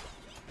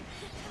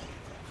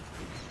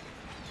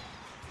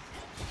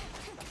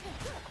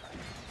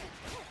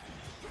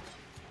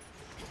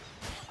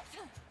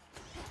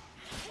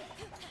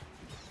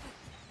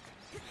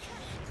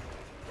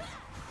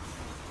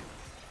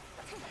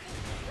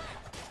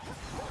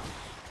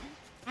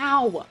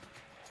 Ow!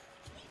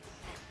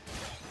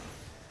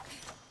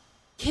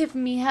 Give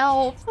me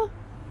health.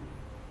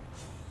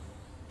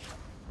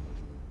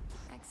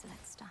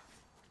 Excellent stuff.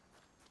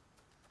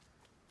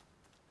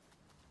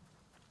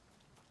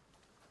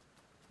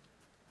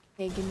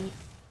 Okay, give me.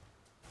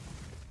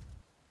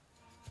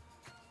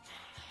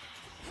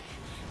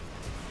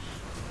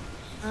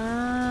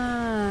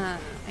 Ah,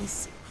 I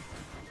see.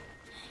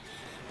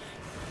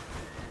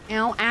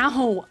 Ow,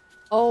 ow!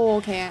 Oh,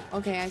 okay,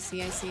 okay, I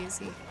see.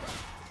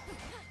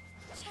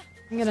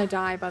 I'm gonna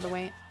die, by the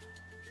way.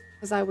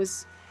 Because I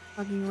was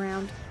fucking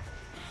around.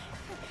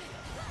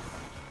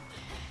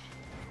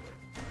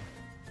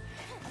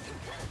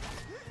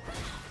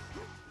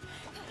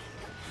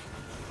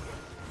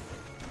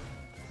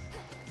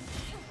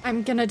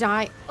 I'm gonna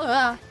die.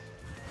 Ugh.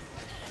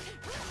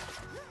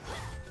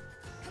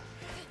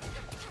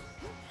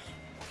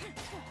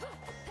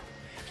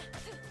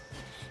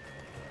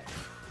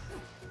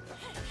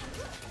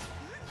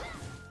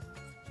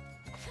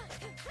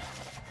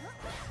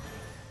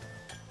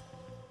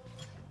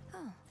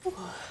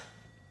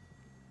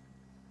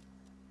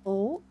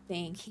 Oh,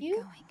 thank you.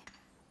 Going.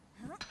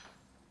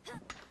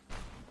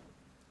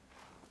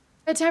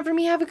 Bedtime for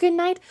me. Have a good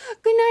night.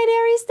 Good night,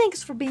 Aries.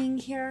 Thanks for being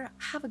here.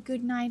 Have a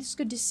good night. It's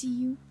good to see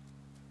you.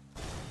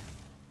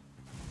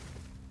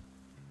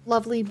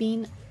 Lovely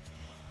bean.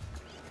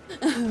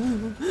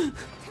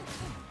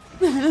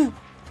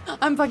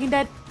 I'm fucking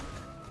dead.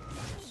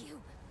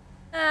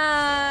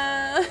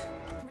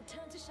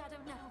 Return to shadow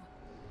now.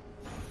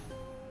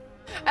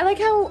 I like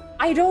how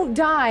I don't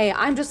die.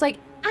 I'm just like,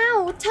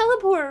 ow,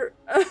 teleport.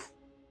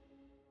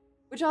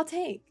 Which I'll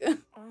take.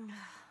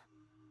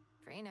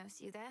 Phrynos,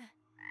 you there?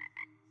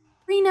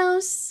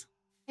 Phrynos.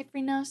 Hi,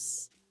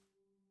 Phrynos.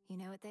 You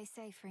know what they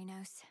say,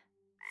 Phrynos.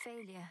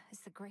 Failure is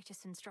the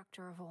greatest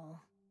instructor of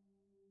all.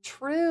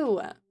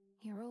 True.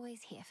 You're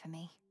always here for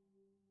me.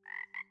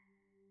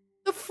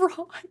 The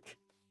frog.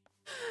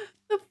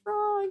 The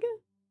frog.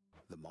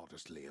 The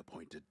modestly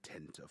appointed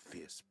tent of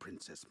fierce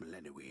Princess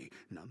Melenui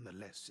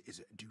nonetheless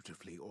is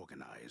dutifully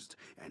organized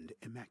and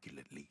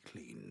immaculately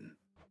clean.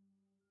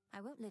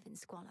 I won't live in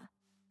squalor.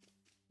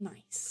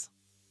 Nice.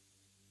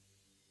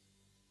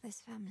 This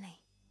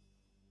family,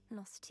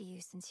 lost to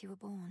you since you were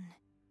born,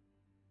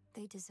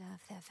 they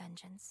deserve their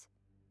vengeance.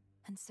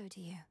 And so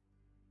do you.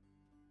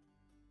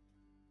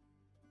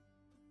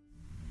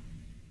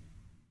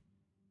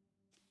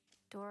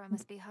 Dora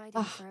must be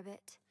hiding for a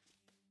bit.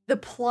 The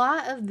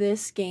plot of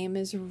this game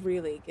is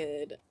really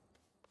good.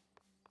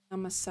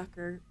 I'm a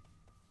sucker.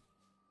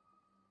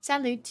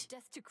 Salute.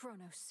 Death to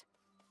Kronos.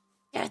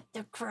 Death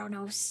to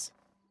Kronos.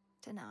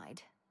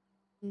 Denied.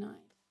 Denied.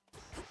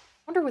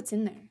 Wonder what's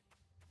in there.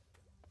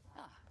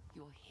 Ah,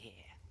 you're here.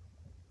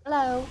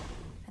 Hello.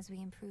 As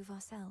we improve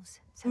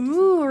ourselves. So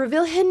Ooh,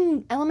 reveal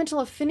hidden elemental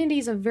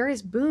affinities of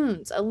various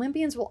boons.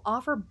 Olympians will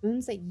offer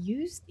boons that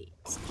use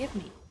these. Give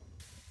me.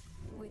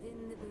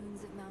 within the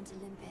boons of Mount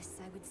Olympus,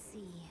 I would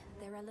see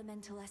their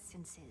elemental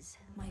essences,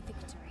 my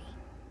victory.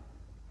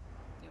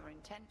 Your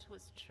intent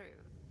was true.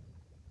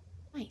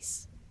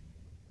 Nice.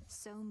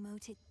 So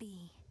mote it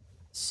be.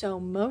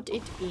 So mote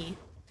it be.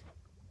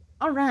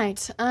 All right.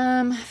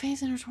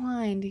 Phase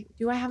intertwined.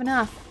 Do I have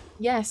enough?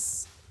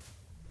 Yes.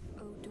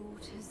 O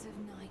daughters of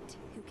night,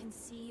 who can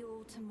see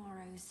all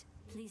tomorrows,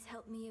 please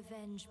help me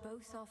avenge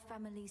both our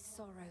families'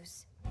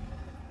 sorrows.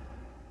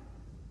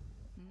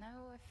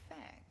 No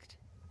effect.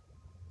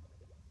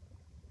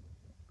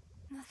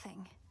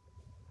 Nothing.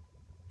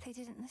 They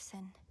didn't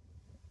listen.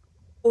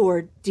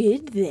 Or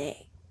did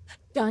they?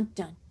 Dun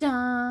dun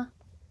dun.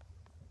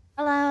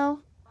 Hello.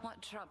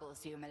 What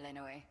troubles you,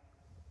 Melenui?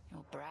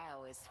 Your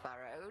brow is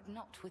furrowed,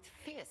 not with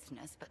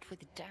fierceness, but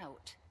with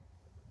doubt.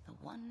 The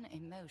one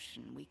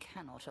emotion we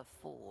cannot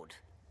afford.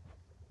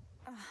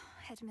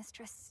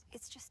 Headmistress,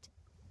 it's just...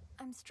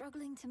 I'm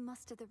struggling to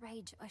muster the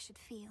rage I should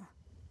feel.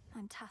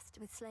 I'm tasked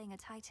with slaying a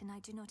titan I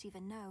do not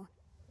even know,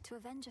 to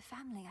avenge a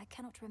family I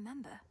cannot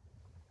remember.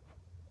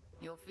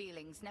 Your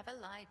feelings never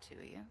lie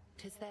to you.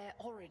 'Tis their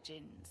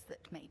origins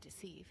that may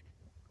deceive.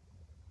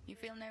 You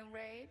feel no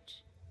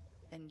rage?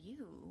 Then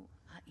you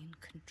are in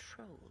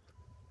control.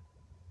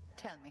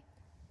 Tell me,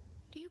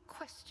 do you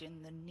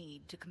question the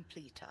need to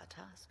complete our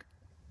task?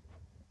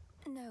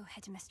 No,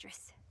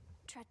 Headmistress.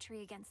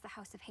 Treachery against the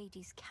House of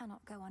Hades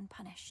cannot go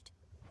unpunished.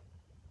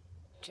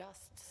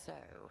 Just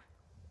so.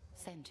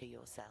 Center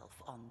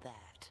yourself on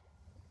that.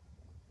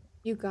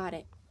 You got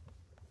it.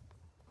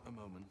 A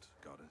moment,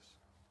 goddess.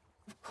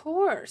 Of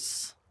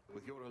course.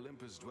 With your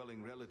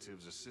Olympus-dwelling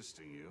relatives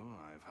assisting you,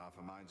 I've half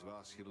a mind to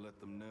ask you to let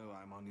them know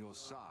I'm on your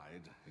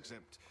side,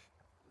 except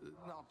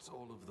not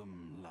all of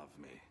them love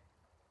me.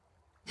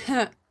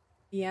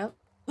 Yep.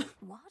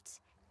 What?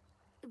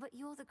 But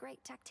you're the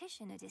great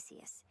tactician,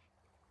 Odysseus.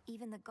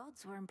 Even the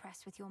gods were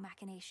impressed with your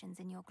machinations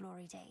in your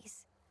glory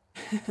days.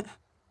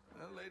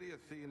 Lady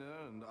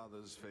Athena and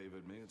others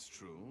favored me, it's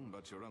true,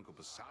 but your Uncle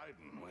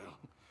Poseidon, well,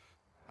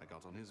 I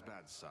got on his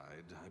bad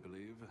side, I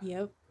believe.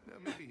 Yep.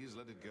 Maybe he's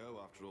let it go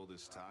after all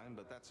this time,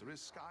 but that's a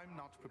risk I'm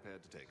not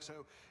prepared to take.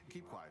 So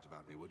keep quiet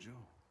about me, would you?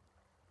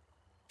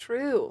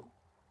 True.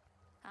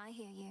 I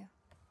hear you.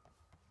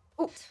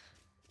 Oh.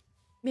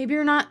 Maybe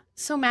you're not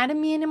so mad at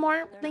me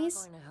anymore, please?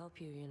 They're not going to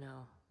help you, you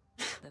know.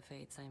 The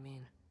fates, I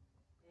mean.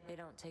 They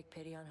don't take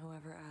pity on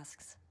whoever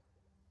asks.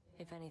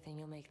 If anything,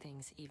 you'll make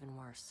things even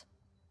worse.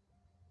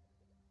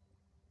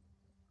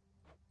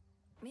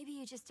 Maybe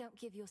you just don't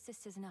give your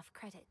sisters enough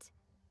credit.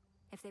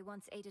 If they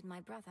once aided my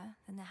brother,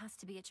 then there has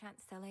to be a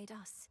chance they'll aid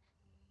us.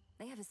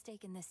 They have a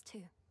stake in this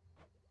too.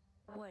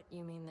 What,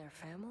 you mean their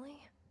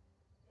family?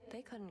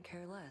 They couldn't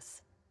care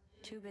less.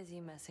 Too busy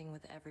messing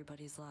with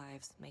everybody's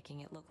lives, making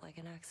it look like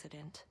an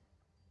accident.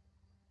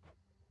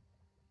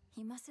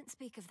 You mustn't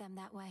speak of them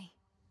that way.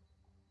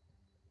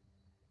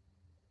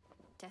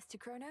 Death to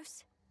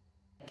Kronos?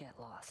 Get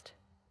lost.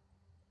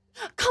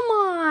 Come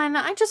on!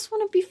 I just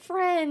want to be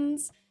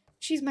friends.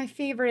 She's my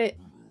favorite.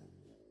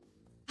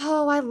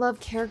 Oh, I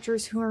love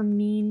characters who are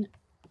mean.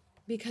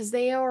 Because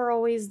they are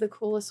always the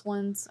coolest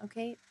ones,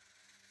 okay?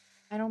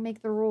 I don't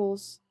make the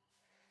rules.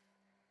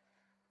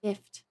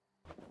 Gift.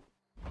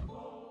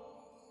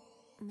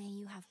 May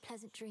you have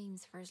pleasant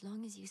dreams for as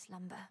long as you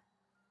slumber.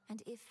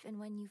 And if and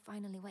when you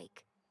finally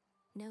wake,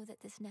 know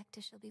that this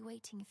nectar shall be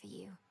waiting for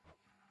you.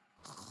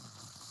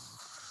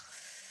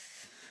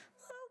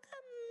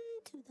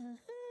 Welcome to the...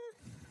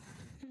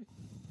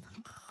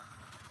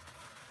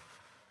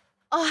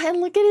 Oh,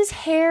 and look at his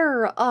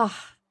hair. Oh,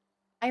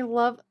 I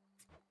love...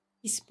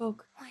 He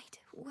spoke. Wait,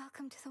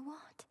 welcome to the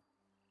what?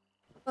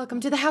 Welcome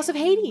to the House of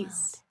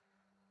Hades.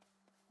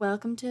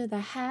 Welcome to the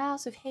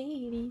House of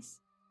Hades.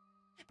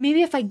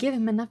 Maybe if I give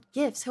him enough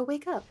gifts, he'll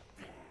wake up.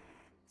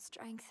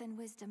 Strength and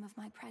wisdom of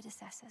my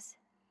predecessors.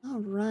 All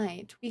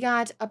right, we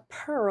got a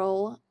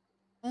pearl.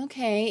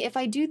 Okay, if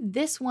I do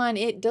this one,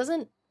 it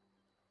doesn't...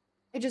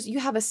 you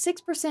have a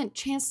 6%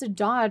 chance to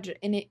dodge,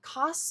 and it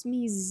costs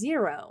me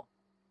 0.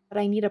 But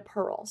I need a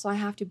pearl, so I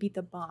have to beat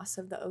the boss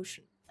of the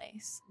ocean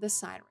place, the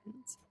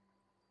sirens.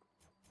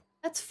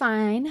 That's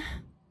fine.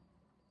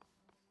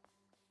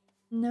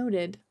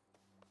 Noted.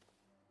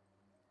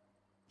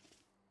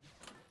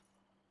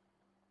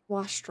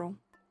 Wastrel.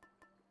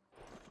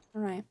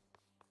 Alright.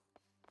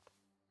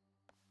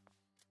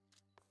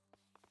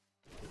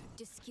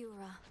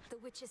 Discura, the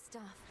witch's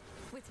staff.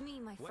 With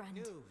me, my friend. What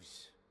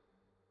news?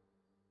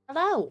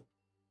 Hello.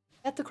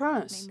 At the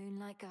Kronos. May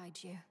moonlight guide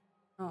you.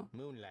 Oh.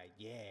 Moonlight,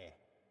 yeah.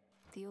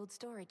 The old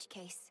storage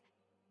case.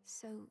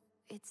 So,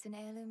 it's an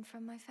heirloom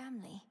from my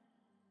family.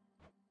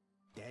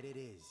 That it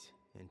is,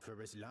 and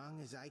for as long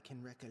as I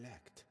can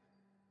recollect.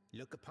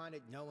 Look upon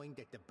it knowing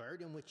that the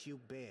burden which you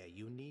bear,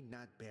 you need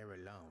not bear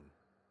alone.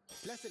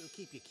 Plus it'll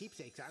keep your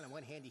keepsakes all in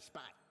one handy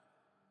spot.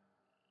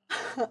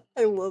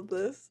 I love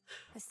this.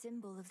 A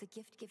symbol of the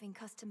gift-giving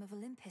custom of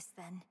Olympus,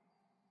 then.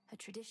 A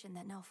tradition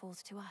that now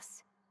falls to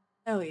us.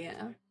 Oh,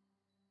 yeah.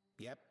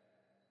 Yep.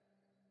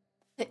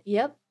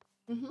 Yep.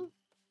 Mm-hmm.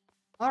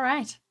 All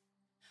right.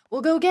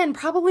 We'll go again,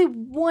 probably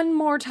one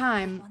more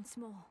time. Once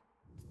more.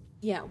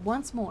 Yeah,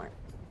 once more.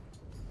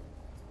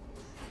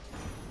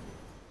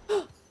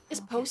 It's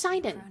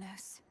Poseidon.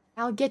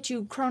 I'll get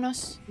you,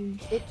 Kronos, you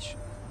bitch.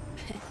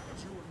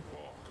 As you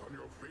embark on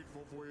your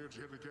fateful voyage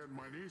yet again,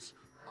 my niece,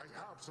 I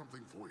have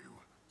something for you.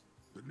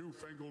 The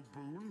newfangled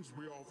boons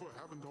we offer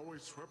haven't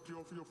always swept you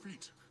off your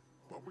feet,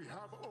 but we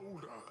have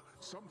older,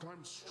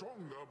 sometimes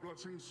stronger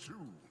blessings too.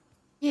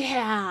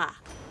 Yeah.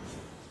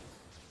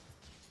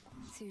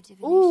 Through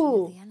divination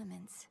of the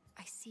elements,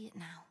 I see it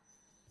now.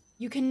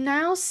 You can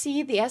now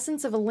see the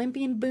essence of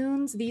Olympian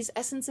boons. These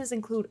essences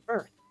include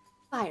earth,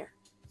 fire,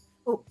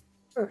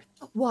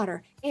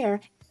 water, air,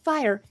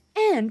 fire,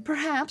 and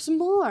perhaps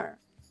more.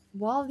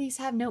 While these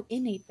have no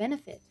innate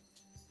benefit,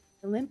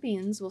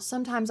 Olympians will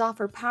sometimes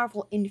offer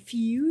powerful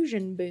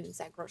infusion boons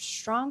that grow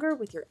stronger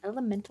with your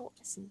elemental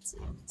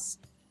essences.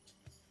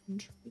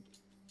 Intriguing.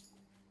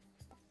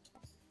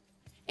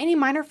 Any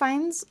minor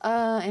finds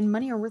and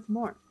money are worth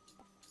more.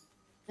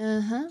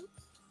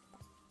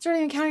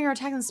 Starting encounter, your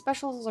attacks and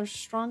specials are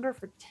stronger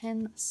for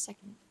 10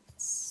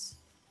 seconds.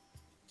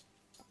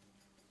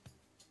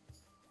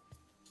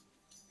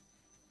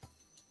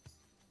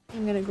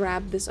 I'm gonna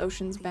grab this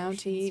Ocean's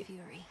Bounty.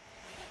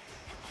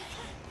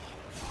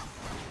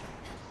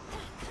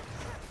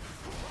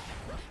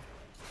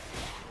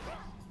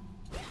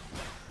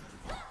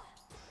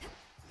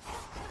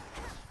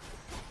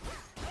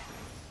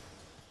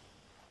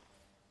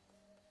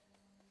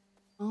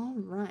 All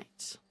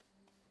right.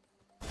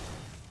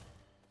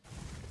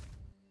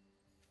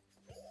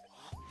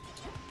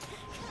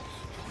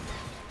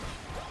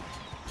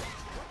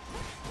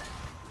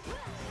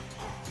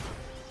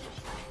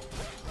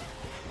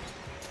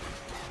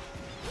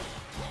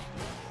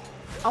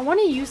 I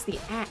want to use the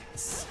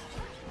axe.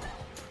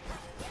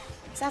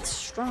 'Cause that's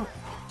strong.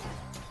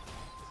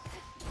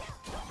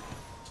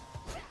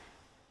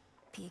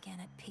 Be again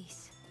at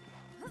peace.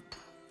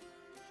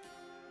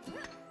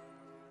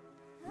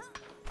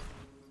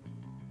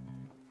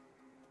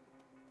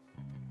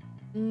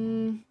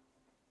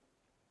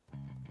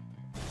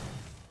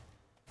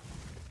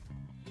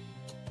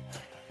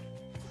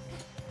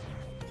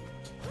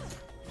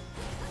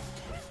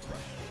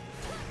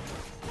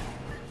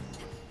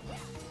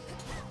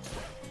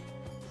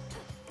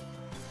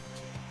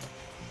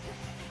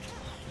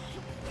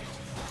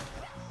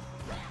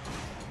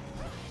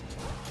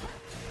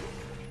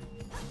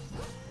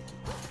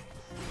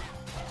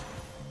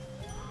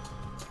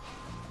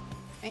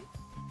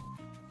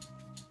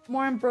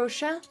 More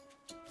ambrosia.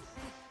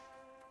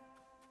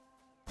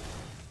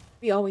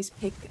 We always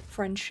pick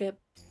friendship.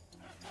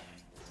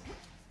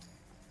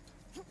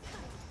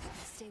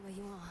 Stay where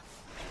you are.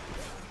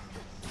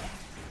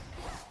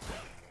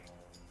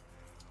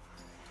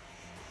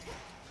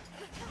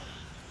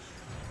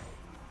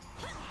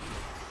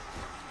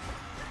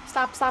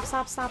 Stop, stop,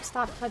 stop, stop,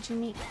 stop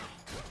touching me.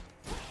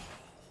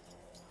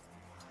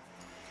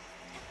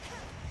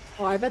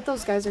 Oh, I bet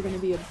those guys are gonna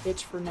be a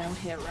bitch for no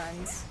hit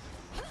runs.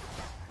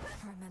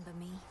 Remember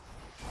me.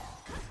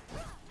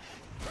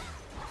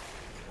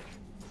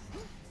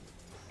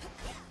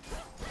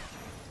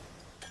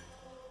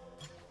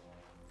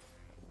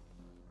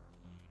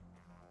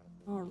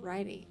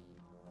 Alrighty.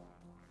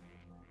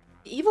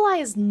 Evil Eye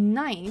is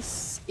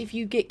nice if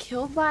you get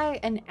killed by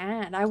an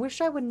ant. I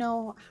wish I would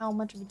know how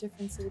much of a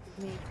difference it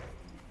would make.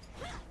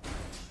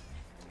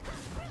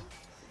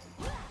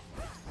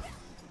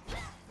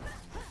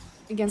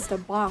 Against a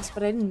boss,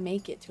 but I didn't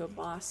make it to a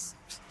boss.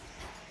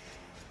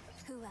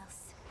 Who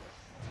else?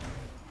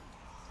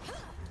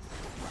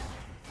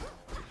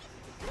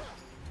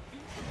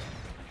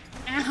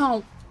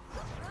 Ow!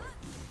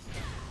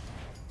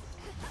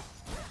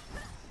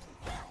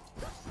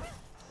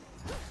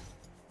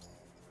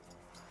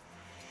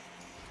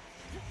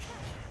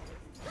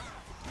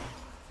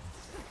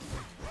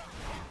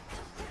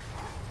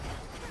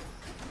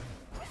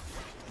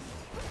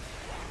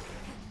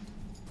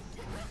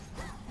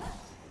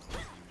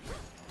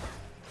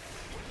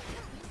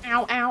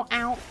 Ow,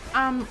 ow,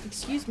 ow.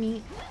 Excuse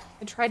me.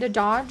 I tried to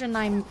dodge and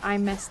I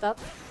messed up.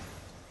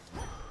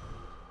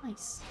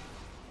 Nice.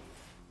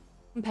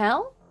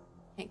 Compel?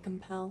 Can't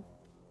compel.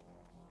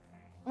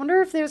 I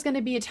wonder if there's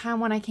gonna be a time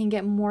when I can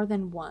get more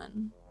than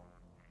one.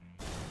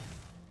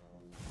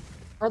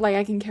 Or like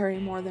I can carry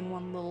more than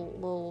one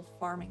little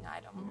farming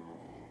item.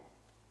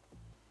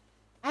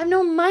 I have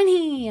no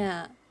money!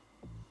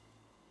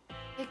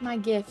 Take my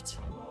gift.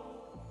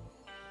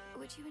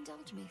 Would you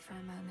indulge me for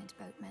a moment,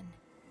 boatman?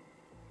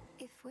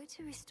 If we're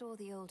to restore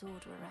the old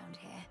order around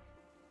here,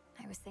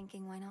 I was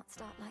thinking why not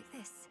start like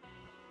this?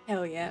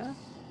 Hell yeah.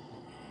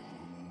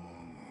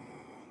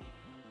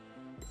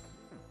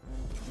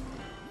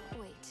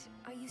 Wait,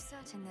 are you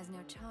certain there's no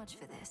charge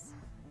for this?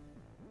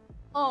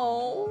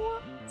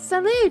 Oh,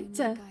 salute!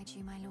 Guide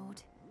you, my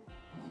lord.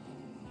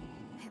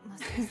 It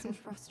must be so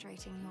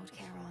frustrating, Lord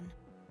Charon,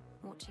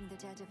 watching the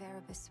dead of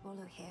Erebus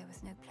swallow here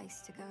with no place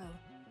to go.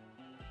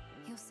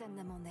 He'll send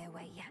them on their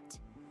way yet.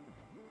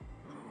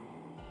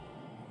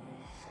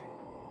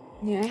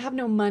 Yeah, I have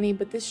no money,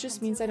 but this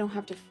just means I don't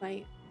have to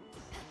fight.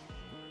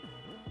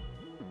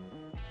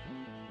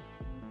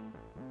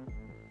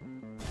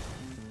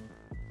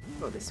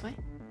 Go this way.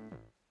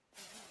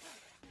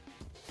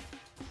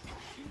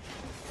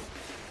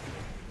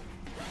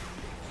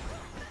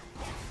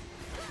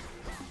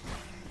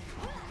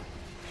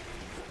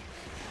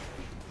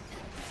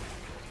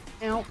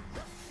 Ow.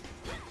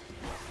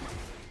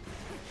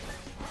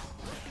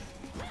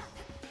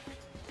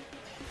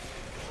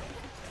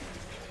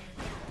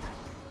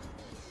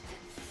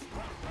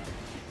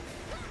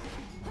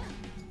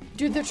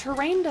 Dude, the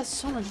terrain does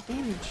so much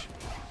damage.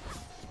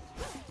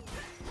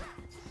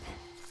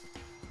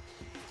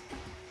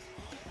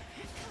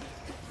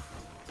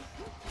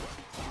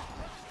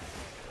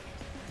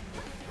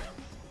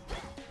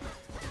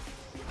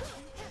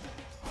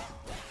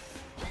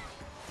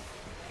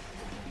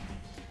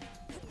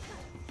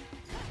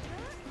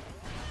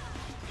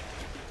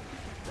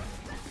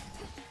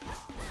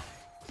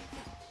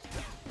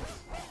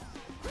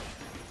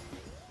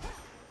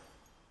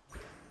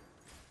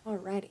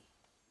 Alrighty.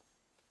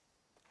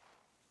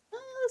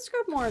 Let's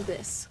grab more of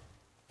this.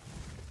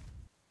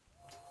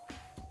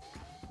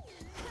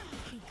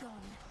 Be gone.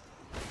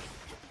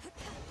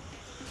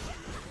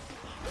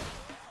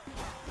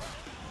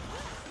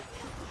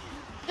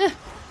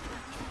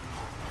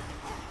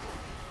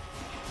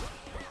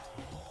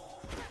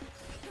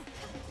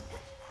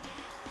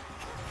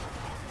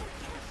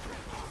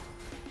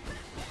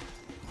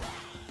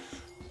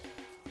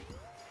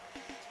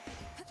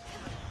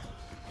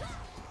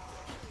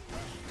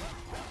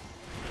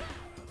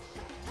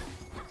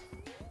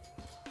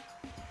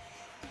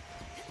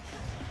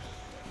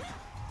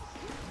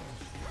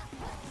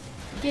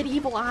 Get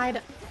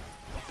evil-eyed.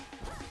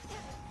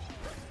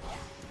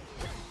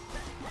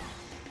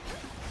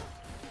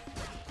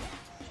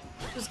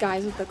 Those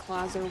guys with the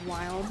claws are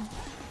wild.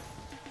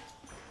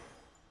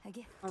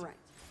 Alright.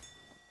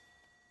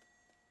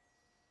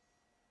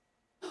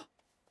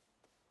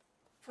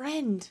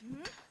 Friend.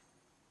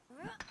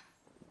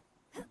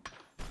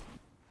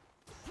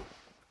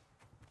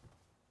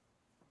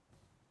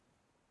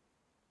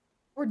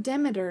 Or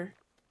Demeter.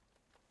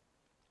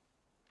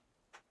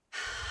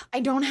 I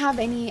don't have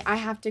any. I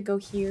have to go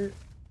here.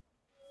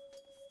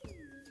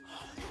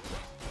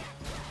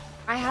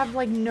 I have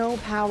like no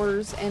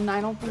powers and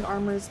I don't think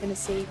armor is gonna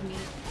save me.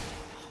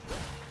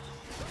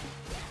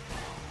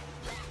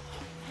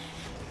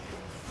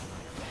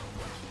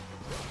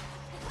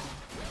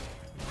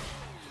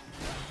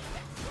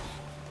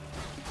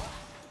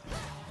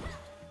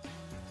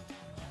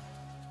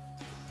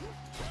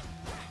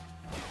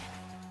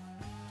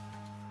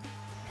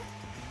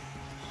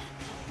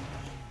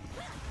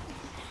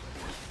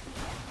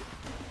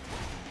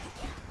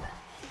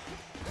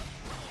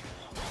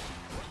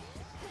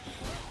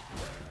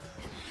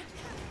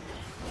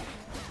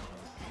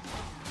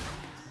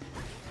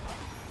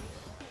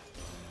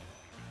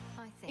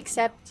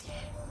 Except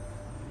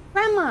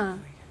Grandma.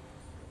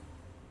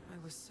 I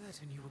was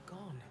certain you were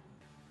gone.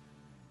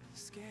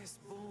 Scarce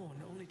born,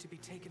 only to be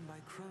taken by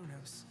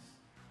Kronos,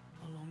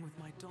 along with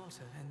my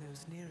daughter and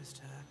those nearest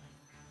her.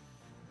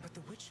 But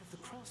the Witch of the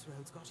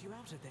Crossroads got you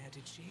out of there,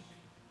 did she?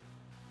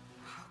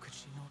 How could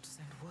she not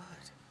send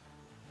word?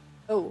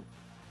 Oh.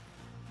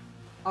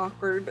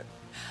 Awkward.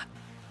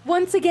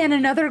 Once again,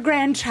 another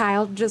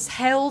grandchild just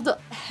held.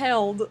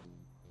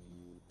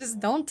 Just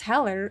don't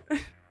tell her.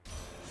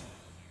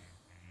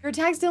 Your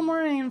attacks deal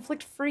more and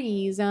inflict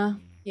freeze.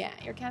 Yeah,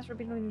 your cast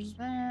repeatedly just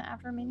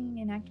after remaining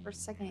inactive for a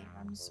second.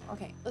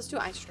 Okay, let's do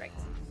Ice Strike.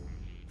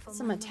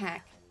 Some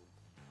attack.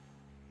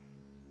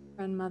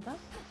 Grandmother.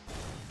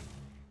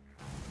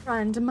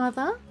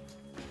 Grandmother.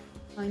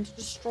 Trying to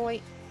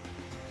destroy.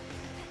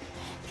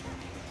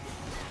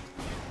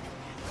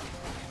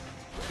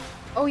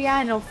 Oh yeah,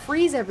 and it'll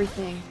freeze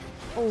everything.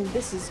 Oh,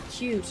 this is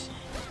cute.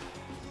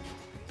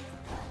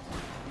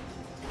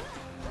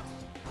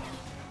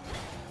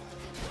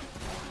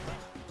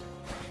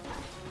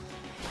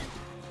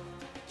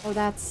 Oh,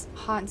 that's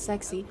hot and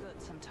sexy.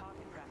 Some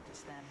target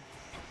practice then.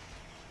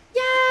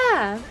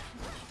 Yeah!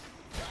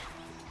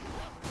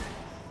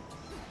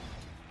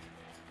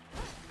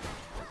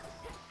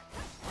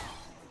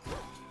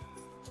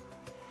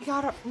 You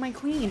got her, my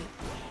queen.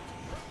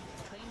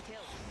 Clean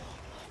kill.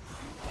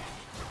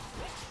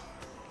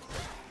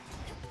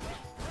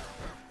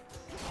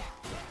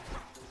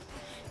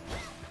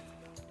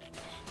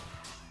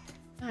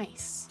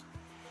 Nice.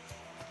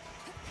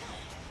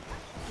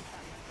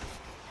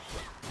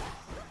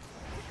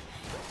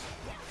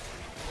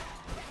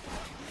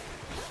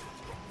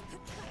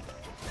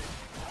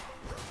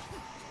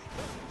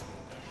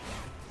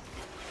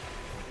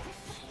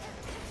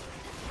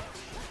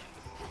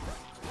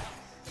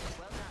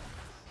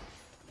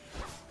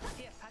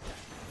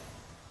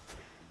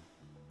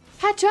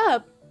 Patch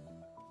up.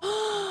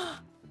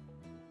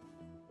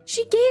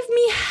 She gave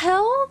me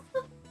health?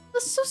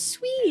 That's so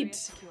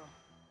sweet.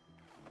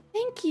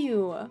 Thank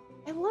you.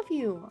 I love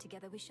you.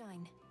 Together we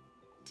shine.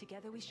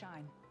 Together we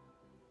shine.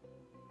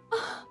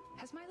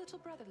 Has my little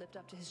brother lived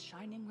up to his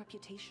shining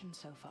reputation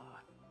so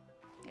far?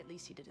 At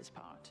least he did his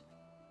part.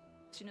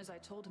 As soon as I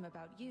told him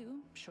about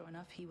you, sure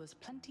enough, he was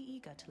plenty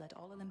eager to let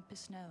all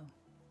Olympus know.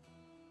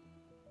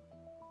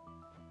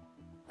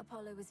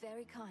 Apollo was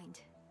very kind,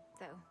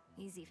 though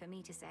easy for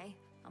me to say.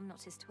 I'm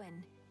not his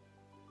twin.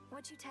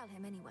 What'd you tell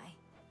him anyway?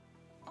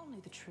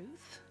 Only the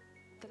truth.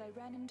 That I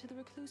ran into the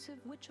reclusive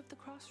Witch of the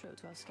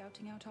Crossroads while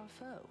scouting out our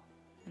foe,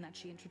 and that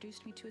she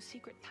introduced me to a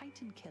secret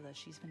Titan killer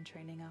she's been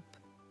training up.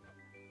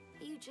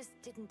 You just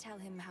didn't tell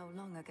him how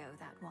long ago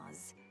that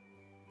was.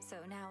 So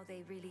now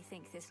they really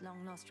think this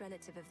long-lost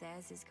relative of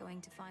theirs is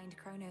going to find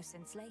Kronos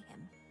and slay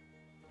him.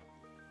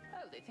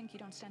 Oh, they think you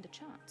don't stand a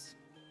chance.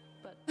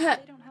 But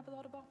they don't have a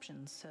lot of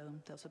options, so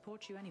they'll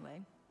support you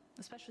anyway.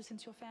 Especially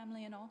since you're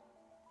family and all.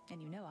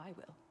 And you know I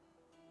will.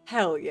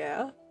 Hell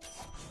yeah.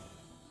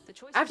 The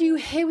choice After you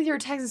hit with your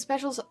attacks and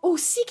specials. Oh,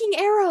 Seeking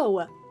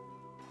Arrow!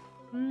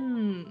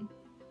 And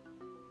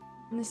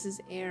this is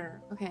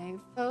air. Okay.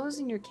 Foes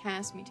in your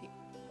cast mutate.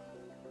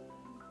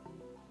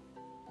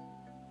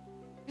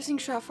 Piercing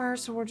shot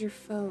fires towards your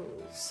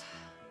foes.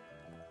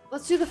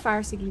 Let's do the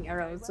fire seeking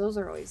arrows. Those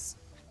are always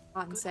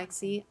hot and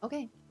sexy.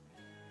 Okay.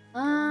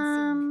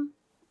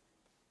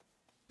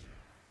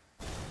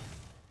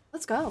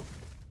 Let's go.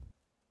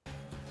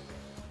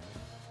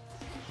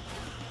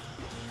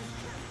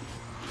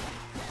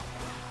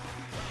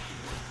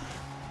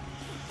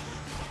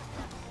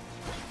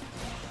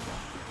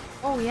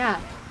 Oh yeah.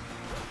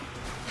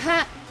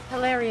 Ha!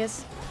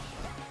 Hilarious.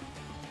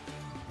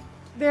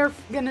 They're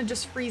gonna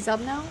just freeze up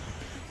now?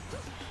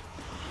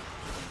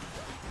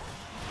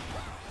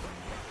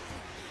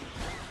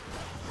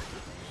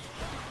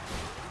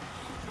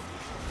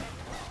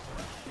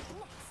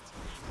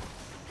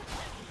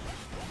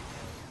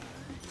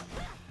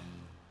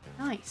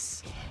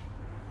 Nice.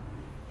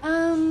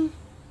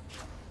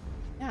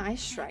 Yeah,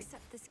 Ice Strike.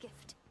 Accept this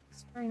gift.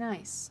 It's very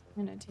nice.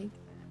 I'm gonna take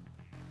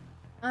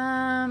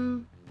that.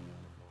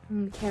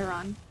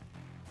 Charon.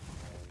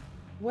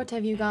 What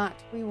have you got?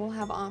 We will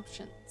have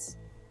options.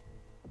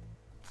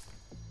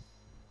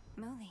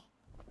 Molly.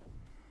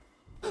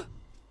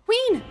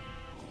 Queen!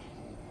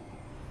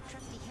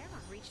 Trusty Charon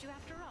reached you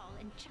after all,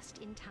 and just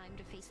in time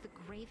to face the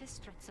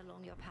gravest threats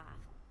along your path.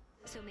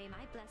 So may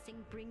my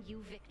blessing bring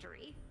you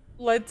victory.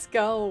 Let's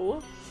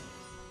go.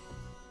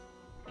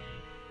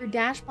 Your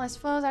dash plus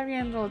foes every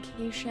end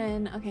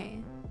location.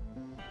 Okay.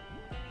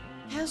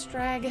 Cast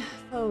drag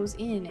foes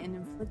in and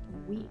inflict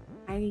weak.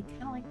 I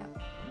kind of like that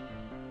one.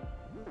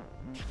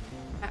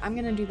 I'm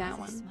gonna do that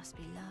This one. must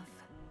be love.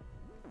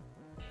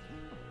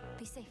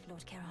 Be safe,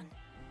 Lord Charon.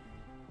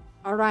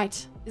 All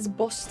right, it's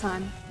boss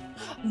time.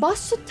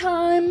 Boss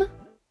time.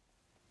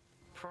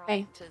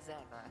 Hey. Prompt as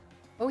ever.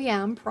 Oh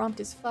yeah, I'm prompt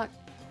as fuck.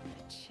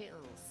 A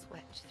chill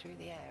swept through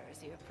the air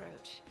as you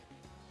approach.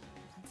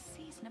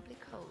 Unseasonably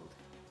cold.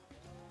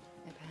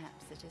 Or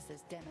perhaps it is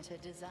as Demeter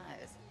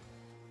desires.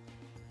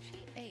 She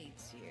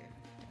aids you,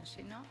 does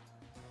she not?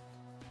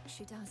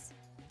 She does.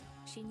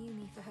 She knew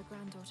me for her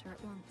granddaughter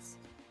at once.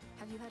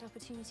 Have you had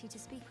opportunity to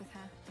speak with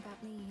her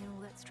about me and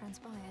all that's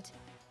transpired?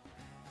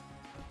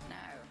 No.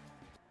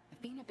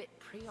 I've been a bit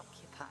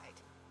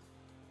preoccupied.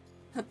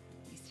 At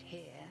least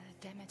here,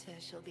 Demeter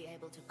shall be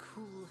able to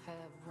cool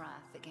her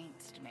wrath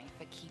against me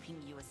for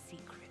keeping you a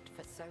secret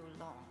for so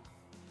long.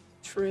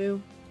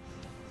 True.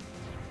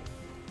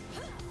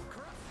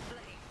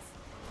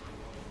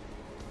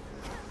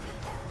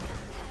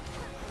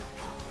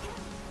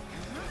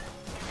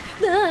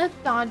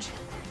 dodge.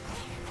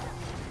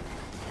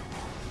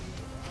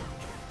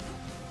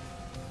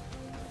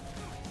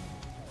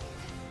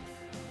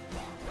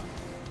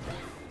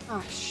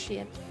 Oh,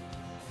 shit.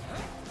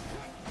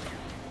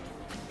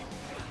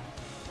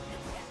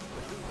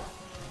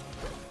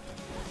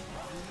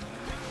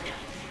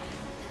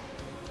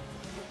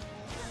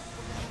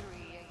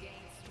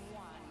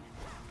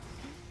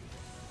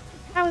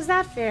 How is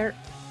that fair?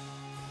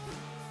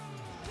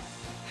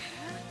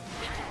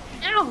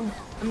 Ow!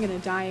 I'm gonna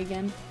die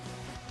again.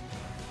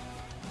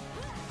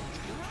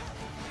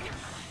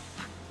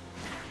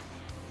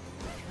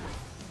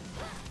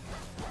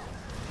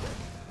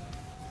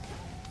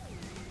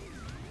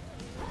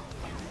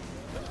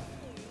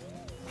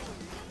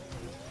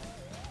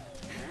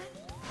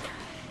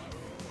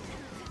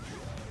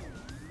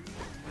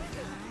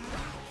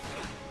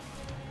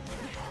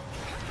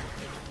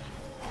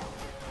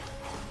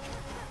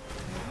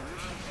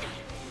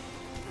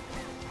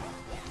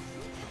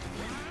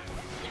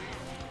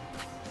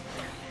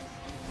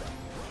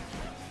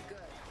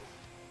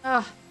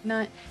 Ah,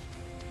 nut.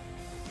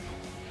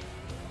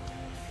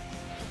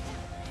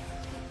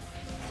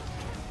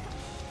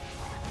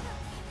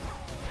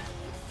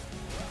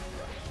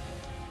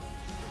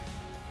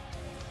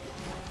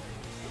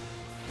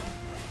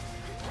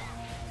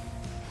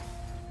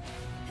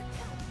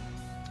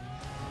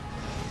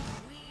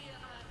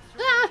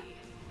 Ah!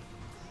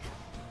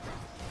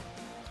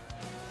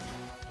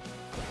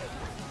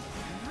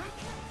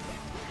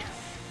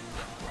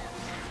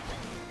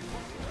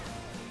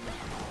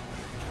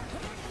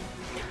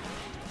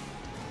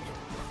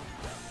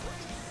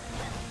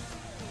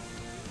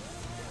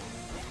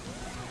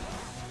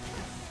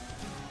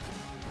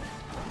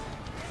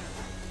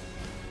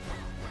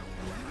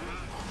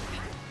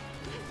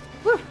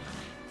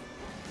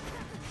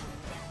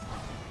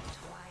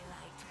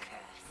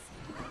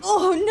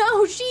 Oh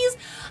no,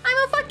 I'm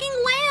a fucking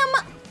lamb!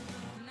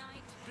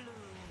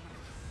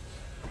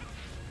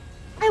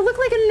 I look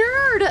like a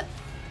nerd!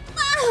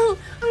 Oh,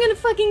 I'm gonna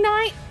fucking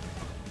die!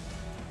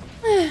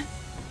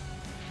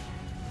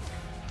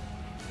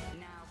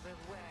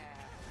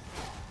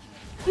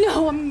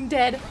 No, I'm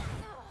dead.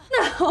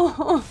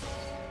 No!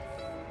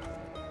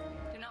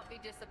 Do not be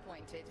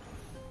disappointed.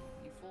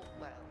 You fought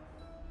well.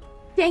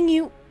 Dang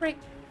you, frick.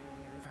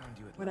 Found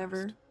you at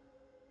Whatever.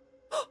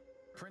 last.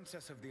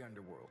 Princess of the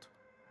Underworld.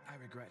 I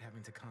regret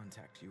having to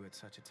contact you at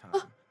such a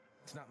time.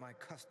 It's not my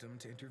custom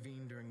to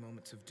intervene during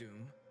moments of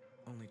doom,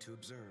 only to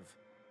observe.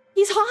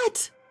 He's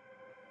hot!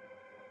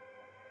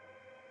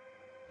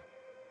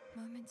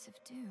 Moments of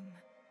doom.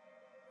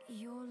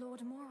 You're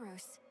Lord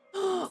Moros.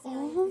 Oh.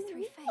 The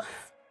Three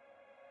Fates.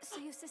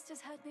 So your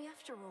sisters heard me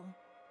after all.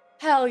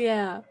 Hell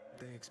yeah.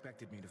 They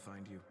expected me to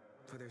find you,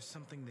 for there's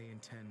something they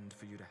intend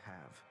for you to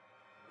have.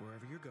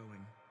 Wherever you're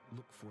going,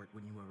 look for it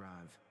when you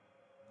arrive.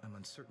 I'm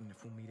uncertain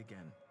if we'll meet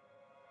again.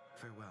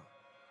 Farewell.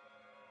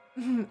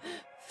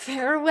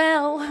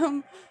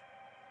 Farewell.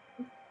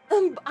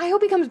 I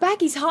hope he comes back.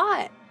 He's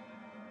hot.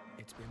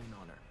 It's been an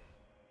honor.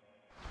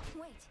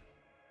 Wait.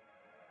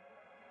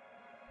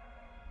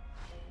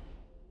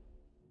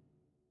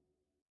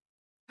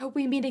 Hope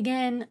we meet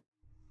again.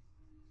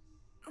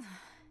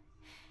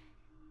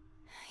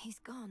 He's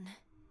gone.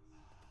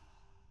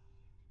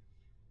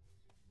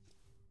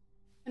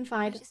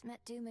 Confide. I just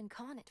met Doom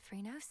incarnate,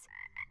 Phrynos.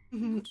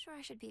 I'm not sure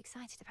I should be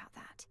excited about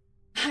that.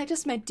 I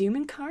just met Doom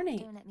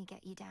incarnate. Don't let me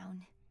get you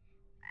down.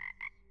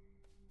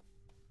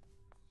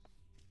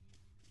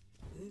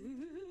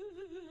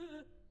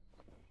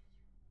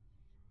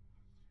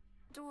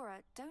 Dora,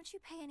 don't you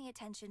pay any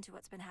attention to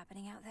what's been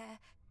happening out there?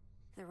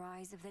 The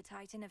rise of the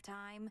Titan of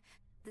Time,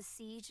 the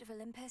siege of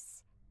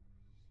Olympus?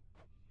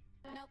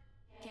 Nope.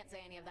 Can't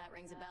say any of that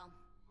rings a bell.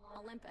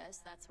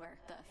 Olympus, that's where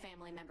the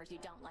family members you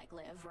don't like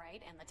live,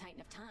 right? And the Titan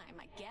of Time,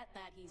 I get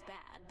that he's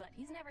bad, but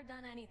he's never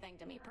done anything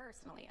to me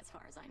personally as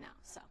far as I know,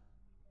 so.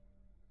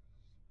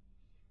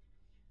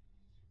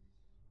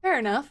 Fair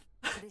enough.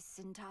 This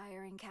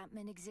entire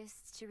encampment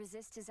exists to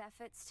resist his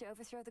efforts to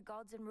overthrow the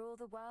gods and rule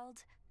the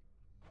world?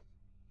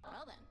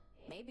 Well then,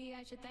 maybe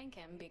I should thank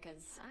him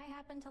because I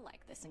happen to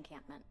like this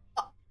encampment.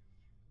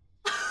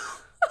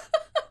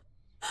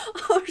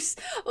 Oh,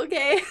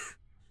 okay.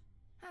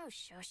 Oh,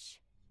 shush.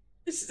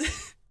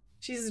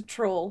 She's a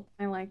troll.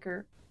 I like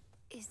her.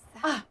 Is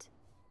that...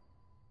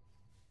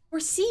 Or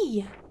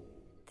C.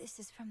 This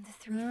is from the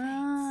Three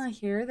Fates.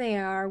 Here they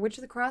are. Witch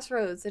of the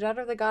Crossroads, the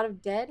daughter of the god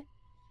of dead,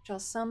 shall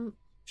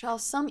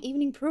some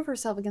evening prove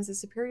herself against the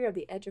superior of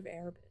the edge of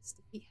Erebus.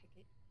 Defeat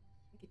Hecate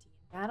in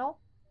battle.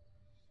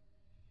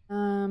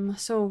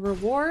 So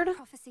reward.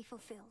 Prophecy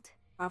fulfilled.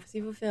 Prophecy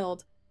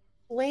fulfilled.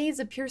 Blades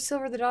of pure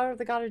silver, the daughter of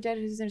the god of dead,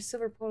 who's in a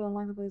silver portal,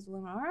 unlock the blades of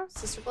luminara.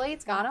 Sister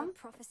Blades, got him.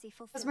 Prophecy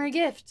fulfilled. Customary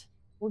gift.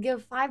 We'll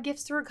give 5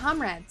 gifts to her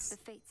comrades. The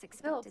Fates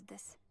expected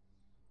this.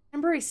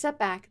 Temporary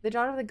setback. The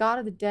daughter of the god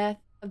of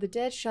the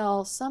dead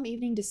shall some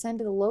evening descend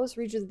to the lowest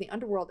regions of the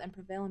underworld and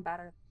prevail in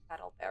battle.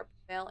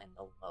 Prevail in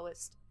the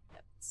lowest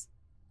depths.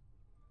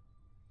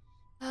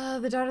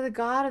 The daughter of the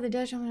god of the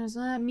dead shall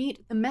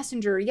meet the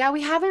messenger. Yeah,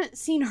 we haven't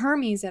seen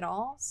Hermes at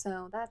all,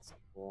 so that's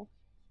cool.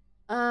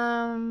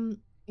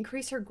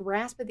 Increase her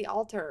grasp at the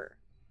altar.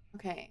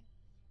 Okay.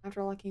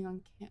 After locking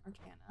on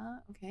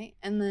Arcana. Okay.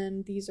 And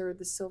then these are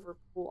the silver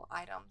pool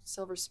items.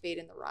 Silver spade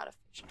and the rod of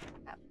fishing.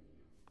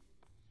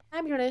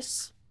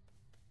 Fabulous.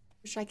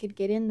 Wish I could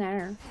get in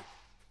there.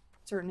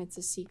 Certain it's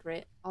a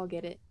secret. I'll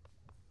get it.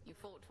 You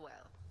fought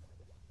well.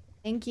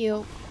 Thank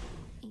you.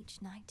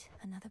 Each night,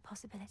 another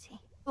possibility.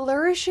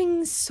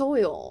 Flourishing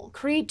soil.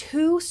 Create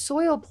 2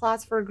 soil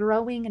plots for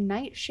growing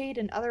nightshade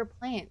and other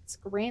plants.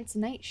 Grants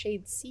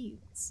nightshade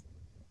seeds.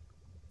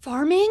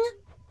 Farming?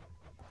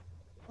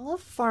 I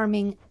love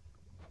farming.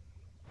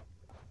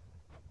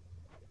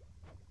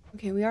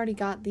 Okay, we already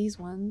got these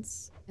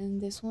ones.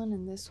 And this one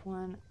and this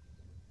one.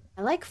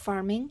 I like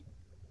farming.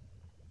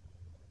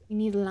 We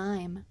need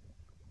lime.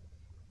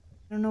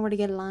 I don't know where to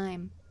get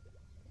lime.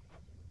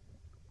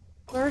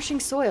 Flourishing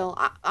soil.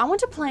 I want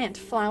to plant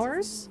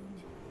flowers.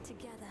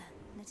 Together,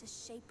 let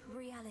us shape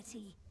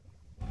reality.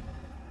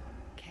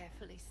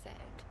 Carefully said.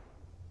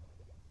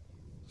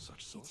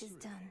 Such It sorcery. is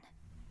done.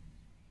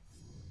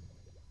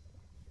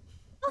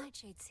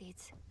 Nightshade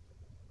seeds.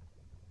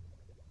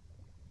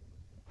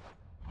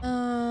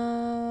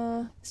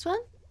 This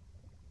one?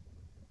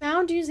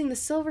 Found using the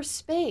silver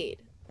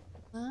spade.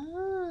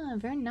 Ah,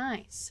 very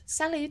nice.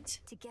 Salute.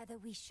 Together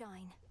we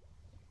shine.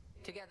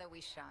 Together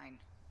we shine.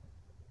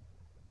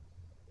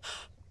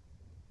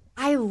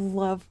 I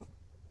love.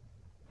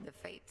 The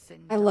fates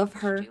I love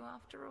indulged her. you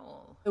after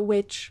all. The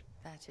witch.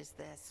 That is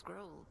their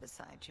scroll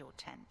beside your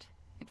tent.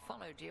 It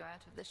followed you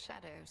out of the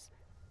shadows.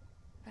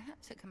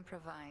 Perhaps it can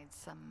provide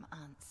some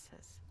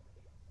answers.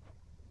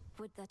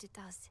 Would that it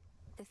does.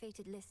 The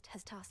fated list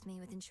has tasked me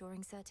with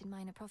ensuring certain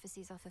minor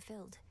prophecies are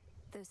fulfilled,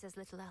 though says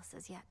little else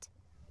as yet.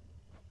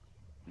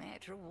 May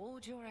it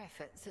reward your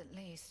efforts at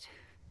least.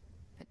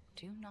 But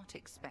do not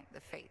expect the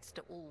fates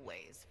to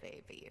always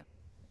favor you.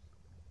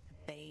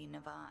 The bane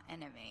of our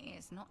enemy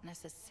is not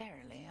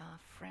necessarily our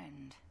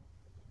friend.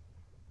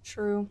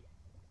 True.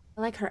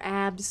 I like her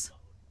abs.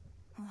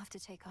 We'll have to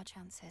take our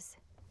chances.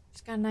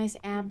 She's got nice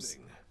abs.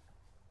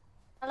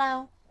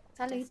 Hello.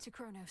 Salute. Death to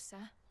Kronos,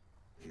 sir.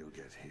 He'll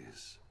get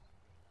his.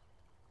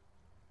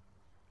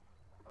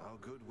 Our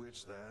good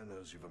witch there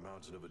knows you've a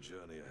mountain of a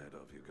journey ahead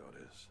of you,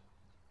 goddess.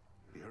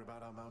 You hear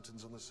about our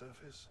mountains on the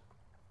surface?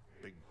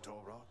 Big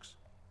tall rocks?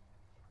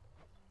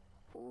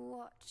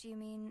 What do you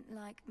mean,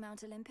 like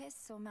Mount Olympus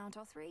or Mount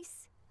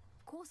Othrys?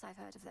 Of course I've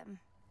heard of them.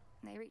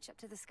 They reach up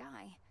to the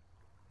sky.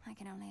 I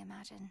can only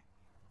imagine.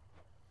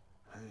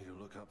 You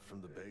look up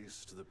from the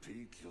base to the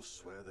peak, you'll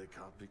swear they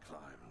can't be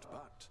climbed.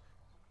 But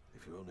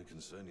if you only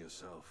concern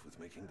yourself with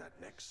making that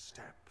next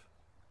step,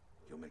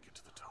 you'll make it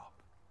to the top.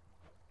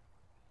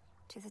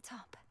 To the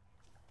top.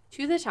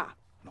 To the top.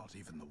 Not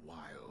even the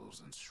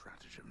wiles and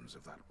stratagems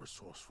of that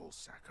resourceful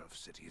sacker of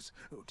cities,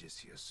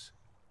 Odysseus,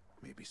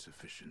 may be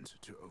sufficient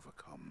to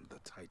overcome the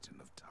Titan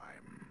of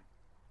Time.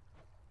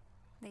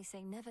 They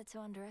say never to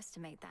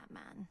underestimate that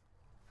man.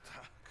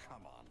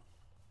 Come on.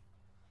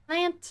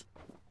 Plant.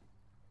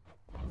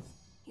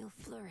 You'll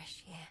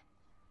flourish here.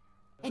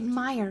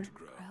 Admire.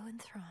 Grow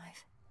and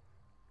thrive.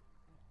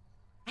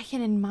 I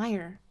can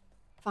admire.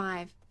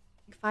 5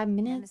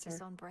 minutes.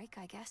 Nemesis Or... on break,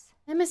 I guess.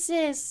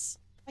 Nemesis.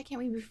 Why can't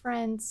we be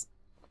friends?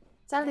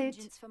 Salute.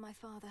 Vengeance for my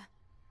father.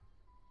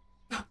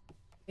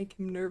 Make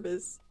him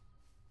nervous.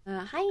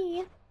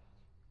 Hi. Got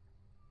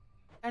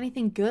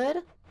anything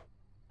good?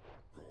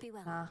 Be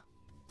well.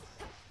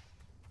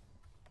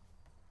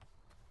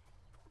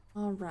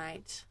 All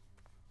right.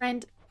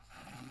 Friend.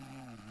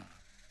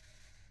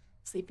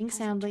 Sleeping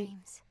soundly.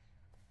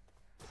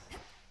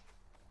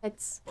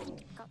 It's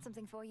Got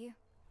something for you.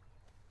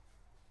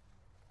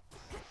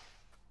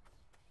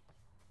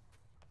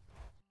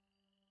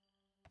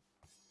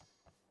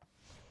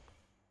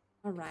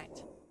 all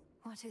right.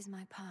 What is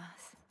my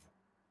path?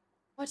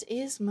 What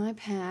is my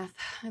path?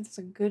 That's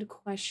a good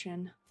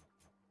question.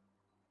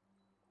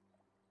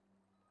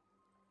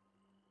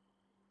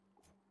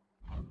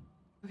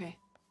 Okay.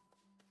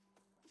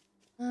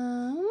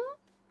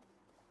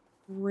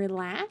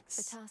 Relax.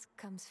 The task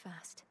comes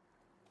fast.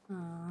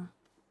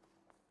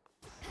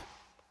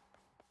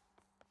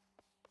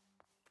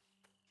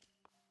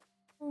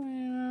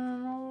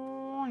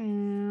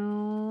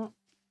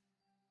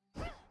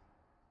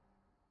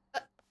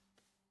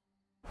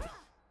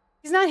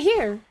 He's not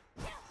here.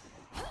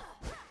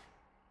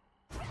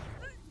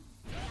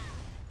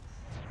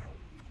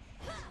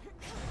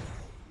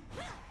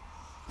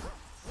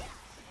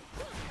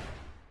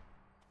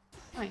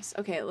 Nice.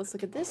 Okay, let's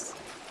look at this.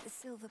 The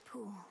silver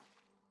pool.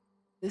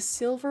 The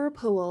silver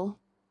pool.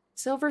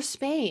 Silver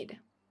spade.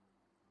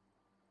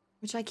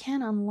 Which I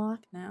can unlock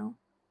now.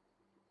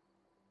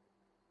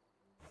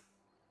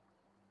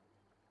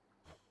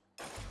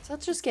 So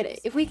let's just get it.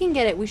 If we can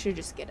get it, we should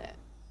just get it.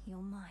 You're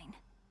mine.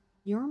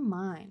 You're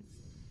mine.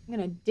 I'm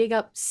gonna dig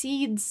up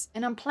seeds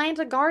and I'm plant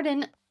a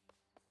garden.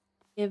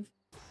 Give.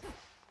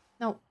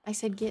 No, I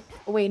said get.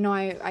 Oh wait, no,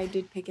 I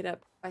did pick it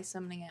up by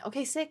summoning it.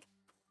 Okay, sick.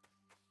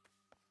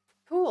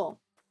 Cool.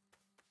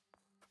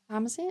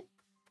 Promise it?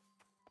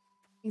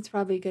 I think it's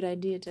probably a good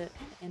idea to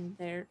end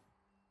there.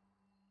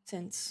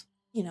 Since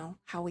you know,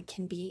 how it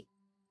can be.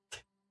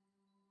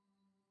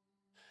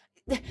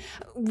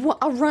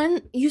 A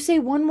run, you say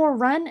one more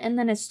run, and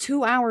then it's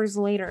 2 hours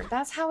later.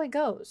 That's how it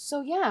goes.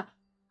 So yeah.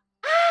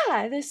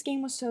 This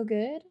game was so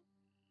good.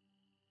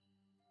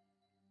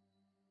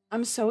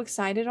 I'm so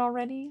excited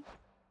already.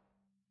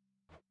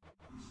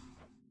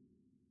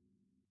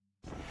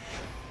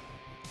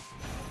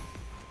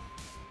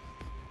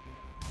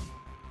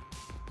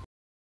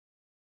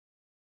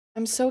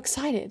 I'm so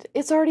excited.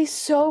 It's already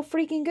so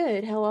freaking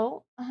good.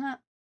 Hello? I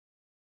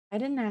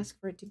didn't ask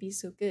for it to be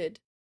so good,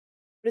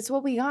 but it's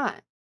what we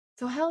got.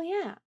 So hell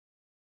yeah.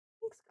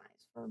 Thanks,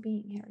 guys, for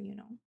being here, you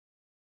know.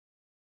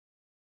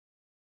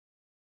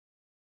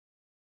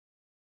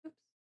 Oops.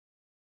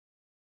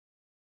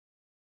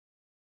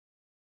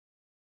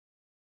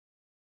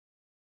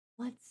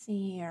 Let's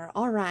see here.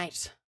 All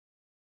right.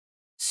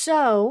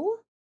 So,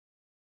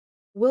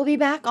 we'll be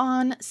back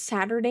on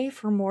Saturday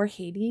for more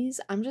Hades.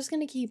 I'm just going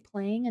to keep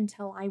playing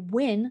until I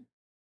win.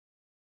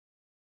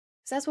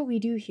 Because that's what we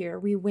do here.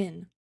 We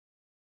win.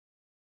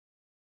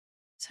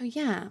 So,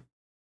 yeah.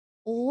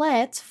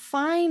 Let's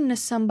find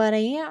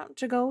somebody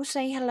to go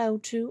say hello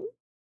to.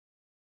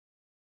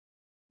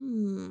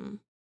 Hmm.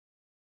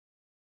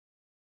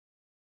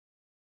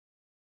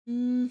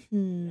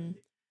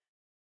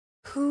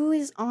 Who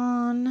is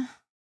on?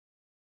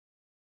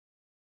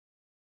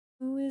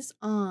 Who is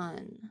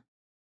on?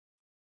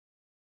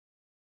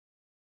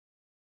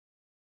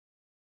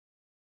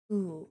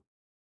 Ooh.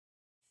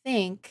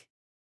 Think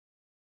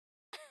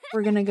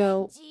we're gonna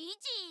go.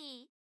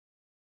 GG.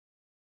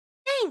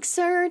 Thanks,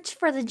 Serge,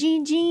 for the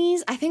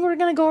GGs. I think we're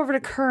gonna go over to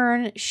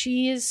Kern.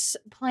 She is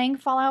playing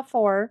Fallout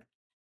 4.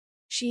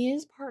 She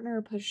is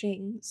partner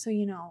pushing, so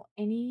you know,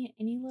 any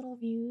little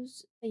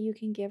views that you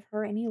can give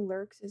her, any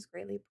lurks is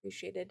greatly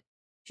appreciated.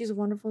 She's a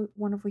wonderful,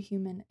 wonderful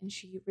human, and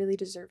she really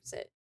deserves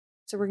it.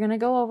 So we're gonna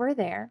go over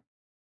there.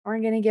 We're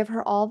gonna give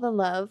her all the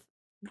love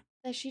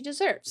that she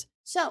deserves.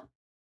 So,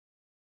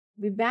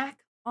 be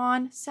back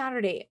on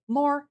Saturday.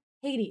 More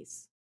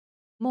Hades.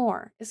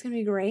 More. It's gonna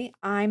be great.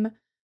 I'm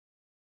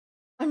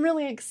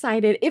really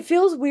excited. It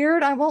feels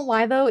weird, I won't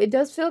lie though. It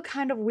does feel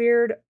kind of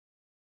weird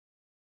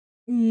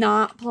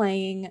not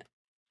playing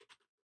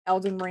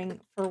Elden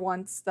Ring for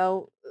once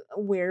though.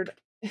 Weird.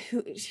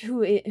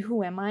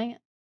 Who am I?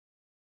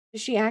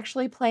 Does she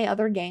actually play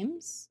other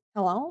games?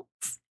 Hello?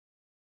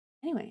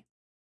 Anyway.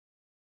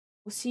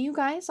 We'll see you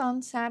guys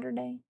on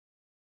Saturday.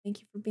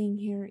 Thank you for being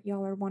here.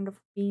 Y'all are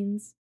wonderful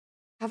beings.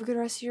 Have a good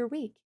rest of your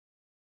week.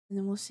 And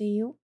then we'll see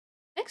you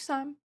next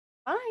time.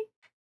 Bye.